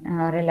 9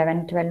 or 11,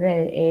 12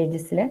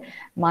 ഏജസിൽ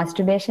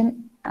മാസ്റ്റുർബേഷൻ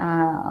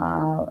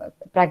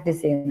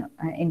പ്രാക്ടീസ് ചെയ്യുന്നു.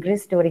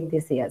 Increase during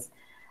these years.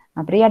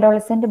 Pre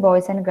adolescent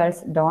boys and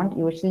girls don't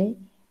usually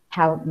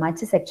have much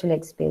sexual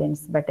experience,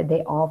 but they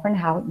often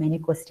have many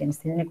questions.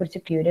 ഇതിനെക്കുറിച്ച്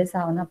ക്യൂരിയസ്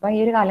ആവുന്നു. അപ്പോൾ ഈ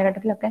ഒരു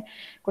കാലഘട്ടത്തിലൊക്കെ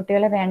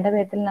കുട്ടികളെ വേണ്ട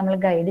വിധത്തിൽ നമ്മൾ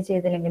ഗൈഡ്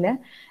ചെയ്തില്ലെങ്കിൽ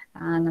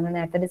നമ്മൾ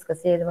നേരത്തെ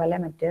ഡിസ്കസ് ചെയ്ത പോലെ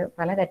മറ്റ്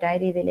പല തെറ്റായ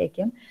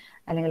രീതിയിലേക്കും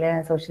അല്ലെങ്കിൽ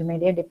സോഷ്യൽ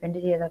മീഡിയ ഡിപ്പെൻഡ്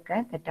ചെയ്തൊക്കെ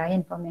തെറ്റായ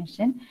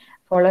ഇൻഫർമേഷൻ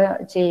ഫോളോ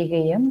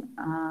ചെയ്യുകയും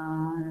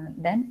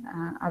ദെൻ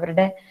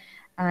അവരുടെ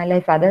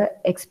ലൈഫ് അത്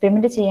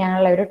എക്സ്പെരിമെന്റ്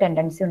ചെയ്യാനുള്ള ഒരു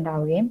ടെൻഡൻസി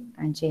ഉണ്ടാവുകയും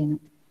ചെയ്യുന്നു.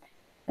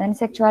 Then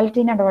sexuality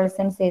in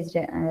Adolescence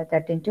age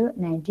 13 to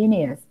 19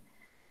 years.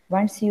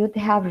 Once youth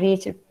have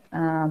reached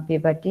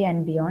puberty and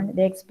beyond,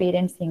 they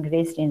experience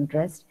increased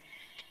interest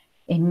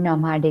in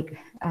nomadic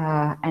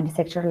and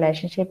sexual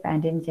relationship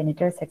and in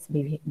genital sex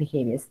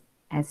behaviors.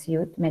 As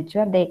youth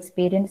mature, they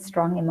experience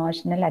strong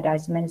emotional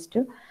attachments to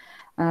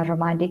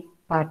romantic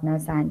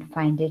partners and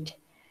find it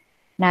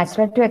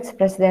natural to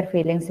express their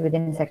feelings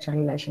within sexual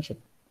relationship.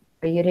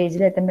 ഈ ഒരു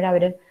ഏജിൽ എത്തുമ്പോൾ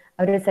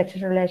അവർ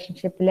sexual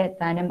റിലേഷൻഷിപ്പിൽ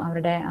എത്താനും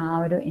അവരുടെ ആ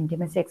ഒരു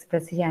intimacy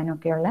express ചെയ്യാനും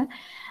ഒക്കെയുള്ള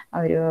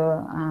ഒരു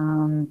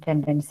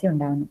ടെൻഡൻസി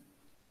ഉണ്ടാകുന്നു.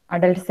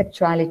 അഡൾട്ട്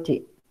സെക്ച്വാലിറ്റി,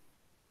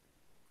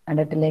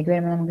 അഡൾട്ടിലേക്ക്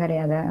വരുമ്പോൾ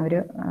നമുക്കറിയാം അത് ഒരു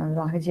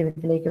വിവാഹ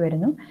ജീവിതത്തിലേക്ക്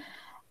വരുന്നു.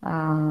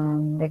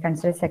 ദേ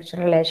consider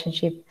sexual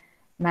relationship,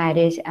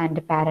 marriage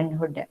and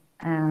parenthood.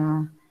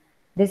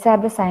 These are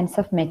the signs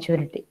of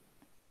maturity.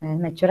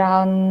 Mature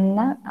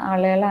ആവുന്ന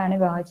ആളുകളാണ്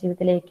വിവാഹ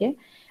ജീവിതത്തിലേക്ക്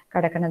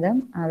കടക്കുന്നതും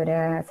അവർ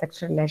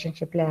സെക്ഷൽ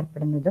റിലേഷൻഷിപ്പിൽ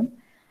ഏർപ്പെടുന്നതും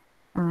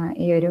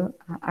ഈ ഒരു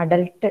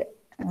അഡൾട്ട്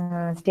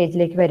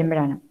സ്റ്റേജിലേക്ക്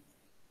വരുമ്പോഴാണ്.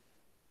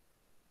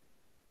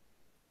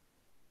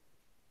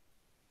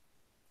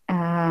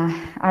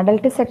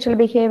 Adult sexual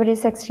behavior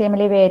is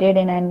extremely varied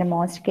and in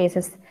most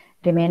cases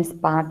remains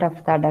part of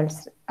the adult's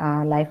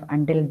life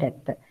until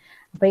death.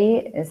 അപ്പോൾ ഈ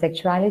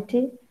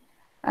സെക്ച്വാലിറ്റി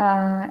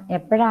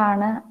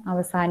എപ്പോഴാണ്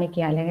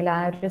അവസാനിക്കുക, അല്ലെങ്കിൽ ആ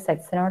ഒരു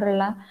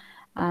സെക്സിനോടുള്ള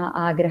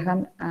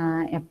ആഗ്രഹം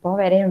എപ്പോൾ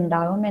വരെ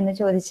ഉണ്ടാകും എന്ന്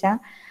ചോദിച്ചാൽ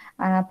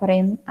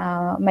പറയും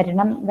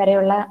മരണം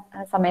വരെയുള്ള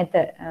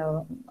സമയത്ത്,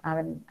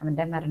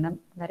 അവൻ്റെ മരണം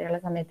വരെയുള്ള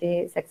സമയത്ത് ഈ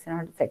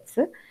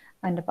സെക്സ്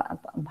അതിൻ്റെ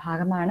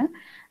ഭാഗമാണ്,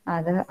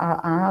 അത്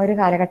ആ ഒരു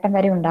കാലഘട്ടം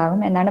വരെ ഉണ്ടാകും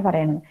എന്നാണ്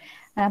പറയുന്നത്.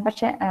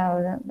 പക്ഷെ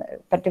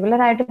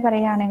പർട്ടിക്കുലർ ആയിട്ട്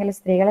പറയുകയാണെങ്കിൽ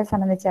സ്ത്രീകളെ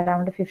സംബന്ധിച്ച്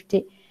അറൗണ്ട്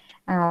 50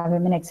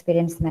 women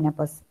experience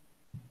menopause.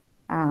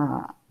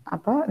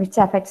 അപ്പോൾ which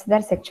affects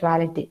their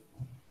sexuality.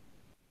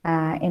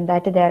 In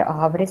that their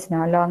ovaries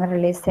no longer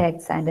release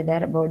eggs and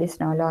their bodies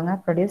no longer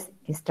produce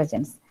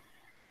estrogens.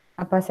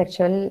 അപ്പോൾ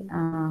സെക്ഷുവൽ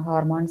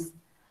ഹോർമോൺസ്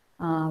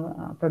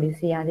പ്രൊഡ്യൂസ്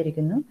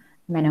ചെയ്യാതിരിക്കുന്നു.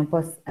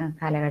 മെനോപോസ്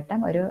കാലഘട്ടം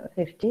ഒരു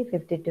 50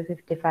 to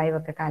 55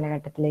 ഒക്കെ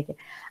കാലഘട്ടത്തിലേക്ക്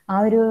ആ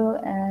ഒരു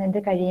ഇത്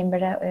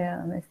കഴിയുമ്പോൾ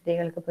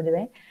സ്ത്രീകൾക്ക്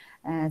പൊതുവെ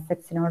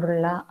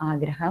സെക്സിനോടുള്ള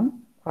ആഗ്രഹം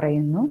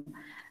കുറയുന്നു.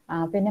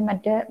 പിന്നെ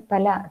മറ്റ്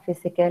പല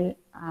ഫിസിക്കൽ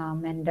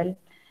മെൻ്റൽ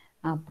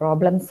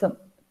പ്രോബ്ലംസും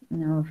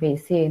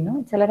ഫേസ് ചെയ്യുന്നു.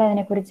 ചിലർ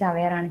അതിനെക്കുറിച്ച്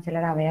അവെയറാണ്,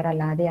 ചിലർ അവെയർ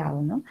അല്ലാതെ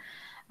ആവുന്നു.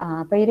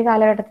 അപ്പോൾ ഈ ഒരു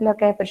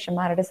കാലഘട്ടത്തിലൊക്കെ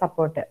പുരുഷന്മാരുടെ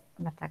സപ്പോർട്ട്,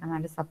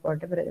 ഭർത്താക്കന്മാരുടെ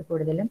സപ്പോർട്ട്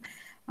കൂടുതലും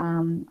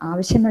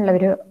ആവശ്യമുള്ള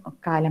ഒരു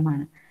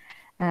കാലമാണ്.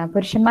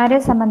 പുരുഷന്മാരെ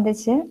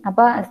സംബന്ധിച്ച്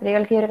അപ്പോൾ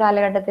സ്ത്രീകൾക്ക് ഈ ഒരു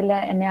കാലഘട്ടത്തിൽ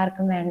എന്നെ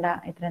ആർക്കും വേണ്ട,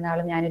 ഇത്ര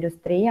നാളും ഞാനൊരു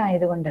സ്ത്രീ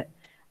ആയതുകൊണ്ട്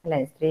അല്ലെ,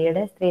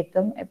 സ്ത്രീയുടെ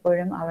സ്ത്രീത്വം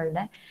എപ്പോഴും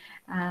അവൾക്ക്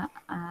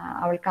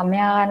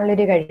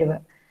അമ്മയാകാനുള്ളൊരു കഴിവ്,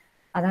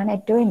 അതാണ്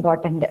ഏറ്റവും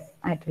ഇമ്പോർട്ടൻ്റ്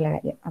ആയിട്ടുള്ള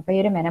കാര്യം. അപ്പോൾ ഈ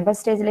ഒരു മെനോപോസ്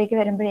സ്റ്റേജിലേക്ക്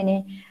വരുമ്പോൾ ഇനി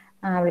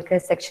അവൾക്ക്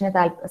സെക്സിന്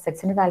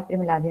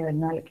താല്പര്യമില്ലാതെ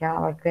വരുന്നു, അല്ലെങ്കിൽ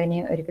അവൾക്ക് ഇനി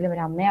ഒരിക്കലും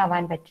ഒരു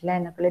അമ്മയാവാൻ പറ്റില്ല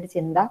എന്നൊക്കെയുള്ളൊരു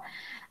ചിന്ത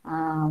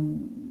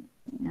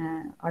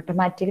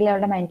ഓട്ടോമാറ്റിക്കലി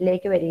അവളുടെ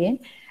മൈൻഡിലേക്ക് വരികയും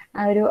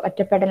ആ ഒരു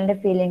ഒറ്റപ്പെടലിൻ്റെ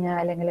ഫീലിംഗ്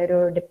അല്ലെങ്കിൽ ഒരു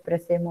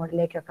ഡിപ്രസീവ്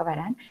മൂഡിലേക്കൊക്കെ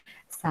വരാൻ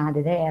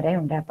സാധ്യത ഏറെ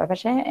ഉണ്ട്. അപ്പോൾ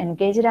പക്ഷേ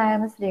എൻഗേജ്ഡ്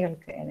ആകുന്ന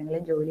സ്ത്രീകൾക്ക്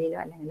ഏതെങ്കിലും ജോലിയിലോ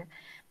അല്ലെങ്കിൽ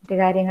മറ്റു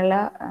കാര്യങ്ങളിൽ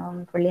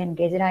ഫുള്ളി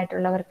എൻഗേജ്ഡ്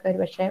ആയിട്ടുള്ളവർക്ക് ഒരു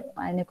പക്ഷേ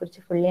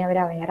അതിനെക്കുറിച്ച് ഫുള്ളി അവർ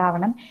അവെയർ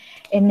ആവണം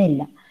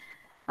എന്നില്ല.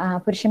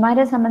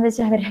 പുരുഷന്മാരെ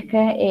സംബന്ധിച്ച്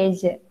അവരൊക്കെ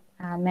age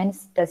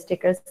men's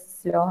testicles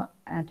slow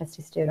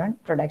testosterone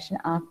production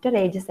after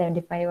age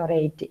 75 or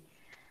 80.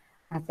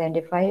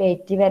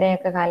 75-80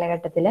 വരെയൊക്കെ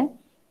കാലഘട്ടത്തിൽ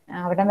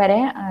അവിടം വരെ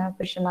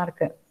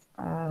പുരുഷന്മാർക്ക്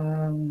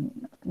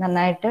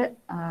നന്നായിട്ട്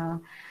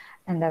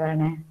എന്താ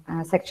പറയണേ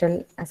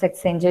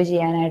സെക്സ് എൻജോയ്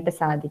ചെയ്യാനായിട്ട്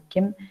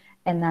സാധിക്കും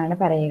എന്നാണ്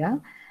പറയുക.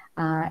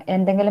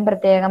 എന്തെങ്കിലും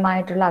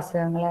പ്രത്യേകമായിട്ടുള്ള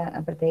അസുഖങ്ങൾ,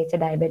 പ്രത്യേകിച്ച്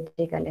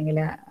ഡയബറ്റിക് അല്ലെങ്കിൽ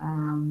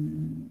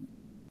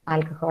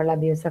ആൽക്കഹോൾ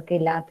അബ്യൂസ് ഒക്കെ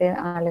ഇല്ലാത്ത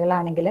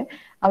ആളുകളാണെങ്കിൽ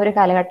ആ ഒരു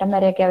കാലഘട്ടം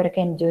വരെയൊക്കെ അവർക്ക്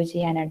എൻജോയ്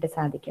ചെയ്യാനായിട്ട്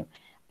സാധിക്കും.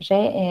 പക്ഷേ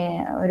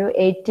ഒരു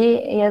 80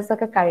 years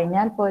ഒക്കെ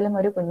കഴിഞ്ഞാൽ പോലും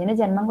ഒരു കുഞ്ഞിന്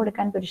ജന്മം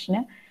കൊടുക്കാൻ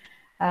പുരുഷന്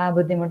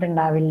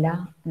ബുദ്ധിമുട്ടുണ്ടാവില്ല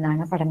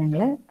എന്നാണ്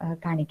പഠനങ്ങൾ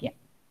കാണിക്കുക.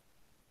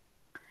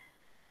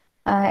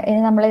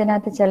 ഇനി നമ്മൾ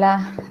ഇതിനകത്ത് ചില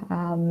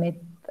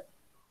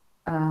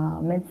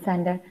myths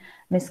and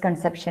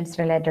misconceptions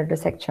related to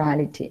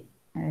sexuality,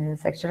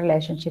 sexual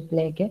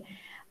റിലേഷൻഷിപ്പിലേക്ക്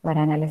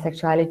വരാൻ അല്ലെങ്കിൽ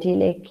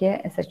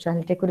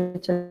സെക്ച്വാലിറ്റിയെ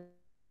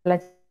കുറിച്ചുള്ള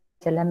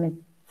ചില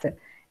മിത്സ്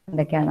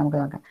എന്തൊക്കെയാണ് നമുക്ക്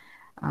നോക്കാം.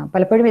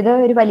 പലപ്പോഴും ഇത്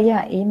ഒരു വലിയ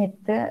ഈ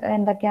മിത്ത്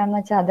എന്തൊക്കെയാണെന്ന്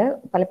വെച്ചാൽ അത്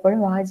പലപ്പോഴും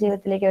വിവാഹ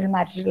ജീവിതത്തിലേക്ക് ഒരു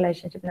മാരിറ്റൽ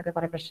റിലേഷൻഷിപ്പിലൊക്കെ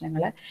കുറെ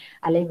പ്രശ്നങ്ങൾ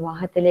അല്ലെങ്കിൽ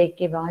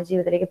വിവാഹ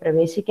ജീവിതത്തിലേക്ക്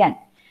പ്രവേശിക്കാൻ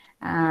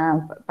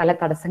പല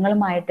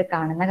തടസ്സങ്ങളുമായിട്ട്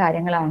കാണുന്ന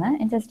കാര്യങ്ങളാണ്.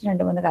 ജസ്റ്റ്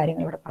 2-3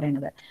 കാര്യങ്ങൾ ഇവിടെ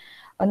പറയുന്നത്.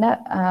 ഒന്ന്,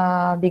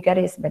 ബിഗർ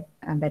ഈസ്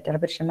ബെറ്റർ.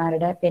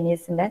 പുരുഷന്മാരുടെ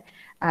പെനീസിന്റെ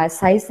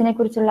സൈസിനെ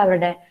കുറിച്ചുള്ള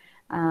അവരുടെ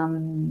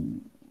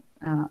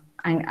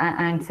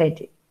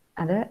ആങ്സൈറ്റി,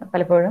 അത്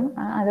പലപ്പോഴും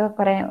അത്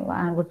കുറെ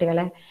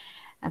ആൺകുട്ടികളെ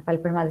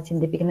പലപ്പോഴും അത്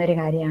ചിന്തിപ്പിക്കുന്ന ഒരു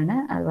കാര്യമാണ്.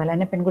 അതുപോലെ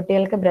തന്നെ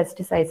പെൺകുട്ടികൾക്ക്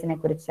ബ്രസ്റ്റ് സൈസിനെ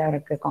കുറിച്ച്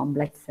അവർക്ക്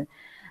കോംപ്ലക്സ്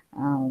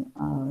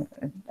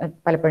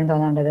പലപ്പോഴും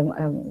തോന്നേണ്ടത്.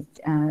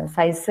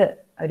 സൈസ്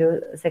ഒരു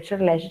സെക്ഷൽ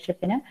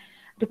റിലേഷൻഷിപ്പിന്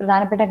ഒരു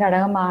പ്രധാനപ്പെട്ട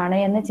ഘടകമാണ്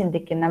എന്ന്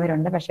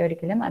ചിന്തിക്കുന്നവരുണ്ട്. പക്ഷെ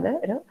ഒരിക്കലും അത്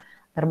ഒരു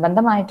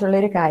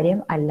നിർബന്ധമായിട്ടുള്ളൊരു കാര്യം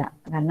അല്ല.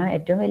 കാരണം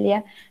ഏറ്റവും വലിയ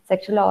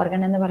സെക്ഷൽ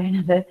ഓർഗൻ എന്ന്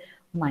പറയുന്നത്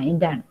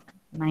മൈൻഡാണ്.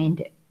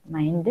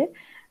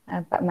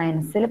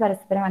 മനസ്സിൽ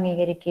പരസ്പരം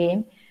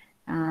അംഗീകരിക്കുകയും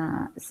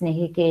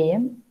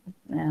സ്നേഹിക്കുകയും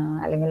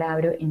അല്ലെങ്കിൽ ആ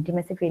ഒരു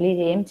ഇൻറ്റിമസി ഫീൽ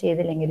ചെയ്യുകയും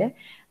ചെയ്തില്ലെങ്കിൽ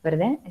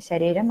വെറുതെ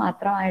ശരീരം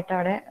മാത്രമായിട്ട്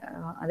അവിടെ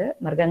അത്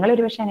മൃഗങ്ങൾ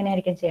ഒരു പക്ഷെ അങ്ങനെ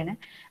ആയിരിക്കും ചെയ്യണേ.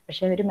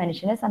 പക്ഷെ ഒരു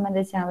മനുഷ്യനെ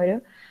സംബന്ധിച്ച് ആ ഒരു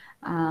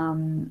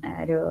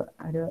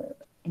ഒരു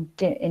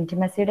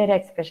ഇൻറ്റിമസിയുടെ ഒരു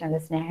എക്സ്പ്രഷൻ, അത്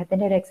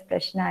സ്നേഹത്തിന്റെ ഒരു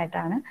എക്സ്പ്രഷൻ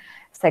ആയിട്ടാണ്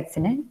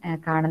സെക്സിനെ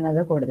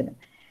കാണുന്നത് കൂടുതലും.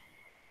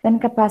 Then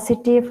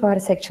capacity four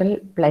sexual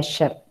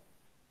pleasure.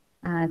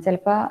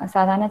 ചിലപ്പോൾ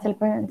സാധാരണ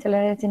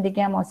ചിലർ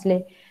ചിന്തിക്കാം മോസ്റ്റ്ലി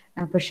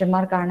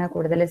പുരുഷന്മാർക്കാണ്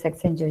കൂടുതൽ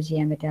സെക്സ് എൻജോയ്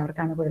ചെയ്യാൻ പറ്റുക,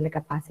 അവർക്കാണ് കൂടുതൽ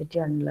കപ്പാസിറ്റി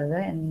ഉള്ളത്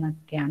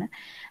എന്നൊക്കെയാണ്.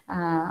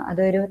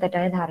 അതൊരു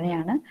തെറ്റായ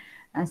ധാരണയാണ്.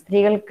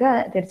 സ്ത്രീകൾക്ക്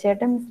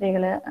തീർച്ചയായിട്ടും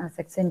സ്ത്രീകൾ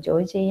സെക്സ്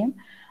എൻജോയ് ചെയ്യും,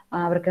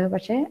 അവർക്ക്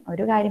പക്ഷേ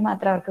ഒരു കാര്യം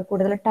മാത്രം, അവർക്ക്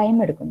കൂടുതൽ ടൈം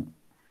എടുക്കുന്നു,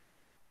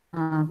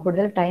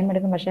 കൂടുതൽ ടൈം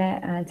എടുക്കും. പക്ഷെ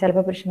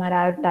ചിലപ്പോൾ പുരുഷന്മാർ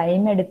ആ ഒരു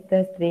ടൈം എടുത്ത്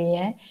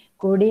സ്ത്രീയെ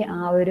കൂടി ആ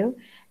ഒരു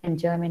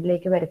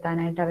എൻജോയ്മെന്റിലേക്ക്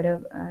വരുത്താനായിട്ട്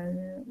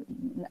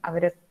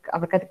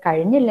അവർക്കത്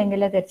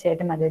കഴിഞ്ഞില്ലെങ്കിൽ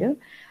തീർച്ചയായിട്ടും അതൊരു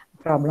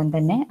പ്രോബ്ലം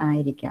തന്നെ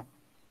ആയിരിക്കാം.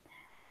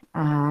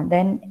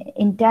 Then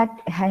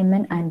intact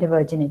hymen and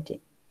virginity.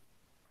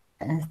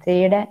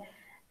 സ്ത്രീയുടെ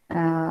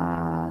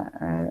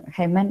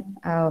ഹൈമൻ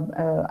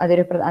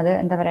അത്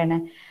എന്താ പറയണേ,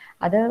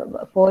 അത്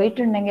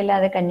പോയിട്ടുണ്ടെങ്കിൽ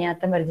അത്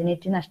കന്യാത്വം,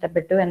 വെർജിനിറ്റി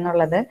നഷ്ടപ്പെട്ടു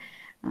എന്നുള്ളത്,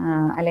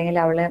 അല്ലെങ്കിൽ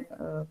അവള്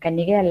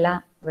കന്യകയല്ല,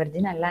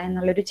 വെർജിൻ അല്ല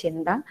എന്നുള്ളൊരു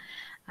ചിന്ത,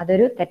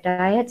 അതൊരു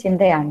തെറ്റായ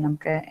ചിന്തയാണ്.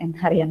 നമുക്ക്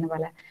എന്നറിയാവുന്ന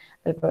പോലെ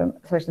ഇപ്പോൾ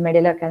സോഷ്യൽ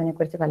മീഡിയയിലൊക്കെ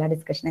അതിനെക്കുറിച്ച് പല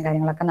ഡിസ്കഷനും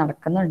കാര്യങ്ങളൊക്കെ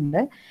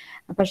നടക്കുന്നുണ്ട്.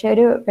 പക്ഷെ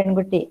ഒരു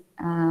പെൺകുട്ടി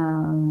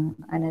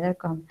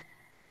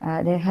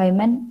the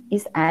hymen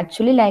is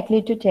actually likely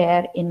to tear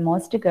in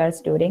most girls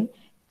during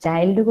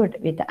childhood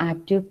with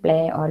active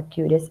play or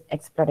curious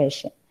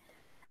exploration.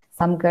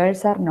 Some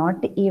girls are not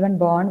even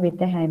born with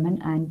the hymen,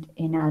 and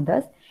in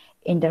others,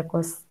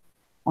 intercourse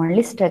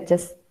only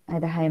stretches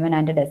the hymen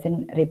and doesn't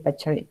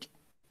rupture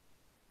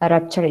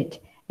it.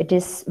 It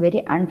is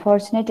very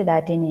unfortunate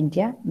that in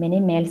India,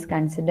 many males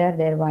consider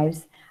their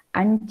wives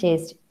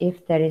unchaste if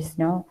there is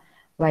no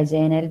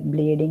vaginal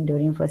bleeding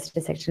during first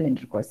sexual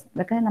intercourse.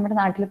 ഇതൊക്കെ നമ്മുടെ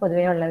നാട്ടിൽ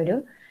പൊതുവേ ഉള്ള ഒരു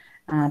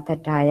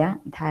തെറ്റായ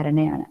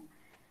ധാരണയാണ്.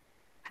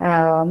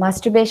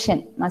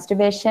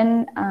 Masturbation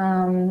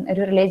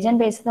ഒരു religion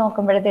base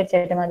നോക്കുമ്പോഴേ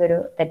തീർച്ചയായിട്ടും അതൊരു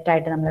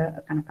തെറ്റായിട്ട് നമ്മൾ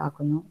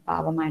കണക്കാക്കുന്നു,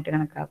 പാപമായിട്ട്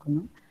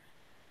കണക്കാക്കുന്നു.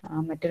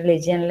 മറ്റു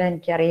റിലീജിയനിൽ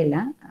എനിക്കറിയില്ല,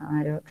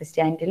 ഒരു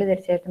ക്രിസ്ത്യാനിറ്റിയിൽ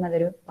തീർച്ചയായിട്ടും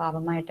അതൊരു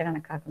പാപമായിട്ട്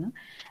കണക്കാക്കുന്നു.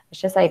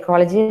 പക്ഷെ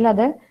സൈക്കോളജിയിൽ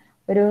അത്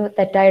ഒരു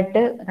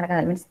തെറ്റായിട്ട്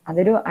കണക്കാക്കുന്നു. മീൻസ്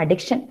അതൊരു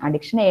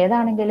അഡിക്ഷൻ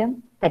ഏതാണെങ്കിലും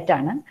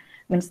തെറ്റാണ്.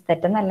 മീൻസ്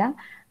തെറ്റെന്നല്ല,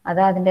 അത്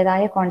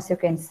അതിൻ്റെതായ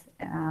കോൺസിക്വൻസ്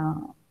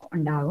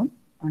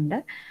ഉണ്ട്.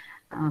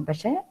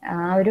 പക്ഷെ ആ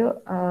ഒരു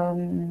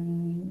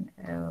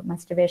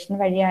മസ്റ്റുബേഷൻ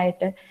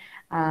വഴിയായിട്ട്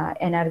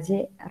എനർജി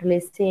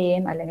റിലീസ്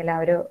ചെയ്യുകയും അല്ലെങ്കിൽ ആ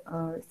ഒരു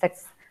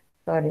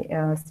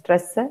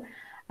സ്ട്രെസ്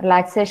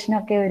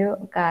റിലാക്സേഷനൊക്കെ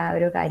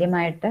ഒരു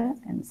കാര്യമായിട്ട്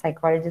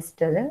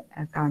സൈക്കോളജിസ്റ്റ് അത്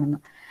കാണുന്നു.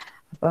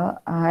 അപ്പോൾ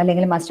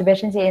അല്ലെങ്കിൽ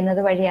മസ്റ്റുബേഷൻ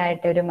ചെയ്യുന്നത്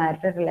വഴിയായിട്ട് ഒരു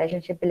മാരിറ്റൽ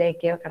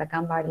റിലേഷൻഷിപ്പിലേക്ക്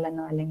കടക്കാൻ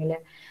പാടില്ലെന്നോ അല്ലെങ്കിൽ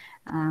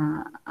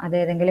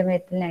അതേതെങ്കിലും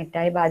വിധത്തിൽ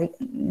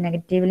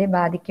നെഗറ്റീവ്ലി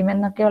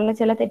ബാധിക്കുമെന്നൊക്കെയുള്ള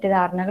ചില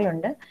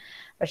തെറ്റിദ്ധാരണകളുണ്ട്.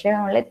 പക്ഷേ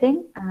ഓൺലി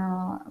തിങ്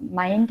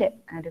മൈൻഡ്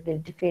ഒരു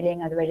ഗിൽറ്റി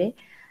ഫീലിംഗ്, അതുവഴി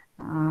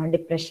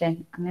ഡിപ്രഷൻ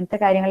അങ്ങനത്തെ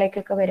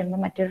കാര്യങ്ങളിലേക്കൊക്കെ വരുമ്പോൾ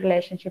മറ്റൊരു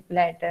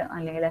റിലേഷൻഷിപ്പിലായിട്ട്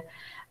അല്ലെങ്കിൽ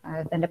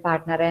തൻ്റെ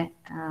പാർട്ട്ണറെ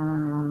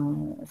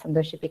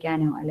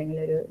സന്തോഷിപ്പിക്കാനോ അല്ലെങ്കിൽ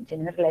ഒരു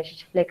ജെന്യുവൻ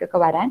റിലേഷൻഷിപ്പിലേക്കൊക്കെ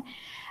വരാൻ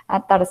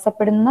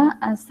തടസ്സപ്പെടുന്ന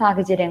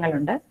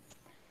സാഹചര്യങ്ങളുണ്ട്.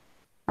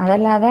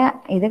 അതല്ലാതെ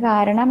ഇത്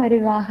കാരണം ഒരു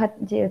വിവാഹ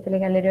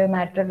ജീവിതത്തിലേക്ക് അല്ലെങ്കിൽ ഒരു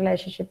മാരിറ്റൽ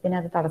റിലേഷൻഷിപ്പിന്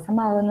അത്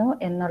തടസ്സമാകുന്നു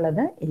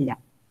എന്നുള്ളത് ഇല്ല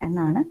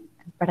എന്നാണ്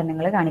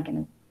പഠനങ്ങൾ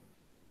കാണിക്കുന്നത്.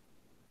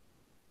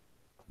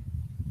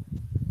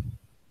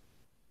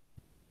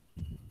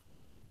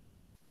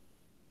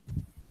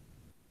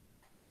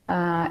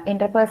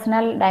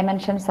 ഇന്റർപേഴ്സണൽ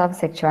ഡയമെൻഷൻസ് ഓഫ്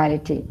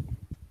സെക്ച്വാലിറ്റി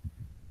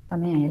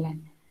സമയമായില്ലേ,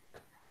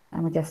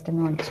 നമുക്ക് ജസ്റ്റ്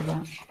ഒന്ന് ഓടിച്ചു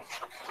പോകാം.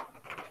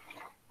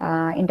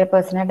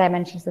 Interpersonal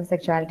dimensions of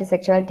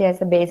sexuality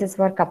as A basis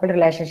for couple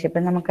relationship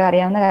നമുക്ക്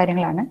അറിയാവുന്ന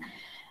കാര്യങ്ങളാണ്.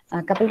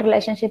 കപ്പിൾ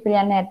റിലേഷൻഷിപ്പിൽ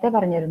ഞാൻ നേരത്തെ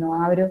പറഞ്ഞിരുന്നു,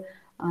 ആ ഒരു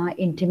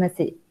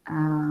ഇൻറ്റിമസി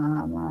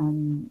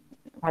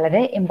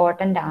വളരെ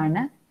ഇമ്പോർട്ടൻ്റ്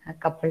ആണ്.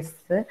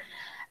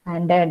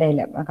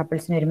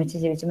 കപ്പിൾസിന് ഒരുമിച്ച്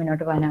ജീവിച്ച്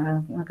മുന്നോട്ട് പോകാനാണ്.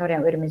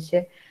 നമുക്കറിയാം,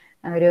 ഒരുമിച്ച്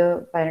ഒരു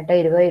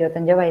 18, 20,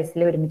 25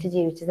 വയസ്സിൽ ഒരുമിച്ച്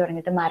ജീവിച്ച്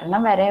തുടങ്ങിയിട്ട്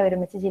മരണം വരെ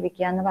ഒരുമിച്ച്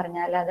ജീവിക്കുക എന്ന്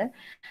പറഞ്ഞാൽ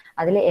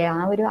അതിൽ ആ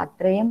ഒരു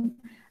അത്രയും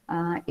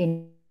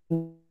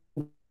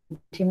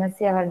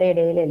ഇൻറ്റിമസി അവരുടെ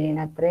ഇടയിൽ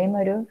അല്ലെങ്കിൽ അത്രയും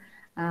ഒരു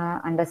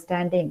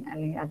അണ്ടർസ്റ്റാൻഡിങ്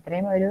അല്ലെങ്കിൽ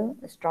അത്രയും ഒരു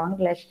സ്ട്രോങ്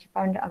റിലേഷൻഷിപ്പ്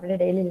അവരുടെ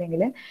ഇടയിൽ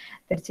ഇല്ലെങ്കിൽ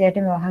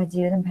തീർച്ചയായിട്ടും വിവാഹ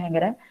ജീവിതം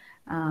ഭയങ്കര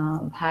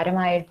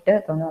ഭാരമായിട്ട്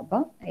തോന്നും.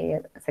 അപ്പോൾ ഈ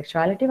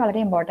സെക്ഷുവാലിറ്റി വളരെ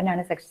ഇമ്പോർട്ടൻ്റ്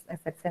ആണ്.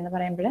 സെക്സ് എന്ന്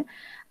പറയുമ്പോൾ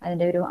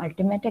അതിൻ്റെ ഒരു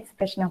അൾട്ടിമേറ്റ്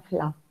എക്സ്പ്രഷൻ ഓഫ്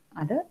ലവ്,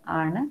 അത്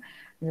ആണ്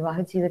വിവാഹ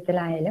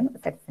ജീവിതത്തിലായാലും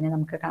സെക്സിനെ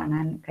നമുക്ക്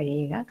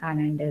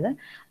കാണേണ്ടത്.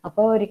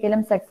 അപ്പോൾ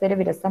ഒരിക്കലും സെക്സ് ഒരു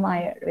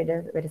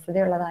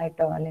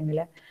വിരസതയുള്ളതായിട്ടോ അല്ലെങ്കിൽ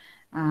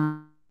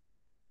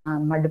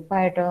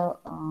മടുപ്പായിട്ടോ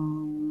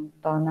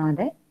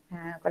തോന്നാതെ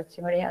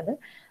കുറച്ചും കൂടി അത്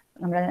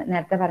നമ്മൾ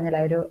നേരത്തെ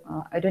പറഞ്ഞല്ലോ,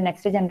 ഒരു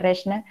നെക്സ്റ്റ്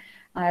ജനറേഷന്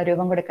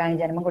രൂപം കൊടുക്കാനും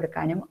ജന്മം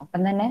കൊടുക്കാനും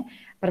ഒപ്പം തന്നെ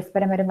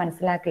പരസ്പരം ഒരു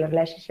മനസ്സിലാക്കൽ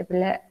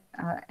റിലേഷൻഷിപ്പിൽ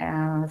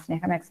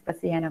സ്നേഹം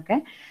എക്സ്പ്രസ് ചെയ്യാനൊക്കെ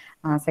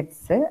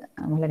സെക്സ്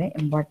വളരെ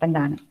ഇമ്പോർട്ടൻ്റ്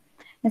ആണ്.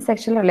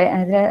 Sexual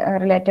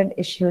related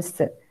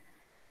issues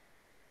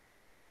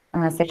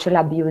sexual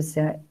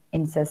abuse,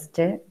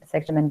 incest,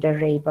 sexual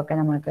rape ഒക്കെ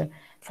നമുക്ക്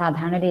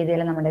സാധാരണ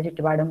രീതിയിൽ നമ്മുടെ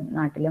ചുറ്റുപാടും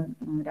നാട്ടിലും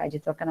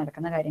രാജ്യത്തൊക്കെ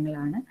നടക്കുന്ന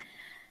കാര്യങ്ങളാണ്.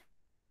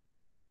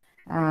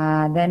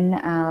 ദെൻ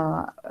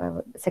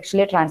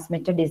സെക്ഷലി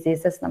ട്രാൻസ്മിറ്റഡ്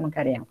ഡിസീസസ്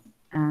നമുക്കറിയാം,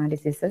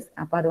 ഡിസീസസ്.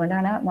 അപ്പോൾ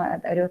അതുകൊണ്ടാണ്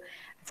ഒരു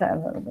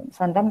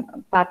സ്വന്തം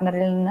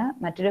പാർട്ട്ണറിൽ നിന്ന്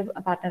മറ്റൊരു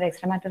പാർട്ട്ണർ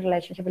എക്സ്ട്രാ മാരിറ്റൽ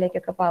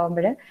റിലേഷൻഷിപ്പിലേക്കൊക്കെ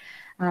പോകുമ്പോൾ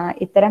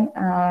ഇത്തരം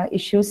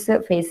ഇഷ്യൂസ്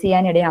ഫേസ്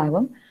ചെയ്യാൻ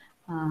ഇടയാകും.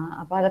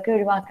 അപ്പോൾ അതൊക്കെ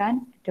ഒഴിവാക്കാൻ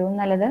ഏറ്റവും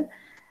നല്ലത്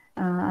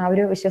ആ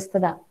ഒരു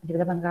വിശ്വസ്തത,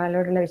 ജീവിത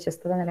പങ്കാളിയോടുള്ള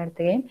വിശ്വസ്തത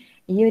നിലനിർത്തുകയും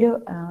ഈ ഒരു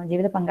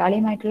ജീവിത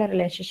പങ്കാളിയുമായിട്ടുള്ള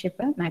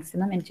റിലേഷൻഷിപ്പ്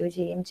മാക്സിമം എൻജോയ്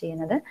ചെയ്യുകയും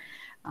ചെയ്യുന്നത്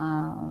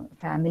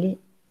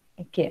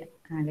ഫാമിലിക്ക്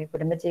അല്ലെങ്കിൽ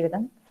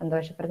കുടുംബജീവിതം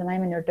സന്തോഷപ്രദമായി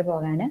മുന്നോട്ട്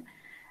പോകാൻ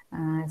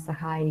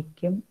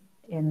സഹായിക്കും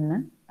എന്ന്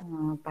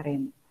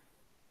പറയുന്നു.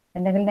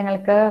 എന്തെങ്കിലും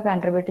നിങ്ങൾക്ക്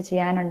കൺട്രിബ്യൂട്ട്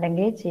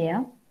ചെയ്യാനുണ്ടെങ്കിൽ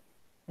ചെയ്യാം,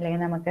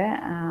 അല്ലെങ്കിൽ നമുക്ക്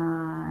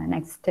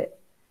നെക്സ്റ്റ്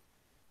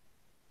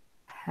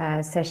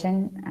സെഷൻ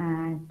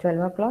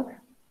 12 o'clock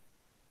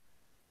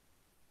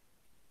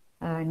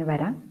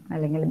വരാം,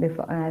 അല്ലെങ്കിൽ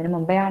അതിന്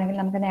മുമ്പേ ആണെങ്കിൽ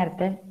നമുക്ക്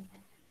നേരത്തെ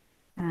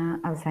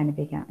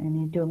അവസാനിപ്പിക്കാം.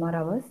 ഇനി 2 more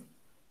hours.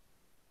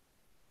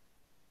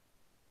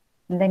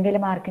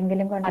 എന്തെങ്കിലും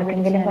ആർക്കെങ്കിലും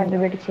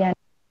കോൺട്രിബ്യൂട്ട് ചെയ്യാൻ?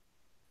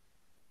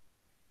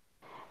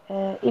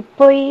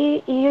 ഇപ്പോൾ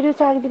ഈ ഒരു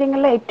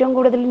സാഹചര്യങ്ങളിൽ ഏറ്റവും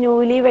കൂടുതൽ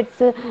ന്യൂലി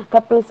വെഡ്സ്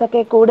കപ്പിൾസ്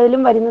ഒക്കെ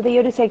കൂടുതലും വരുന്നത് ഈ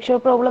ഒരു സെക്ഷൽ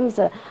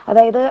പ്രോബ്ലംസ്,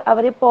 അതായത്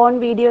അവർ പോൺ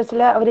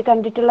വീഡിയോസിൽ അവർ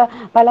കണ്ടിട്ടുള്ള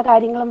പല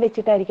കാര്യങ്ങളും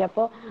വെച്ചിട്ടായിരിക്കും.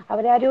 അപ്പോൾ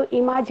അവരാ ഒരു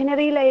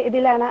ഇമാജിനറി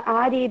ഇതിലാണ്, ആ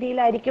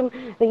രീതിയിലായിരിക്കും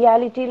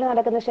റിയാലിറ്റിയിൽ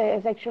നടക്കുന്ന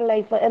സെക്ഷൽ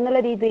ലൈഫ്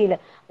എന്നുള്ള രീതിയിൽ.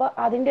 അപ്പോൾ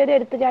അതിൻ്റെ ഒരു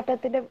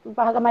എടുത്തുചാട്ടത്തിൻ്റെ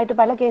ഭാഗമായിട്ട്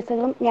പല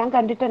കേസുകളും ഞാൻ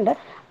കണ്ടിട്ടുണ്ട്.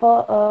 അപ്പോൾ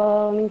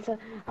മീൻസ്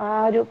ആ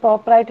ഒരു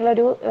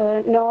പ്രോപ്പറായിട്ടുള്ളൊരു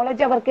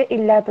നോളജ് അവർക്ക്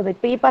ഇല്ലാത്തത്.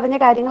 ഇപ്പോൾ ഈ പറഞ്ഞ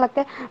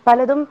കാര്യങ്ങളൊക്കെ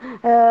പലതും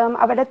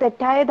അവിടെ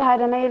തെറ്റായ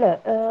ധാരണയിൽ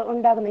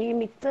ഉണ്ടാകുന്ന ഈ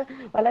മിക്സ്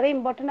വളരെ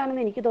ഇമ്പോർട്ടൻ്റ്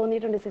ആണെന്ന് എനിക്ക്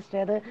തോന്നിയിട്ടുണ്ട് സിസ്റ്റർ.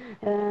 അത്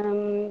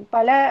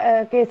പല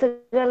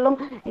കേസുകളിലും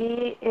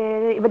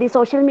ഇവർ ഈ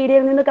സോഷ്യൽ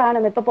മീഡിയയിൽ നിന്ന്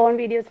കാണുന്നത്, ഇപ്പോൾ പോൺ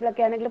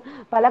വീഡിയോസിലൊക്കെ ആണെങ്കിലും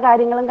പല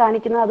കാര്യങ്ങളും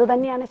കാണിക്കുന്നത് അത്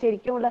തന്നെയാണ്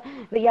ശരിക്കുമുള്ള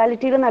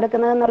റിയാലിറ്റിയിൽ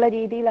നടക്കുന്നത് എന്നുള്ള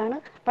രീതിയിലാണ്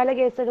പല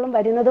കേസുകളും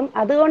വരുന്നതും.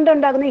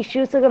 അതുകൊണ്ടുണ്ടാകുന്ന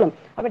ഇഷ്യൂസുകളും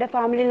അവിടെ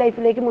ഫാമിലി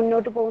ലൈഫിലേക്ക്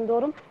മുന്നോട്ട്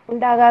പോകുന്തോറും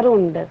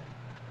ഉണ്ടാകാറുമുണ്ട്.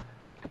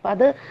 അപ്പം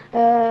അത്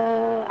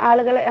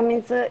ആളുകൾ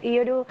മീൻസ് ഈ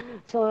ഒരു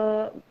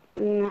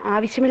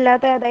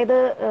ആവശ്യമില്ലാത്ത, അതായത്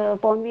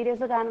പോൺ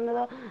വീഡിയോസ്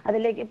കാണുന്നതോ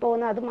അതിലേക്ക്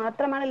പോകുന്ന അത്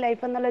മാത്രമാണ്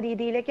ലൈഫ് എന്നുള്ള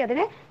രീതിയിലേക്ക്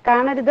അതിനെ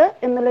കാണരുത്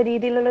എന്നുള്ള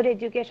രീതിയിലുള്ള ഒരു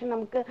എഡ്യൂക്കേഷൻ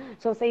നമുക്ക്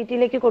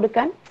സൊസൈറ്റിയിലേക്ക്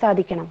കൊടുക്കാൻ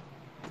സാധിക്കണം.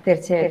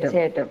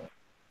 തീർച്ചയായിട്ടും.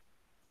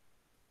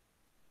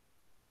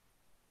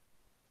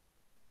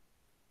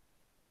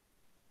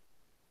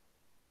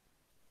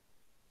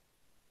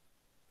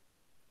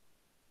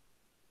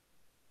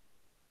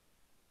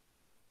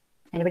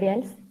 Anybody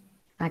else?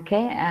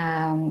 Okay.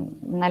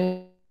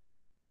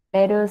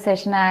 നല്ലൊരു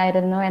സെഷൻ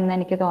ആയിരുന്നു എന്ന്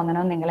എനിക്ക്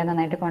തോന്നണം. നിങ്ങൾ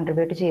നന്നായിട്ട്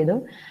കോൺട്രിബ്യൂട്ട് ചെയ്തു.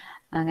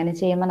 അങ്ങനെ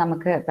ചെയ്യുമ്പോൾ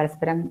നമുക്ക്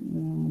പരസ്പരം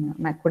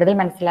കൂടുതൽ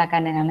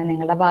മനസ്സിലാക്കാൻ,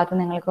 നിങ്ങളുടെ ഭാഗത്ത്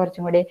നിങ്ങൾക്ക്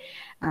കുറച്ചും കൂടി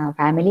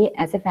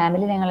ആസ് എ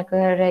ഫാമിലി നിങ്ങൾക്ക്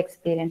ഒരു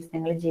എക്സ്പീരിയൻസ്,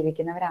 നിങ്ങൾ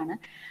ജീവിക്കുന്നവരാണ്.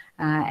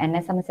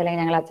 എന്നെ സംബന്ധിച്ച്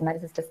അല്ലെങ്കിൽ ഞങ്ങൾ അച്ഛന്മാർ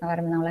സിസ്റ്റേഴ്സ് എന്ന്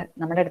പറയുമ്പോൾ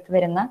നമ്മുടെ അടുത്ത്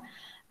വരുന്ന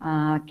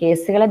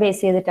കേസുകളെ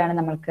ബേസ് ചെയ്തിട്ടാണ്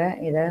നമ്മൾക്ക്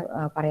ഇത്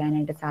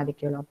പറയാനായിട്ട്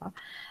സാധിക്കുള്ളൂ. അപ്പോൾ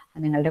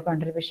നിങ്ങളുടെ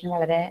കോൺട്രിബ്യൂഷൻ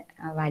വളരെ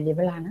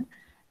വാല്യുബിൾ ആണ്.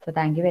 So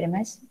thank you very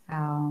much.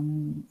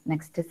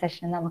 Next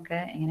session നമുക്ക്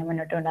ഇങ്ങനെ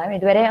മുന്നോട്ട് ഉണ്ടാകും.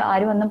 ഇതുവരെ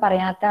ആരും ഒന്നും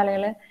പറയാത്ത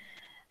ആളുകൾ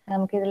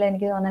നമുക്കിതിൽ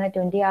എനിക്ക് തോന്നുന്നത്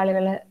 20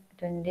 ആളുകൾ,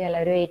 20 അല്ല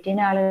ഒരു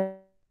 18 ആളുകൾ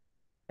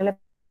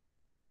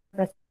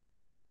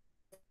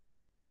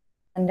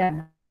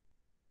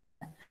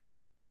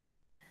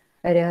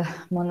ഒരു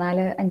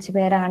 3-4-5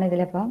 പേരാണ്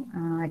ഇതിലിപ്പം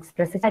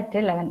express at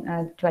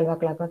 12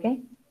 o'clock. Okay,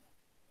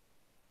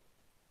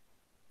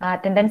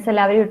 attendance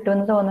എല്ലാവരും ഇട്ടു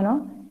എന്ന് തോന്നുന്നു,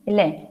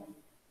 ഇല്ലേ?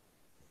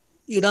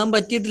 ഇടാൻ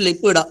പറ്റിയിട്ടില്ല,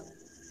 ഇപ്പൊ ഇടാം.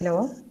 ഹലോ,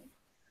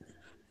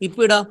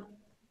 ഇപ്പൊ ഇടാം.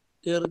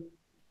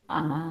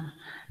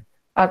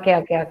 ഓക്കെ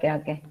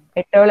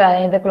ഇട്ടോളൂ.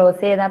 അതായത്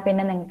ക്ലോസ് ചെയ്താൽ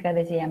പിന്നെ നിങ്ങൾക്ക്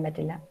അത് ചെയ്യാൻ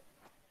പറ്റില്ല.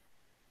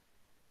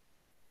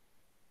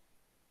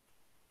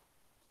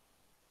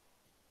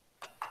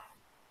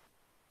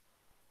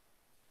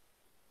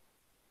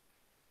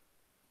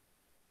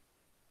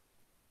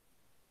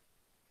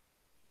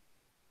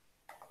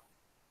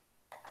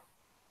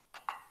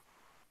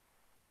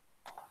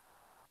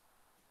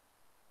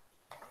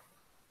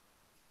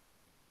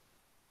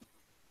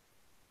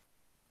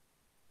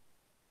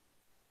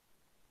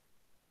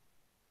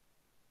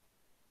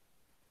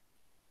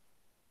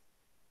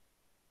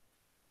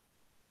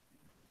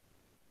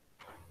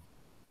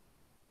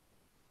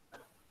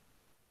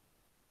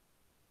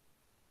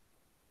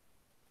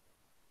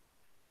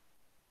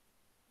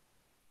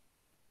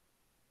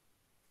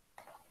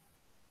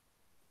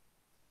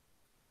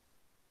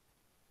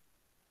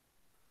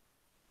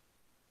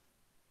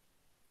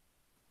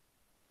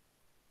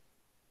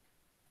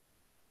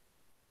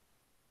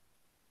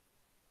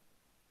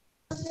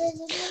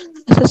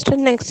 സിസ്റ്റർ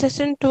നെക്സ്റ്റ്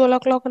സെഷൻ 12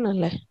 o'clock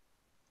അല്ലേ?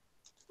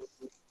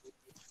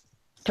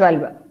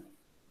 12.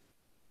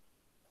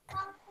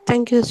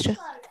 Thank you sister.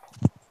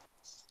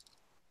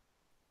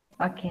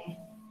 ഓക്കെ.